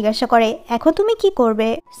সংকে জিজ্ঞাসা করে এখন তুমি কি করবে।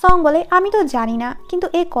 সং বলে আমি তো জানি না, কিন্তু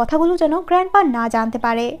এই কথাগুলো যেন গ্র্যান্ডপা না জানতে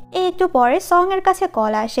পারে। একটু পরে সং এর কাছে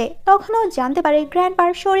কল আসে, তখন ও জানতে পারে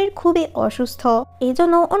গ্র্যান্ডপার শরীর খুবই অসুস্থ,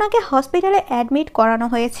 এজন্য ওনাকে হসপিটালে অ্যাডমিট করানো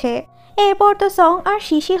হয়েছে। এরপর তো সং আর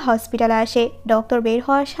শিশি হসপিটালে আসে। ডক্টর বের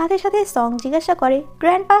হওয়ার সাথে সাথে সং জিজ্ঞাসা করে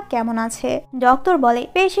গ্র্যান্ডপা কেমন আছে। ডক্টর বলে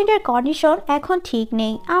পেশেন্টের কন্ডিশন এখন ঠিক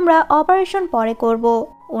নেই, আমরা অপারেশন পরে করব।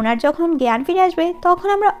 ওনার যখন জ্ঞান ফিরে আসবে তখন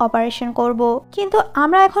আমরা অপারেশন করব, কিন্তু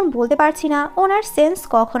আমরা এখন বলতে পারছি না ওনার সেন্স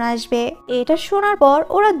কখন আসবে। এটা শোনার পর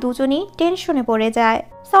ওরা দুজনই টেনশনে পড়ে যায়।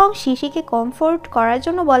 সং শিশিকে কমফোর্ট করার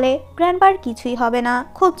জন্য বলে গ্র্যান্ডপার কিছুই হবে না,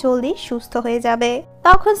 খুব জলদি সুস্থ হয়ে যাবে।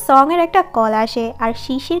 তখন সং এর একটা কল আসে আর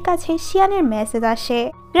শিশির কাছে শিয়ানের মেসেজ আসে,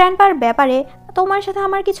 গ্র্যান্ডপার ব্যাপারে তোমার সাথে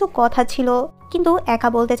আমার কিছু কথা ছিল, কিন্তু একা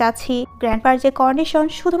বলতে চাচ্ছি। গ্র্যান্ডপার যে কন্ডিশন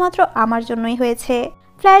শুধুমাত্র আমার জন্যই হয়েছে।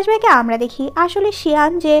 ফ্ল্যাশব্যাকে আমরা দেখি আসলে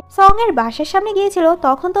শিয়ান যে সং এর বাসার সামনে গিয়েছিল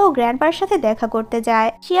তখন তো ও গ্র্যান্ডপার সাথে দেখা করতে যায়।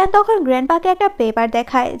 শিয়ান তখন গ্র্যান্ডপাকে একটা পেপার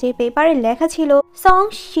দেখায়, যে পেপারে লেখা ছিল সং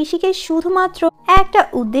শিশিকে শুধুমাত্র একটা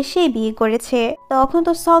উদ্দেশ্যেই বিয়ে করেছে। তখন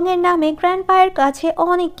তো সং এর নামে গ্র্যান্ডপায়ের কাছে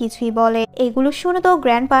অনেক কিছুই বলে। এগুলো শুনে তো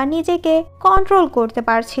গ্র্যান্ডপা নিজেকে কন্ট্রোল করতে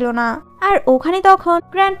পারছিল না, আর ওখানে তখন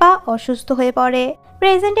গ্র্যান্ডপা অসুস্থ হয়ে পড়ে।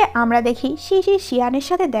 প্রেজেন্টে আমরা দেখি শিশি শিয়ানের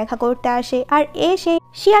সাথে দেখা করতে আসে আর এসে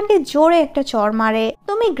শিয়ানকে জোরে একটা চড় মারে।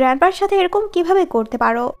 তুমি গ্র্যান্ডপার সাথে এরকম কিভাবে করতে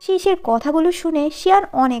পারো। শিশির কথাগুলো শুনে শিয়ান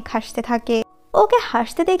অনেক হাসতে থাকে। ওকে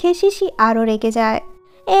হাসতে দেখে শিশি আরো রেগে যায়।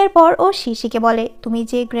 এরপর ও শিশিকে বলে তুমি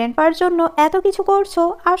যে গ্র্যান্ডপার জন্য এত কিছু করছো,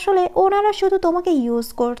 আসলে ওনারা শুধু তোমাকে ইউজ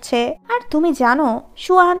করছে। আর তুমি জানো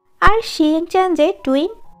সুয়ান আর শিংচ্যান যে টুইন,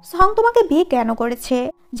 সং তোমাকে বিয়ে কেন করেছে,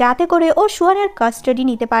 যাতে করে ও সুয়ানের কাস্টাডি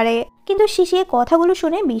নিতে পারে। কিন্তু শিশি কথাগুলো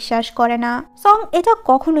শুনে বিশ্বাস করে না। সং এটা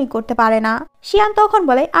কখনোই করতে পারে না। শিয়ান তখন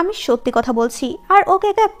বলে আমি সত্যি কথা বলছি, আর ওকে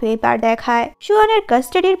একটা পেপার দেখায়, সুয়ানের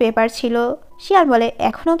কাস্টাডির পেপার ছিল। শিয়ান বলে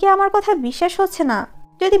এখনো কি আমার কথা বিশ্বাস হচ্ছে না?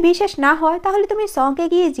 যদি বিশ্বাস না হয় তাহলে তুমি সংকে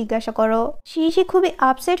গিয়ে জিজ্ঞাসা করো। শিশি খুবই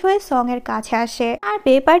আপসেট হয়ে সং এর কাছে আসে আর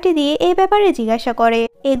পেপারটি দিয়ে এই ব্যাপারে জিজ্ঞাসা করে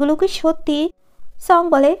এগুলো কি সত্যি। সং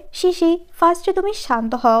বলে শিশি ফার্স্টে তুমি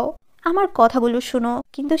শান্ত হও, আমার কথাগুলো শুনো।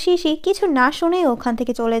 কিন্তু শিশি কিছু না শুনেই ওখান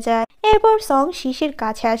থেকে চলে যায়। এরপর সং শিশির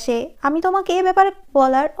কাছে আসে, আমি তোমাকে এ ব্যাপারে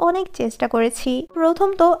বলার অনেক চেষ্টা করেছি। প্রথম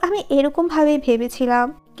তো আমি এরকম ভাবেই ভেবেছিলাম,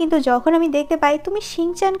 কিন্তু যখন আমি দেখতে পাই তুমি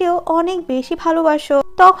শিংচ্যানকেও অনেক বেশি ভালোবাসো,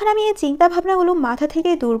 তখন আমি এই চিন্তা ভাবনাগুলো মাথা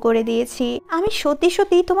থেকে দূর করে দিয়েছি। আমি সত্যি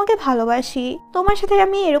সত্যি তোমাকে ভালোবাসি, তোমার সাথে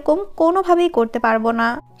আমি এরকম কোনোভাবেই করতে পারবো না।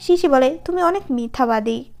 শিশি বলে তুমি অনেক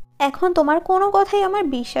মিথ্যাবাদী, এখন তোমার কোনো কথাই আমার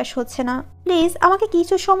বিশ্বাস হচ্ছে না, প্লিজ আমাকে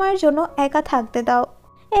কিছু সময়ের জন্য একা থাকতে দাও।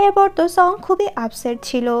 এরপর তো সং খুবই আপসেট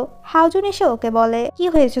ছিল। হাওজুন এসে ওকে বলে কি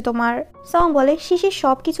হয়েছে তোমার। সং বলে শিশি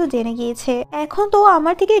সবকিছু জেনে গিয়েছে, এখন তো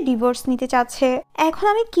আমার থেকে ডিভোর্স নিতে চাচ্ছে, এখন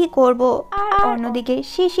আমি কি করব। আর অন্যদিকে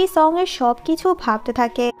শিশি সং এর সবকিছু ভাবতে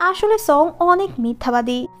থাকে, আসলে সং অনেক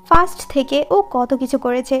মিথ্যাবাদী। ফার্স্ট থেকে ও কত কিছু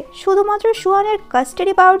করেছে শুধুমাত্র সুয়ানের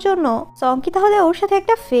কাস্টাডি পাওয়ার জন্য। সং কি তাহলে ওর সাথে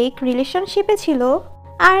একটা ফেক রিলেশনশিপে ছিল?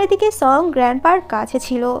 আর এদিকে সং গ্র্যান্ডপার কাছে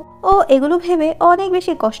ছিল। ও এগুলো ভেবে অনেক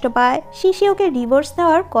বেশি কষ্ট পায়। শিশি ওকে ডিভোর্স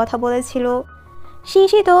নেওয়ার কথা বলেছিল।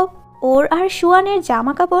 শিশি তো ওর আর সুয়ানের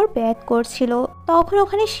জামা কাপড় প্যাক করছিল, তখন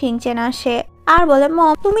ওখানে শিংচ্যান আসে আর বলে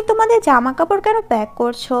মম তুমি তোমাদের জামা কাপড় কেন প্যাক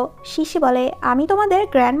করছো। শিশি বলে আমি তোমাদের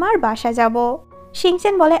গ্র্যান্ডমার বাসা যাব।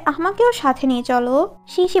 শিংচ্যান বলে আমাকেও সাথে নিয়ে চলো।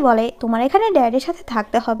 শিশি বলে তোমার এখানে ড্যাডের সাথে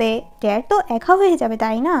থাকতে হবে, ড্যাড তো একা হয়ে যাবে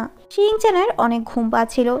তাই না। শিংচ্যানের অনেক ঘুম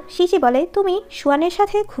পাচ্ছিল। শিশি বলে তুমি সুয়ানের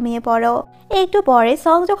সাথে ঘুমিয়ে পড়ো। একটু পরে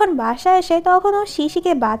সং যখন বাসায় আসে তখন ও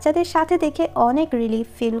শিশিকে বাচ্চাদের সাথে দেখে অনেক রিলিফ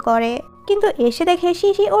ফিল করে, কিন্তু এসে দেখে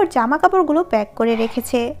শিশি ওর জামা কাপড়গুলো প্যাক করে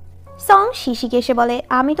রেখেছে। সং শিশিকে এসে বলে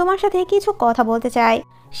আমি তোমার সাথে কিছু কথা বলতে চাই।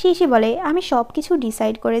 শিশি বলে আমি সবকিছু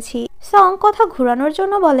ডিসাইড করেছি। সং কথা ঘুরানোর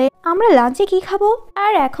জন্য বলে আমরা লাঞ্চে কি খাবো,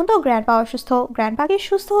 আর এখন তো গ্র্যান্ডপা অসুস্থ, গ্র্যান্ডপাকে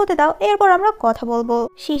সুস্থ হতে দাও, এরপর আমরা কথা বলবো।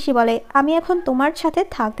 শিশি বলে আমি এখন তোমার সাথে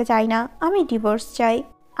থাকতে চাই না, আমি ডিভোর্স চাই,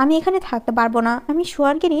 আমি এখানে থাকতে পারবো না, আমি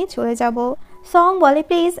সুয়ানকে নিয়ে চলে যাব। সং বলে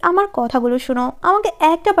প্লিজ আমার কথাগুলো শোনো, আমাকে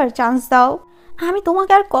একটাবার চান্স দাও, আমি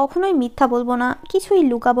তোমাকে আর কখনোই মিথ্যা বলবো না, কিছুই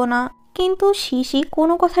লুকাবো না। কিন্তু শিশি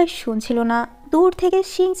কোনো কথাই শুনছিল না। দূর থেকে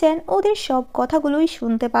শিংচ্যান ওদের সব কথাগুলোই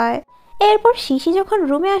শুনতে পায়। এরপর শিশি যখন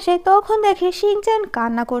রুমে আসে তখন দেখে শিংচ্যান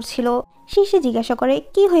কান্না করছিল। শিশি জিজ্ঞাসা করে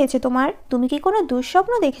কি হয়েছে তোমার, তুমি কি কোনো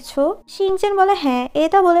দুঃস্বপ্ন দেখেছো। শিংচ্যান বলে হ্যাঁ,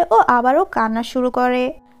 এটা বলে ও আবারও কান্না শুরু করে।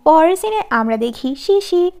 পরের সিনে আমরা দেখি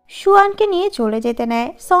শিশি সুয়ানকে নিয়ে চলে যেতে নেয়।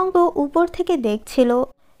 সং তো উপর থেকে দেখছিল।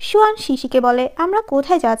 সুয়ান শিশিকে বলে আমরা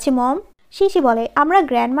কোথায় যাচ্ছি মম। শিশি বলে আমরা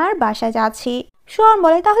গ্র্যান্ডমার বাসায় যাচ্ছি। সুয়ান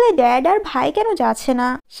বলে তাহলে ড্যাড আর ভাই কেন যাচ্ছে না।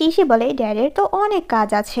 শিশি বলে ড্যাডের তো অনেক কাজ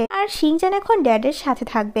আছে, আর শিংচ্যান এখন ড্যাডের সাথে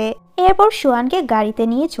থাকবে। এরপর সুয়ানকে গাড়িতে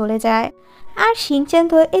নিয়ে চলে যায়। আর শিনচ্যান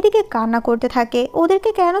তো এদিকে কান্না করতে থাকে, ওদেরকে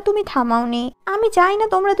কেন তুমি থামাওনি? আমি চাই না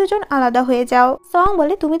তোমরা দুজন আলাদা হয়ে যাও। সং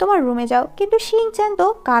বলে তুমি তোমার রুমে যাও, কিন্তু শিনচ্যান তো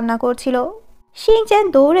কান্না করছিল। শিনচ্যান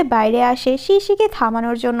দৌড়ে বাইরে আসে শিশিকে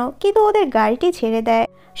থামানোর জন্য, কিন্তু ওদের গাড়িটি ছেড়ে দেয়।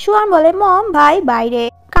 সুয়ান বলে মম ভাই বাইরে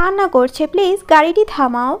কান্না করছে, প্লিজ গাড়িটি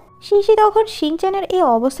থামাও। শিশি তখন শিনচ্যানের এই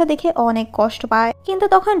অবস্থা দেখে অনেক কষ্ট পায়, কিন্তু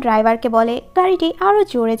তখন ড্রাইভারকে বলে গাড়িটি আরো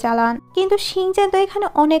জোরে চালান। কিন্তু শিনচ্যান তো এখানে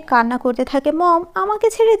অনেক কান্না করতে থাকে, মম আমাকে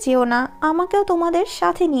ছেড়ে যেও না, আমাকেও তোমাদের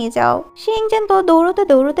সাথে নিয়ে যাও। শিনচ্যান তো দৌড়তে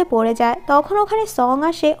দৌড়তে পড়ে যায়। তখন ওখানে সং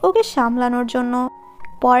আসে ওকে সামলানোর জন্য।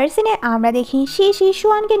 পরের সিনে আমরা দেখি শিশি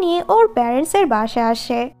সুয়ানকে নিয়ে ওর প্যারেন্টসের বাসায়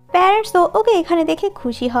আসে। প্যারেন্টস তো ওকে এখানে দেখে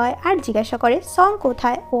খুশি হয় আর জিজ্ঞাসা করে সং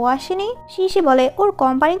কোথায়, ও আসেনি? শিশি বলে ওর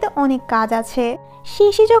কোম্পানিতে অনেক কাজ আছে।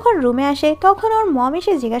 শিশি যখন রুমে আসে তখন ওর মম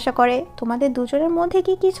এসে জিজ্ঞাসা করে তোমাদের দুজনের মধ্যে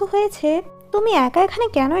কি কিছু হয়েছে? তুমি একা এখানে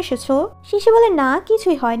কেন এসেছো? শিশি বলে না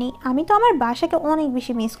কিছুই হয়নি, আমি তো আমার বাসাকে অনেক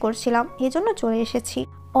বেশি মিস করছিলাম, এজন্য চলে এসেছি।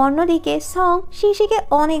 অন্যদিকে সং শিশিকে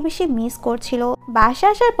অনেক বেশি মিস করছিল। বাসা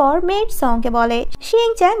আসার পর মেড সংকে বলে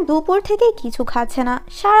শিনচ্যান দুপুর থেকে কিছু খাচ্ছে না,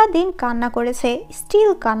 সারাদিন কান্না করেছে, স্টিল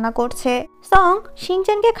কান্না করছে। সং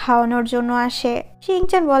শিনচ্যানকে খাওয়ানোর জন্য আসে।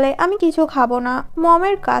 শিনচ্যান বলে আমি কিছু খাবো না,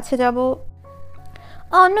 মমের কাছে যাব।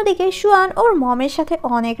 অন্যদিকে সুয়ান ওর মমের সাথে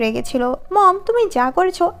অনেক রেগেছিল। মম তুমি যা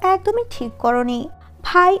করেছো একদমই ঠিক করনি,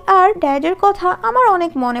 ভাই আর ড্যাডের কথা আমার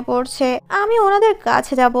অনেক মনে পড়ছে, আমি ওনাদের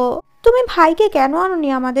কাছে যাব। তুমি ভাইকে কেন আনোনি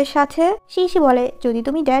আমাদের সাথে? শিশি বলে যদি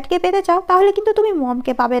তুমি ড্যাডকে পেতে চাও তাহলে কিন্তু তুমি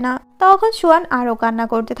মমকে পাবে না। তখন সুয়ান আরো কান্না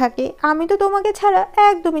করতে থাকে, আমি তো তোমাকে ছাড়া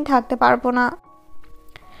একদমই থাকতে পারবো না।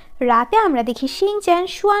 রাতে আমরা দেখি শিনচ্যান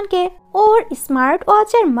সুয়ানকে ওর স্মার্ট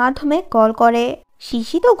ওয়াচের মাধ্যমে কল করে।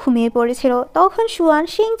 শিশি তো ঘুমিয়ে পড়েছিল। তখন সুয়ান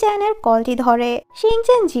শিনচ্যানের কলটি ধরে।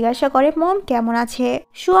 শিনচ্যান জিজ্ঞাসা করে মম কেমন আছে?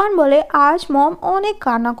 সুয়ান বলে আজ মম অনেক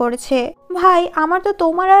কান্না করেছে, ভাই আমার তো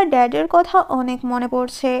তোমার আর ড্যাডের কথা অনেক মনে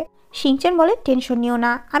পড়ছে। শিনচ্যান বলে টেনশন নিও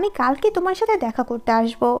না, আমি কালকে তোমার সাথে দেখা করতে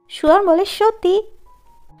আসবো। সুয়ান বলে সত্যি?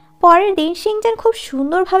 পরের দিন শিনচ্যান খুব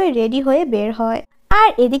সুন্দরভাবে রেডি হয়ে বের হয়। আর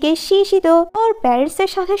এদিকে শিশি তো ওর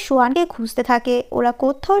প্যারেন্টসের সাথে সুয়ানকে খুঁজতে থাকে, ওরা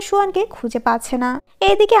কোথাও সুয়ানকে খুঁজে পাচ্ছে না।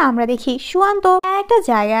 এদিকে আমরা দেখি সুয়ান তো একটা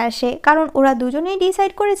জায়গায় আসে, কারণ ওরা দুজনেই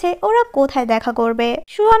ডিসাইড করেছে ওরা কোথায় দেখা করবে।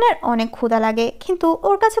 সুয়ানের অনেক ক্ষুধা লাগে, কিন্তু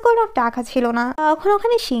ওর কাছে কোনো টাকা ছিল না। তখন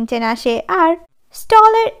ওখানে শিনচ্যান আসে আর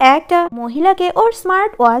স্টলের একটা মহিলাকে ওর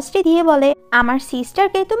স্মার্ট ওয়াচটি দিয়ে বলে আমার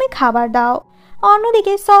সিস্টারকে তুমি খাবার দাও।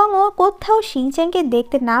 অন্যদিকে সং ও কোথাও শিনচ্যানকে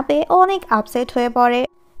দেখতে না পেয়ে অনেক আপসেট হয়ে পড়ে।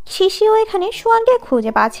 শিশিও এখানে সুয়ানকে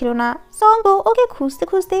খুঁজে পাচ্ছিল না। সং তো ওকে খুঁজতে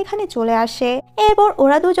খুঁজতে এখানে চলে আসে। এরপর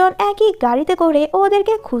ওরা দুজন একই গাড়িতে করে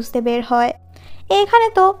ওদেরকে খুঁজতে বের হয়। এখানে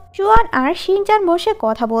তো সুয়ান আর শিনচ্যান বসে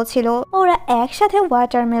কথা বলছিল, ওরা একসাথে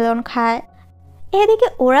ওয়াটারমেলন খায়। এদিকে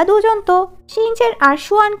ওরা দুজন তো শিনচ্যান আর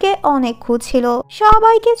সুয়ানকে অনেক খুঁজছিল,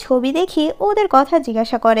 সবাইকে ছবি দেখিয়ে ওদের কথা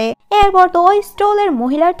জিজ্ঞাসা করে। এরপর তো ওই স্টলের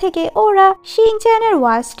মহিলার থেকে ওরা শিনচ্যানের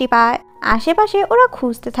ওয়াচটি পায়। আশেপাশে ওরা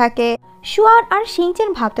খুঁজতে থাকে। সুয়ান আর শিনচ্যান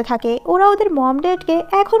ভাবতে থাকে ওরা ওদের মম ড্যাডকে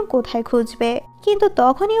এখন কোথায় খুঁজবে, কিন্তু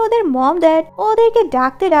তখনই ওদের মম ড্যাড ওদেরকে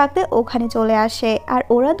ডাকতে ডাকতে ওখানে চলে আসে। আর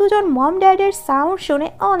ওরা দুজন মম ড্যাডের সাউন্ড শুনে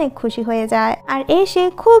অনেক খুশি হয়ে যায় আর এসে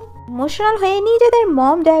খুব ইমোশনাল হয়ে নিজেদের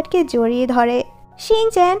মম ড্যাডকে জড়িয়ে ধরে।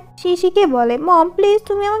 শিনচ্যান শিশিকে বলে মম প্লিজ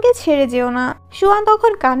তুমি আমাকে ছেড়ে যেও না। সুয়ান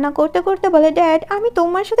তখন কান্না করতে করতে বলে ড্যাড আমি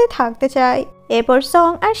তোমার সাথে থাকতে চাই। এরপর সং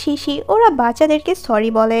আর শিশি ওরা বাচ্চাদেরকে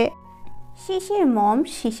সরি বলে। শিশির মম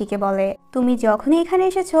শিশিকে বলে তুমি যখনই এখানে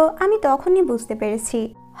এসেছো আমি তখনই বুঝতে পেরেছি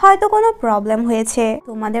হয়তো কোনো প্রবলেম হয়েছে,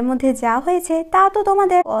 তোমাদের মধ্যে যা হয়েছে তা তো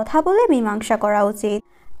তোমাদের কথা বলে মীমাংসা করা উচিত।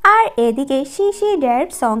 আর এদিকে শিশি ড্যাড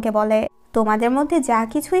সংকে বলে তোমাদের মধ্যে যা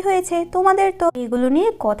কিছুই হয়েছে তোমাদের তো এগুলো নিয়ে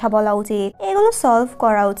কথা বলা উচিত, এগুলো সলভ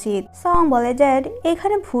করা উচিত। সং বলে ড্যাড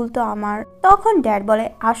এখানে ভুল তো আমার। তখন ড্যাড বলে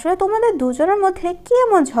আসলে তোমাদের দুজনের মধ্যে কি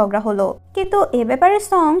এমন ঝগড়া হলো? কিন্তু এ ব্যাপারে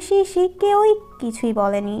সং শিশি কেউই কিছুই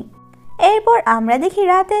বলেনি। এরপর আমরা দেখি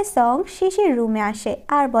রাতে সং শিশির রুমে আসে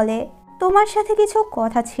আর বলে তোমার সাথে কিছু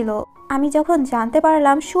কথা ছিল। আমি যখন জানতে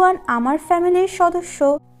পারলাম সুয়ান আমার ফ্যামিলির সদস্য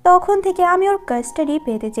তখন থেকে আমি ওর কাস্টাডি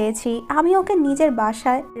পেতে চেয়েছি, আমি ওকে নিজের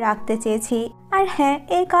বাসায় রাখতে চেয়েছি। আর হ্যাঁ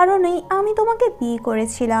এই কারণেই আমি তোমাকে বিয়ে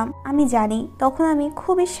করেছিলাম। আমি জানি তখন আমি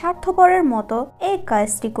খুবই স্বার্থপরের মতো এই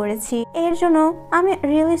কাজটি করেছি, এর জন্য আমি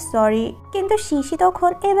রিয়েলি সরি। কিন্তু শিশি তখন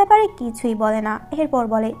এ ব্যাপারে কিছুই বলে না। এরপর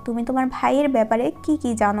বলে তুমি তোমার ভাইয়ের ব্যাপারে কি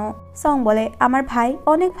কি জানো? সং বলে আমার ভাই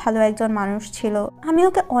অনেক ভালো একজন মানুষ ছিল, আমি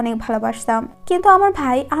ওকে অনেক ভালোবাসতাম, কিন্তু আমার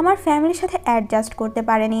ভাই আমার ফ্যামিলির সাথে অ্যাডজাস্ট করতে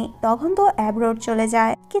পারেনি, তখন তো অ্যাব্রোড চলে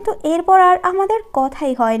যায়, কিন্তু এরপর আর আমাদের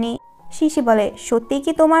কথাই হয়নি। শিশি বলে সত্যি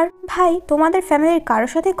কি তোমার ভাই তোমাদের ফ্যামিলির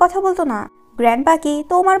কারোর সাথে কথা বলতো না? গ্র্যান্ডপা কি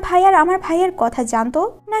তোমার ভাই আর আমার ভাইয়ের কথা জানতো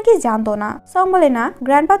নাকি জানতো না? সং বলে না,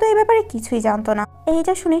 গ্র্যান্ডপা তো এই ব্যাপারে কিছুই জানতো না।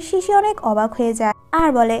 এইটা শুনে শিশি অনেক অবাক হয়ে যায় আর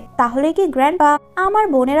বলে, তাহলে কি গ্র্যান্ডপা আমার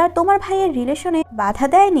বোনের আর তোমার ভাইয়ের রিলেশনে বাধা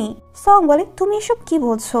দেয়নি? সং বলে, তুমি এসব কি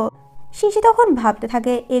বলছো? শিশি তখন ভাবতে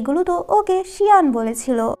থাকে, এগুলো তো ওকে শিয়ান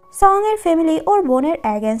বলেছিল। সং এর ফ্যামিলি ওর বোনের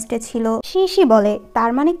অ্যাগেনস্টে ছিল। শিশি বলে,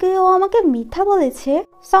 তার মানে কি ও আমাকে মিথ্যা বলেছে?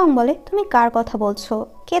 সং বলে, তুমি কার কথা বলছো?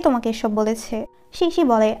 কে তোমাকে এসব বলেছে? শিশি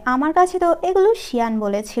বলে, আমার কাছে তো এগুলো শিয়ান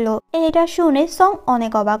বলেছিল। এটা শুনে সং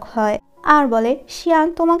অনেক অবাক হয় আর বলে, শিয়ান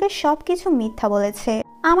তোমাকে সবকিছু মিথ্যা বলেছে।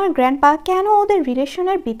 আমার গ্র্যান্ডপা কেন ওদের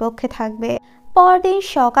রিলেশনের বিপক্ষে থাকবে? পরদিন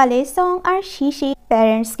সকালে সং আর শিশি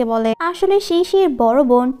প্যারেন্টসকে বলে, আসলে শিশির বড়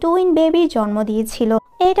বোন টুইন বেবির জন্ম দিয়েছিল।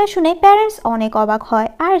 এটা শুনে প্যারেন্টস অনেক অবাক হয়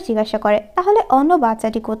আর জিজ্ঞাসা করে, তাহলে অন্য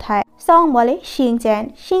বাচ্চাটি কোথায়? সং বলে, শিংচ্যান।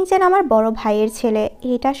 শিংচ্যান আমার বড় ভাইয়ের ছেলে।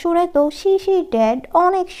 এটা শুনে তো শিশির ড্যাড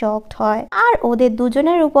অনেক শকড হয় আর ওদের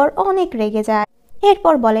দুজনের উপর অনেক রেগে যায়।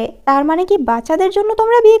 এরপর বলে, তার মানে কি বাচ্চাদের জন্য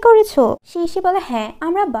তোমরা বিয়ে করেছো? শিশি বলে, হ্যাঁ,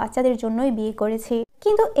 আমরা বাচ্চাদের জন্যই বিয়ে করেছি,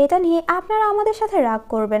 কিন্তু এটা নিয়ে আপনারা আমাদের সাথে রাগ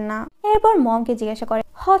করবেন না। এরপর মমকে জিজ্ঞাসা করে,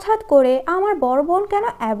 হঠাৎ করে আমার বড় বোন কেন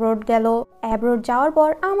অ্যাব্রোড গেল? অ্যাব্রোড যাওয়ার পর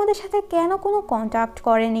আমাদের সাথে কেন কোনো কন্ট্যাক্ট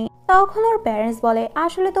করেনি? তখন ওর প্যারেন্টস বলে,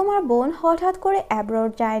 আসলে তোমার বোন হঠাৎ করে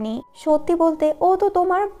অ্যাব্রোড যায়নি। সত্যি বলতে ও তো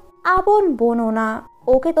তোমার আপন বোনও না।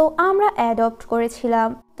 ওকে তো আমরা অ্যাডপ্ট করেছিলাম।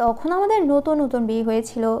 তখন আমাদের নতুন নতুন বিয়ে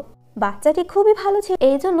হয়েছিল। বাচ্চাটি খুবই ভালো ছিল,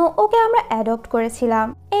 এই জন্য ওকে আমরা অ্যাডপ্ট করেছিলাম।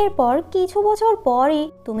 এরপর কিছু বছর পরই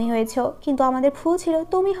তুমি হয়েছো, কিন্তু আমাদের ভুল ছিল।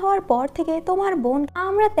 তুমি হওয়ার পর থেকে তোমার বোন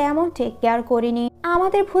আমরা তেমন টেক কেয়ার করিনি।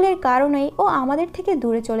 আমাদের ভুলের কারণেই ও আমাদের থেকে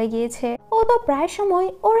দূরে চলে গিয়েছে। ও তো প্রায় সময়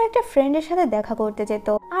ওর একটা ফ্রেন্ডের সাথে দেখা করতে যেত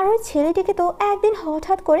আর ওই ছেলেটিকে তো একদিন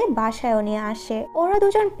হঠাৎ করে বাসায়ও নিয়ে আসে। ওরা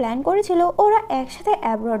দুজন প্ল্যান করেছিল ওরা একসাথে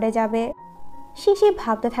অ্যাব্রডে যাবে। শিশি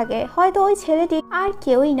ভাবতে থাকে, হয়তো ওই ছেলেটি আর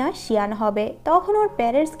কেউই না, শিয়ান হবে। তখন ওর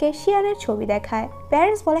প্যারেন্টসকে শিয়ানের ছবি দেখায়।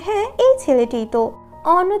 প্যারেন্টস বলে, হ্যাঁ, এই ছেলেটিই তো।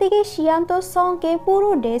 অন্যদিকে শিয়ান তো সংকে পুরো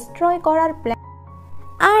ডিস্ট্রয় করার প্ল্যান।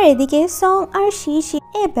 আর এদিকে সং আর শিশি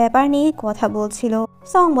এ ব্যাপার নিয়ে কথা বলছিল।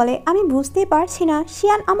 সং বলে, আমি বুঝতে পারছি না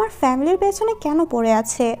শিয়ান আমার ফ্যামিলির পেছনে কেন পড়ে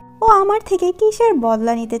আছে। ও আমার থেকে কিসের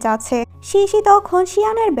বদলা নিতে চাচ্ছে? শিশি তখন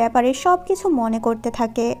শিয়ানের ব্যাপারে সবকিছু মনে করতে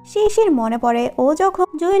থাকে। শিশির মনে পড়ে ও যখন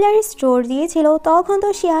জুয়েলারি স্টোর দিয়েছিল তখন তো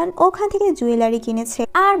শিয়ান ওখান থেকে জুয়েলারি কিনেছে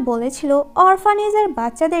আর বলেছিল অরফানেজের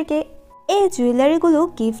বাচ্চাদেরকে এই জুয়েলারিগুলো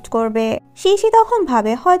গিফট করবে। শিশি তখন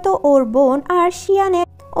ভাবে হয়তো ওর বোন আর শিয়ানের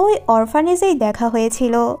ওই অরফানেজেই দেখা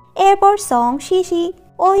হয়েছিল। এরপর সং শিশি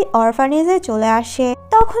ওই অরফানেজে চলে আসে।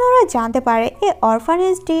 তখন ওরা জানতে পারে এই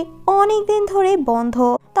অরফানেজটি অনেকদিন ধরে বন্ধ।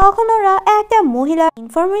 তখন ওরা একটা মহিলা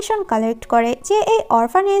ইনফরমেশন কালেক্ট করে যে এই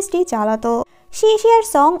অরফানেজটি চালাতো। শিশি আর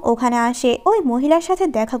সং ওখানে আসে ওই মহিলার সাথে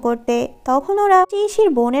দেখা করতে। তখন ওরা শিশির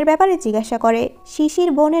বোনের ব্যাপারে জিজ্ঞাসা করে। শিশির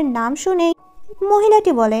বোনের নাম শুনে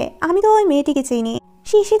মহিলাটি বলে, আমি তো ওই মেয়েটিকে চিনি।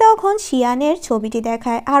 শিশি তখন শিয়ানের ছবিটি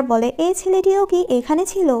দেখায় আর বলে, এই ছেলেটিও কি এখানে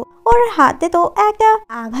ছিল? ওর হাতে তো একটা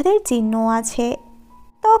আঘাতের চিহ্ন আছে।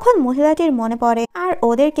 তখন মহিলাটির মনে পড়ে আর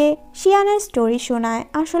ওদেরকে শিয়ানের স্টোরি শোনায়।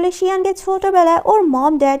 আসলে শিয়ানকে ছোটবেলায় ওর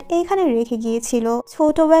মম ড্যাড এখানে রেখে গিয়েছিল।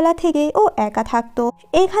 ছোটবেলা থেকে ও একা থাকতো।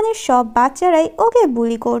 এখানে সব বাচ্চারাই ওকে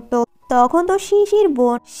বুলি করত। তখন তো শিশির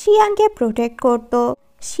বোন শিয়ানকে প্রোটেক্ট করত।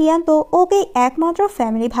 শিয়ান তো ওকে একমাত্র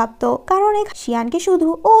ফ্যামিলি ভাবতো, কারণ শিয়ানকে শুধু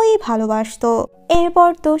ওই ভালোবাসতো। এরপর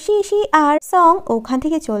তো শিশি আর সং ওখান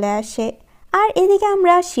থেকে চলে আসে। আর এদিকে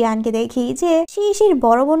আমরা শিয়ানকে দেখি যে শিশির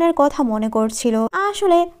বড় বোনের কথা মনে করছিল।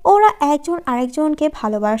 আসলে ওরা একজন আরেকজনকে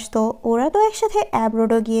ভালোবাসতো। ওরা তো একসাথে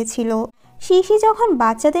অ্যাব্রোডও গিয়েছিল। শিশি যখন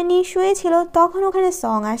বাচ্চাদের নিয়ে শুয়েছিল তখন ওখানে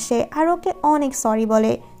সং আসে আর ওকে অনেক সরি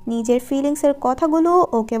বলে। নিজের ফিলিংস এর কথাগুলো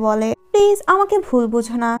ওকে বলে, প্লিজ আমাকে ভুল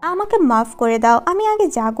বুঝো না, আমাকে মাফ করে দাও। আমি আগে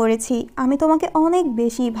যা করেছি, আমি তোমাকে অনেক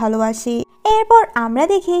বেশি ভালোবাসি। এরপর আমরা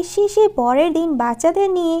দেখি শিশি পরের দিন বাচ্চাদের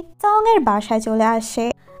নিয়ে সং এর বাসায় চলে আসে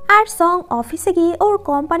আর সং অফিসে গিয়ে ওর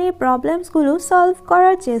কোম্পানির প্রবলেমসগুলো সলভ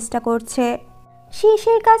করার চেষ্টা করছে।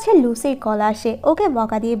 শিশির কাছে লুসির কল আসে। ওকে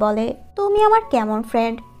বকা দিয়ে বলে, তুমি আমার কেমন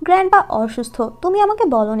ফ্রেন্ড? গ্র্যান্ডপা অসুস্থ, তুমি আমাকে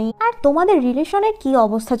বলনি। আর তোমাদের রিলেশনের কি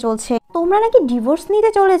অবস্থা চলছে? তোমরা নাকি ডিভোর্স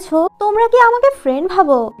নিতে চলেছো? তোমরা কি আমাকে ফ্রেন্ড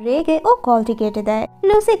ভাবো? রেগে ও কলটি কেটে দেয়।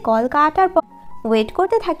 লুসি কল কাটার পর ওয়েট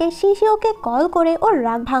করতে থাকে শিশি ওকে কল করে ওর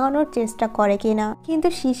রাগ ভাঙানোর চেষ্টা করে কিনা, কিন্তু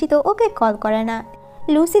শিশি তো ওকে কল করে না।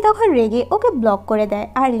 লুসি তখন রেগে ওকে ব্লক করে দেয়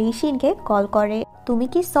আর লিশিনকে কল করে। তুমি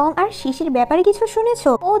কি সং আর শিশির ব্যাপারে কিছু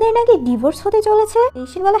শুনেছো? ওদের নাকি ডিভোর্স হতে চলেছে।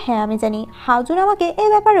 লিশিন বলে, হ্যাঁ আমি জানি, হাউজুন আমাকে এ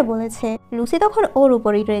ব্যাপারে বলেছে। লুসি তখন ওর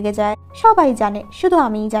উপরই রেগে যায়, সবাই জানে, শুধু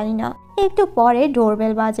আমিই জানি না। একটু পরে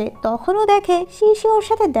ডোরবেল বাজে। তখনও দেখে শিশি ওর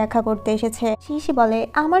সাথে দেখা করতে এসেছে। শিশি বলে,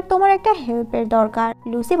 আমার তোমার একটা হেল্পের দরকার।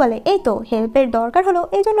 লুসি বলে, এই তো হেল্পের দরকার হলো,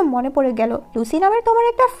 এই জন্য মনে পড়ে গেল লুসি নামের তোমার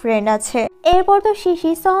একটা ফ্রেন্ড আছে। এরপর তো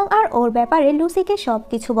শিশি সং আর ওর ব্যাপারে লুসিকে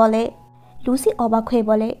সবকিছু বলে। লুসি অবাক হয়ে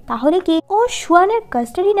বলে, তাহলে কি ও সুয়ানের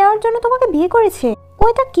কাস্টাডি নেওয়ার জন্য তোমাকে বিয়ে করেছে? ও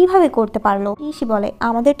এটা কিভাবে করতে পারলো? শিশি বলে,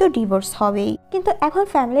 আমাদের তো ডিভোর্স হবেই, কিন্তু এখন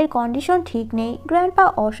ফ্যামিলির কন্ডিশন ঠিক নেই, গ্র্যান্ডপা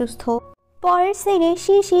অসুস্থ। পরের সিনে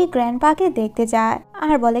শিশি গ্র্যান্ডপাকে দেখতে যায়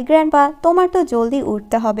আর বলে, গ্র্যান্ডপা তোমার তো জলদি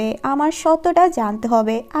উঠতে হবে, আমার সত্যটা জানতে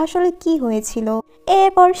হবে, আসলে কি হয়েছিল।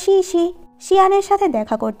 এরপর শিশি শিয়ানের সাথে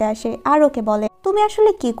দেখা করতে আসে আর ওকে বলে, তুমি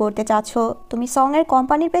আসলে কি করতে চাচ্ছ? তুমি সং এর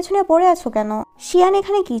কোম্পানির পেছনে পড়ে আছো কেন? শিয়ান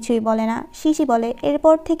এখানে কিছুই বলে না। শিশি বলে,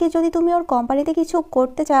 এরপর থেকে যদি তুমি ওর কোম্পানিতে কিছু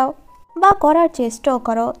করতে চাও বা করার চেষ্টাও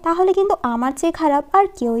করো, তাহলে কিন্তু আমার চেয়ে খারাপ আর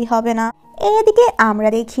কেউই হবে না। এদিকে আমরা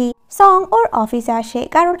দেখি সং ওর অফিসে আসে,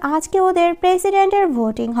 কারণ আজকে ওদের প্রেসিডেন্টের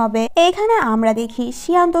ভোটিং হবে। এখানে আমরা দেখি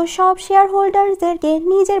শিয়ান তো সব শেয়ার হোল্ডারদেরকে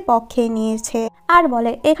নিজের পক্ষে নিয়েছে আর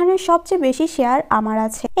বলে, এখানে সবচেয়ে বেশি শেয়ার আমার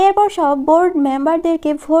আছে। এরপর সব বোর্ড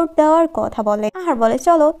মেম্বারদেরকে ভোট দেওয়ার কথা বলে আর বলে,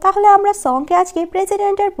 চলো তাহলে আমরা সংকে আজকে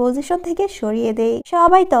প্রেসিডেন্টের পজিশন থেকে সরিয়ে দেই।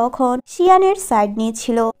 সবাই তখন শিয়ানের সাইড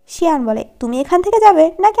নিয়েছিল। শিয়ান বলে, তুমি এখান থেকে যাবে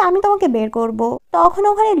নাকি আমি তোমাকে বের করব? তখন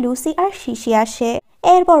ওখানে লুসি আর শিশি আসে।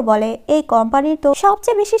 এরপর বলে, এই কোম্পানির তো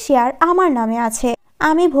সবচেয়ে বেশি শেয়ার আমার নামে আছে,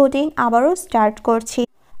 আমি ভোটিং আবারও স্টার্ট করছি।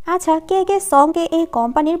 আচ্ছা, কে কে সংকে এই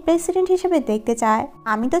কোম্পানির প্রেসিডেন্ট হিসেবে দেখতে চায়?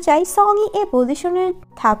 আমি তো চাই সংই এই পজিশনে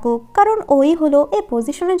থাকুক, কারণ ওই হলো এই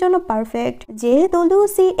পজিশনের জন্য পারফেক্ট। যেহেতু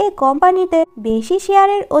লুসি এই কোম্পানিতে বেশি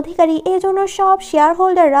শেয়ারের অধিকারী, এজন্য সব শেয়ার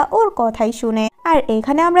হোল্ডাররা ওর কথাই শুনে। আর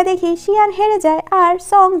এখানে আমরা দেখি শিয়ান হেরে যায় আর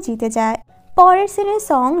সং জিতে যায়। পরের সিনে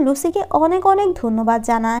সং লুসিকে অনেক অনেক ধন্যবাদ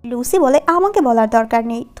জানায়। লুসি বলে, আমাকে বলার দরকার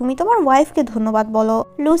নেই, তুমি তোমার ওয়াইফকে ধন্যবাদ বলো।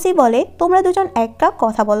 লুসি বলে, তোমরা দুজন একটা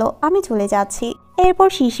কথা বলো, আমি চলে যাচ্ছি। এরপর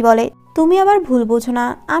শিশি বলে, তুমি আবার ভুল বোঝো না,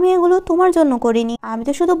 আমি এগুলো তোমার জন্য করিনি, আমি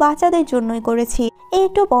তো শুধু বাচ্চাদের জন্যই করেছি।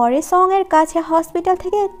 একটু পরে সং এর কাছে হসপিটাল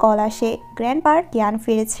থেকে কল আসে, গ্র্যান্ডপার জ্ঞান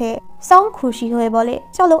ফিরেছে। সং খুশি হয়ে বলে,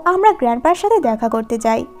 চলো আমরা গ্র্যান্ডপার সাথে দেখা করতে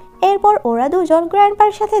যাই। এরপর ওরা দুজন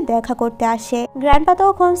গ্র্যান্ডপার সাথে দেখা করতে আসে। গ্র্যান্ডপা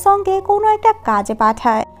তখন সংকে কোনো একটা কাজে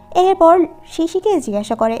পাঠায়। এরপর শিশিকে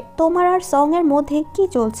জিজ্ঞাসা করে, তোমার আর সং এর মধ্যে কি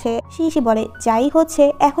চলছে? শিশি বলে, যাই হচ্ছে,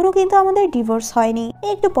 এখনো কিন্তু আমাদের ডিভোর্স হয়নি।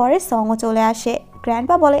 একটু পরে সংও চলে আসে।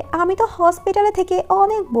 গ্র্যান্ডপা বলে, আমি তো হসপিটালে থেকে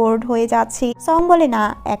অনেক বোর্ড হয়ে যাচ্ছি। সং বলে, না,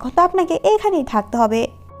 এখন তো আপনাকে এখানেই থাকতে হবে,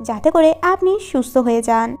 যাতে করে আপনি সুস্থ হয়ে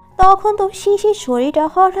যান। তখন তো শিশির শরীরটা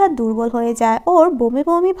হঠাৎ দুর্বল হয়ে যায়, ওর বমি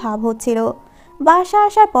বমি ভাব হচ্ছিল। বাসা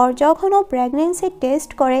আসার পর যখন ও প্রেগনেন্সি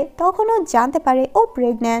টেস্ট করে, তখন ও জানতে পারে ও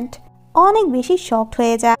প্রেগন্যান্ট। অনেক বেশি শকড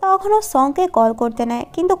হয়ে যায়। তখন ও সংকে কল করতে নেয়,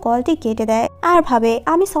 কিন্তু কলটি কেটে দেয় আর ভাবে,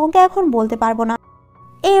 আমি সংকে এখন বলতে পারবো না।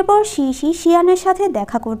 এরপর শিশি শিয়ানের সাথে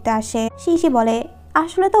দেখা করতে আসে। শিশি বলে,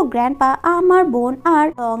 আসলে তো গ্র্যান্ডপা আমার বোন আর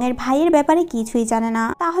সং এর ভাইয়ের ব্যাপারে কিছুই জানে না,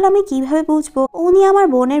 তাহলে আমি কিভাবে বুঝবো উনি আমার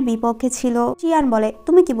বোনের বিপক্ষে ছিল? শিয়ান বলে,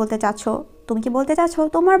 তুমি কি বলতে চাচ্ছ? তুমি কি বলতে চাচ্ছ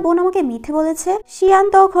তোমার বোন আমাকে মিথ্যে বলেছে? শিয়ান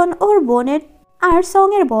তখন ওর বোনের আর সং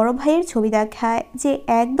এর বড় ভাইয়ের ছবি দেখায়, যে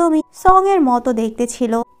একদমই সং এর মতো দেখতে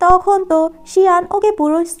ছিল। তখন তো শিয়ান ওকে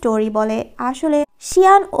পুরো স্টোরি বলে। আসলে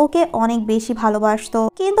শিয়ান ওকে অনেক বেশি ভালোবাসতো,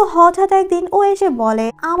 কিন্তু হঠাৎ একদিন ও এসে বলে,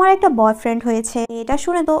 আমার একটা বয়ফ্রেন্ড হয়েছে। এটা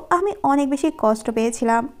শুনে তো আমি অনেক বেশি কষ্ট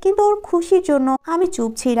পেয়েছিলাম, কিন্তু ওর খুশির জন্য আমি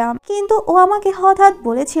চুপ ছিলাম। কিন্তু ও আমাকে হঠাৎ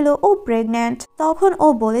বলেছিল ও প্রেগন্যান্ট। তখন ও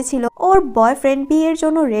বলেছিল ওর বয়ফ্রেন্ড বিয়ের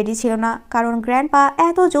জন্য রেডি ছিল না, কারণ গ্র্যান্ডপা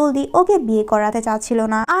এত জলদি ওকে বিয়ে করাতে চাচ্ছিল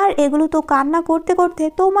না। আর এগুলো তো কান্না করতে করতে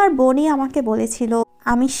তোমার বোনই আমাকে বলেছিল,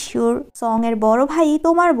 আমি শিওর সং এর বড় ভাই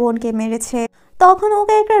তোমার বোনকে মেরেছে। তখন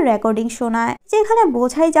ওকে একটা রেকর্ডিং শোনায়, যেখানে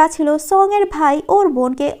বোঝাই যাচ্ছিল সং এর ভাই ওর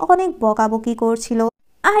বোনকে অনেক বকাবকি করছিল।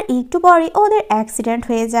 আর একটু পরে ওদের অ্যাক্সিডেন্ট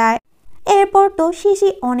হয়ে যায়। এরপর তো শিশি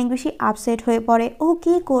অনেক বেশি আপসেট হয়ে পড়ে। ও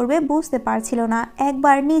কি করবে বুঝতে পারছিল না।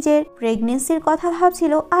 একবার নিজের প্রেগনেন্সির কথা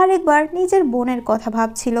ভাবছিল, আর একবার নিজের বোনের কথা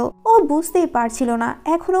ভাবছিল। ও বুঝতেই পারছিল না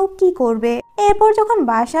এখন ও কি করবে। এরপর যখন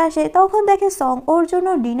বাসা আসে, তখন দেখে সং ওর জন্য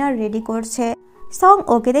ডিনার রেডি করছে। সং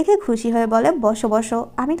ওকে দেখে খুশি হয়ে বলে, বসো বসো,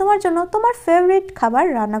 আমি তোমার জন্য তোমার ফেভারিট খাবার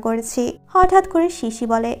রান্না করেছি। হঠাৎ করে শিশি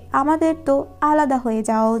বলে, আমাদের তো আলাদা হয়ে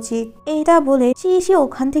যাওয়া উচিত। এটা বলে শিশি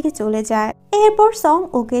ওখান থেকে চলে যায়। এরপর সং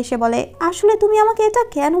ওকে এসে বলে, আসলে তুমি আমাকে এটা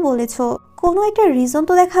কেন বলেছো? কোনো একটা রিজন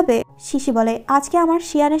তো দেখাবে। শিশি বলে, আজকে আমার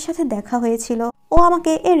শিয়ানের সাথে দেখা হয়েছিল, ও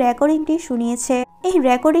আমাকে এই রেকর্ডিংটি শুনিয়েছে। এই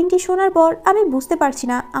রেকর্ডিংটি শোনার পর আমি বুঝতে পারছি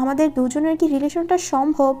না আমাদের দুজনের কি রিলেশনটা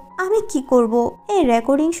সম্ভব, আমি কি করব। এই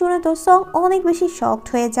রেকর্ডিং শুনে তো সং অনেক বেশি শকড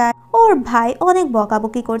হয়ে যায়। ওর ভাই অনেক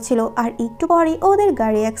বকাবকি করছিল, আর একটু পরে ওদের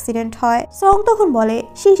গাড়ি অ্যাক্সিডেন্ট হয়। সং তখন বলে,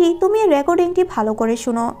 শিশি তুমি এই রেকর্ডিংটি ভালো করে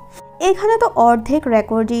শুনো, এখানে তো অর্ধেক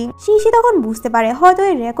রেকর্ডিং। শিশি তখন বুঝতে পারে হয়তো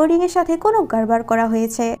এই রেকর্ডিং এর সাথে কোনো গড়বড় করা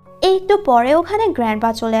হয়েছে। একটু পরে ওখানে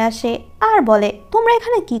গ্র্যান্ডপা চলে আসে আর বলে, তোমরা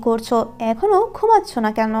এখানে কি করছো? এখনো ঘুমাচ্ছ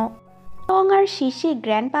না কেন? সং আর শিশি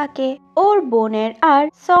গ্র্যান্ডপাকে ওর বোনের আর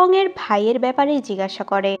সং এর ভাইয়ের ব্যাপারে জিজ্ঞাসা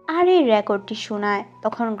করে আর এই রেকর্ডটি শোনায়।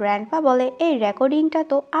 তখন গ্র্যান্ডপা বলে এই রেকর্ডিংটা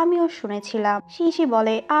তো আমিও শুনেছিলাম। শিশি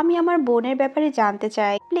বলে আমি আমার বোনের ব্যাপারে জানতে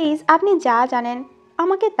চাই, প্লিজ আপনি যা জানেন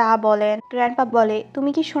আমাকে তা বলেন। গ্র্যান্ডপা বলে তুমি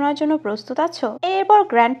কি শোনার জন্য প্রস্তুত আছো? এরপর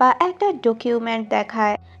গ্র্যান্ডপা একটা ডকুমেন্ট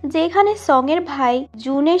দেখায় যেখানে সং এর ভাই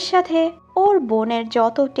জুনের সাথে ওর বোনের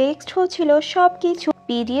যত টেক্সট হচ্ছিল সবকিছু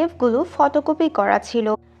পিডিএফ গুলো ফটোকপি করা ছিল।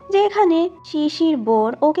 যেখানে শিশির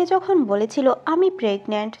বোন ওকে যখন বলেছিল আমি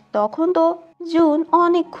প্রেগনেন্ট, তখন তো জুন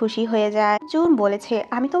অনেক খুশি হয়ে যায়। জুন বলেছে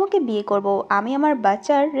আমি তোমাকে বিয়ে করব, আমি আমার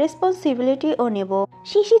বাচ্চার রেসপন্সিবিলিটিও নেব।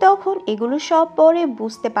 শিশি তখন এগুলো সব পরে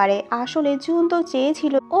বুঝতে পারে আসলে জুন তো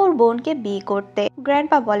চেয়েছিল ওর বোনকে বিয়ে করতে।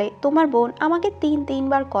 গ্র্যান্ডপা বলে তোমার বোন আমাকে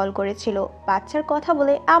তিনবার কল করেছিল, বাচ্চার কথা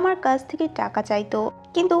বলে আমার কাছ থেকে টাকা চাইতো,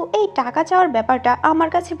 কিন্তু এই টাকা চাওয়ার ব্যাপারটা আমার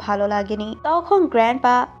কাছে ভালো লাগেনি। তখন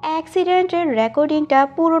গ্র্যান্ডপা অ্যাক্সিডেন্টের রেকর্ডিংটা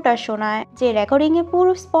পুরোটা শোনায়, যে রেকর্ডিং এ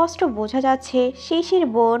পুরো স্পষ্ট বোঝা যাচ্ছে শিশির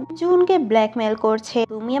বোন জুনকে ব্ল্যাকমেল করছে,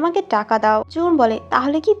 তুমি আমাকে টাকা দাও। জুন বলে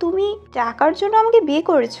তাহলে কি তুমি টাকার জন্য আমাকে বিয়ে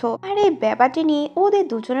করেছো? আর এই ব্যাপারটি নিয়ে ওদের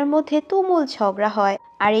দুজনের মধ্যে তুমুল ঝগড়া হয়,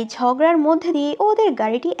 আর এই ঝগড়ার মধ্যে দিয়ে ওদের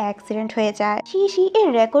গাড়িটি অ্যাক্সিডেন্ট হয়ে যায়। শিশি এর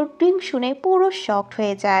রেকর্ডিং শুনে পুরো শকড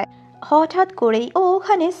হয়ে যায়। হঠাৎ করেই ও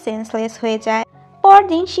ওখানে সেন্সলেস হয়ে যায়।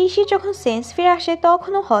 পরদিন শিশি যখন সেন্স ফিরে আসে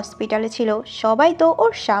তখনও হসপিটালে ছিল, সবাই তো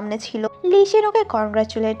ওর সামনে ছিল। লিসেন ওকে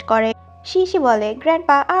কনগ্রাচুলেট করে। শিশি বলে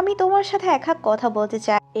গ্র্যান্ডপা আমি তোমার সাথে এক কথা বলতে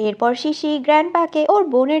চাই। এরপর শিশি গ্র্যান্ডপাকে ওর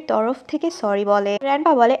বোনের তরফ থেকে সরি বলে।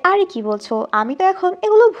 গ্র্যান্ডপা বলে আরে কি বলছো, আমি তো এখন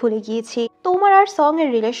এগুলো ভুলে গিয়েছি, তোমার আর সং এর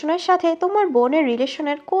রিলেশনের সাথে তোমার বোনের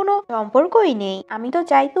রিলেশনের কোনো সম্পর্কই নেই। আমি তো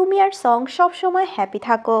চাই তুমি আর সং সব সময় হ্যাপি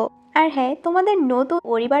থাকো, আর হ্যাঁ তোমাদের নতুন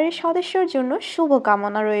পরিবারের সদস্যর জন্য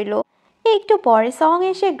শুভকামনা রইল। একটু পরে সং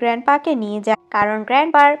এসে গ্র্যান্ডপাকে নিয়ে যায়, কারণ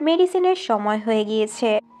গ্র্যান্ডপার মেডিসিনের সময় হয়ে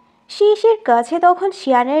গিয়েছে। শিশির কাছে তখন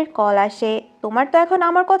শিয়ানের কল আসে, তোমার তো এখন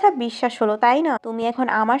আমার কথা বিশ্বাস হলো তাই না? তুমি এখন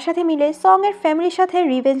আমার সাথে মিলে সং এর ফ্যামিলির সাথে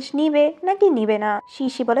রিভেঞ্জ নিবে নাকি নিবে না?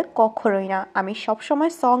 শিশি বলে কখনোই না, আমি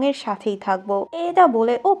সবসময় সং এর সাথেই থাকবো। এটা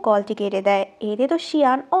বলে ও কলটি কেটে দেয়। এতে তো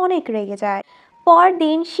শিয়ান অনেক রেগে যায়।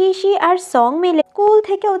 পরদিন শিশি আর সং মিলে স্কুল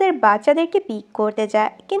থেকে ওদের বাচ্চাদেরকে পিক করতে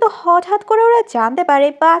যায়, কিন্তু হঠাৎ করে ওরা জানতে পারে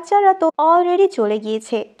বাচ্চারা তো অলরেডি চলে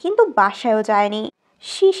গিয়েছে, কিন্তু বাসায়ও যায়নি।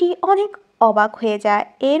 শিশি অনেক অবাক হয়ে যায়।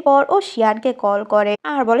 এরপর ও শিয়ানকে কল করে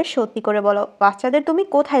আর বলে সত্যি করে বলো বাচ্চাদের তুমি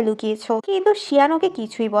কোথায় লুকিয়েছো? কিন্তু শিয়ান ওকে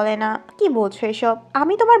কিছুই বলে না। কি বলছো এসব,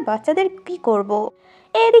 আমি তোমার বাচ্চাদের কি করব?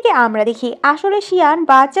 এদিকে আমরা দেখি আসলে শিয়ান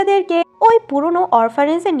বাচ্চাদেরকে ওই পুরনো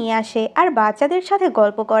অরফানেজে নিয়ে আসে আর বাচ্চাদের সাথে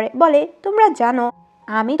গল্প করে, বলে তোমরা জানো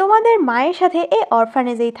আমি তোমাদের মায়ের সাথে এই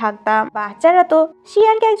অরফানেজেই থাকতাম। বাচ্চারা তো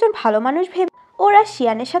শিয়ানকে একজন ভালো মানুষ ভেবে ওরা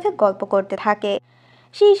শিয়ানের সাথে গল্প করতে থাকে।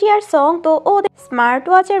 শিশি আর সং তো ওদের স্মার্ট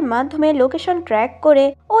ওয়াচের মাধ্যমে লোকেশন ট্র্যাক করে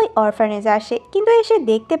ওই অরফানেজে আসে, কিন্তু এসে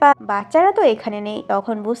দেখতে পায় বাচ্চারা তো এখানে নেই।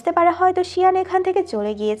 তখন বুঝতে পারে হয়তো শিয়ান এখান থেকে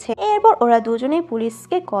চলে গিয়েছে। এরপর ওরা দুজনেই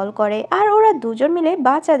পুলিশকে কল করে আর ওরা দুজন মিলে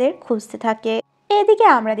বাচ্চাদের খুঁজতে থাকে। এদিকে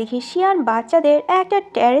আমরা দেখি শিয়ান বাচ্চাদের একটা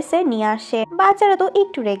টেরেসে নিয়ে আসে। বাচ্চারা তো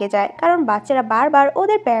একটু রেগে যায়, কারণ বাচ্চারা বারবার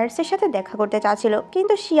ওদের প্যারেন্টসের সাথে দেখা করতে চাচ্ছিল,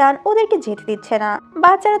 কিন্তু শিয়ান ওদেরকে যেতে দিচ্ছে না।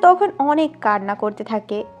 বাচ্চারা তখন অনেক কান্না করতে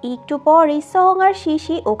থাকে। একটু পরই সং আর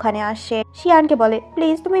শিশি ওখানে আসে। শিয়ানকে বলে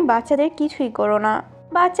প্লিজ তুমি বাচ্চাদের কিছুই করো না।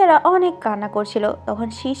 বাচ্চারা অনেক কান্না করছিল। তখন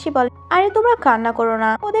শিশি বলে আরে তোমরা কান্না করো না।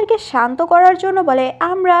 ওদেরকে শান্ত করার জন্য বলে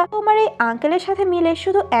আমরা তোমার এই আঙ্কেলের সাথে মিলে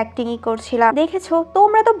শুধু অ্যাক্টিংই করছিলাম, দেখেছো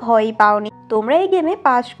তোমরা তো ভয়ই পাওনি, তোমরা এই গেমে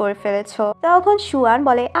পাস করে ফেলেছো। তখন সুয়ান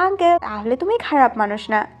বলে আঙ্কেল তাহলে তুমি খারাপ মানুষ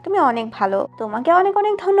না, তুমি অনেক ভালো, তোমাকে অনেক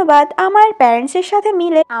অনেক ধন্যবাদ আমার প্যারেন্টস এর সাথে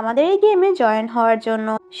মিলে আমাদের এই গেমে জয়েন হওয়ার জন্য।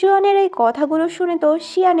 সুয়ানের এই কথাগুলো শুনে তো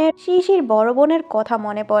শিয়ানের শিশির বড় বোনের কথা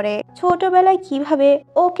মনে পড়ে, ছোটবেলায় কিভাবে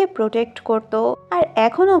ওকে প্রোটেক্ট করতো আর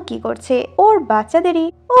এখনো কি করছে, ওর বাচ্চাদেরই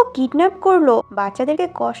ও কিডন্যাপ করলো, বাচ্চাদেরকে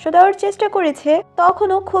কষ্ট দেওয়ার চেষ্টা করেছে।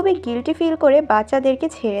 তখনও খুবই গিল্টি ফিল করে বাচ্চাদেরকে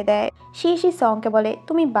ছেড়ে দেয়। শিশি সংকে বলে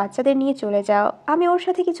তুমি বাচ্চাদের নিয়ে চলে যাও, আমি ওর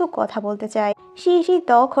সাথে কিছু কথা বলতে চাই। শিশি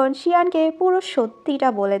তখন শিয়ানকে পুরো সত্যিটা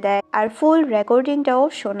বলে দেয় আর ফুল রেকর্ডিংটাও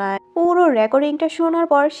শোনায়। পুরো রেকর্ডিংটা শোনার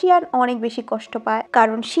পর শিয়ান অনেক বেশি কষ্ট পায়,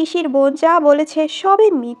 কারণ শিশির বোন যা বলেছে সবই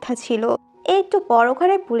মিথ্যা ছিল। একটু পর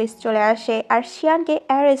ওখানে পুলিশ চলে আসে আর শিয়ানকে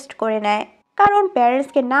অ্যারেস্ট করে নেয়, কারণ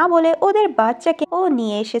প্যারেন্টসকে না বলে ওদের বাচ্চাকে ও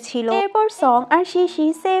নিয়ে এসেছিল। এরপর সং আর শিশি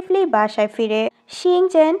সেফলি বাসায় ফিরে।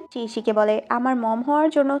 শিংচেন শিশিকে বলে, আমার মম হওয়ার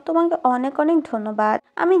জন্য তোমাকে অনেক অনেক ধন্যবাদ।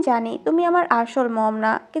 আমি জানি তুমি আমার আসল মম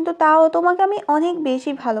না, কিন্তু তাও তোমাকে আমি অনেক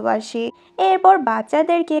বেশি ভালোবাসি। এরপর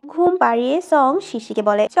বাচ্চাদেরকে ঘুম পাড়িয়ে সং শিশিকে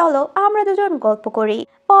বলে, চলো আমরা দুজন গল্প করি।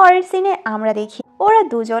 পরের সিনে আমরা দেখি ওরা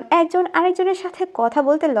দুজন একজন আরেকজনের সাথে কথা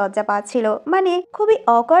বলতে লজ্জা পাচ্ছিল, মানে খুবই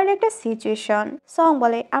অকওয়ার্ড একটা সিচুয়েশন। সং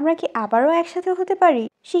বলে, আমরা কি আবারও একসাথে হতে পারি?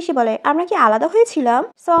 শিশি বলে, আমরা কি আলাদা হয়েছিলাম?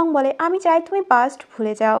 সং বলে, আমি চাই তুমি পাস্ট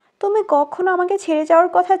ভুলে যাও, তুমি কখনো আমাকে ছেড়ে যাওয়ার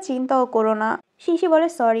কথা চিন্তাও করো না। শিশি বলে,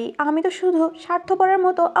 সরি, আমি তো শুধু স্বার্থপরের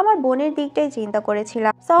মতো আমার বোনের দিকটাই চিন্তা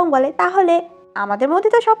করেছিলাম। সং বলে, তাহলে আমাদের মধ্যে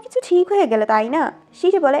তো সবকিছু ঠিক হয়ে গেল, তাই না?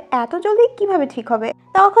 শিশি বলে, এত জলদি কিভাবে ঠিক হবে?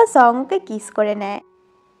 তখন সংকে কিস করে নেয়।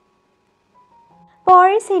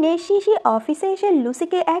 পরের সিনে শিশি অফিসে এসে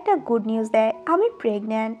লুসিকে একটা গুড নিউজ দেয়, আমি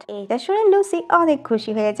প্রেগন্যান্ট। এটা শুনে লুসি অনেক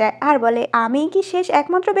খুশি হয়ে যায় আর বলে, আমি কি শেষ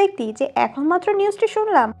একমাত্র ব্যক্তি যে এখন মাত্র নিউজটা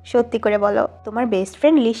শুনলাম? সত্যি করে বলো, তোমার বেস্ট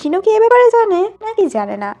ফ্রেন্ড লিসিনও কি এ ব্যাপারে জানে নাকি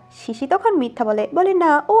জানে না? শিশি তখন মিথ্যা বলে,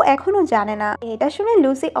 না ও এখনো জানে না। এটা শুনে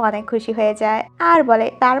লুসি অনেক খুশি হয়ে যায় আর বলে,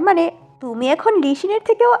 তার মানে তুমি এখন লিসিনের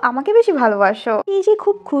থেকেও আমাকে বেশি ভালোবাসো। শিশি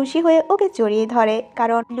খুব খুশি হয়ে ওকে জড়িয়ে ধরে,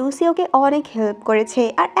 কারণ লুসি ওকে অনেক হেল্প করেছে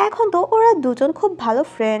আর এখন তো ওরা দুজন খুব ভালো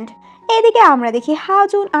ফ্রেন্ড। এদিকে আমরা দেখি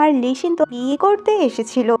হাজুন আর লিসিন তো বিয়ে করতে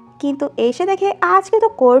এসেছিল, কিন্তু এসে দেখে আজকে তো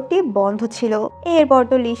কোর্টটি বন্ধ ছিল। এরপর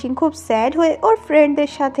তো লিসিন খুব স্যাড হয়ে ওর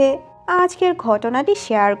ফ্রেন্ডদের সাথে আজকের ঘটনাটি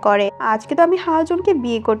শেয়ার করে। আজকে তো আমি হাজুনকে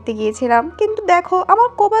বিয়ে করতে গিয়েছিলাম, কিন্তু দেখো আমার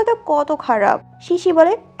কপালটা কত খারাপ। শিশি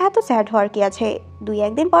বলে, এত স্যাড হওয়ার কি আছে,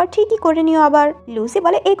 2-1 দিন পর ঠিকই করে নিও আবার। লুসি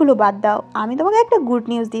বলে, এগুলো বাদ দাও, আমি তোমাকে একটা গুড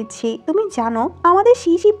নিউজ দিচ্ছি। তুমি জানো আমাদের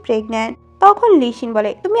শিশি প্রেগন্যান্ট। তখন লিসিন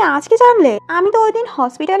বলে, তুমি আজকে জানলে? আমি তো ওই দিন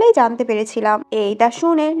হসপিটালেই জানতে পেরেছিলাম। এইটা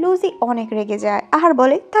শুনে লুসি অনেক রেগে যায় আর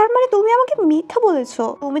বলে, তার মানে তুমি আমাকে মিথ্যা বলেছো?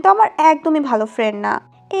 তুমি তো আমার একদমই ভালো ফ্রেন্ড না।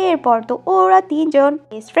 এরপর তো ওরা তিনজন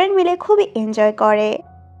বেস্ট ফ্রেন্ড মিলে খুবই এনজয় করে।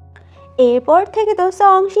 এরপর থেকে তো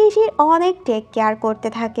সং শিশির অনেক টেক কেয়ার করতে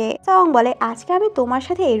থাকে। সং বলে, আজকে আমি তোমার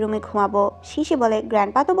সাথে এই রুমে ঘুমাবো। শিশি বলে,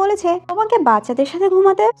 গ্র্যান্ডপা তো বলেছে তোমাকে বাচ্চাদের সাথে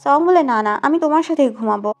ঘুমাতে। সং বলে, না না, আমি তোমার সাথেই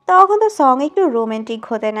ঘুমাবো। তখন তো সং একটু রোমান্টিক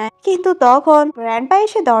হতে নেয়, কিন্তু তখন গ্র্যান্ডপা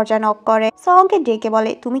এসে দরজা নক করে। সং কে ডেকে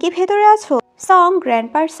বলে, তুমি কি ভেতরে আছো? সং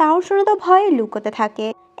গ্র্যান্ডপার সাউন্ড শুনে তো ভয়ে লুকোতে থাকে।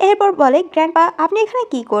 এরপর বলে, গ্র্যান্ডপা আপনি এখানে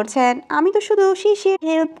কি করছেন? আমি তো শুধু শিশির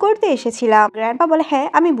হেল্প করতে এসেছিলাম। গ্র্যান্ডপা বলে, হ্যাঁ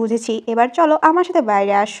আমি বুঝেছি, এবার চলো আমার সাথে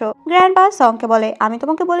বাইরে আসো। গ্র্যান্ডপা সংকে বলে, আমি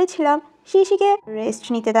তোমাকে বলেছিলাম শিশিকে রেস্ট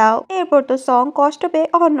নিতে দাও। এরপর তো সং কষ্ট পেয়ে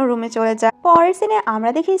অন্য রুমে চলে যায়। পরের সিনে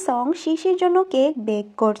আমরা দেখি সং শিশির জন্য কেক বেক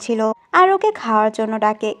করছিল আর ওকে খাওয়ার জন্য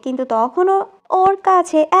ডাকে, কিন্তু তখনও ওর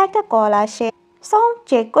কাছে একটা কল আসে। সং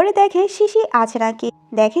চেক করে দেখে শিশি আছে নাকি,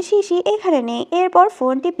 দেখে শিশি এখানে নেই। এরপর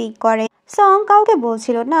ফোনটি পিক করে। সং কাউকে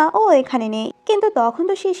বলছিল না ও এখানে নেই, কিন্তু তখন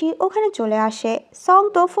তো শিশি ওখানে চলে আসে। সং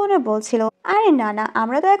তো ফোনে বলছিল, আরে না না,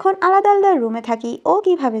 আমরা তো এখন আলাদা আলাদা রুমে থাকি, ও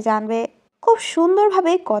কিভাবে জানবে? খুব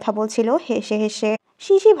সুন্দরভাবে কথা বলছিল হেসে হেসে।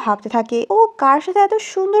 শিশি ভাবতে থাকে, ও কার সাথে এত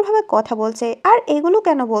সুন্দরভাবে কথা বলছে আর এগুলো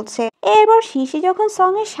কেন বলছে। এরপর শিশি যখন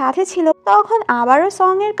সং এর সাথে ছিল তখন আবারও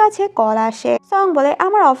সং এর কাছে কল আসে। সং বলে,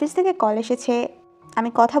 আমার অফিস থেকে কল এসেছে, আমি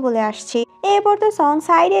কথা বলে আসছি। এরপর তো সং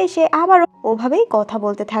সাইডে এসে আবার ওভাবেই কথা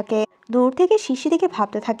বলতে থাকে। দূর থেকে শিশি দেখে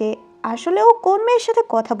ভাবতে থাকে, আসলে ও কোন মেয়ের সাথে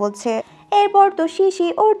কথা বলছে। এরপর তো শিশি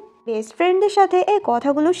ওর বেস্ট ফ্রেন্ডদের সাথে এই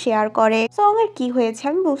কথাগুলো শেয়ার করে। সং এর কি হয়েছে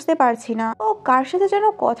আমি বুঝতে পারছি না, ও কার সাথে যেন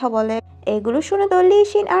কথা বলে। এগুলো শুনে তো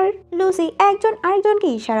লিসিন আর লুসি একজন আরেকজনকে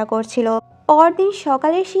ইশারা করছিল। পরদিন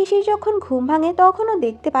সকালে শিশি যখন ঘুম ভাঙে তখনও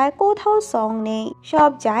দেখতে পায় কোথাও সং নেই, সব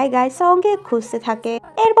জায়গায় সঙ্গে খুঁজতে থাকে।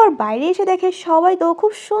 এরপর বাইরে এসে দেখে সবাই তো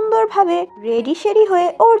খুব সুন্দরভাবে রেডি শেডি হয়ে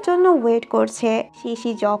ওর জন্য ওয়েট করছে।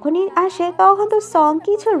 শিশি যখনই আসে তখন তো সং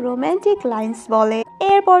কিছু রোমান্টিক লাইন্স বলে।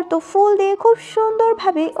 এরপর তো ফুল দিয়ে খুব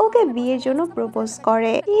সুন্দরভাবে ওকে বিয়ের জন্য প্রপোজ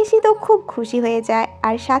করে। শিশি তো খুব খুশি হয়ে যায়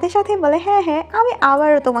আর সাথে সাথে বলে, হ্যাঁ হ্যাঁ আমি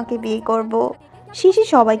আবারও তোমাকে বিয়ে করব। শিশি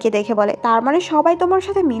সবাইকে দেখে বলে, তার মানে সবাই তোমার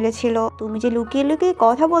সাথে মিলেছিল, তুমি যে লুকিয়ে লুকিয়ে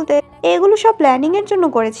কথা বলতে এগুলো সব প্ল্যানিং এর জন্য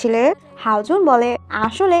করেছিলে। হাজুন বলে,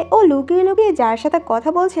 আসলে ও লুকিয়ে লুকিয়ে যার সাথে কথা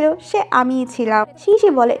বলছিল সে আমিই ছিলাম। শিশি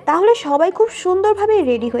বলে, তাহলে সবাই খুব সুন্দরভাবে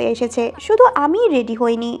রেডি হয়ে এসেছে, শুধু আমিই রেডি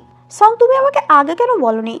হইনি। সং তুমি আমাকে আগে কেন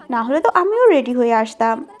বলনি, না হলে তো আমিও রেডি হয়ে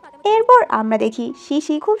আসতাম। এরপর আমরা দেখি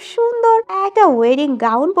শিশি খুব সুন্দর একটা ওয়েডিং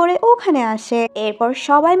গাউন পরে ওখানে আসে। এরপর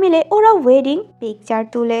সবাই মিলে ওরা ওয়েডিং পিকচার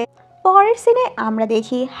তুলে। পরের সিনে আমরা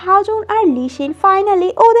দেখি হাজুন আর লিসিন ফাইনালি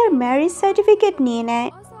ওদের ম্যারেজ সার্টিফিকেট নিয়ে নেয়।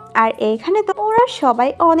 আর এখানে তো ওরা সবাই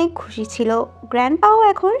অনেক খুশি ছিল, গ্র্যান্ডপাও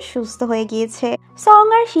এখন সুস্থ হয়ে গিয়েছে। সং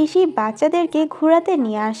আর শিশি বাচ্চাদেরকে ঘোরাতে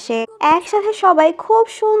নিয়ে আসে, একসাথে সবাই খুব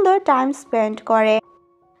সুন্দর টাইম স্পেন্ড করে।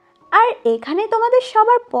 আর এখানে তোমাদের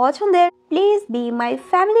সবার পছন্দের প্লিজ বি মাই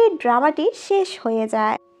ফ্যামিলি ড্রামাটি শেষ হয়ে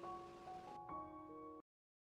যায়।